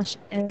abolish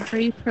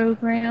every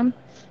program,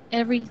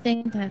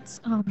 everything that's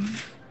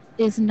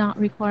is not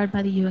required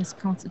by the U.S.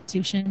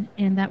 Constitution,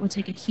 and that would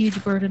take a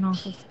huge burden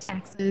off of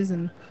taxes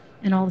and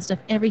all the stuff.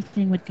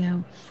 Everything would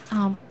go.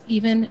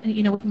 Even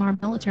with our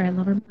military, I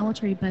love our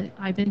military, but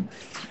I've been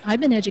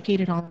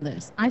educated on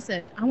this. I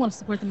said I want to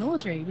support the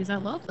military because I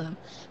love them,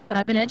 but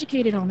I've been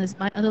educated on this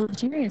by other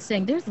libertarians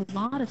saying there's a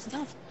lot of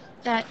stuff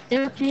that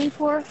they're paying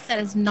for that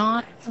is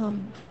not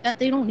that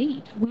they don't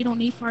need. We don't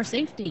need for our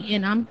safety,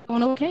 and I'm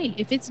going okay.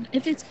 If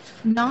it's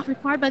not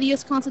required by the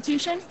U.S.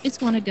 Constitution, it's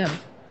going to go.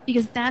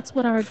 Because that's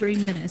what our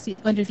agreement is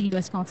under the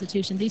U.S.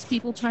 Constitution. These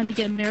people trying to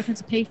get Americans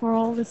to pay for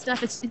all this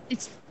stuff,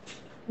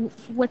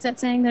 what's that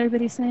saying that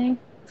everybody's saying?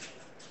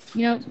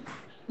 You know,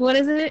 what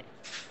is it?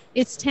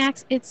 It's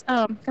tax. It's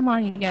come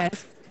on, you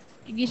guys.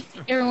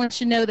 Everyone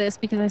should know this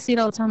because I see it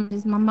all the time.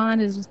 My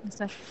mind is just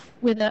stuff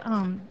with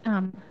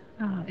a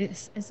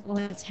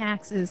it's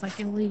taxes, like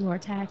illegal or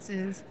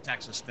taxes.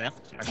 Taxes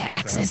theft.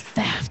 Taxes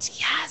theft.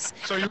 Yes.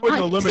 So you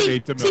wouldn't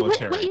eliminate the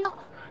military.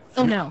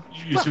 Oh no.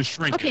 You just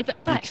shrink okay, it.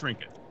 But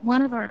Shrink it.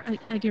 One of our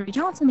Gary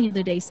Johnson the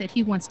other day said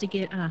he wants to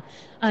get an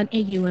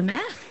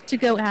AUMF to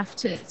go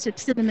after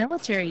to the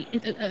military,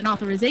 an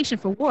authorization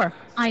for war.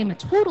 I am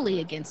totally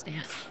against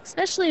that,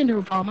 especially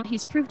under Obama.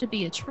 He's proved to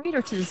be a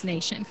traitor to this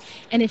nation,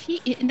 and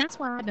and that's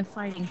why I've been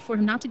fighting for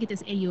him not to get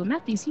this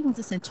AUMF because he wants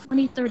to send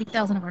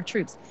 30,000 of our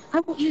troops.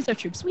 I won't use our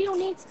troops. We don't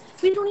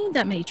need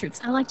that many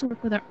troops. I like to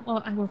work with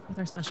I work with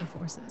our special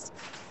forces.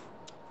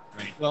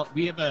 Right. Well,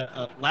 we have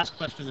a last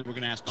question that we're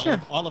going to ask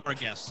Sure. all of our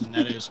guests, and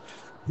that is,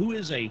 who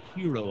is a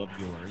hero of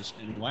yours,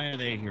 and why are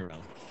they a hero?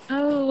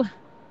 Oh,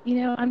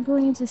 I'm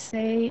going to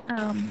say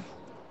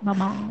my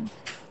mom.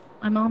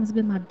 My mom's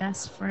been my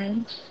best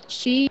friend.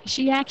 She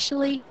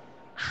actually,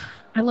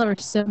 I love her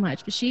so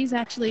much, but she's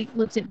actually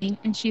looked at me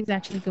and she's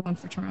actually going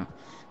for Trump.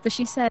 But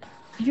she said,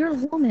 "You're a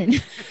woman.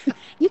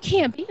 You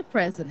can't be a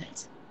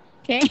president."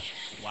 Okay.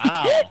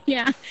 Wow.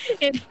 Yeah.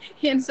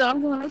 And so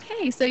I'm going,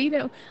 okay, so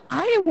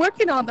I am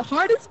working on the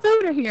hardest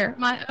voter here,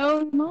 my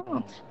own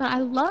mom. But I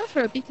love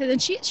her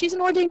because she's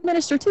an ordained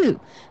minister too.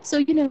 So,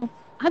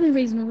 I've been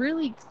raised in a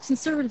really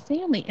conservative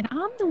family, and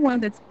I'm the one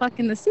that's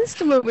bucking the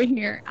system over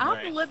here.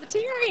 I'm a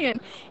libertarian.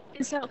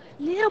 And so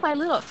little by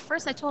little, at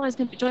first I told her I was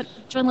going to join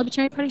the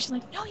Libertarian Party. She's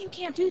like, "No, you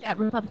can't do that,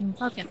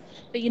 Republican.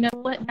 But you know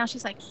what? Now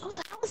she's like, "Oh,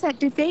 how is that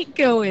debate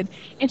going?"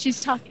 And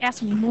she's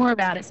asking me more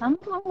about it. So I'm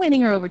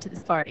winning her over to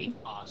this party.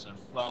 Awesome.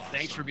 Well,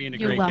 thanks for being a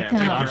You're great welcome.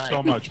 guest. Thank you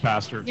so much,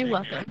 Pastor. You're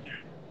welcome.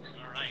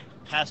 All right.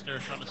 Pastor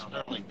Shona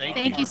Sterling,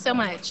 Thank you so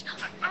much.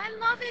 I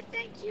love it.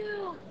 Thank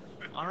you.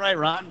 All right,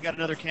 Ron, we got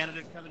another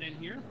candidate coming in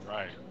here.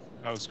 Right.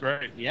 That was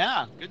great.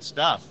 Yeah, good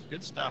stuff.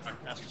 Good stuff,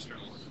 Pastor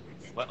Sterling.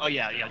 Well, oh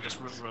yeah. Just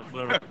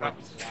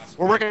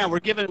we're working out. We're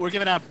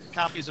giving out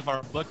copies of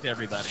our book to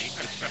everybody.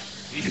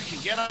 You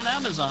can get on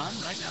Amazon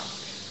right now.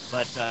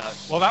 But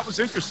well, that was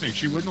interesting.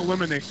 She wouldn't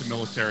eliminate the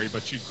military,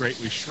 but she'd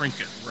greatly shrink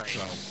it. Right.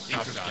 So,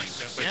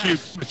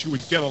 Interesting. but you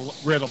would get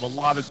rid of a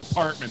lot of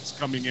departments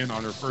coming in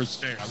on her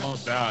first day. I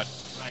love that.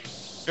 Right.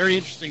 Very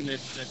interesting that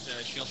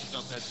she also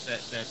felt that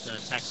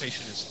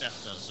taxation is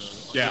theft, though.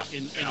 So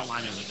in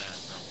alignment with that.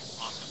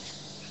 So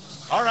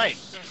awesome. All right.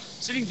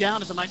 Sitting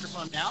down at the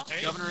microphone now,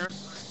 Governor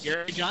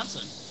Gary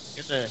Johnson.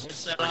 Get the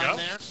headset on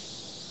there.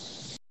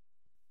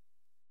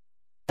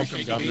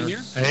 Welcome, Governor.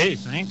 Hey,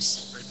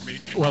 thanks. Great to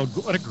meet you. Well,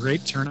 what a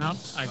great turnout.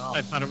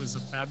 I thought it was a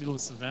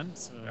fabulous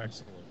event.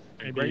 Excellent.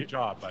 And great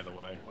job, by the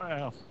way.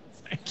 Well,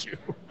 thank you.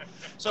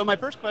 So my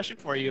first question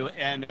for you,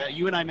 and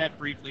you and I met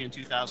briefly in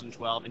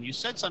 2012, and you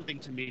said something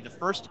to me the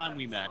first time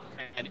we met,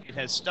 and it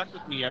has stuck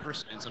with me ever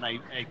since, and I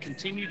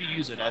continue to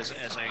use it as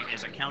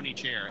a county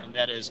chair, and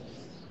that is,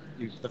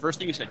 the first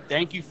thing you said,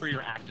 "Thank you for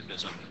your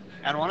activism."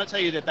 And I want to tell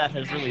you that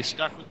has really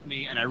stuck with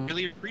me, and I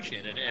really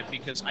appreciate it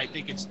because I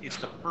think it's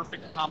the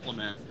perfect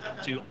compliment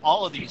to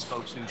all of these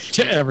folks who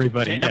To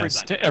everybody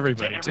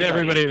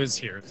who's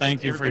here.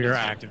 Thank you for your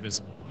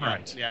activism.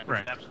 Right. Yeah,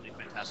 right. Absolutely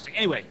fantastic.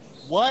 Anyway,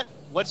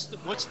 what's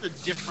the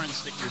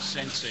difference that you're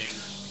sensing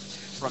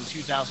from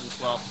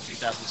 2012 to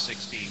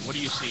 2016? What are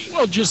you seeing?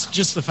 Well,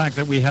 just the fact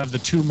that we have the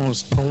two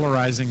most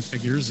polarizing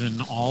figures in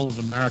all of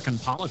American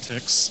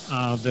politics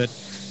that,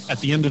 at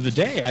the end of the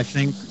day, I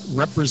think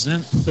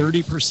represent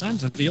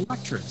 30% of the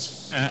electorate,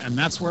 and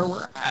that's where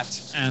we're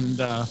at. And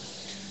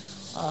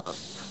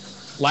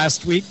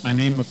last week, my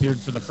name appeared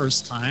for the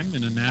first time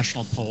in a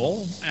national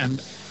poll,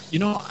 and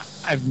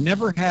I've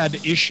never had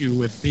issue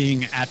with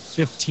being at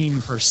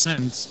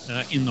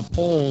 15% in the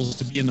polls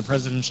to be in the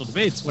presidential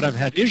debates. What I've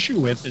had issue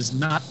with is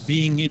not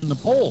being in the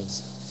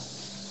polls.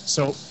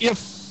 So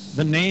if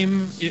the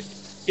name,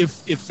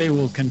 if they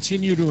will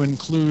continue to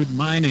include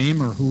my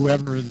name or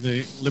whoever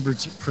the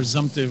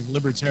presumptive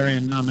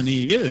libertarian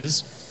nominee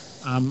is,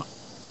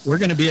 we're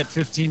going to be at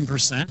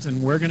 15%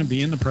 and we're going to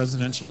be in the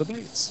presidential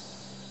debates.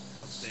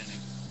 Outstanding.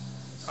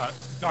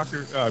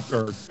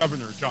 or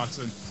Governor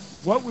Johnson,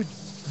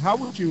 how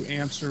would you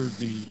answer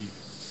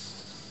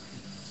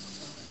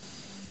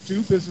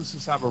do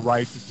businesses have a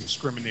right to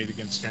discriminate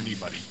against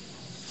anybody?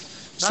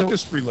 Not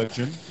just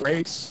religion,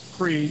 race,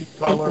 creed,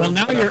 color. Well,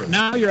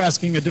 now you're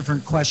asking a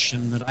different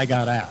question that I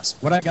got asked.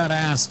 What I got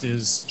asked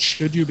is,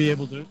 should you be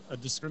able to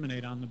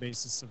discriminate on the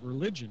basis of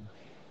religion?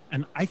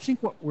 And I think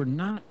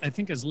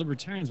as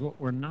libertarians, what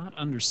we're not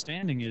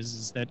understanding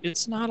is that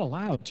it's not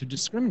allowed to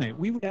discriminate.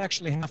 We would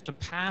actually have to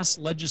pass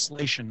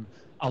legislation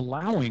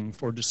allowing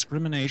for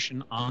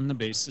discrimination on the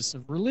basis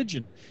of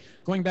religion.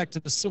 Going back to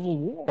the Civil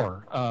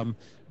War,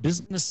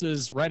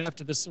 businesses right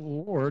after the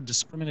Civil War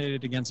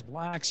discriminated against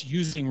blacks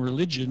using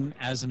religion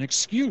as an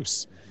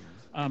excuse.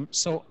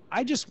 So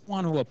I just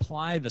want to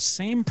apply the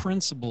same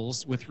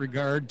principles with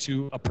regard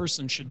to a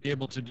person should be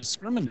able to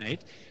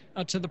discriminate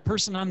to the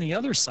person on the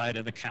other side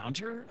of the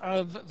counter,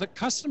 the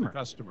customer.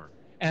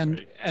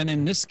 And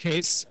in this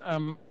case,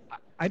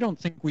 I don't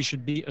think we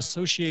should be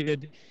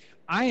associated.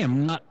 I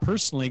am not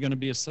personally going to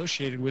be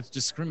associated with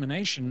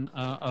discrimination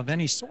of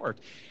any sort.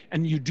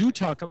 And you do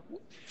talk of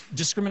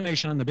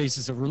discrimination on the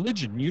basis of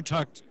religion. You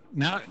talked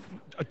now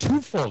a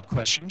twofold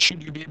question.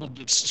 Should you be able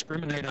to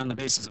discriminate on the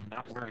basis of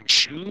not wearing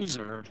shoes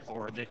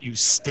or that you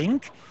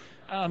stink?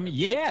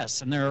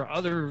 Yes, and there are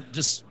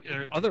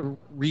other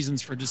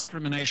reasons for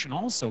discrimination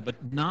also, but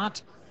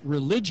not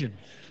religion.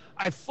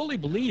 I fully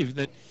believe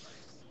that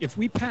if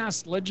we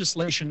passed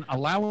legislation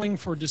allowing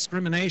for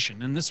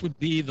discrimination, and this would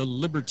be the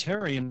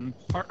Libertarian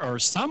part, or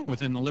some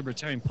within the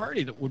Libertarian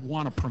Party that would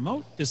want to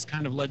promote this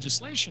kind of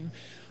legislation,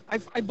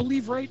 I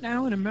believe right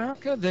now in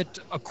America that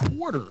a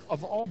quarter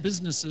of all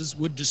businesses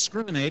would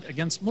discriminate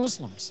against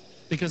Muslims,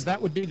 because that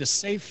would be the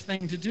safe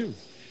thing to do.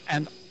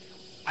 And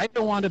I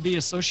don't want to be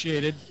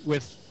associated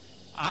with,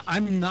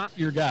 I'm not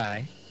your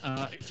guy.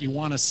 If you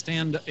want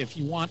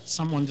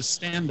someone to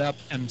stand up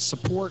and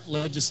support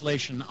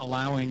legislation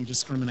allowing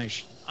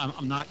discrimination,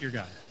 I'm not your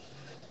guy.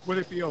 Would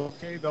it be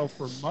okay, though,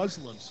 for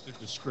Muslims to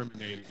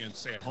discriminate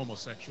against, say, a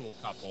homosexual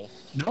couple?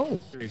 No.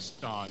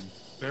 Based on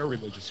their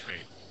religious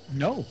faith?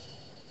 No.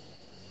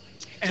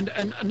 And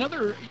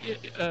another,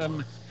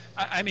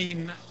 I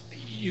mean,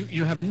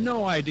 you have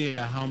no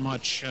idea how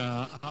much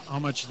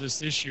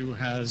this issue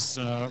has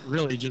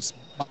really just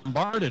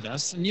bombarded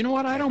us. And you know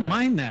what? I don't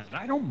mind that.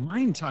 I don't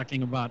mind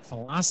talking about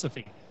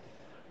philosophy.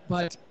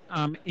 But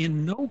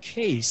in no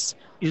case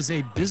is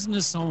a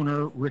business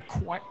owner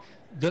required.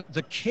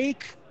 The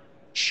cake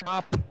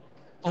shop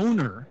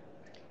owner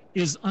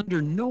is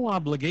under no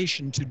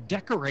obligation to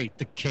decorate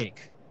the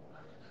cake.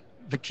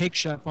 The cake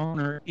shop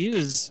owner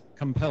is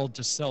compelled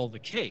to sell the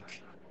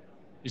cake.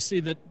 You see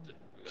that?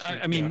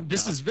 I mean,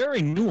 this is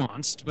very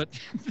nuanced, but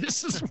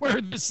this is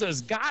where this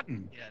has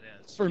gotten. Yeah, it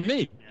is. For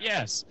me,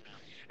 yes.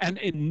 And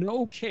in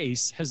no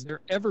case has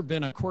there ever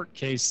been a court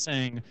case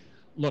saying,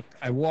 look,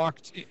 I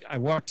walked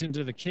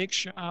into the cake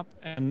shop,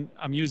 and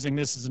I'm using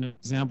this as an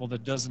example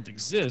that doesn't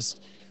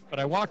exist, but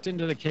I walked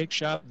into the cake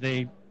shop,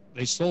 they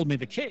sold me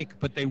the cake,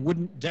 but they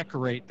wouldn't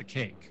decorate the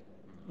cake.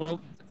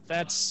 Well,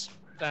 that's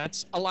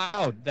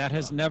allowed. That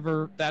has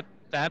never, that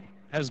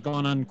has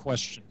gone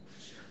unquestioned.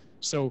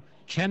 So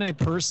can a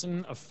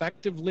person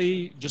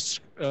effectively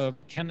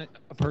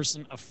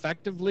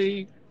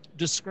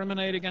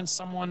discriminate against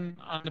someone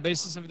on the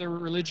basis of their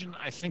religion?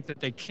 I think that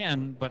they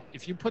can, but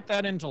if you put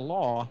that into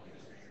law,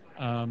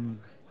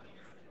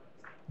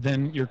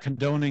 then you're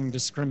condoning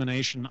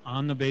discrimination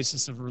on the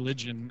basis of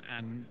religion,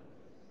 and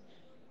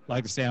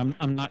like I say,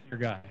 I'm not your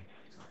guy.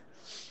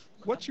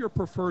 What's your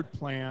preferred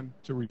plan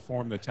to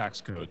reform the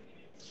tax code?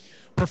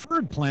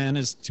 Preferred plan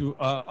is to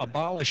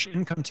abolish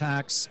income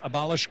tax,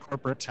 abolish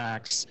corporate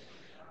tax.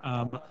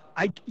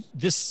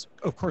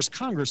 Of course,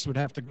 Congress would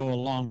have to go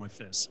along with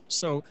this.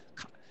 So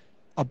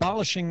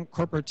abolishing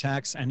corporate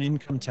tax and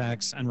income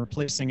tax and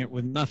replacing it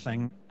with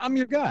nothing, I'm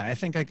your guy. I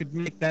think I could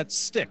make that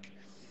stick.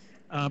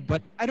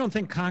 But I don't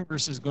think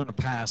Congress is going to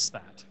pass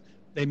that.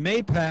 They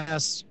may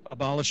pass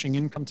abolishing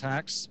income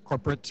tax,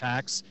 corporate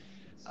tax,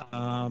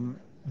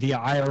 the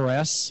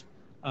IRS,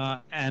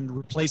 and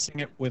replacing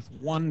it with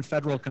one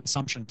federal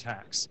consumption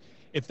tax.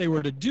 If they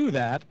were to do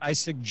that, I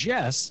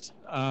suggest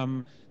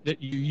that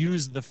you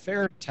use the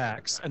fair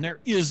tax, and there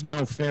is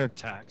no fair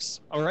tax,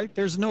 all right?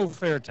 There's no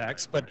fair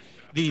tax, but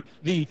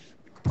the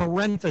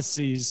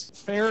parentheses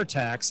fair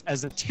tax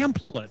as a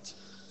template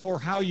for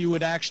how you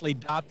would actually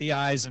dot the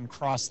I's and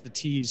cross the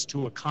T's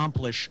to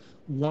accomplish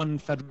one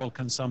federal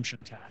consumption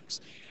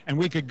tax. And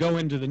we could go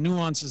into the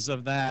nuances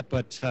of that,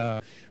 but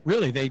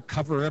really they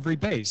cover every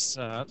base.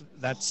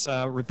 That's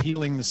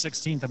repealing the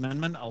 16th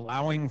Amendment,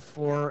 allowing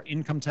for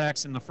income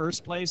tax in the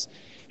first place.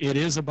 It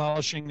is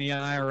abolishing the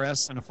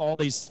IRS, and if all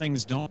these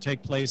things don't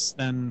take place,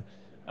 then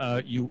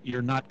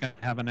you're not going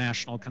to have a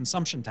national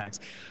consumption tax.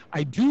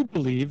 I do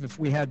believe if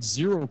we had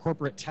zero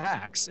corporate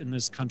tax in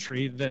this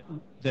country,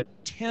 that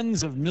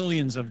tens of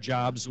millions of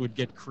jobs would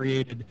get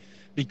created,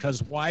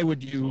 because why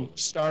would you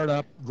start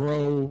up,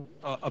 grow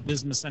a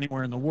business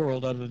anywhere in the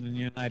world other than the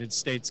United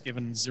States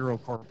given zero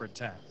corporate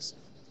tax?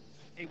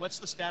 Hey, what's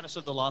the status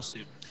of the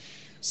lawsuit?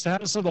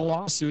 Status of the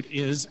lawsuit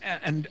is,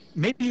 and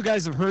maybe you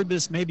guys have heard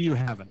this, maybe you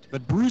haven't,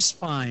 but Bruce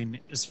Fein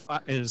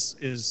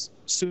is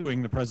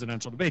suing the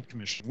Presidential Debate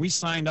Commission. We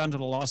signed onto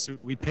the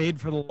lawsuit. We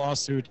paid for the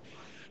lawsuit.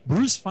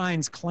 Bruce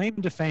Fein's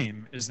claim to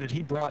fame is that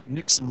he brought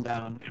Nixon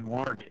down in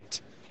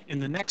Watergate. In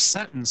the next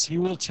sentence, he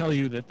will tell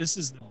you that this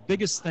is the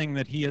biggest thing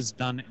that he has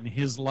done in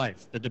his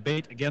life, the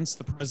debate against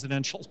the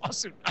presidential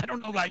lawsuit. I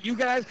don't know about you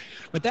guys,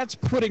 but that's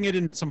putting it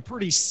in some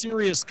pretty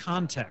serious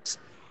context.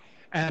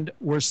 And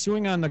we're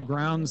suing on the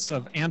grounds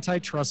of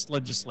antitrust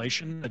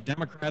legislation. The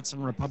Democrats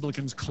and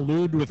Republicans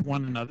collude with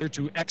one another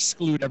to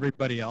exclude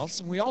everybody else.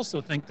 And we also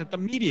think that the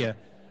media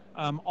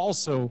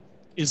also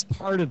is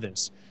part of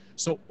this.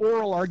 So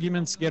oral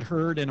arguments get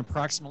heard in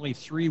approximately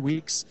 3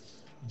 weeks.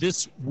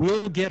 This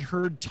will get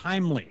heard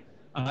timely.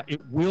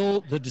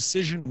 The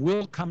decision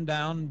will come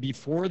down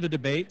before the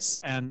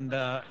debates, and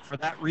for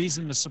that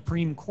reason, the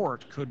Supreme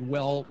Court could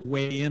well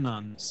weigh in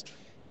on this.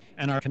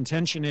 And our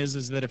contention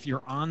is that if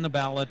you're on the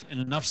ballot in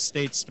enough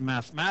states to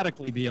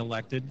mathematically be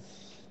elected,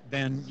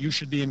 then you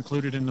should be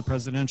included in the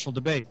presidential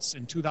debates.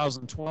 In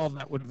 2012,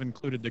 that would have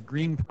included the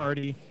Green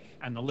Party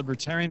and the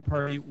Libertarian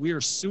Party. We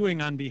are suing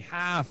on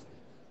behalf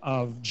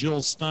of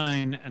Jill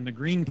Stein and the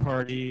Green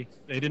Party.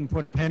 They didn't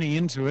put a penny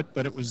into it,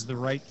 but it was the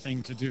right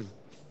thing to do.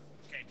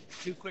 Okay,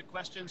 2 quick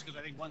questions, because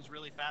I think one's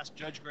really fast.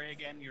 Judge Gray,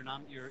 again, your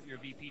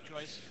VP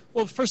choice.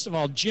 Well, first of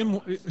all,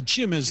 Jim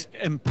is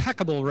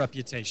impeccable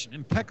reputation,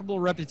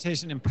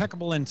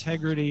 impeccable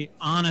integrity,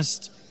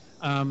 honest.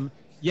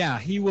 Yeah,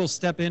 he will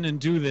step in and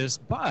do this,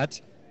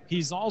 but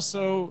he's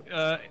also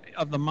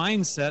of the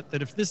mindset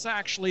that if this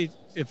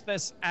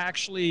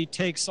actually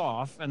takes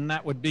off, and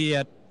that would be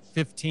at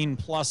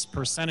 15+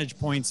 percentage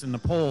points in the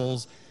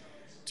polls,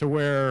 to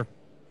where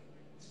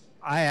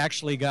I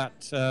actually got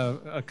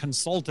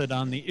consulted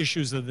on the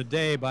issues of the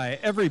day by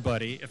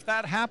everybody. If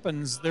that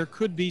happens, there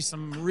could be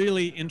some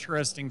really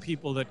interesting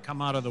people that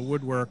come out of the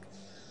woodwork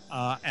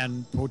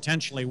and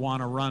potentially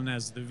want to run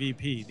as the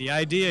VP. The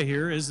idea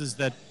here is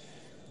that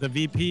the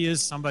VP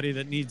is somebody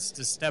that needs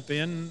to step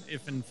in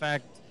if, in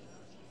fact,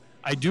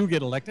 I do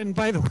get elected. And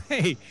by the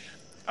way,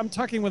 I'm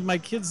talking with my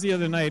kids the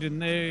other night, and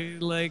they're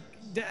like,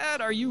 Dad,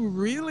 are you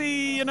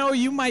really,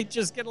 you might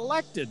just get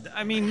elected.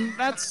 I mean,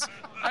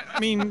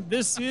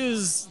 this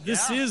is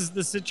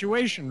the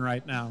situation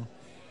right now.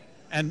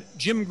 And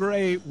Jim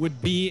Gray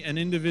would be an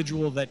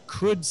individual that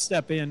could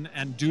step in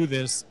and do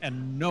this,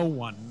 and no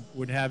one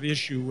would have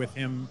issue with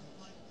him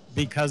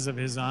because of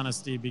his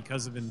honesty,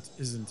 because of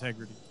his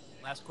integrity.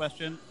 Last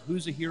question,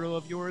 who's a hero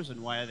of yours,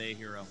 and why are they a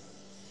hero?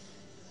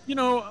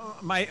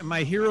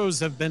 My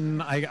heroes have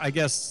been, I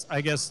guess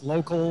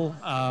local,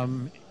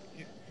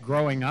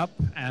 growing up,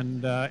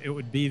 and it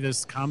would be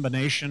this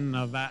combination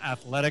of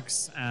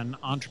athletics and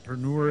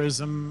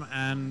entrepreneurism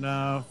and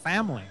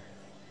family.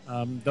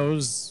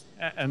 Those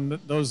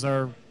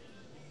are,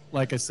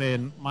 like I say,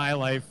 in my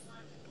life,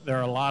 there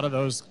are a lot of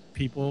those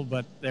people,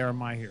 but they're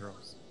my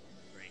heroes.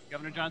 Great.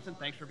 Governor Johnson,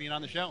 thanks for being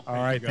on the show. All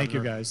right, thank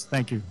you, guys.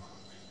 Thank you.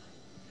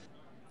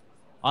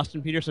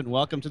 Austin Peterson,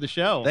 welcome to the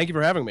show. Thank you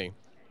for having me.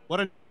 What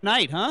a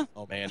night, huh?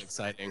 Oh, man,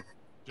 exciting.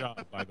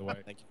 Job, by the way.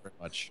 Thank you very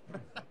much.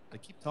 They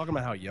keep talking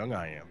about how young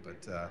I am,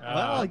 but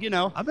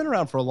well, I've been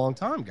around for a long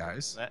time,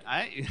 guys.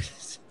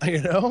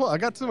 I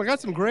got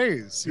some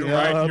grays. You're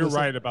right. You're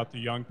right about the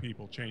young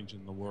people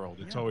changing the world.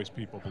 It's always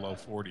people below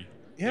 40.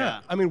 Yeah,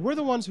 I mean, we're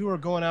the ones who are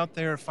going out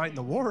there fighting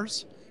the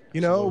wars.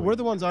 We're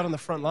the ones out on the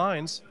front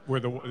lines.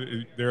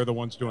 They're the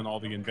ones doing all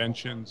the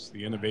inventions,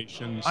 the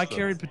innovations. I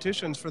carried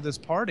petitions for this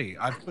party.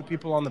 I've put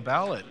people on the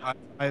ballot.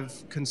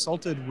 I've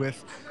consulted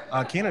with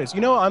candidates.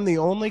 I'm the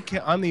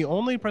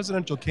only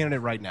presidential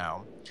candidate right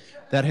now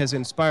that has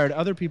inspired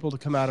other people to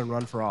come out and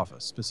run for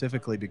office,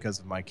 specifically because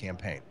of my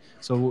campaign.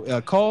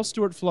 So call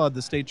Stuart Flood,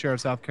 the state chair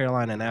of South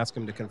Carolina, and ask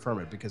him to confirm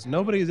it, because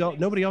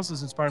nobody else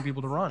is inspiring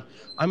people to run.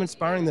 I'm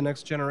inspiring the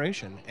next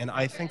generation, and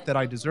I think that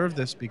I deserve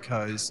this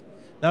because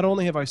not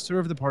only have I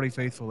served the party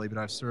faithfully, but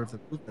I've served the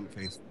movement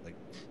faithfully.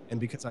 And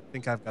because I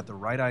think I've got the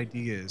right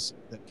ideas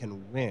that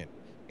can win.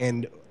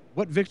 And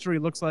what victory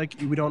looks like,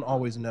 we don't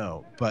always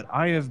know. But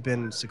I have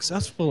been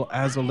successful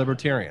as a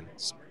libertarian.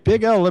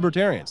 Big L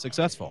libertarian,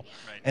 successful.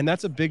 Right. And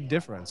that's a big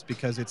difference,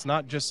 because it's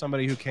not just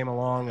somebody who came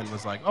along and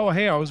was like, oh,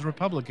 hey, I was a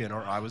Republican,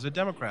 or I was a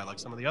Democrat, like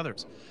some of the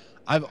others.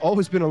 I've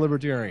always been a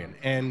libertarian,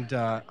 and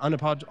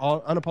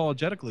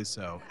unapologetically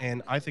so.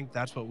 And I think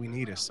that's what we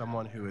need, is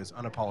someone who is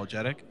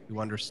unapologetic,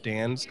 who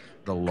understands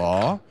the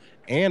law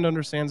and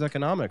understands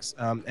economics.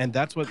 And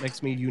that's what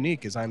makes me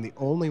unique, is I'm the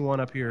only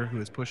one up here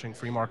who is pushing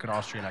free market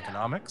Austrian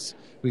economics,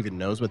 who even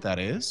knows what that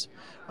is,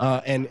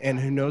 and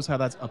who knows how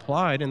that's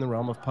applied in the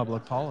realm of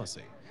public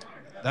policy.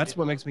 That's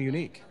what makes me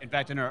unique. In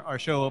fact, in our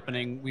show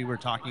opening, we were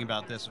talking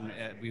about this, and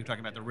we were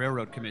talking about the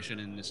Railroad Commission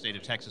in the state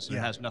of Texas, and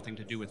it has nothing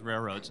to do with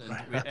railroads.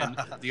 And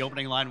the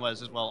opening line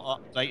was,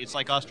 it's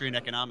like Austrian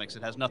economics.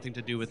 It has nothing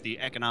to do with the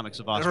economics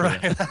of Austria.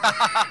 Right.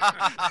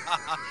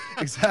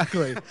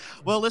 Exactly.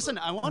 Well, listen,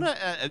 I want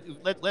to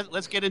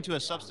let's get into a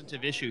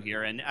substantive issue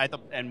here, and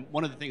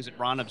one of the things that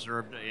Ron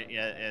observed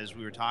as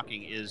we were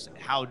talking is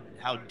how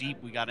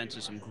deep we got into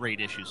some great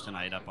issues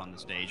tonight up on the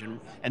stage,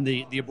 and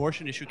the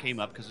abortion issue came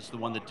up because it's the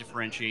one that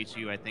differentiates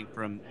you, I think,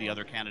 from the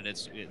other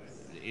candidates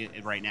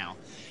right now.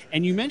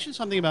 And you mentioned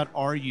something about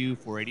RU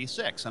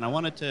 486, and I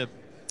wanted to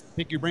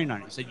pick your brain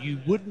on it. You said you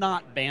would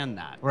not ban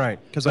that. Right,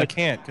 because I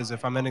can't, because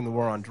if I'm ending the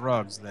war on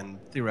drugs, then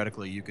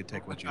theoretically you could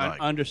take what you like.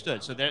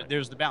 Understood. So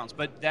there's the balance.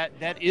 But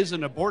that is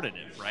an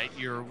abortative, right?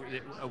 You're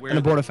aware in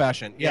abortive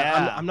fashion.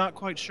 Yeah. I'm not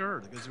quite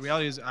sure, because the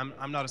reality is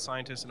I'm not a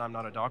scientist and I'm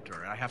not a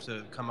doctor. I have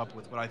to come up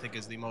with what I think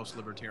is the most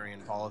libertarian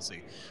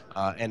policy.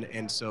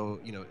 And so,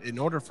 in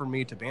order for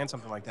me to ban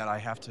something like that, I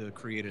have to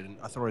create an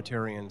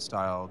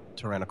authoritarian-style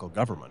tyrannical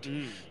government.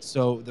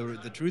 So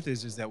the truth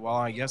is that while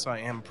I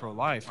am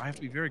pro-life, I have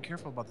to be very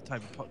careful about the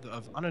type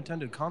of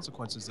unintended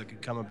consequences that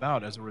could come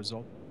about as a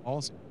result of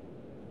policy.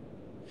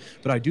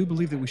 But I do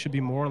believe that we should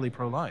be morally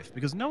pro-life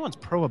because no one's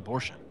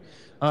pro-abortion.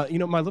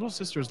 My little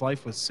sister's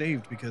life was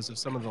saved because of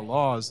some of the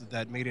laws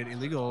that made it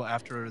illegal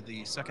after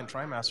the second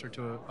trimester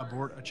to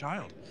abort a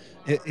child.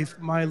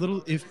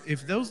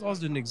 If those laws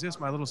didn't exist,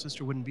 my little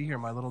sister wouldn't be here.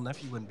 My little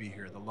nephew wouldn't be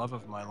here. The love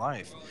of my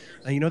life.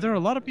 There are a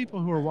lot of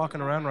people who are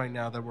walking around right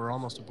now that were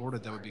almost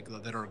aborted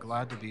that are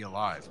glad to be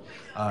alive.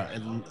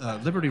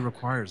 Liberty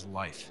requires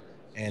life.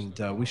 And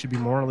we should be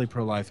morally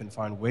pro-life and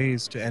find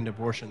ways to end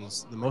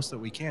abortions the most that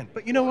we can.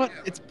 But you know what?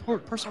 It's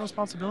personal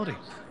responsibility.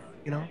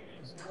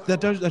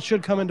 That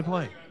should come into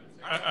play.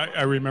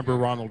 I remember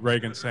Ronald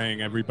Reagan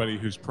saying everybody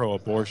who's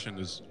pro-abortion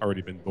has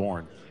already been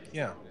born.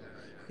 Yeah,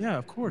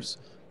 of course.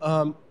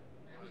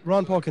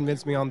 Ron Paul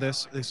convinced me on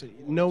this.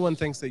 No one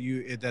thinks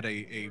that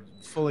a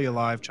fully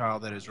alive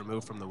child that is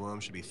removed from the womb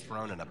should be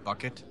thrown in a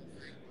bucket,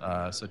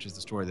 such as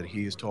the story that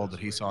he is told that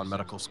he saw in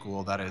medical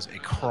school. That is a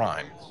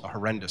crime, a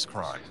horrendous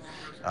crime,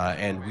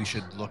 and we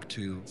should look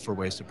for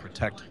ways to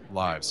protect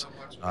lives.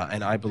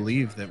 And I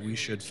believe that we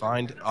should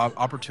find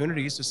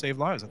opportunities to save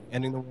lives.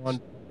 Ending the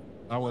one.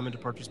 Allow women to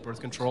purchase birth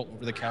control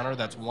over the counter.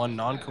 That's one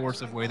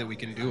non-coercive way that we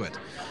can do it.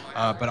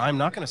 But I'm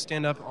not going to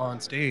stand up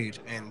on stage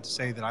and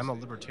say that I'm a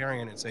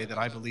libertarian and say that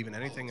I believe in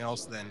anything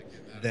else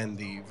than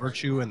the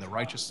virtue and the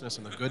righteousness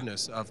and the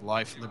goodness of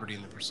life, liberty,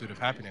 and the pursuit of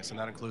happiness. And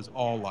that includes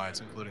all lives,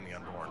 including the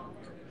unborn.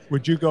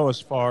 Would you go as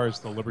far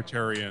as the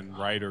libertarian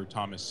writer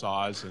Thomas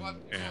Szasz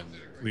and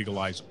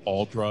legalize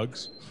all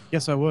drugs?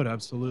 Yes, I would,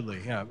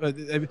 absolutely. Yeah, but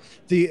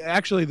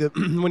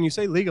when you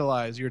say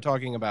legalize, you're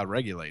talking about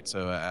regulate.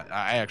 So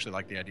I actually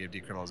like the idea of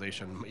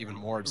decriminalization even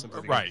more.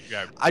 Simply right.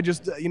 Yeah. I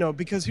just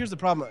because here's the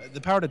problem: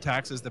 the power to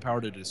tax is the power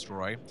to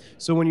destroy.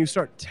 So when you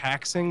start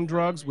taxing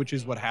drugs, which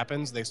is what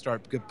happens, they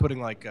start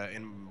putting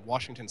in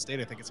Washington State,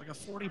 I think it's like a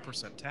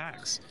 40%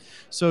 tax.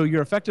 So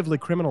you're effectively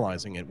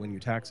criminalizing it when you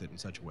tax it in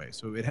such a way.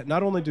 So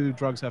not only do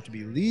drugs have to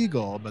be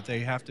legal, but they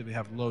have to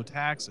have low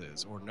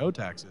taxes or no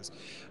taxes,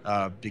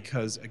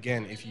 because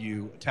again, if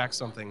you tax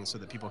something so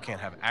that people can't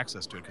have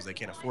access to it because they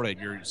can't afford it,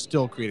 you're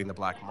still creating the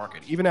black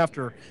market. Even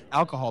after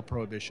alcohol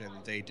prohibition,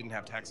 they didn't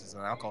have taxes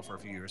on alcohol for a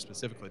few years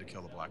specifically to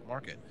kill the black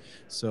market.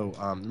 So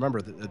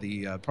remember,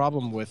 the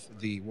problem with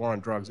the war on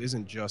drugs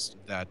isn't just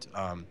that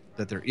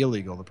they're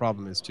illegal. The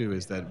problem is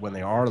that when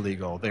they are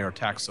legal, they are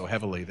taxed so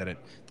heavily that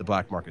the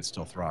black market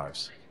still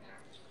thrives.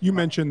 You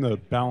mentioned the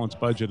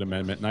balanced budget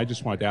amendment, and I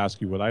just wanted to ask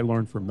you, what I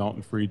learned from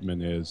Milton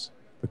Friedman is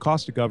the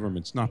cost of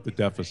government's not the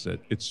deficit,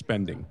 it's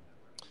spending.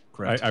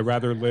 Correct. I'd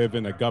rather live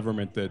in a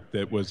government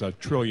that was $1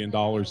 trillion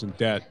in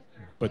debt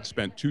but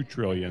spent $2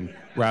 trillion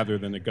rather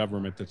than a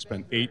government that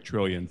spent $8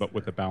 trillion but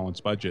with a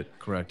balanced budget.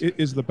 Correct.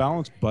 Is the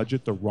balanced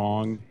budget the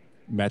wrong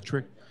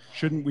metric?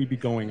 Shouldn't we be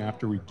going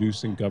after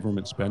reducing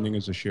government spending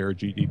as a share of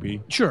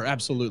GDP? Sure,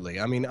 absolutely.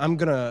 I mean, I'm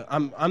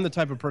the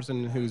type of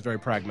person who's very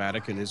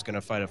pragmatic and is going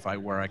to fight a fight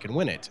where I can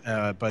win it.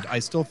 But I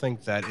still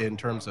think that in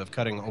terms of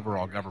cutting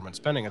overall government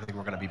spending, I think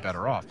we're going to be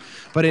better off.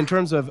 But in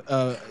terms of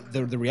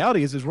the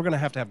reality is we're going to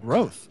have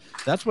growth.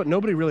 That's what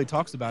nobody really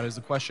talks about, is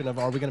the question of,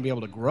 are we going to be able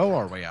to grow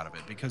our way out of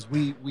it? Because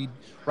we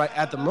right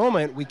at the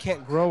moment, we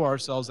can't grow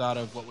ourselves out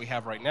of what we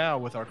have right now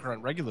with our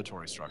current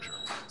regulatory structure.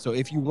 So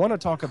if you want to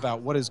talk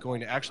about what is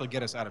going to actually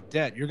get us out of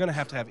debt, you're going to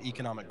have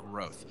economic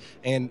growth.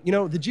 And,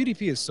 the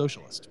GDP is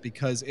socialist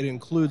because it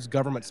includes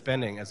government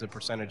spending as a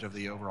percentage of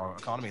the overall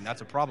economy, and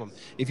that's a problem.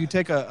 If you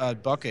take a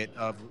bucket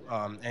of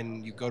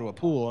and you go to a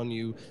pool and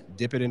you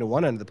dip it into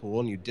one end of the pool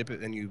and you dip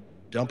it and you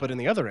dump it in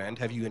the other end,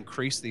 have you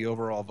increased the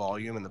overall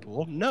volume in the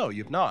pool? No,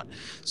 you've not.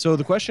 So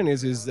the question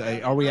is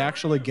are we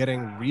actually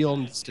getting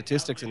real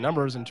statistics and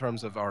numbers in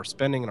terms of our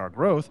spending and our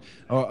growth,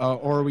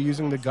 or are we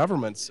using the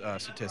government's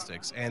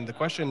statistics? And the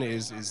question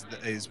is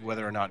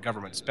whether or not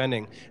government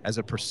spending as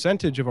a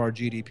percentage of our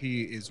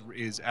GDP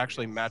is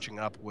actually matching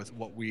up with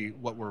what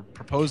we're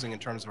proposing in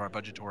terms of our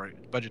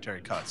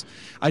budgetary cuts.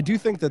 I do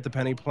think that the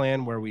Penny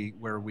Plan, where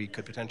we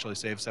could potentially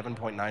save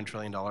 $7.9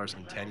 trillion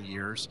in 10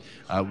 years,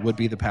 would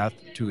be the path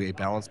to a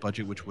balanced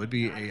budget, which would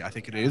be I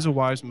think it is a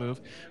wise move,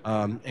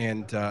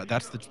 and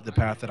that's the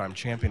path that I'm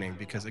championing,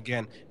 because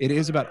again, it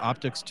is about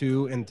optics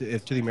too, and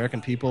to the American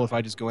people, if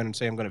I just go in and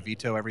say I'm going to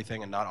veto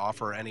everything and not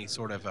offer any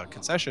sort of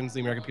concessions, the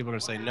American people are going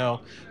to say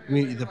no,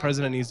 the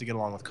president needs to get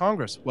along with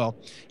Congress. Well,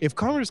 if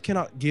Congress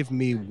cannot give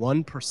me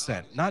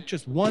 1%, not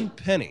just 1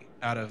 penny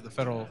out of the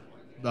federal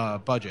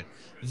budget,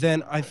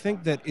 then I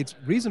think that it's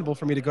reasonable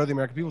for me to go to the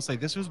American people and say,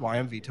 this is why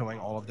I'm vetoing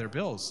all of their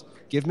bills.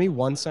 Give me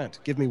 1 cent.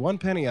 Give me 1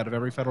 penny out of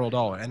every federal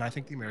dollar. And I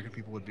think the American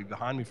people would be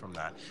behind me from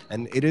that.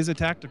 And it is a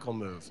tactical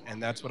move,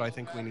 and that's what I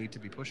think we need to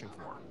be pushing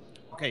for.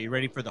 Okay, you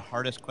ready for the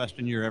hardest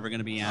question you're ever going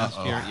to be asked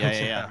here?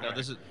 Yeah. No,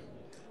 this is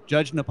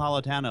Judge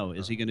Napolitano.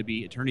 Is he going to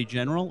be Attorney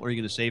General, or are you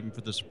going to save him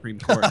for the Supreme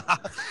Court?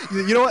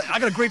 You know what? I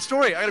got a great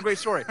story.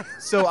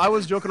 So I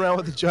was joking around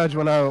with the judge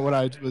when I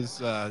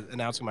was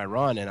announcing my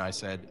run, and I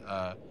said,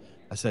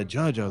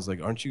 Judge, I was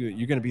like, aren't you're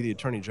going to be the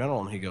Attorney General?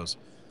 And he goes,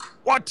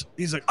 what?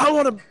 He's like, I'm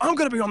going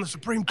to be on the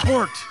Supreme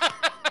Court.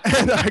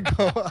 And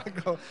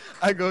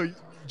I go,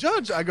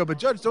 Judge, but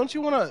Judge, don't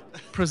you want to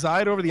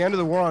preside over the end of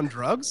the war on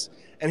drugs?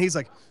 And he's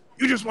like,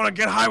 you just want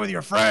to get high with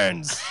your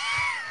friends.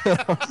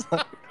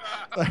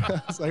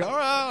 I was like, all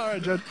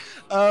right, Judge.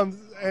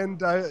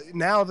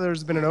 Now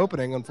there's been an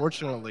opening.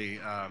 Unfortunately,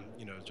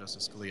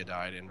 Justice Scalia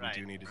died, and we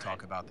do need to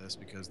talk about this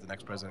because the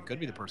next president could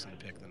be the person to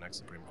pick the next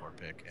Supreme Court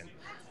pick. And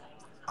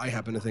I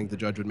happen to think the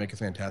judge would make a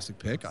fantastic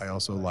pick. I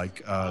also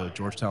like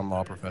Georgetown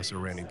law professor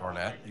Randy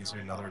Barnett. He's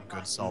another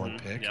good, solid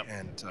pick. Yep.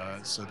 And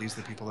so these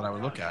are the people that I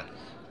would look at.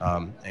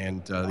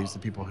 These are the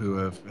people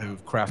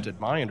who've crafted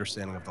my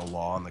understanding of the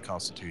law and the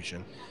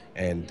Constitution.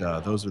 And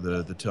those are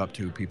the top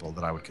two people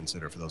that I would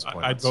consider for those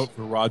appointments. I'd vote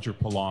for Roger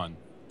Pilon.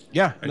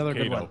 Yeah, another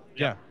good one.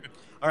 Yeah.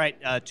 All right,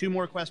 two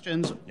more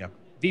questions. Yeah.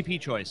 VP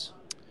choice.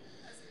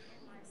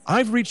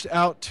 I've reached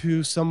out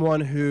to someone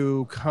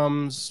who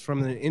comes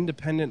from an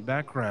independent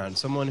background,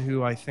 someone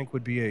who I think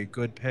would be a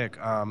good pick.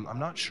 I'm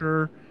not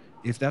sure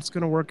if that's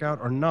going to work out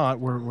or not.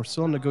 We're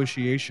still in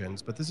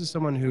negotiations, but this is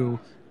someone who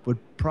would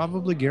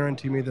probably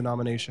guarantee me the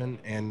nomination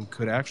and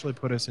could actually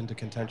put us into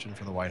contention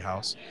for the White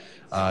House.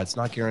 It's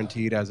not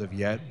guaranteed as of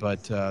yet,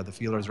 but the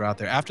feelers are out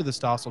there. After the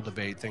Stossel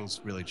debate,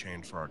 things really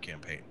changed for our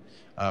campaign.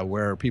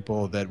 Where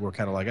people that were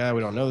kind of like, we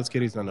don't know this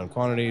kid, he's not known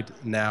quantity.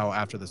 Now,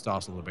 after the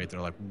Stossel debate,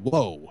 they're like,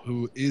 whoa,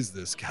 who is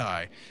this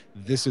guy?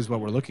 This is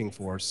what we're looking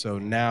for. So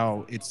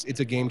now it's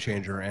a game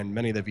changer, and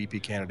many of the VP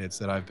candidates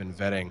that I've been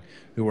vetting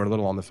who were a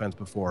little on the fence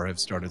before have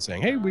started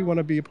saying, hey, we want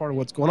to be a part of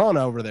what's going on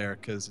over there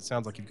because it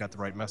sounds like you've got the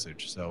right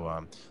message.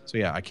 So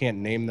yeah, I can't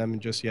name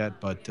them just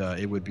yet, but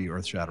it would be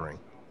earth-shattering.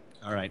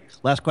 All right.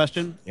 Last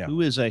question. Yeah.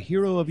 Who is a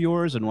hero of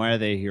yours, and why are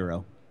they a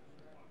hero?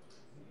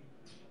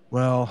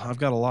 Well, I've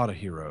got a lot of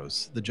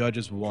heroes. The judge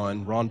is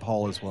one. Ron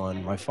Paul is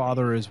one. My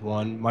father is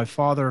one. My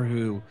father,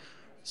 who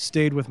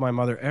stayed with my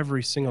mother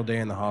every single day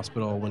in the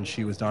hospital when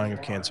she was dying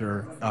of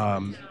cancer,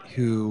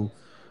 who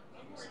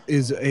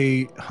is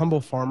a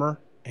humble farmer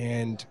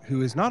and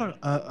who is not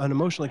an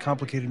emotionally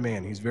complicated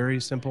man. He's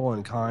very simple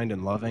and kind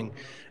and loving.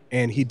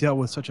 And he dealt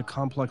with such a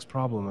complex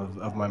problem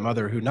of my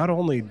mother, who not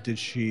only did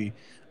she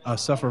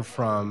suffer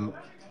from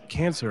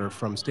cancer,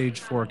 from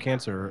stage 4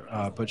 cancer,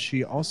 but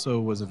she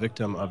also was a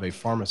victim of a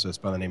pharmacist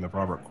by the name of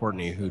Robert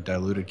Courtney, who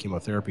diluted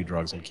chemotherapy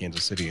drugs in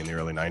Kansas City in the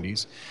early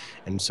 90s.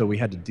 And so we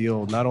had to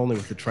deal not only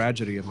with the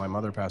tragedy of my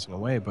mother passing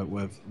away, but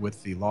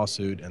with the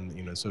lawsuit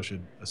and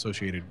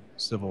associated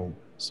civil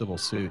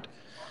suit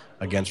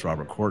against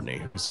Robert Courtney,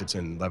 who sits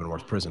in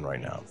Leavenworth prison right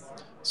now.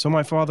 So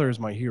my father is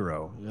my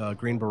hero,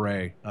 Green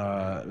Beret,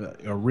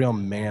 a real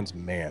man's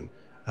man,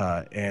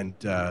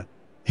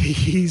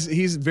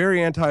 He's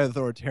very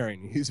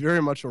anti-authoritarian. He's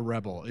very much a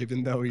rebel,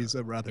 even though he's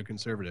a rather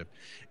conservative.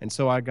 And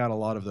so I got a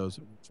lot of those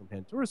from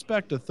him to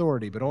respect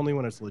authority, but only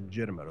when it's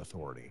legitimate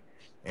authority.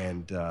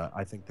 And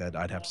I think that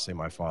I'd have to say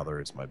my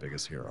father is my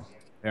biggest hero.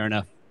 Fair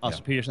enough.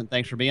 Austin Peterson,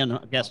 thanks for being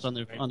a guest on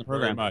the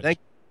program. Thank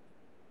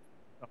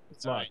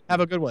you. Right. Have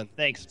a good one.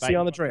 Thanks. See you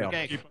on the trail.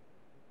 Okay.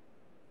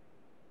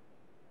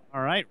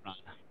 All right, Ron.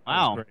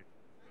 Wow.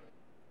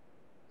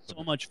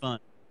 So much fun.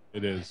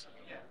 It is.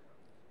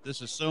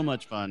 This is so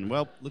much fun.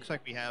 Well, looks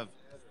like we have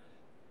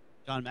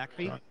John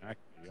McAfee. John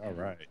McAfee, all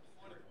right.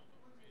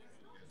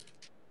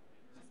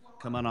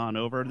 Coming on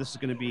over. This is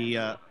going to be,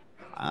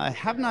 I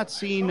have not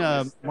seen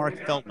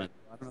Mark Feldman.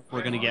 I don't know if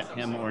we're going to get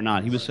him or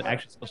not. He was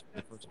actually supposed to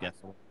be the first guest.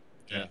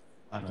 Yeah.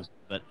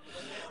 But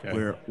Okay.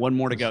 we're one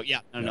more to go. Yeah,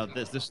 no,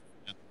 this.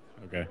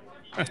 Okay.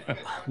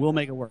 We'll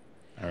make it work.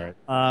 All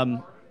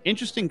right.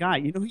 Interesting guy.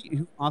 You know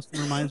who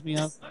Austin reminds me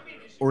of?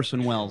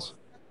 Orson Welles.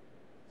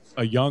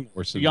 A young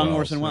Orson Young Welles.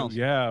 Orson Welles.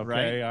 Yeah, okay.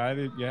 Right? I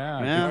did,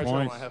 yeah. Yeah. Good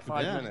point. I have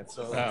 5 minutes.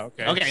 So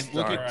Okay. Okay,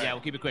 we'll All keep, right.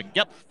 we'll keep it quick.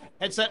 Yep.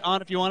 Headset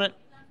on if you want it.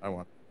 I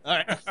want. All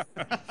right.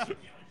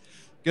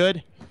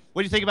 Good.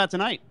 What do you think about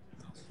tonight?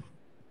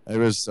 It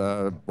was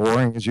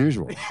boring as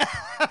usual.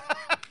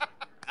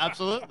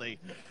 Absolutely.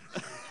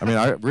 I mean,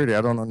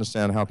 I don't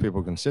understand how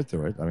people can sit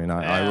through it. I mean,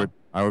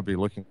 I would be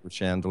looking for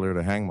chandelier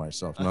to hang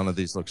myself. None of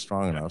these look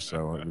strong enough,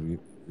 so it would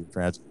be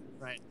tragic.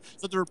 Right.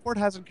 So the report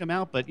hasn't come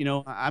out, but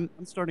I'm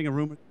starting a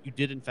rumor that you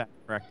did in fact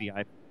crack the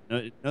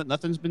iPhone. No,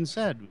 nothing's been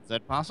said. Is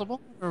that possible,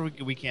 or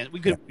we can't? We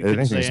could. We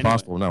couldn't say Anything's anyway.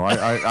 possible. No,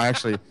 I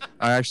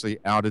actually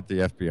outed the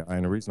FBI,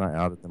 and the reason I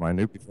outed them, I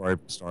knew before I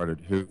even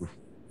started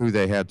who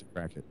they had to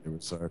crack it. It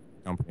was a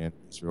company in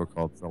Israel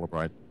called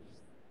Cellebrite.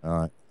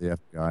 The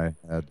FBI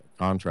had a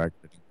contract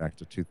dating back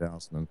to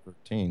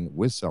 2013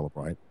 with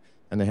Cellebrite,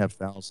 and they have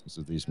thousands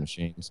of these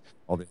machines.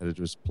 All they had to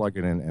do was plug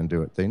it in and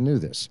do it. They knew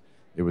this.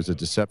 It was a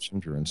deception,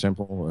 pure and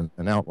simple, and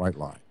an outright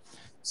lie.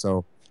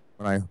 So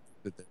when I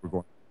that they were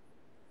going,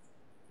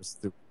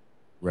 just the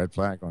red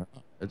flag going,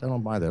 oh, I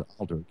don't buy that.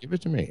 I'll do it. Give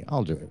it to me.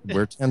 I'll do it.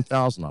 We're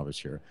 10,000 of us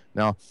here.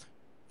 Now,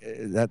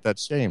 that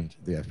shamed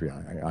the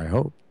FBI, I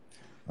hope.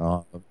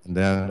 And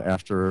then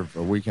after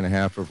a week and a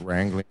half of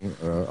wrangling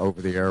over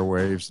the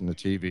airwaves and the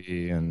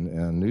TV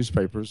and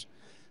newspapers,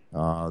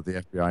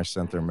 the FBI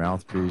sent their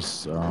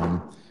mouthpiece,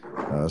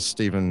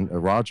 Stephen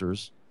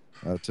Rogers,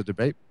 to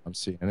debate on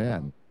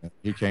CNN.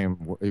 He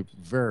came a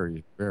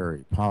very,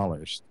 very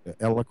polished,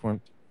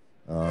 eloquent,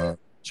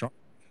 charming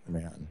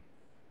man.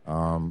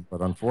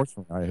 But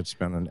unfortunately, I had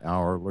spent an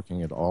hour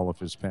looking at all of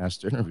his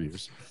past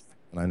interviews,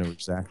 and I knew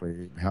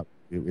exactly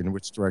in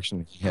which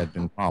direction he had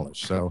been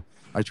polished. So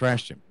I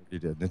trashed him. He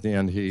did. At the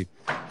end, he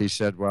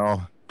said,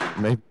 well,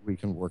 maybe we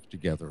can work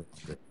together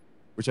a bit,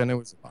 which I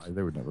know is a lie.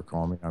 They would never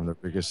call me. I'm the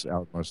biggest,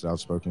 most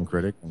outspoken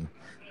critic, and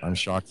I'm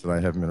shocked that I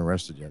haven't been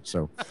arrested yet.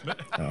 So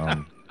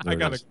I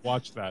got to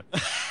watch that.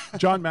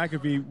 John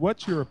McAfee,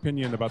 what's your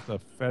opinion about the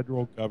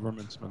federal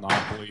government's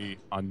monopoly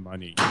on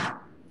money?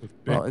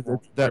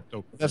 Well,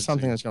 that's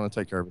something that's going to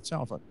take care of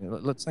itself.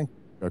 Let's think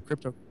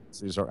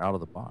cryptocurrencies are out of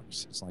the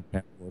box. It's like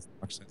Pandora's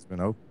box that's been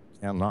opened.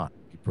 Cannot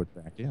be put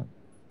back in.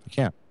 You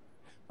can't.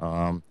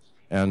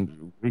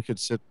 And we could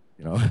sit,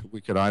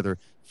 we could either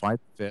fight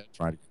the Fed,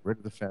 try to get rid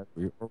of the Fed,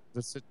 or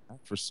let's sit back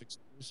for 6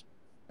 years.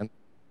 And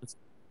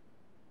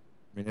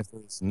if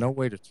there's no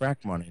way to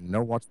track money,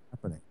 know what's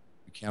happening,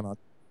 you cannot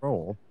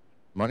control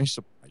money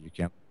supply. You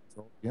can't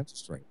control the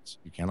interest rates.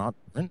 You cannot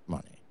print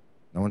money.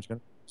 No one's going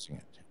to be using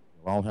it.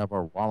 We'll all have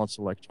our wallets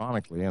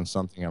electronically and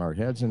something in our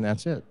heads, and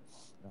that's it.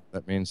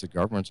 That means the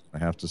government's going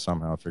to have to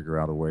somehow figure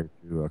out a way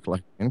to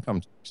collect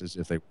income taxes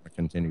if they want to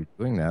continue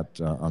doing that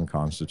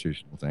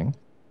unconstitutional thing.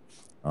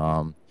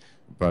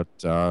 But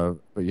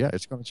yeah,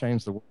 it's going to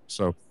change the world.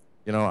 So,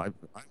 I'm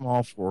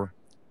all for,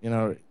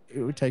 it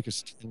would take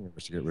us 10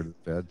 years to get rid of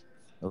the Fed.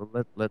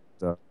 Let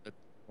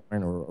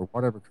Bitcoin or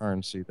whatever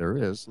currency there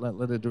is,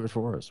 let it do it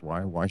for us.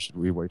 Why should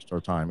we waste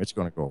our time? It's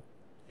going to go.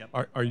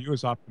 Yep. Are you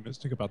as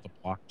optimistic about the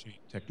blockchain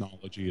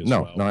technology as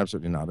well? No,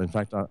 absolutely not. In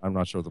fact, I'm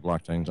not sure the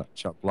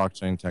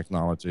blockchain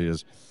technology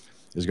is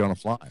going to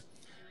fly.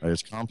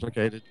 It's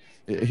complicated.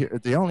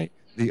 The only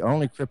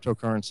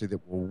cryptocurrency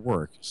that will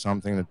work,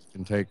 something that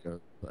can take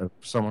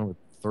someone with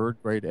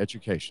third-grade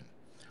education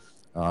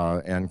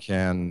and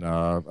can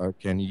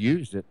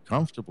use it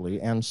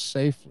comfortably and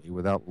safely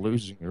without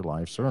losing your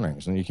life's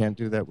earnings. And you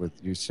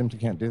simply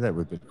can't do that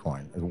with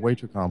Bitcoin. It's way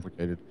too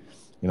complicated.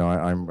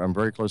 I'm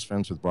very close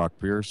friends with Brock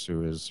Pierce,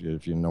 who is,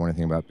 if you know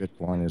anything about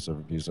Bitcoin,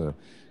 he's a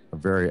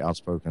very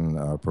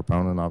outspoken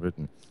proponent of it,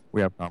 and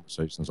we have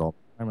conversations all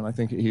the time, and I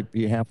think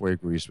he halfway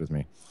agrees with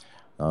me.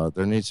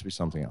 There needs to be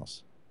something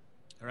else.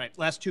 All right,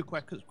 last two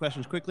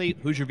questions quickly.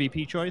 Who's your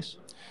VP choice?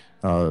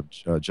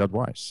 Judd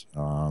Weiss,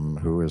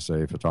 who is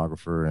a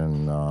photographer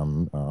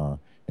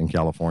in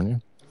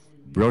California.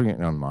 Brilliant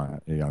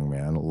young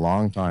man,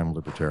 longtime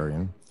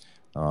libertarian.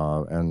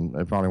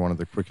 And probably one of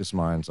the quickest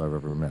minds I've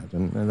ever met,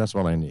 and that's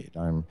what I need.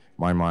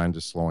 My mind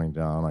is slowing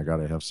down. I got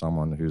to have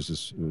someone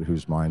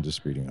whose mind is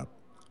speeding up.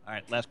 All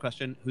right, last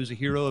question: who's a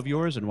hero of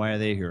yours, and why are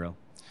they a hero?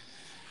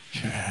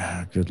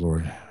 Good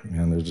Lord,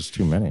 man, there's just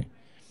too many.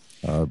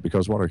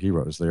 Because what are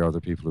heroes? They are the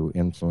people who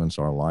influence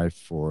our life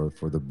for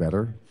the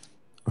better,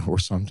 or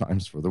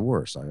sometimes for the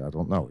worse. I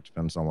don't know. It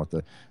depends on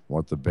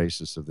what the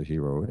basis of the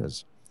hero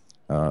is.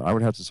 I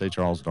would have to say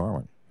Charles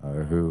Darwin,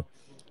 who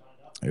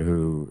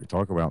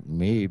talk about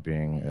me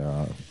being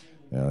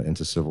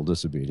into civil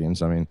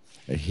disobedience. I mean,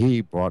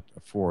 he brought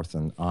forth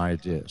an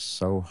idea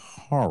so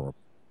horrible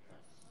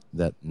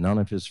that none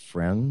of his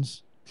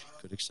friends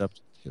could accept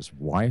it. His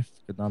wife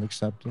could not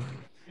accept it.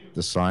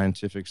 The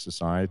scientific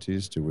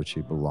societies to which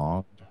he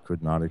belonged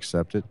could not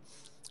accept it.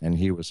 And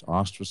he was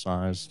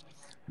ostracized,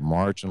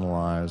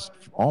 marginalized,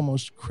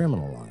 almost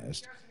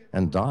criminalized,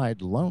 and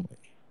died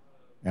lonely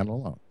and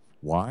alone.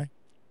 Why?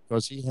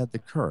 Because he had the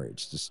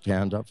courage to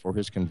stand up for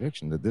his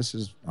conviction that this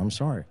is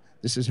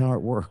how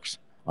it works.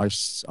 I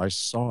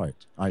saw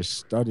it. I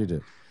studied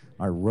it.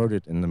 I wrote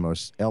it in the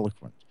most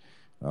eloquent,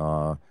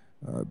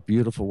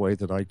 beautiful way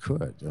that I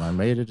could. And I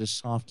made it as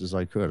soft as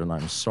I could. And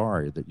I'm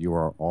sorry that you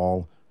are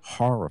all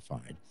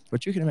horrified.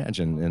 But you can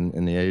imagine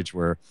in the age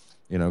where,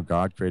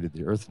 God created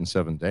the earth in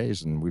 7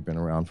 days, and we've been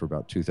around for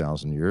about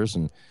 2,000 years.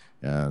 And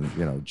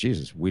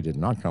Jesus, we did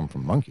not come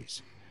from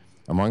monkeys,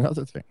 among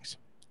other things.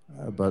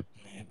 But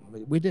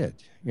we did.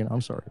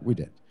 I'm sorry, we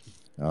did.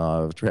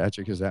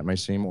 Tragic as that may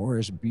seem, or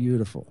as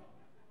beautiful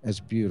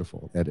as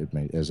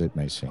it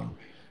may seem,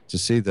 to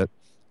see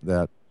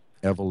that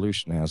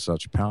evolution has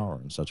such power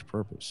and such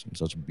purpose and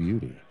such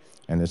beauty,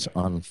 and it's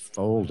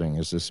unfolding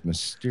as this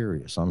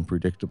mysterious,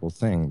 unpredictable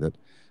thing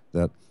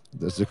that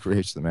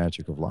creates the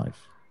magic of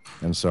life.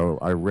 And so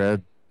I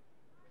read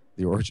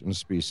The Origin of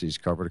Species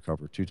cover to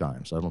cover 2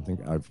 times. I don't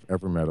think I've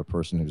ever met a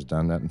person who's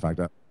done that. In fact,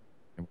 the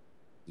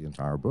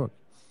entire book.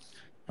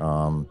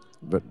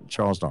 But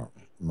Charles Darwin,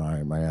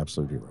 my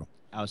absolute hero.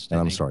 Outstanding.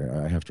 And I'm sorry,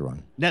 I have to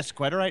run. That's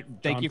quite all right.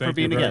 Thank you for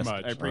being a guest. I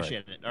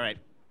appreciate it. All right.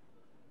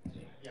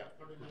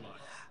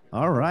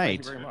 All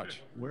right. Thank you very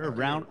much. We're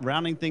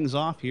rounding things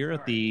off here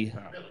at the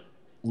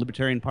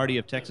Libertarian Party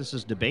of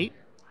Texas's debate.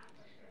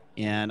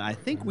 And I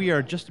think we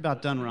are just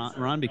about done,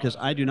 Ron, because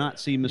I do not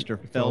see Mr.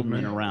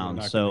 Feldman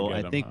around. So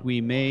I think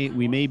we may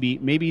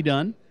be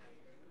done.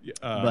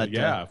 But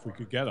if we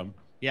could get him.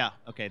 Yeah.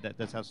 Okay.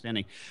 That's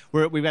outstanding.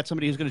 We've got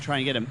somebody who's going to try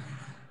and get him.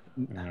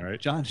 All right.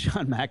 John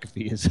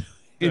McAfee is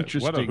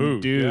interesting what a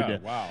hoot. dude. Yeah,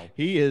 wow.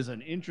 He is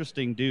an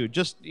interesting dude.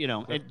 Just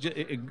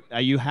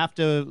you have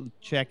to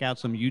check out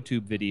some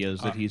YouTube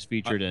videos that he's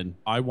featured in.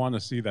 I want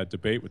to see that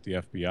debate with the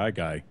FBI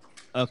guy.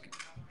 Okay.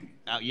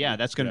 Yeah,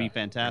 that's going to be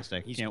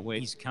fantastic. Can't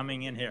wait. He's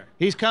coming in here.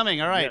 He's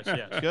coming. All right. Yes,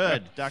 yes.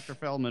 Good. Dr.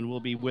 Feldman will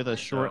be with us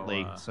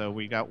shortly. So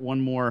we got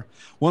one more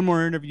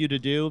interview to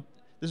do.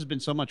 This has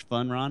been so much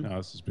fun, Ron. No,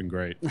 this has been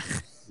great.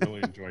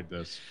 Really enjoyed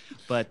this.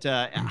 But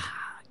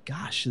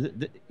gosh,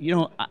 you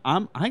know,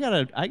 I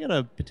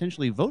gotta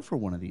potentially vote for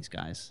one of these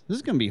guys. This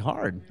is going to be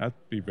hard. That'd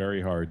be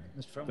very hard.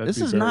 This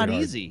is not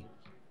easy.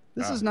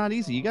 This is not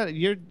easy.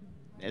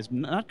 It's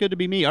not good to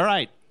be me. All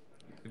right.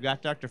 We've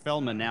got Dr.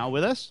 Feldman now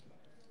with us.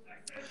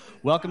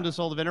 Welcome to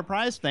Soul of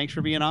Enterprise. Thanks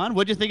for being on.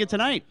 What'd you think of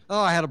tonight? Oh,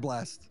 I had a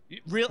blast.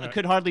 Really?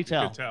 Could hardly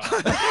tell.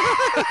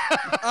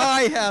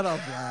 I had a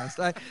blast.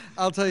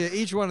 I'll tell you,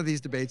 each one of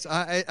these debates,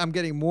 I'm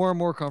getting more and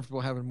more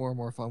comfortable, having more and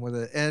more fun with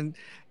it. And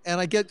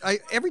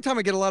every time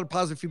I get a lot of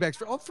positive feedback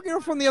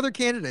from the other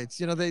candidates.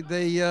 You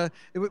know,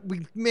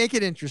 we make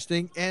it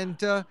interesting,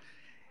 and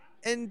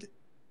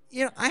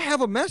you know, I have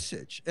a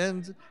message,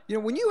 and you know,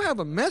 when you have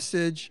a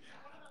message,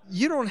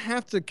 you don't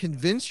have to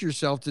convince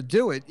yourself to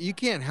do it. You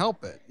can't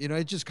help it. You know,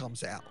 it just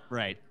comes out.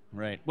 Right.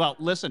 Well,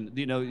 listen,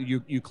 you know,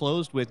 you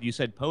closed with, you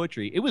said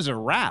poetry. It was a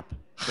rap,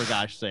 for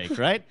gosh sake,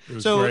 right? It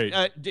was great.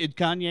 Did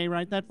Kanye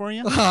write that for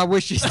you? I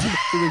wish he did.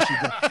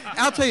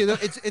 I'll tell you, though,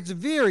 it's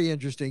very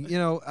interesting. You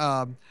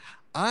know,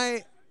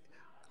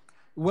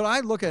 what I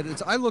look at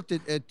is I looked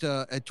at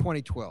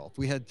 2012.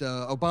 We had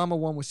Obama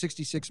won with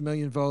 66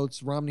 million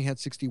votes. Romney had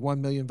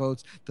 61 million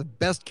votes. The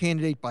best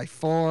candidate by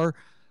far,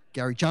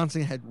 Gary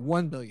Johnson, had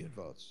 1 million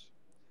votes.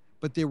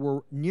 But there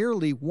were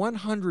nearly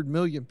 100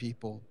 million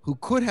people who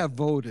could have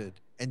voted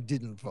and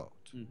didn't vote.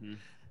 Mm-hmm.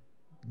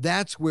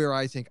 That's where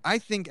I think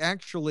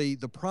actually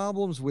the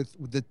problems with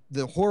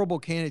the horrible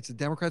candidates, the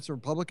Democrats and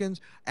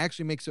Republicans,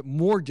 actually makes it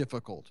more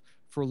difficult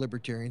for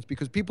libertarians,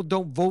 because people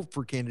don't vote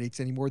for candidates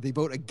anymore. They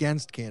vote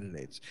against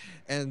candidates.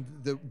 And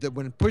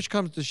when push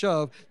comes to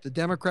shove, the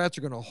Democrats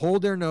are going to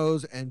hold their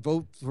nose and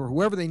vote for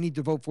whoever they need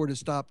to vote for to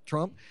stop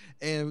Trump.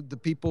 And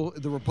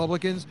the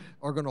Republicans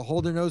are going to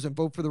hold their nose and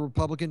vote for the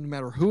Republican no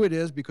matter who it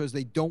is, because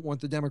they don't want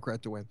the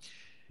Democrat to win.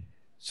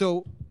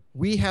 So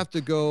we have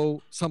to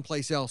go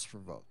someplace else for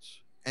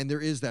votes. And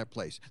there is that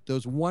place.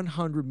 Those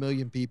 100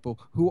 million people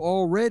who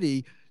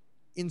already,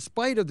 in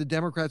spite of the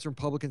Democrats and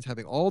Republicans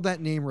having all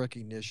that name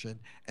recognition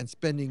and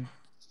spending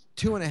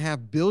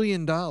 $2.5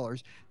 billion,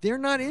 they're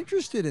not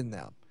interested in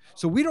them.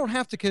 So we don't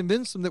have to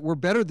convince them that we're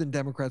better than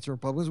Democrats or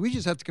Republicans. We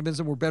just have to convince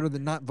them we're better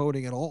than not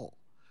voting at all.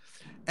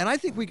 And I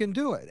think we can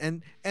do it.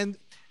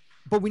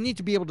 But we need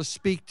to be able to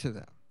speak to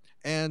them.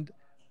 And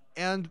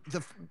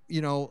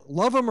you know,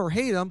 love them or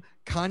hate them,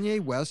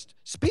 Kanye West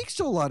speaks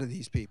to a lot of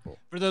these people.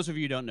 For those of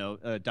you who don't know,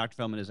 Dr.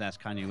 Feldman has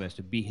asked Kanye West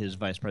to be his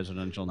vice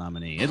presidential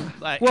nominee.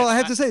 Well, I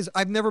have to say this,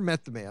 I've never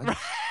met the man.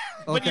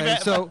 Okay,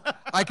 so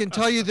I can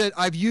tell you that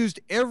I've used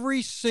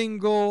every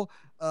single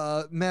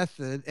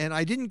method, and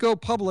I didn't go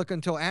public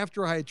until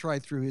after I had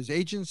tried through his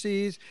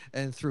agencies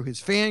and through his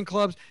fan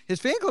clubs. His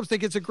fan clubs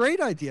think it's a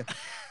great idea.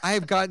 I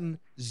have gotten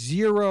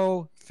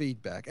zero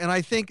feedback, and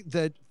I think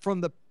that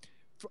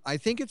I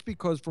think it's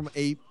because from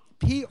a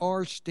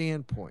PR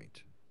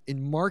standpoint,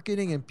 in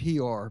marketing and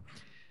PR,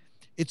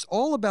 it's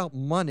all about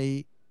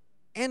money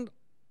and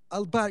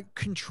about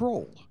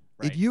control.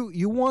 Right. If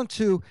you want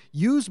to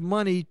use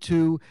money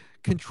to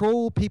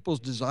control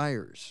people's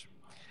desires,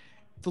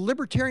 the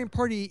Libertarian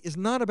Party is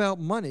not about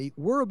money.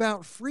 We're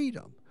about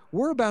freedom.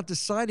 We're about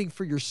deciding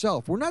for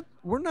yourself. We're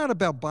not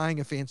about buying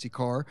a fancy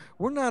car.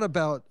 We're not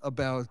about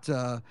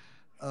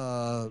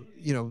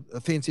you know,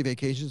 fancy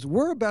vacations.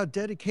 We're about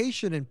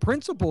dedication and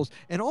principles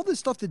and all this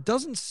stuff that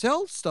doesn't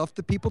sell stuff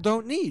that people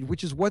don't need,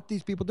 which is what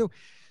these people do.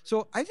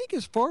 So I think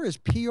as far as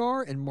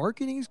PR and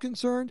marketing is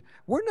concerned,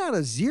 we're not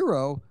a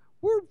zero.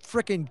 We're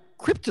frickin'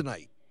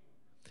 kryptonite.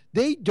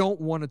 They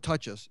don't want to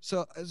touch us.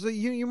 So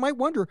you might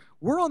wonder,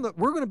 we're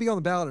going to be on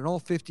the ballot in all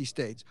 50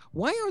 states.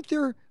 Why aren't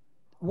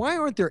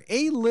there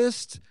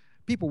A-list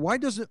people? Why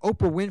doesn't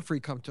Oprah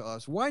Winfrey come to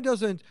us? Why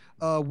doesn't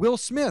Will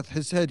Smith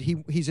has said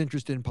he's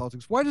interested in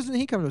politics? Why doesn't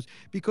he come to us?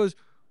 Because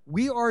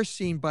we are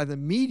seen by the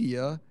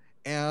media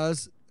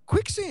as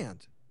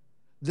quicksand.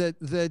 That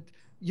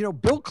you know,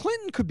 Bill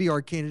Clinton could be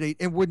our candidate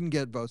and wouldn't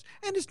get votes.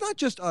 And it's not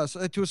just us.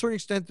 To a certain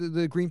extent,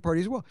 the Green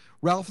Party as well.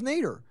 Ralph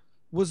Nader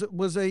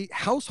was a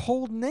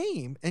household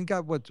name and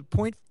got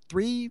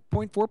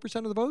 0.4%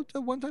 of the vote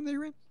at one time they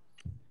ran.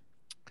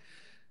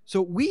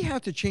 So we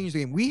have to change the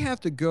game. We have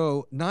to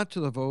go not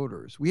to the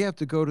voters. We have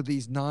to go to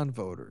these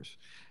non-voters.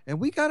 And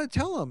we got to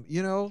tell them,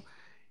 you know,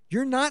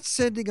 you're not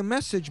sending a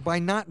message by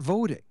not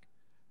voting.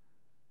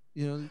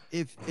 You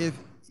know,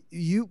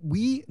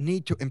 we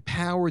need to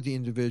empower the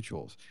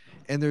individuals.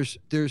 And there's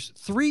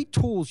 3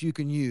 tools you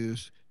can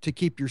use to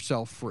keep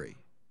yourself free.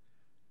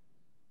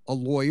 A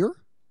lawyer,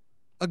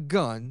 a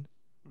gun,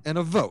 and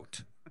a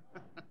vote.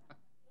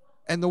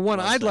 And the one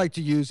I'd like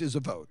to use is a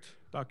vote.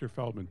 Dr.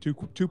 Feldman,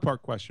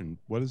 two-part question.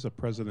 What does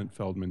President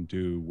Feldman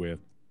do with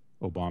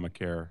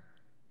Obamacare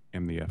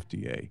and the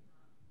FDA?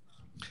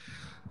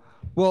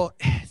 Well,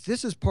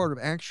 this is part of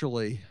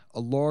actually a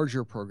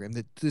larger program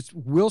that this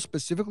will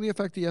specifically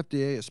affect the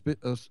FDA,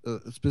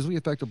 specifically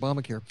affect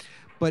Obamacare,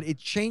 but it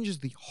changes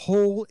the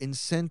whole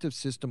incentive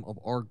system of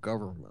our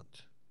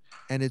government.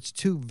 And it's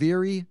two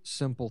very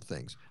simple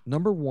things.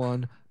 Number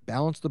one,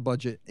 balance the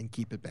budget and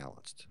keep it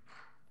balanced.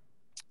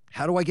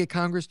 How do I get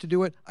Congress to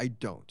do it? I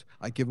don't.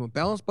 I give them a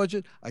balanced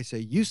budget. I say,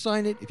 you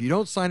sign it. If you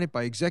don't sign it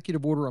by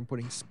executive order, I'm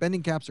putting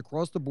spending caps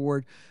across the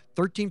board.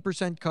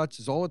 13%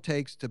 cuts is all it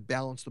takes to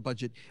balance the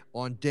budget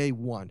on day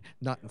one.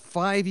 Not in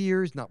 5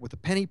 years, not with a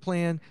penny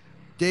plan.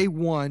 Day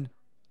one,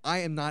 I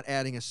am not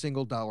adding a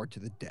single dollar to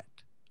the debt.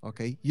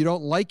 Okay? You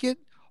don't like it,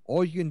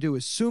 all you can do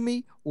is sue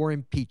me or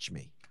impeach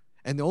me.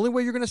 And the only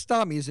way you're going to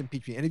stop me is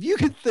impeach me. And if you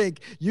can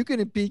think you can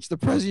impeach the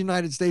President of the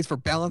United States for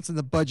balancing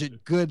the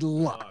budget, good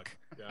luck.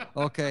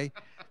 Okay?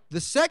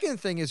 The second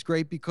thing is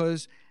great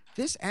because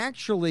this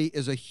actually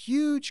is a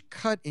huge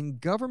cut in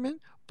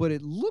government, but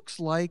it looks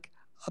like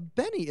a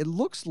Benny. It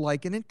looks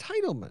like an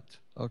entitlement.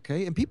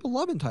 Okay? And people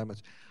love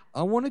entitlements.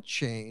 I want to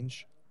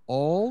change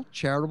all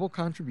charitable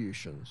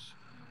contributions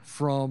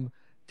from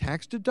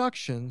tax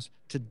deductions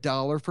to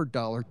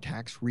dollar-for-dollar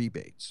tax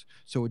rebates.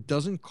 So it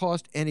doesn't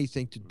cost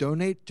anything to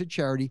donate to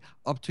charity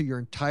up to your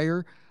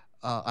entire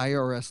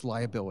IRS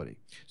liability.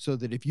 So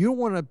that if you don't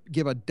want to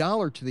give a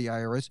dollar to the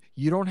IRS,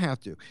 you don't have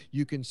to.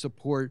 You can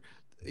support,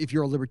 if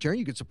you're a libertarian,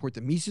 you can support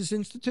the Mises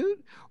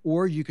Institute,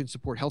 or you can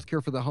support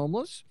Healthcare for the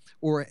Homeless,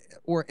 or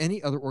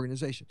any other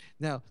organization.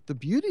 Now, the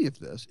beauty of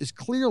this is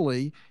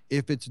clearly,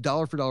 if it's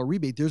dollar-for-dollar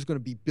rebate, there's going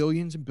to be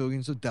billions and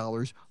billions of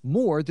dollars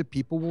more that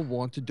people will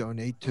want to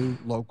donate to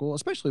local,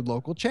 especially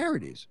local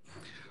charities.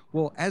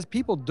 Well, as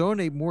people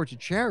donate more to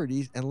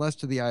charities and less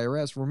to the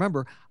IRS,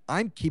 remember,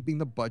 I'm keeping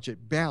the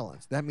budget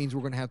balanced. That means we're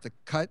going to have to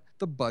cut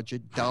the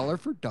budget dollar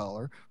for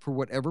dollar for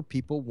whatever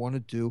people want to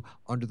do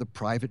under the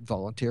private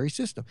voluntary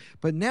system.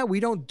 But now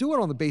we don't do it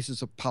on the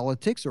basis of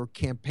politics or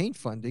campaign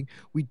funding.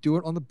 We do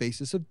it on the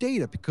basis of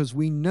data because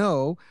we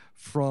know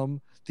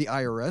from the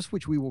IRS,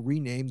 which we will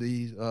rename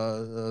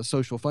the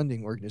Social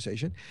Funding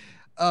Organization,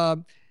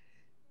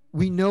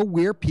 we know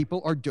where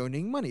people are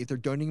donating money. If they're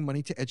donating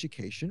money to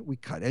education, we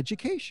cut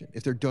education.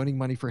 If they're donating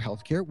money for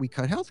healthcare, we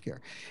cut healthcare.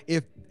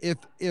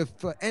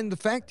 And the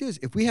fact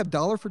is, if we have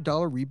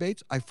dollar-for-dollar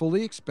rebates, I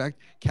fully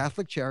expect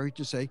Catholic Charity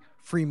to say,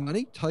 free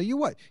money, tell you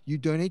what, you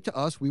donate to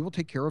us, we will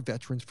take care of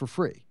veterans for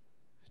free.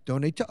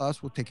 Donate to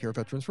us, we'll take care of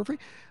veterans for free.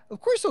 Of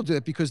course they'll do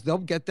it because they'll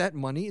get that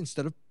money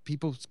instead of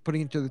people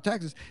putting it into the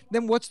taxes.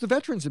 Then what's the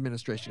Veterans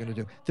Administration going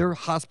to do? Their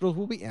hospitals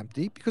will be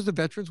empty because the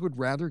veterans would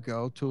rather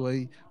go to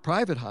a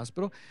private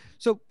hospital.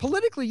 So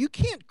politically, you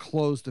can't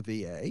close the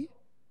VA.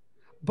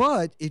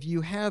 But if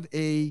you have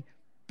a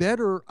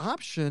better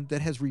option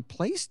that has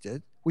replaced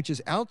it, which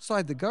is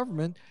outside the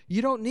government,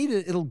 you don't need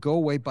it. It'll go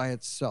away by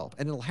itself.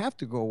 And it'll have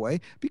to go away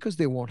because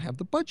they won't have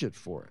the budget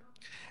for it.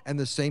 And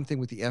the same thing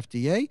with the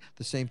FDA,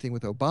 the same thing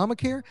with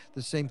Obamacare,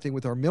 the same thing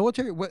with our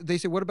military. They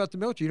say, what about the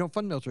military? You don't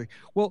fund military.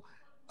 Well,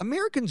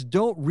 Americans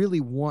don't really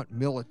want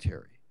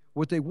military.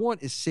 What they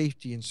want is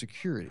safety and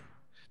security.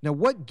 Now,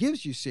 what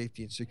gives you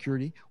safety and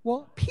security?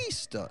 Well,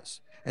 peace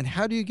does. And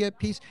how do you get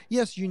peace?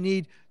 Yes, you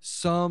need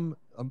some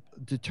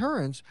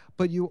deterrence,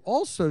 but you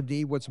also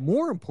need, what's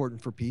more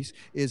important for peace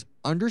is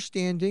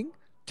understanding,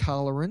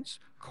 tolerance,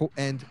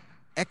 and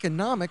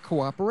economic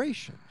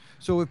cooperation.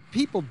 So if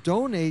people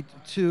donate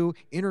to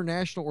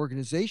international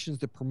organizations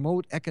that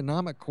promote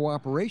economic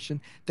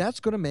cooperation, that's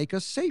going to make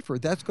us safer.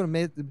 That's going to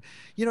make,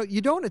 you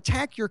don't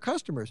attack your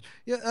customers.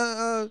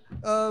 What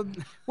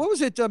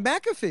was it?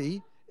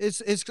 McAfee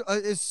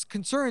is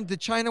concerned that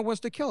China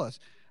wants to kill us.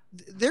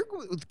 They're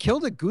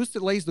kill the goose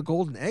that lays the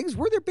golden eggs.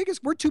 We're their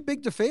biggest. We're too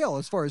big to fail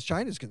as far as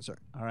China's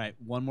concerned. All right,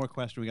 one more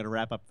question. We got to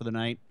wrap up for the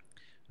night.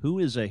 Who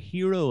is a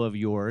hero of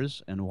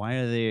yours, and why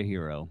are they a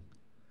hero?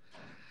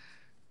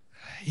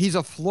 He's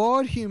a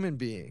flawed human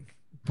being,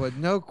 but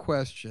no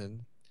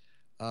question,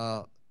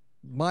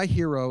 my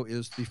hero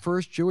is the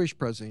first Jewish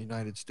president of the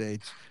United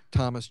States,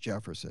 Thomas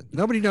Jefferson.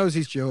 Nobody knows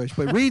he's Jewish,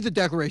 but read the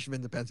Declaration of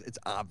Independence. It's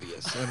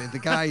obvious. I mean, the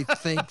guy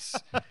thinks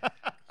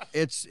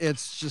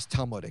it's just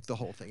Talmudic, the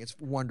whole thing. It's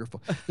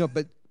wonderful. No,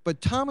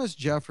 but Thomas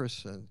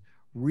Jefferson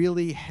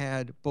really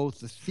had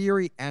both the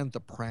theory and the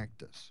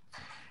practice.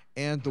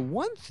 And the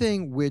one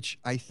thing which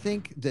I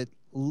think that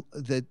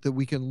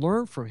we can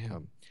learn from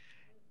him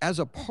as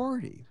a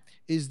party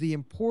is the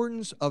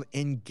importance of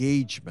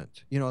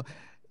engagement.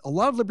 A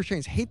lot of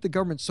libertarians hate the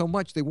government so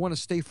much they want to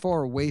stay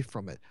far away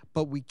from it,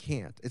 but we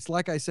can't. It's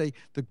like I say,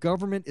 the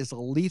government is a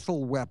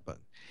lethal weapon.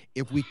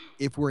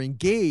 If we're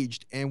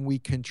engaged and we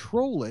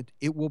control it,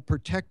 it will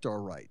protect our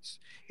rights.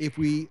 If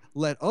we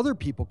let other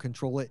people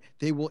control it,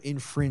 they will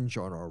infringe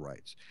on our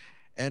rights.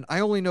 And I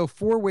only know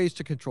 4 ways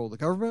to control the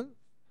government: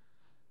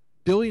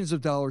 billions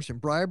of dollars in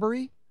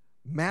bribery,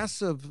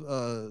 massive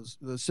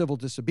civil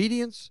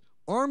disobedience,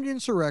 armed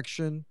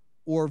insurrection,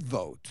 or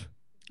vote.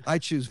 I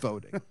choose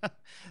voting.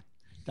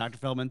 Dr.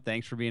 Feldman,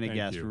 thanks for being a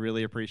guest. We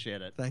really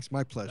appreciate it. Thanks,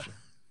 my pleasure.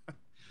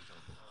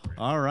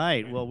 All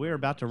right. Well, we're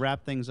about to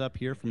wrap things up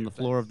here from the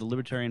floor of the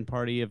Libertarian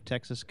Party of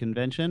Texas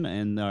Convention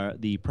and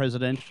the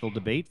presidential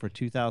debate for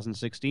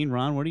 2016.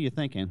 Ron, what are you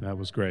thinking? That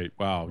was great.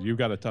 Wow, you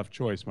got a tough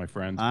choice, my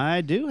friend.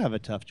 I do have a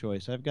tough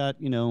choice. I've got,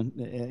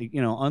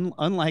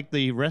 unlike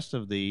the rest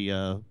of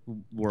the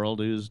world,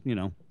 who's,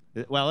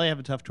 well, they have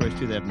a tough choice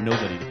too. They have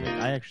nobody to pick.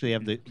 I actually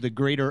have the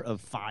greater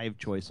of 5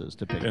 choices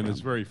to pick. And from.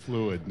 it's very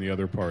fluid in the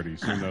other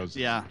parties. Who knows?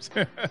 Yeah,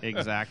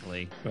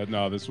 exactly. But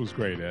no, this was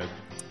great, Ed.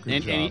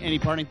 Good job. Any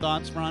parting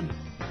thoughts, Ron?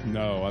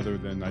 No, other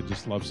than I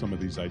just love some of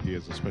these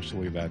ideas,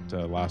 especially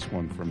that last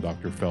one from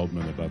Dr.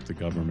 Feldman about the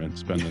government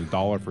spending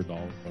dollar for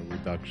dollar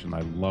reduction. I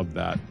love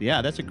that.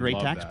 Yeah, that's a great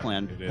Love tax that.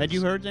 plan. It Had you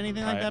is. heard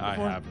anything like that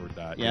before? I have heard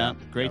that. Yeah,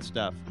 great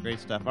stuff. Great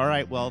stuff. All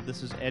right, well,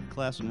 this is Ed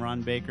Kless and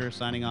Ron Baker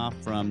signing off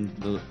from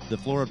the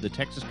floor of the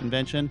Texas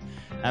Convention.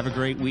 Have a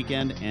great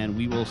weekend, and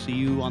we will see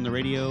you on the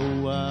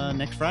radio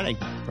next Friday.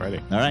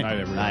 Friday. All right. Good night,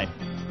 everyone. Bye.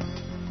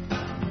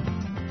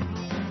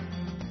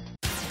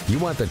 You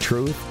want the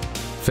truth?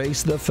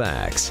 Face the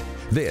facts.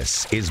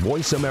 This is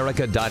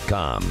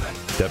VoiceAmerica.com.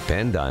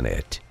 Depend on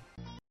it.